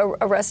formally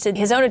arrested,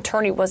 his own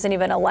attorney wasn't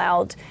even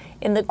allowed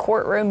in the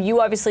courtroom.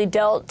 You obviously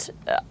dealt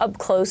up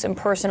close and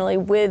personally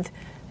with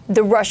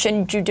the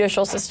Russian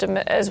judicial system,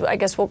 as I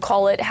guess we'll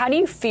call it. How do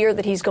you fear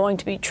that he's going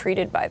to be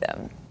treated by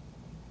them?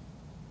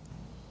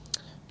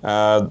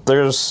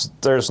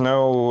 There's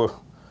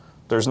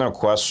no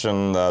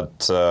question that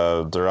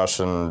the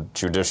Russian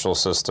judicial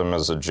system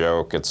is a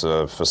joke. It's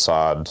a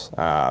facade.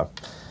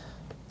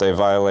 They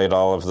violate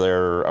all of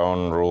their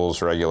own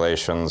rules,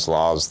 regulations,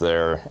 laws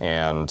there,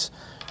 and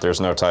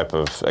there's no type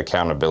of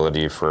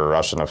accountability for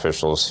Russian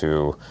officials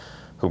who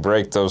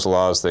break those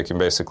laws. They can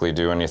basically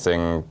do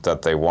anything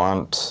that they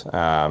want,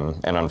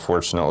 and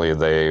unfortunately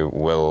they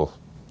will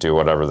do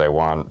whatever they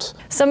want.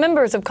 Some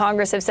members of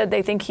Congress have said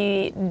they think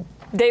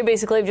they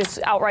basically have just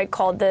outright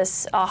called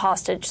this a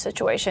hostage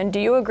situation.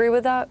 Do you agree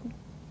with that?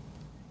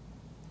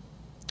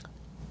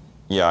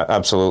 Yeah,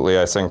 absolutely.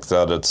 I think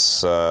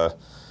that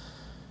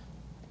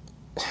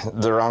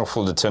the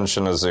wrongful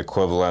detention is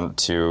equivalent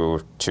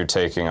to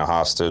taking a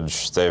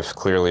hostage. They've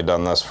clearly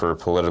done this for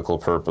political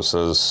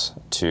purposes,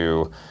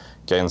 to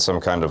gain some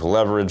kind of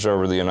leverage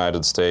over the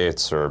United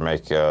States or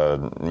make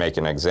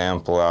an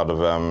example out of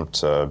them,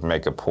 to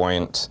make a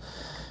point,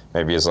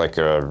 maybe as like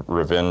a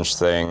revenge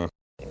thing.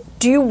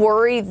 Do you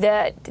worry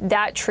that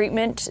that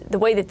treatment, the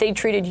way that they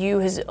treated you,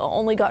 has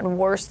only gotten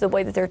worse the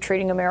way that they're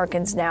treating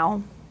Americans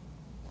now?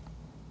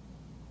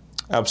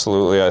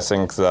 Absolutely. I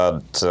think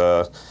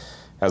that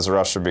as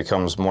Russia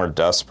becomes more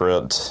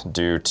desperate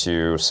due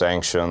to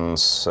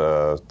sanctions,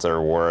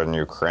 their war in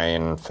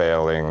Ukraine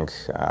failing,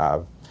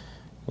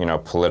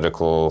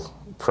 political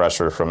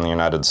pressure from the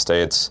United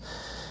States,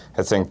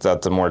 I think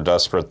that the more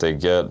desperate they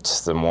get,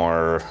 the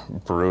more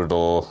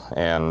brutal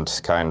and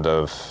kind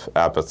of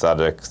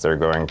apathetic they're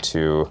going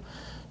to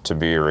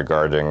be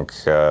regarding,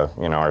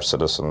 our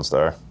citizens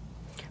there.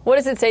 What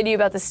does it say to you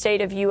about the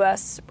state of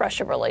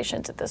U.S.-Russia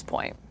relations at this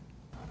point?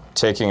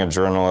 Taking a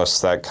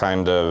journalist, that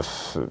kind of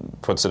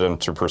puts it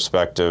into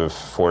perspective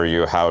for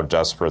you how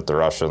desperate the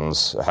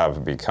Russians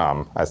have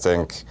become. I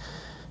think,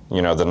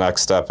 the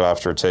next step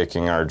after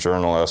taking our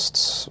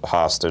journalists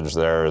hostage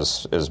there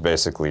is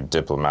basically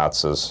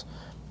diplomats is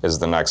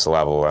the next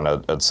level,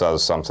 and it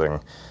says something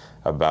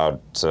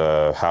about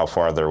how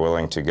far they're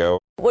willing to go.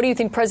 What do you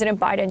think President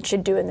Biden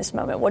should do in this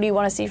moment? What do you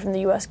want to see from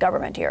the U.S.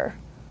 government here?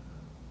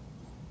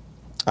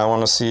 I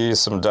want to see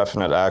some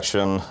definite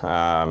action.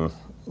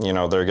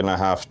 They're going to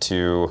have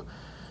to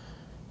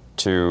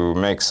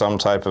make some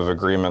type of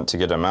agreement to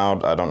get him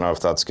out. I don't know if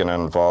that's going to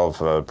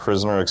involve a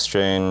prisoner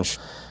exchange,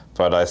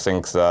 but I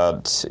think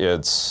that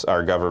it's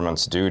our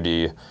government's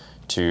duty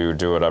to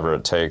do whatever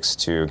it takes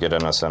to get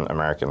innocent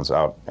Americans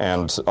out.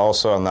 And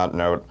also on that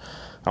note,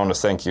 I want to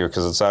thank you,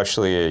 because it's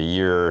actually a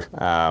year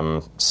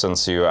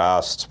since you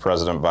asked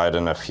President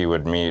Biden if he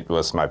would meet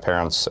with my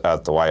parents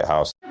at the White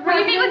House. Will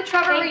you meet with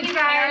Trevor Reed's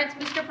parents,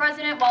 Mr.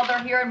 President, while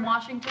they're here in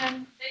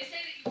Washington? They say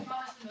that you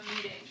promised them a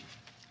meeting.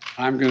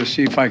 I'm going to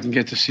see if I can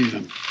get to see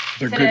them.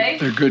 They're Today?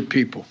 good. They're good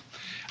people.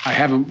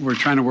 We're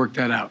trying to work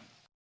that out.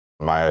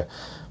 My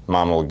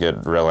mom will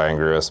get real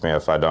angry with me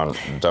if I don't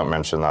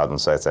mention that and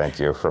say thank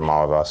you from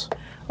all of us.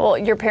 Well,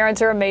 your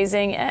parents are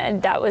amazing,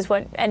 and that was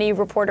what any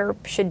reporter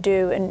should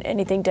do, and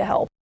anything to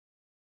help.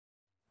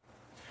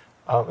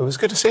 It was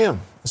good to see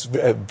him. It's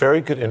a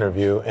very good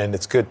interview, and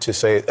it's good to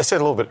say, I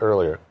said a little bit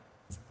earlier,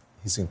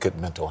 he's in good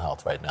mental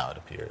health right now, it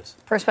appears.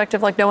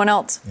 Perspective like no one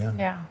else.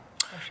 Yeah,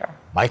 for sure.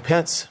 Mike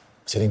Pence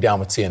sitting down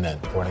with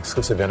CNN for an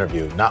exclusive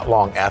interview not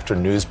long after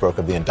news broke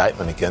of the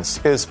indictment against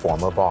his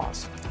former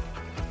boss.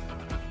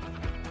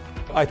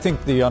 I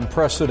think the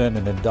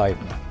unprecedented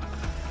indictment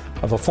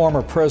of a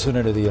former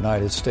president of the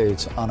United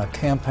States on a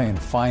campaign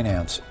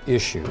finance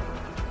issue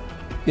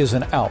is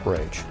an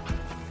outrage.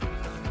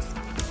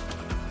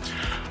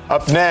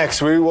 Up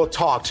next, we will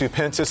talk to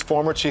Pence's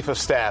former chief of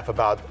staff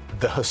about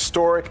the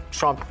historic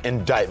Trump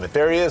indictment.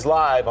 There he is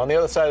live on the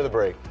other side of the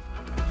break.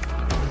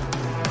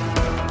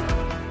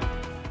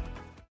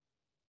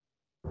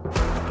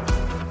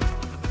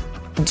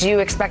 Do you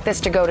expect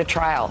this to go to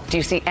trial? Do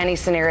you see any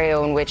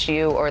scenario in which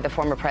you or the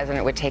former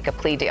president would take a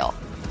plea deal?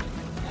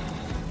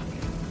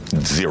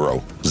 Zero.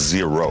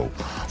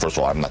 First of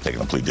all, I'm not taking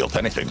a plea deal to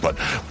anything, but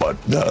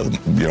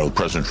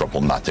President Trump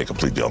will not take a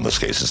plea deal in this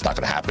case. It's not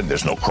going to happen.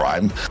 There's no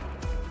crime.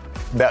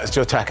 That was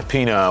Joe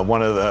Tacopina,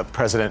 one of the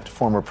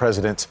former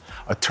president's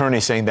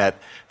attorneys, saying that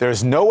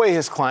there's no way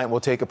his client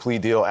will take a plea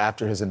deal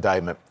after his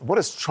indictment. What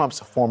does Trump's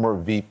former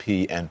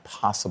VP and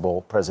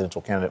possible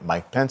presidential candidate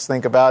Mike Pence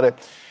think about it?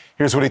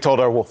 Here's what he told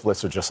our Wolf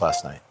Blitzer just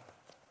last night.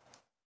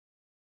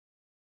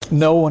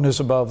 No one is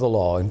above the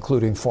law,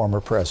 including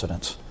former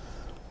presidents.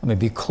 Let me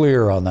be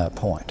clear on that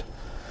point.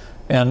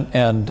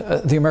 And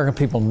the American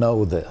people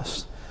know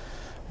this.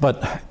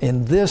 But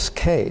in this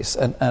case,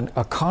 and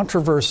a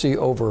controversy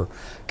over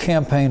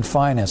campaign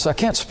finance, I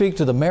can't speak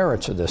to the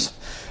merits of this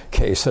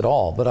case at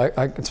all, but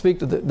I can speak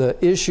to the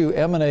issue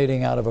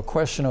emanating out of a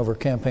question over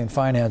campaign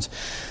finance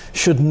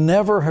should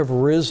never have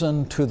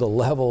risen to the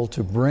level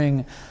to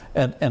bring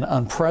an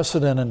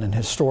unprecedented and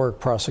historic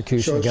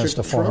prosecution against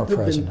a former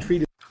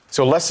president.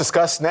 So let's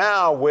discuss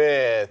now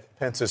with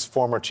Pence's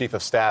former chief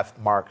of staff,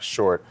 Mark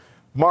Short.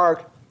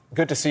 Mark,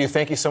 good to see you.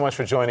 Thank you so much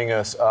for joining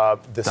us this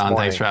morning. Don,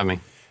 thanks for having me.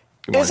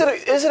 Is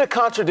it a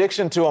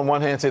contradiction to, on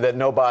one hand, say that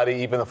nobody,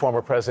 even the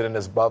former president,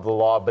 is above the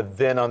law, but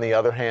then on the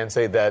other hand,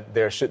 say that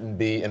there shouldn't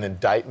be an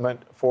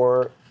indictment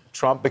for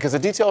Trump? Because the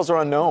details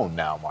are unknown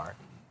now, Mark.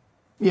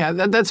 Yeah,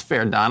 that's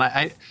fair, Don.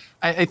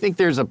 I think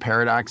there's a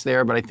paradox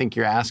there, but I think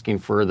you're asking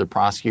for the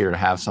prosecutor to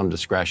have some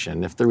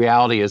discretion. If the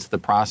reality is the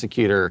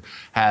prosecutor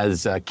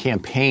has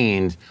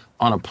campaigned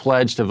on a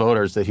pledge to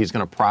voters that he's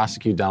going to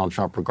prosecute Donald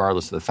Trump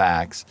regardless of the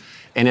facts.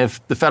 And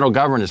if the federal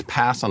government has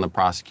passed on the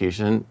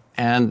prosecution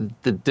and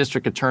the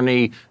district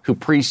attorney who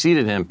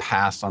preceded him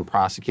passed on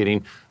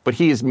prosecuting, but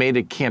he has made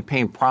a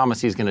campaign promise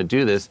he's going to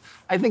do this,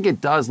 I think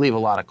it does leave a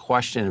lot of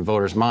question in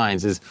voters'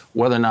 minds is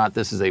whether or not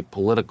this is a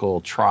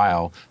political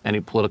trial and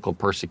a political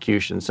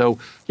persecution. So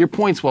your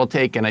point's well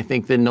taken. I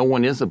think that no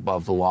one is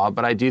above the law,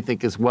 but I do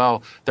think as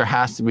well there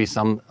has to be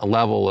some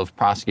level of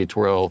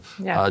prosecutorial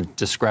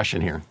discretion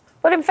here.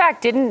 But in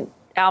fact, didn't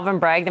Alvin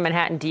Bragg, the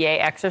Manhattan DA,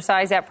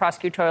 exercise that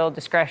prosecutorial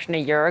discretion a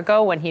year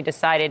ago when he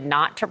decided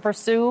not to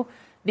pursue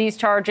these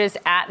charges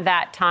at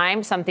that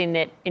time, something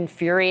that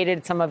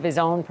infuriated some of his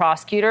own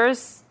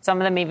prosecutors? Some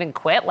of them even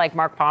quit, like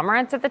Mark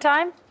Pomerantz at the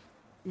time?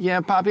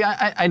 Yeah, Poppy,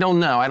 I don't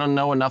know. I don't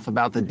know enough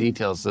about the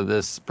details of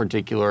this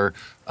particular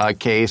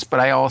case, but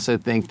I also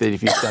think that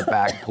if you step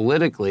back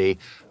politically,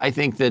 I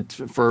think that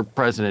for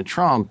President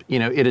Trump,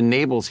 it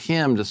enables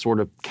him to sort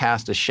of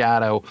cast a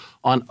shadow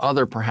on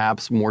other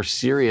perhaps more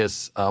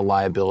serious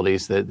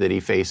liabilities that he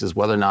faces,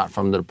 whether or not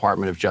from the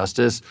Department of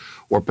Justice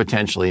or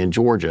potentially in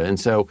Georgia. And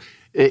so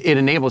it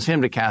enables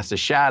him to cast a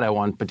shadow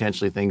on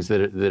potentially things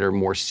that are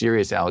more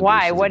serious allegations.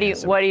 Why?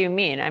 What do you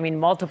mean? I mean,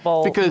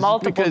 multiple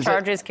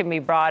charges can be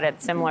brought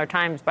at similar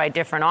times by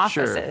different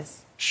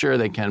offices. Sure,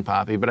 they can,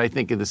 Poppy. But I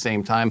think at the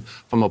same time,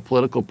 from a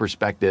political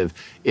perspective,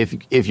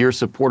 if your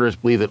supporters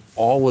believe that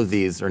all of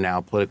these are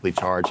now politically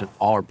charged and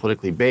all are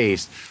politically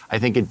based, I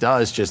think it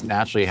does just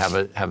naturally have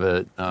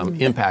a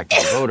impact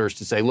on voters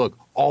to say, look,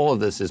 all of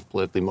this is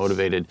politically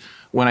motivated.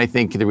 When I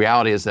think the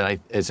reality is that,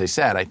 as I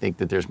said, I think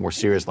that there's more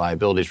serious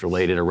liabilities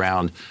related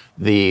around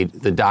the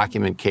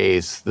document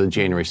case, the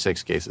January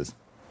 6th cases.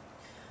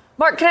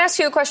 Mark, can I ask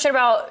you a question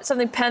about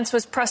something Pence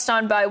was pressed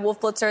on by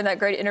Wolf Blitzer in that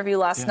great interview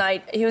last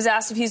night? He was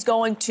asked if he's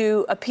going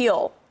to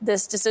appeal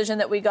this decision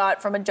that we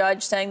got from a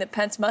judge saying that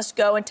Pence must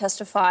go and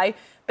testify,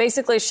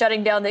 basically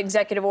shutting down the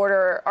executive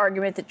order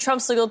argument that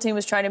Trump's legal team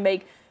was trying to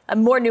make, a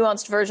more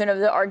nuanced version of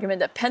the argument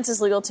that Pence's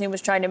legal team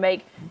was trying to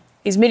make.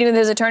 He's meeting with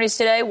his attorneys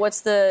today.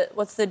 What's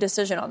the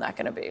decision on that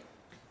going to be?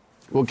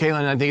 Well,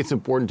 Caitlin, I think it's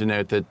important to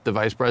note that the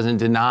vice president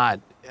did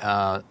not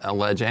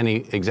allege any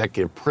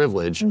executive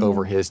privilege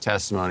over his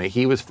testimony.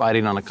 He was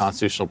fighting on a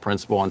constitutional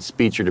principle on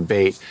speech or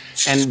debate.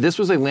 And this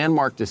was a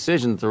landmark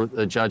decision that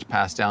the judge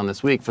passed down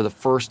this week for the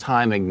first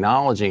time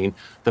acknowledging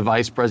the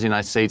vice president of the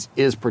United States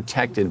is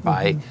protected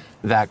by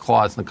that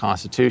clause in the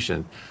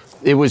Constitution.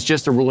 It was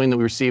just a ruling that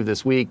we received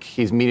this week.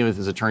 He's meeting with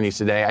his attorneys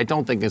today. I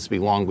don't think it's going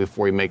to be long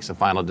before he makes a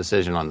final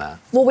decision on that.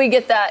 Will we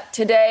get that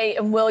today,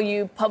 and will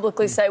you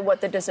publicly say what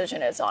the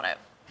decision is on it?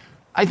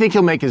 I think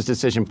he'll make his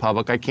decision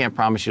public. I can't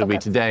promise you it'll be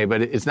today,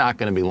 but it's not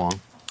going to be long.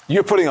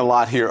 You're putting a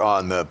lot here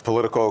on the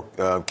political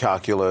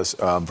calculus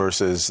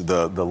versus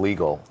the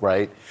legal,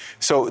 right?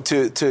 So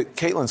to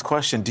Caitlin's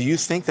question, do you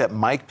think that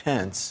Mike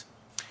Pence,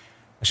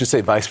 I should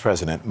say Vice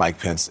President Mike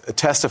Pence,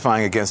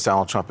 testifying against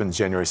Donald Trump in the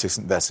January 6th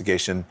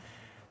investigation,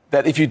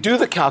 that if you do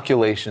the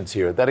calculations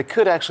here, that it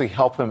could actually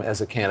help him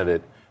as a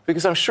candidate?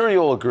 Because I'm sure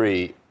you'll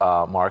agree,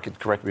 Mark, and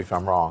correct me if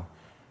I'm wrong,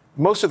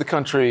 most of the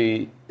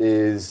country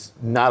is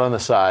not on the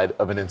side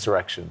of an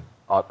insurrection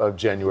of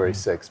January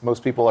 6th.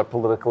 Most people are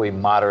politically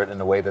moderate in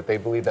the way that they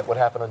believe that what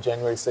happened on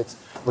January 6th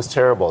was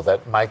terrible,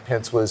 that Mike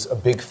Pence was a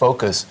big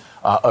focus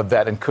of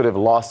that and could have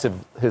lost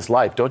his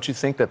life. Don't you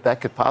think that that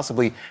could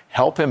possibly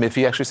help him if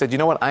he actually said, you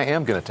know what, I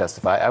am going to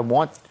testify. I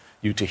want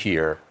you to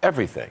hear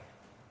everything.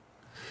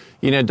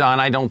 You know, Don,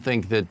 I don't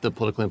think that the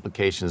political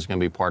implications are going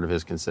to be part of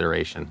his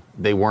consideration.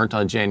 They weren't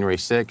on January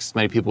 6th.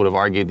 Many people would have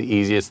argued the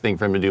easiest thing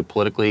for him to do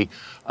politically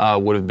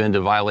would have been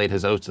to violate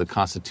his oath to the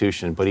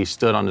Constitution. But he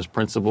stood on his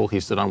principle. He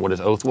stood on what his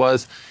oath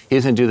was.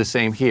 He's going to do the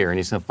same here, and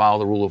he's going to follow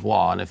the rule of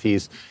law. And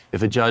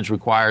if a judge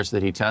requires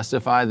that he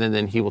testify,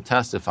 then he will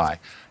testify.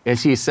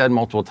 As he said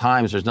multiple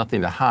times, there's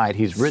nothing to hide.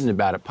 He's written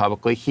about it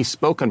publicly. He's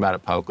spoken about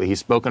it publicly. He's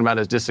spoken about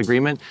his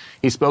disagreement.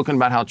 He's spoken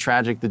about how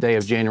tragic the day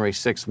of January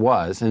 6th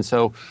was. And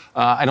so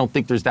I don't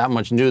think there's that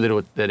much new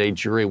that a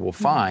jury will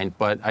find,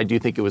 but I do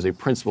think it was a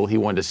principle he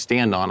wanted to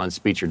stand on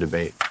speech or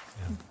debate.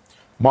 Yeah.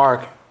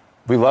 Mark,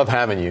 we love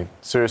having you.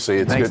 Seriously,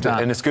 it's Thanks,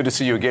 good and it's good to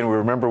see you again. We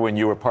remember when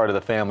you were part of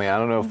the family. I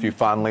don't know if you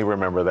fondly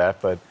remember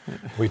that, but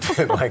we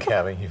did like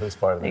having you as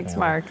part of the family. Thanks,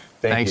 Mark.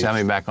 Thanks for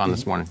having me back on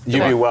this morning.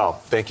 You be well.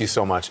 Thank you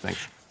so much.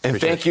 Thanks. And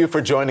thank you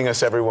for joining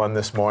us, everyone,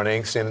 this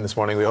morning. CNN This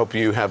Morning. We hope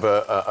you have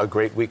a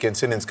great weekend.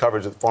 CNN's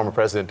coverage of former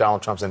President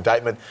Donald Trump's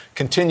indictment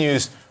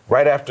continues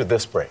right after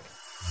this break.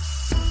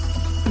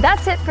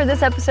 That's it for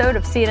this episode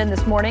of CNN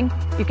This Morning.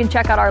 You can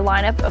check out our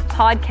lineup of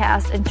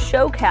podcasts and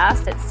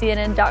showcasts at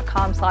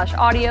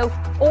cnn.com/audio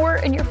or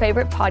in your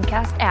favorite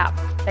podcast app.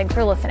 Thanks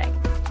for listening.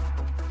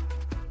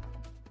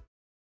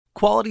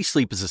 Quality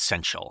sleep is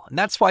essential, and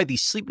that's why the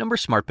Sleep Number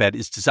Smart Bed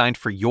is designed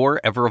for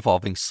your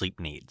ever-evolving sleep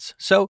needs.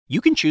 So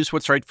you can choose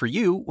what's right for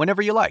you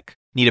whenever you like.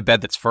 Need a bed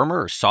that's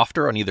firmer or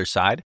softer on either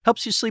side?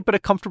 Helps you sleep at a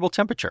comfortable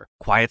temperature.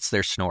 Quiets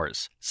their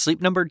snores.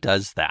 Sleep Number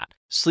does that.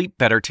 Sleep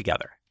better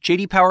together.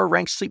 JD Power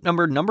ranks Sleep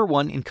Number number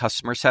 1 in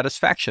customer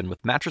satisfaction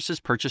with mattresses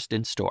purchased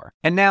in-store.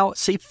 And now,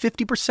 save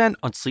 50%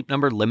 on Sleep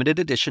Number limited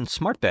edition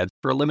smart beds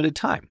for a limited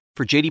time.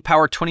 For JD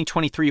Power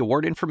 2023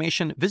 award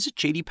information, visit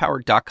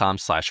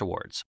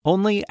jdpower.com/awards.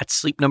 Only at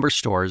Sleep Number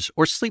stores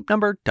or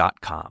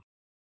sleepnumber.com.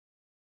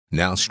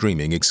 Now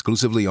streaming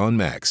exclusively on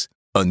Max,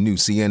 a new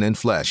CNN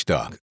flash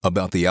doc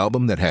about the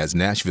album that has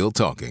Nashville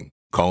talking,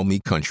 Call Me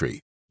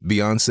Country.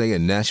 Beyoncé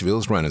and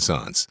Nashville's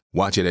Renaissance.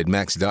 Watch it at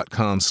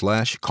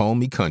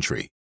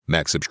max.com/callmecountry.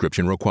 Max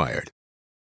subscription required.